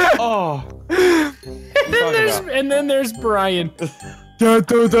 Oh. And then there's Brian. Get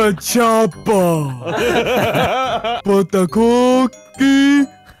to the chopper. Put the cookie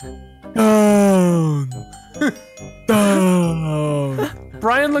down. Down.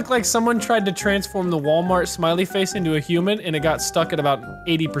 Brian looked like someone tried to transform the Walmart smiley face into a human, and it got stuck at about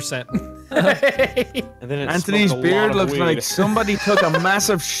 80%. And then Anthony's beard looks like somebody took a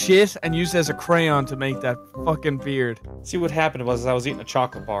massive shit and used it as a crayon to make that fucking beard. See, what happened was I was eating a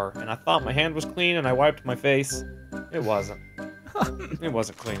chocolate bar, and I thought my hand was clean, and I wiped my face. It wasn't. It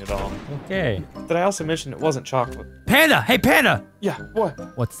wasn't clean at all. Okay. Did I also mention it wasn't chocolate? Panda! Hey, Panda! Yeah, what?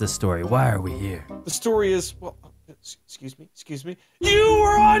 What's the story? Why are we here? The story is, well, excuse me. You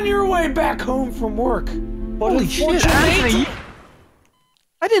were on your way back home from work. But Holy shit, Anthony!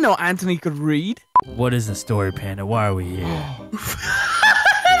 I didn't know Anthony could read. What is the story, Panda? Why are we here? It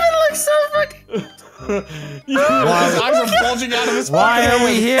looks so funny. His eyes are bulging out of his Why are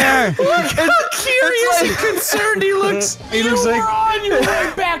we here? Curious and concerned he looks. You were on your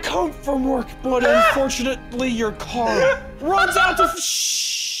way back home from work, but unfortunately your car runs out of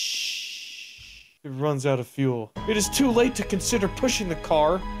It runs out of fuel. It is too late to consider pushing the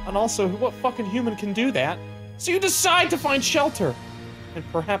car, and also, what fucking human can do that? So you decide to find shelter, and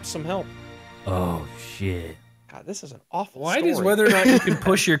perhaps some help. Oh, shit. God, this is an awful Why story. does whether or not you can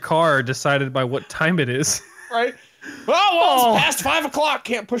push your car decided by what time it is? Right? Oh, well, it's past 5 o'clock.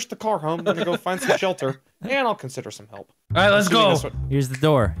 Can't push the car home. I'm gonna go find some shelter, and I'll consider some help. All right, let's go. Here's the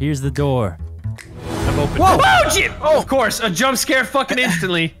door. Here's the door. I'm open. Whoa! Oh, shit! Oh, of course, a jump scare fucking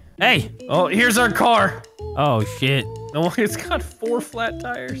instantly. Hey! Oh, here's our car. Oh, shit. No, it's got 4 flat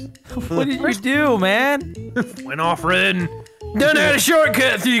tires. What did you do, man? Went off red. Done had a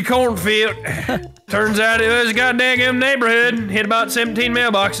shortcut through the cornfield. Turns out it was a goddamn neighborhood. Hit about 17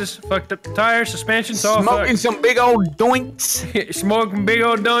 mailboxes. Fucked up the tires, suspension, saw Smoking some big old doinks. Smoking big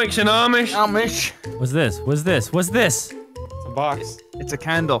old doinks and Amish. Amish. What's this? What's this? What's this? It's a box. It's a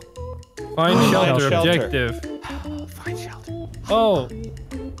candle. Find shelter shelter. objective. Find shelter. Oh,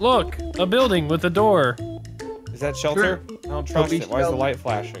 look, a building with a door. Is that shelter? I don't trust it. Why is the light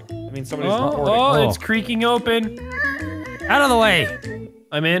flashing? I mean, somebody's recording. Oh, it's creaking open. Out of the way.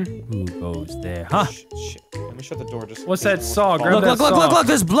 I'm in. Who goes there? Huh? Shit. Let me shut the door. Just. What's that saw? Grab Look, that look, look, saw. look, look!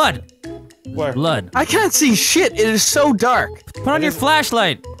 There's blood. Where? Blood. I can't see shit. It is so dark. Put on your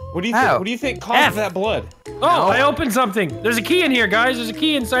flashlight. What do you think? Ow. What do you think caused that blood? Oh, I opened something. There's a key in here, guys. There's a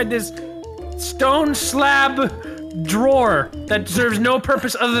key inside this stone slab drawer that serves no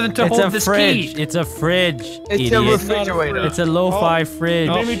purpose other than to It's hold a this fridge. key. It's a fridge. It's idiot. a refrigerator. It's a lo-fi fridge.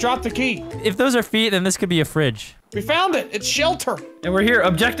 You made me drop the key. If those are feet, then this could be a fridge. We found it. It's shelter. And we're here.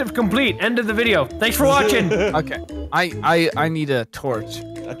 Objective complete. End of the video. Thanks for watching. Okay. I need a torch.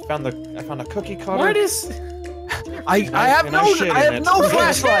 I found a cookie cutter. What is? I have no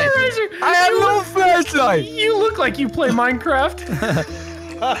flashlight. I have no flashlight. You look like you play Minecraft.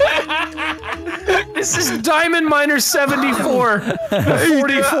 This is Diamond Miner 74,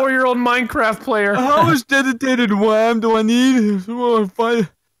 44-year-old Minecraft player. How much dedicated wham do I need? Play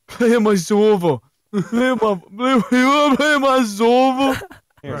my server. Play my server.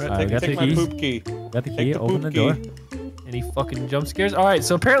 Here, Alright, take my poop key. Got the key. Take the Open the poop door. key. Any fucking jump scares? All right,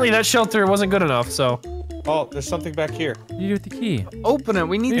 so apparently that shelter wasn't good enough. So. Oh, there's something back here. What do you do with the key? Open it.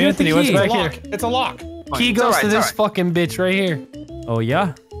 We need to Anthony, get what's the key. back It's a here? lock. It's a lock. Key goes to this fucking bitch right here. Oh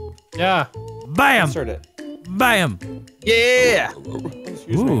yeah. Yeah. Bam. Insert it. Bam. Yeah.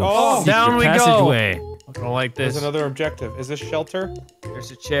 Excuse me. Ooh. Oh, Down we go. Passageway. I don't like this. there's another objective. Is this shelter? There's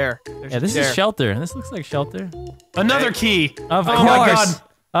a chair. There's Yeah, a this chair. is shelter. This looks like shelter. Another key. Of Oh course. my God.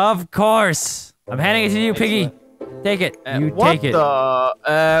 Of course. I'm handing it to you, Piggy. Take it. You what take it.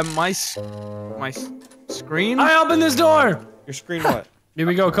 my screen? I opened this door. Your screen what? Here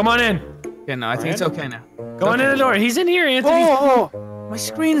we go. Come on in. Okay, no, I think it's okay now. Go on in the door. He's in here, Anthony. Oh, my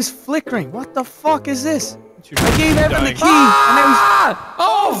screen is flickering. What the fuck is this? I gave Evan the key.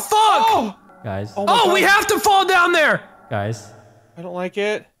 Oh, fuck. Guys. Oh, we have to fall down there. Guys. I don't like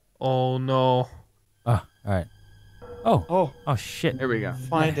it. Oh, no. Oh, all right. Oh. Oh. Oh shit. Here we go.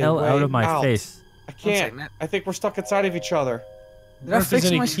 Find the hell a way out of my out. face. I can't. I think we're stuck inside of each other. Did I fix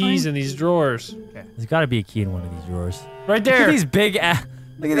any keys in these drawers? There's got to be a key in one of these drawers. Right Look there. at these big ass.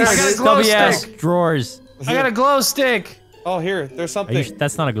 Look at I got these a glow stubby ass stick. drawers. I got a glow stick. Oh, here. There's Are you something.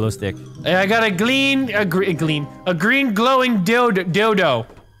 that's not a glow stick. I got a green glowing dildo.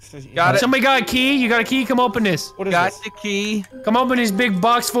 Got it. Somebody got a key? You got a key? Come open this. What is Got this? the key. Come open this big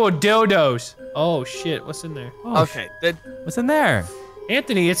box full of dildos. Oh shit, what's in there? Oh, Okay. That, what's in there?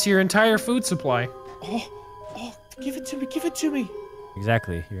 Anthony, it's your entire food supply. Oh, give it to me. Give it to me.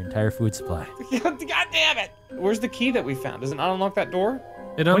 Exactly. Your entire food supply. God damn it. Where's the key that we found? Does it not unlock that door?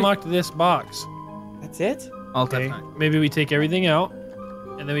 It unlocked this box. That's it? okay. Okay, maybe we take everything out,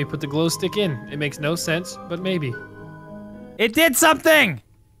 and then we put the glow stick in. It makes no sense, but maybe. It did something.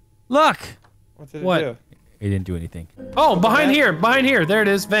 Look. What did What? it do? It didn't do anything. Oh, behind here, there it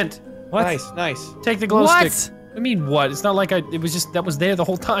is, vent. What? Nice, nice. Take the glow What? stick. I mean, what? It's not like it was just, that was there the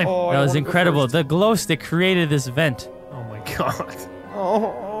whole time. Oh, I That was wanna go incredible. first. The glow stick created this vent. Oh my god. Oh,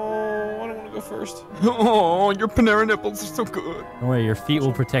 I don't want to go first. Oh, your Panera nipples are so good. Don't worry, your feet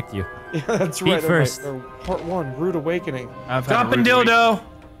will protect you. Yeah, that's Feet right. first. Part 1, Rude Awakening. Dropping dildo.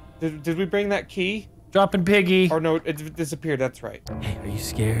 Did we bring that key? Dropping piggy. Or no, it disappeared. That's right. Hey, are you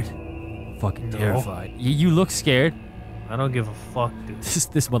scared? I'm fucking terrified. You look scared. I don't give a fuck, dude.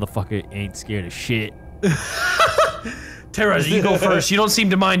 This motherfucker ain't scared of shit. Terraz, you go first. You don't seem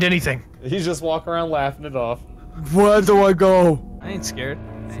to mind anything. He's just walking around laughing it off. Where do I go? I ain't scared.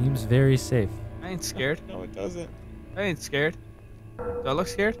 Seems very safe. I ain't scared. No, it doesn't. I ain't scared. Do I look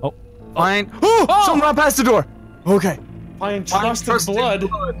scared? Oh. Fine. Oh! Someone ran past the door. Okay. Find trusted blood.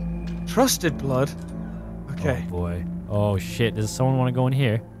 Trusted blood. Okay. Oh boy. Oh shit. Does someone want to go in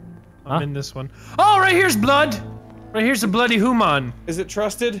here? I'm in this one. Oh, right here's blood. Right here's a bloody human. Is it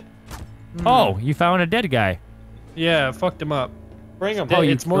trusted? Oh, you found a dead guy. Yeah, I fucked him up. Bring him. Oh,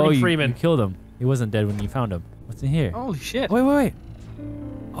 it's Morgan you Freeman. killed him. He wasn't dead when you found him. What's in here? Holy shit. Wait, wait, wait.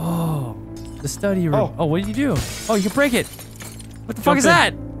 Oh, the study room. Oh, what did you do? Oh, you can break it. What the fuck is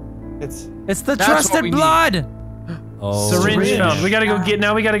that? It's the That's what trusted we need. blood. Oh, Syringe found. We gotta go get.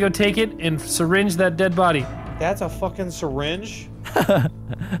 Now we gotta go take it and syringe that dead body. That's a fucking syringe.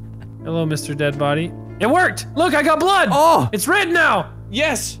 Hello, Mr. Dead Body. It worked. Look, I got blood. Oh, it's red now.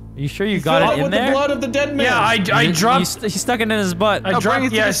 Yes. Are you sure you got it in with there? the blood of the dead man. Yeah, I dropped. He stuck it in his butt. I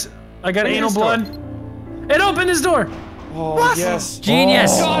dropped. Yes, I got Bring anal his door. blood. It opened his door. Oh, yes.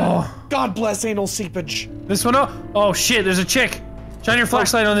 Genius. God bless anal seepage. This one. Oh shit! There's a chick. Shine your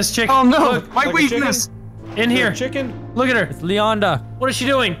flashlight on this chick. Oh no, Look, my like a weakness. in here. Chicken. Look at her. It's Leonda. What is she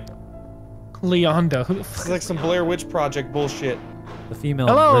doing? Leonda. It's like some Blair Witch Project bullshit. The female.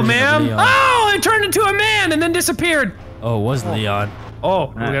 Hello, version of ma'am. Leon. Oh, it turned into a man and then disappeared. Oh, it was Leon. Oh,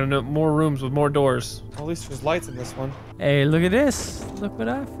 we got more rooms with more doors. At least there's lights in this one. Hey, look at this. Look what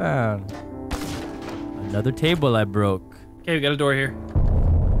I found. Another table I broke. Okay, we got a door here.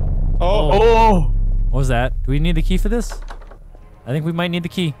 Oh. What was that? Do we need the key for this? I think we might need the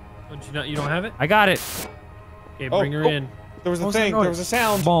key. Don't you know? You don't have it? I got it. Okay, bring her in. There was a thing. There was a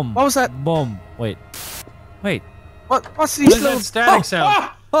sound. Boom. What was that? Boom. Wait. What's these What is little... that static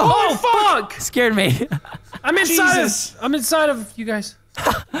sound? Oh, fuck! Scared me. I'm inside Jesus. I'm inside of you guys.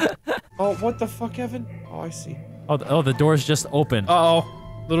 Oh, what the fuck, Evan? Oh, I see. Oh, the door's just open. Uh-oh.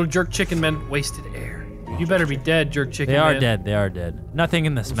 Little jerk chicken men wasted air. You better be dead, jerk chicken They are man. dead. They are dead. Nothing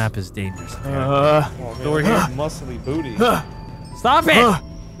in this map is dangerous. Oh, man, door here. muscly booty. Stop it!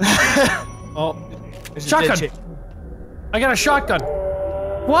 Oh, shotgun! I got a shotgun.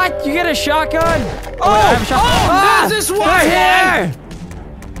 What? You get a shotgun? Oh, I have a shotgun. there's this one! They're here!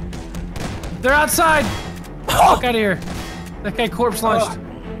 They're outside. Fuck out of here. That guy corpse launched.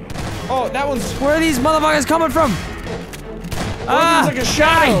 Oh, that one's... Where are these motherfuckers coming from? That one's like a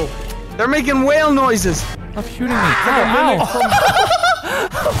shadow. They're making whale noises. Stop shooting me. Ow.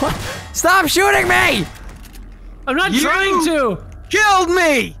 Stop shooting me! I'm not trying to. Killed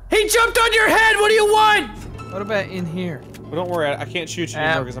me! He jumped on your head. What do you want? What about in here? But don't worry, I can't shoot you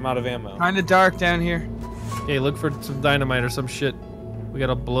anymore because I'm out of ammo. Kinda dark down here. Okay, look for some dynamite or some shit. We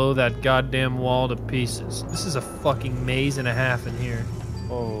gotta blow that goddamn wall to pieces. This is a fucking maze and a half in here.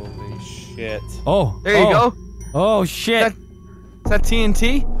 Holy shit. Oh. There you go. Oh, shit. Is that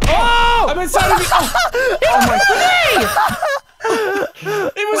TNT? Oh! I'm inside of the... Oh my...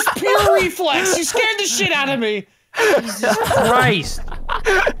 It was pure reflex. You scared the shit out of me. Jesus Christ.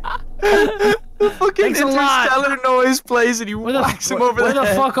 The fucking interstellar noise plays and you whacks him over the head. Where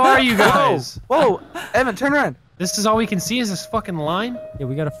the fuck are you guys? Whoa, Evan, turn around. This is all we can see is this fucking line? Yeah,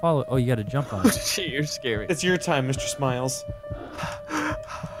 we gotta follow. Oh, you gotta jump on it. You're scary. It's your time, Mr. Smiles.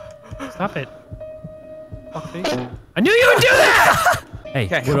 Stop it. Fuck face. I knew you would do that! Hey,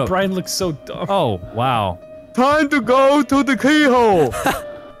 what up? Brian looks so dumb. Oh, wow. Time to go to the keyhole.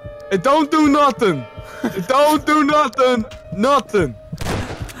 It don't do nothing. It don't do nothing. Nothing.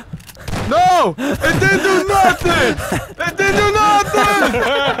 No! It didn't do nothing! It didn't do nothing!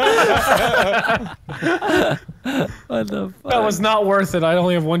 What the fuck? That was not worth it. I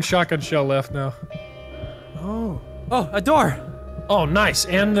only have one shotgun shell left now. Oh, a door. Oh, nice.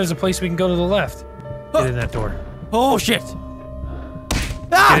 And there's a place we can go to the left. Get in that door. Oh, shit.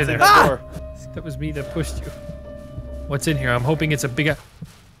 Get in there. That was me that pushed you. What's in here? I'm hoping it's a big... A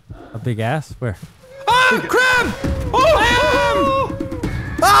big ass? Where? Ah! Crab! Oh!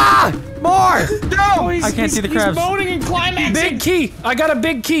 Ah! More! No! I can't see the crabs. He's moaning and climaxing. Big key! I got a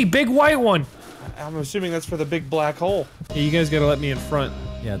big key. Big white one. I'm assuming that's for the big black hole. Yeah, you guys gotta let me in front.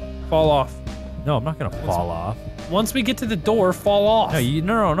 Yeah. Fall off. No, I'm not gonna fall off. Once we get to the door, fall off.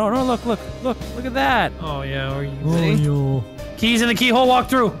 No, no, look at that. Oh, yeah. Are you Oh, Keys in the keyhole, walk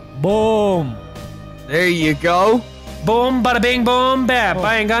through. boom. There you go. Boom, bada bing, boom, bap.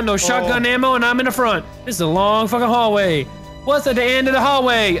 I ain't got no shotgun ammo and I'm in the front. This is a long fucking hallway. What's at the end of the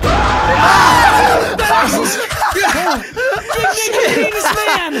hallway? I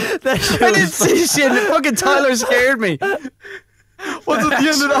didn't see shit. Fucking Tyler scared me. What's at the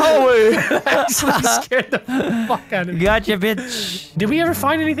end of the hallway? Actually scared the fuck out of me. Gotcha, bitch. Did we ever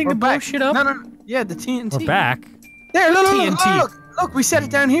find anything to blow shit up? No. Yeah, the TNT. We're back. There, look, TNT. Look, we set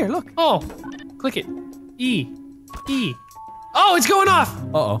it down here. Look. Oh, click it. E. Oh, it's going off.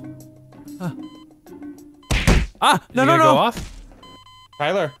 Uh-oh. No. Go off?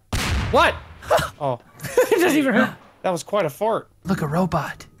 Tyler. What? Oh. It doesn't even hurt. That was quite a fart. Look, a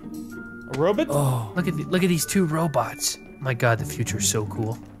robot. A robot? Oh. Look at these two robots. My God, the future is so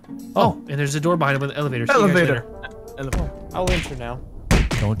cool. Oh, and there's a door behind him with an elevator. See you guys later. I'll enter now.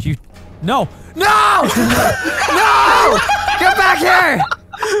 Don't you? No! No! No! Get back here!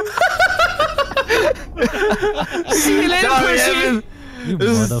 See you later,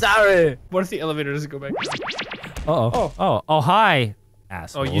 pussy. Sorry. What if the elevator doesn't go back? Uh-oh. Oh, hi.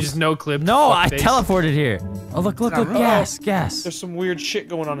 Assholes. Oh, you just no-clipped. No, I fuckface. teleported here. Oh, look, gas. There's some weird shit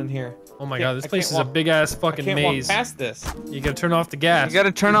going on in here. Oh my God, this place is a big-ass fucking I can't maze. walk past this. You gotta turn off the gas. You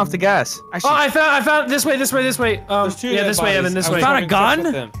gotta turn off the gas. Oh, I found this way. There's two Yeah, dead this way, Evan. bodies. This I way. was Found a having sex with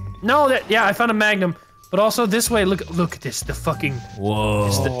gun? them. No, I found a magnum. But also this way. Look at this. The fucking. Whoa.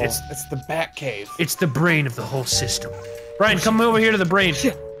 It's the bat cave. It's the brain of the whole system. Brian, come over here to the brain.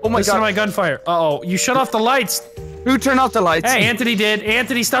 Oh my Listen god. to my gunfire. Uh-oh, you shut off the lights. Who turned off the lights? Hey, Anthony did.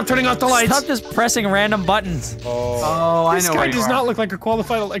 Anthony, stop turning off the lights. Stop just pressing random buttons. Oh, I know. This guy does not look like a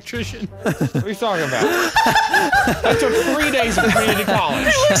qualified electrician. What are you talking about? I took 3 days of community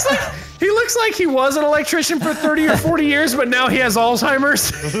college. He looks like he was an electrician for 30 or 40 years, but now he has Alzheimer's.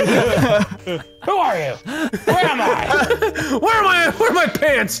 Who are you? Where am I? Where are my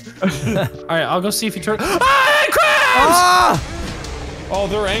pants? All right, I'll go see if he turns. Ah, crabs! Oh,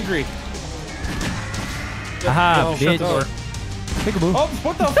 they're angry. Aha, Shut the door. Peekaboo. Oh,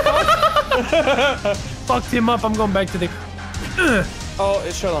 what the fuck? Fucked him up. I'm going back to the. Oh,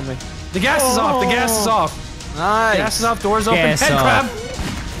 it shut on me. The gas is off. The gas is off. Nice. Gas is off. Doors open. Gas Head off.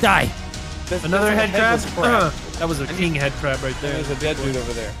 crab. Die. Another head crab. crab. That was a king head crab right there. There's a dead dude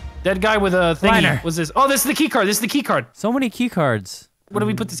over there. Dead guy with a thingy. Liner. What's this? Oh, this is the key card. This is the key card. So many key cards. Where do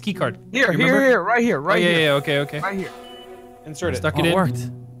we put this key card? Here, You remember? right here, right Oh, here. yeah, okay, okay. Right here. Insert it. Stuck Oh, it it in.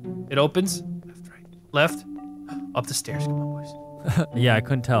 worked. It opens. Left, right. Left. Up the stairs. Come on, boys. Yeah, I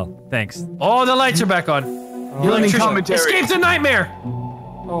couldn't tell. Thanks. Oh, the lights are back on. Learning commentary. Escape the nightmare.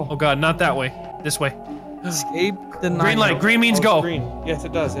 Oh god, not that way. This way. Escape the night. Green light. Green means go. Green. Yes,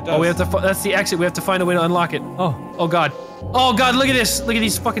 it does. It does. Oh, we have to. That's the exit. We have to find a way to unlock it. Oh. Oh god. Oh god. Look at this. Look at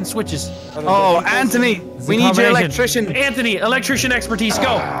these fucking switches. Oh, Anthony, we need your combination. electrician. Anthony, electrician expertise. Go.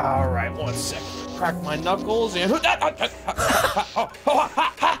 All right, 1 second. Crack my knuckles and.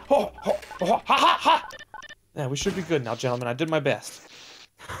 Yeah, we should be good now, gentlemen. I did my best.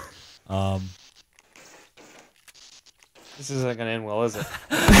 This isn't gonna end well, is it?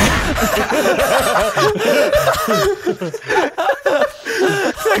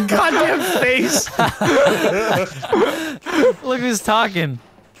 That goddamn face. Look who's talking.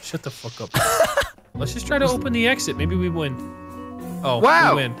 Shut the fuck up. Let's just try to open the exit. Maybe we win. Oh,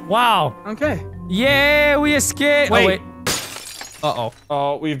 Wow. we win. Wow. Okay. Yeah, we escaped. Wait. Oh, wait. Uh-oh.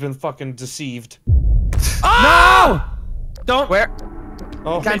 Oh, we've been fucking deceived. No! Don't. Where?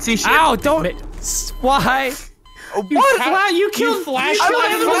 Oh, Can't see shit. Ow, don't. Why? What? You killed. flashlight. You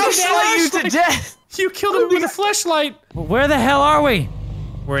killed him with a Flashlight you to flashlight. death. You killed him with a flashlight. Where the hell are we?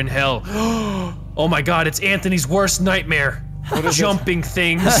 We're in hell. Oh my god, it's Anthony's worst nightmare. Jumping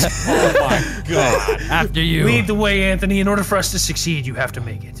things. Oh my god. After you. Lead the way, Anthony. In order for us to succeed, you have to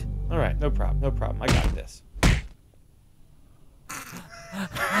make it. All right, no problem. No problem. I got this.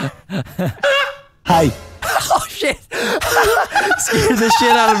 Hi. Oh shit! Scared the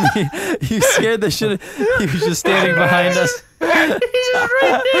shit out of me. You scared the shit. He was just standing behind us.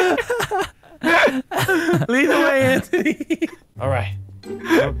 Lead the way, Anthony. All right.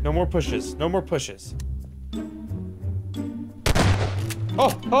 No more pushes. No more pushes.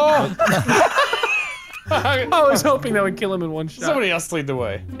 Oh! Oh! I was hoping that would kill him in one shot. Somebody else lead the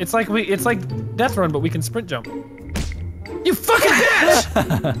way. It's like Death Run, but we can sprint jump. You fucking bitch!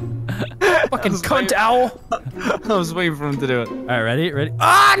 Fucking cunt owl. I was waiting for him to do it. All right, ready? Ready?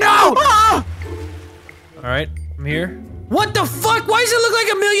 Ah, no! Ah! All right, I'm here. What the fuck? Why does it look like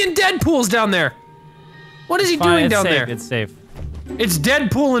a million Deadpools down there? What is he doing It's down safe, there? It's safe. It's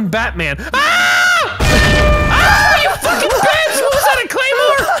Deadpool and Batman. Ah! Ah! You fucking bitch! What was that, a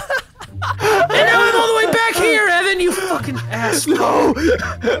claymore? And now I'm all the way back here, Evan. You fucking ass. No.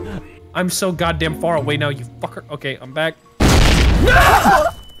 I'm so goddamn far away now, you fucker. Okay, I'm back. No!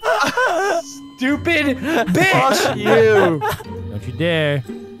 Stupid bitch! Fuck you. Don't you dare.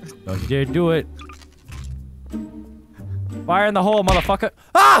 Don't you dare do it. Fire in the hole, motherfucker.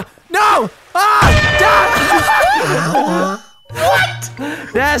 Ah! No! Ah! What?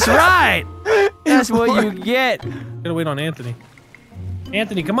 That's right! That's what you get. Gotta wait on Anthony.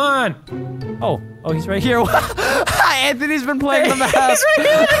 Anthony, come on! Oh, he's right here. Anthony's been playing the map. He's right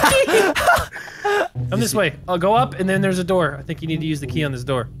here. Come this way. I'll go up, and then there's a door. I think you need to use the key on this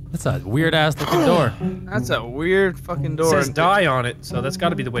door. That's a weird ass looking door. That's a weird fucking It door. says die on it, so that's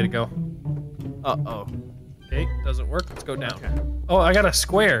gotta be the way to go. Uh-oh. Okay, doesn't work. Let's go down. Oh, I got a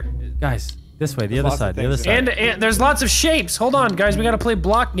square. Guys, this way, the other side, the other side. And there's lots of shapes. Hold on, guys. We gotta play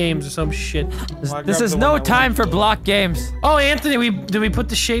block games or some shit. This is no time for block games. Oh, Anthony, did we put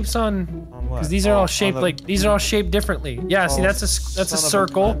the shapes on? Because these are all shaped these are all shaped differently. Yeah, see, that's a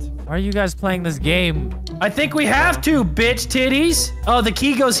circle. Why are you guys playing this game? I think we have to, bitch titties. Oh, the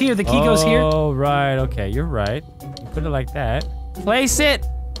key goes here. The key goes here. Oh, right. Okay, you're right. You put it like that. Place it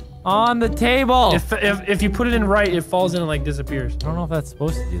on the table. If you put it in right, it falls in and like disappears. I don't know if that's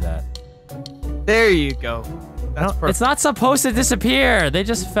supposed to do that. There you go. That's perfect. It's not supposed to disappear. They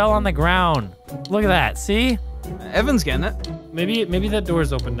just fell on the ground. Look at that. See? Evan's getting it. Maybe that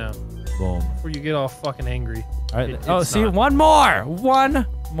door's open now. Boom. Before you get all fucking angry. All right. It's See, not. one more. One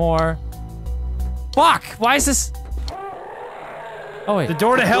more. Fuck! Why is this? Oh wait. The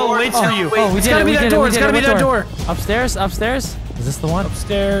door to hell waits for you. Oh, we It's did gotta it. be We that did it. door. We It's did gotta it. be What that door. Upstairs. Upstairs. Is this the one?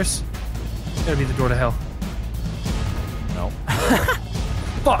 Upstairs. It's gotta be the door to hell. No.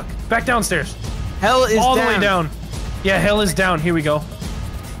 Fuck. Back downstairs. Hell is all down. the way down. Yeah, hell is down. Here we go.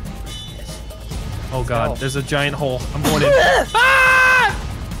 Oh god, there's a giant hole. I'm going in.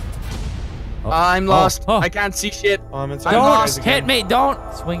 I'm lost. Oh. I can't see shit. Inside Don't guys hit again. me.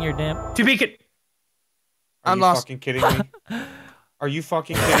 Don't swing your damn. To beacon. Are I'm you lost. fucking kidding me? Are you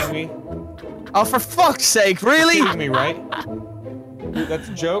fucking kidding me? Oh, for fuck's sake, really? You're kidding me, right? That's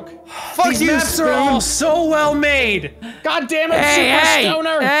a joke? Fuck These you, maps are all so well made. God damn it, Hey, Super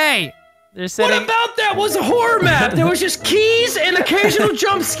Stoner! hey! They're setting. What about that was a horror map? There was just keys and occasional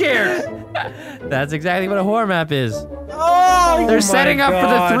jump scares. That's exactly what a horror map is. Oh, They're setting up for the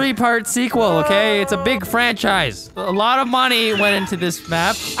God. 3-part sequel, okay? It's a big franchise. A lot of money went into this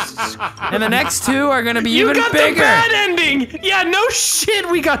map. And the next 2 are gonna be even You got bigger. the bad ending. Yeah, no shit,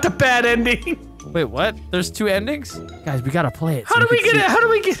 we got the bad ending. Wait, what? There's 2 endings? Guys, we gotta play it. How so do we can get see it?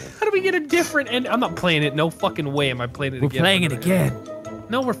 How do we get a different end? I'm not playing it. No fucking way am I playing it We're again. playing it again.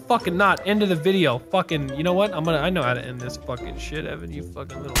 No, we're fucking not. End of the video. Fucking, you know what? I know how to end this fucking shit, Evan. You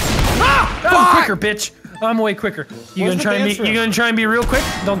fucking little. Ah! I'm quicker, bitch. I'm way quicker. You Where's gonna the try and be? You gonna try and be real quick?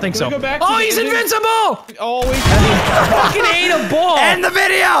 Don't think Can so. we go back to Oh, the he's ending? invincible! Always. Fucking ate a ball. End the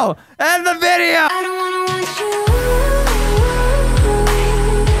video! End the video! I don't wanna watch you.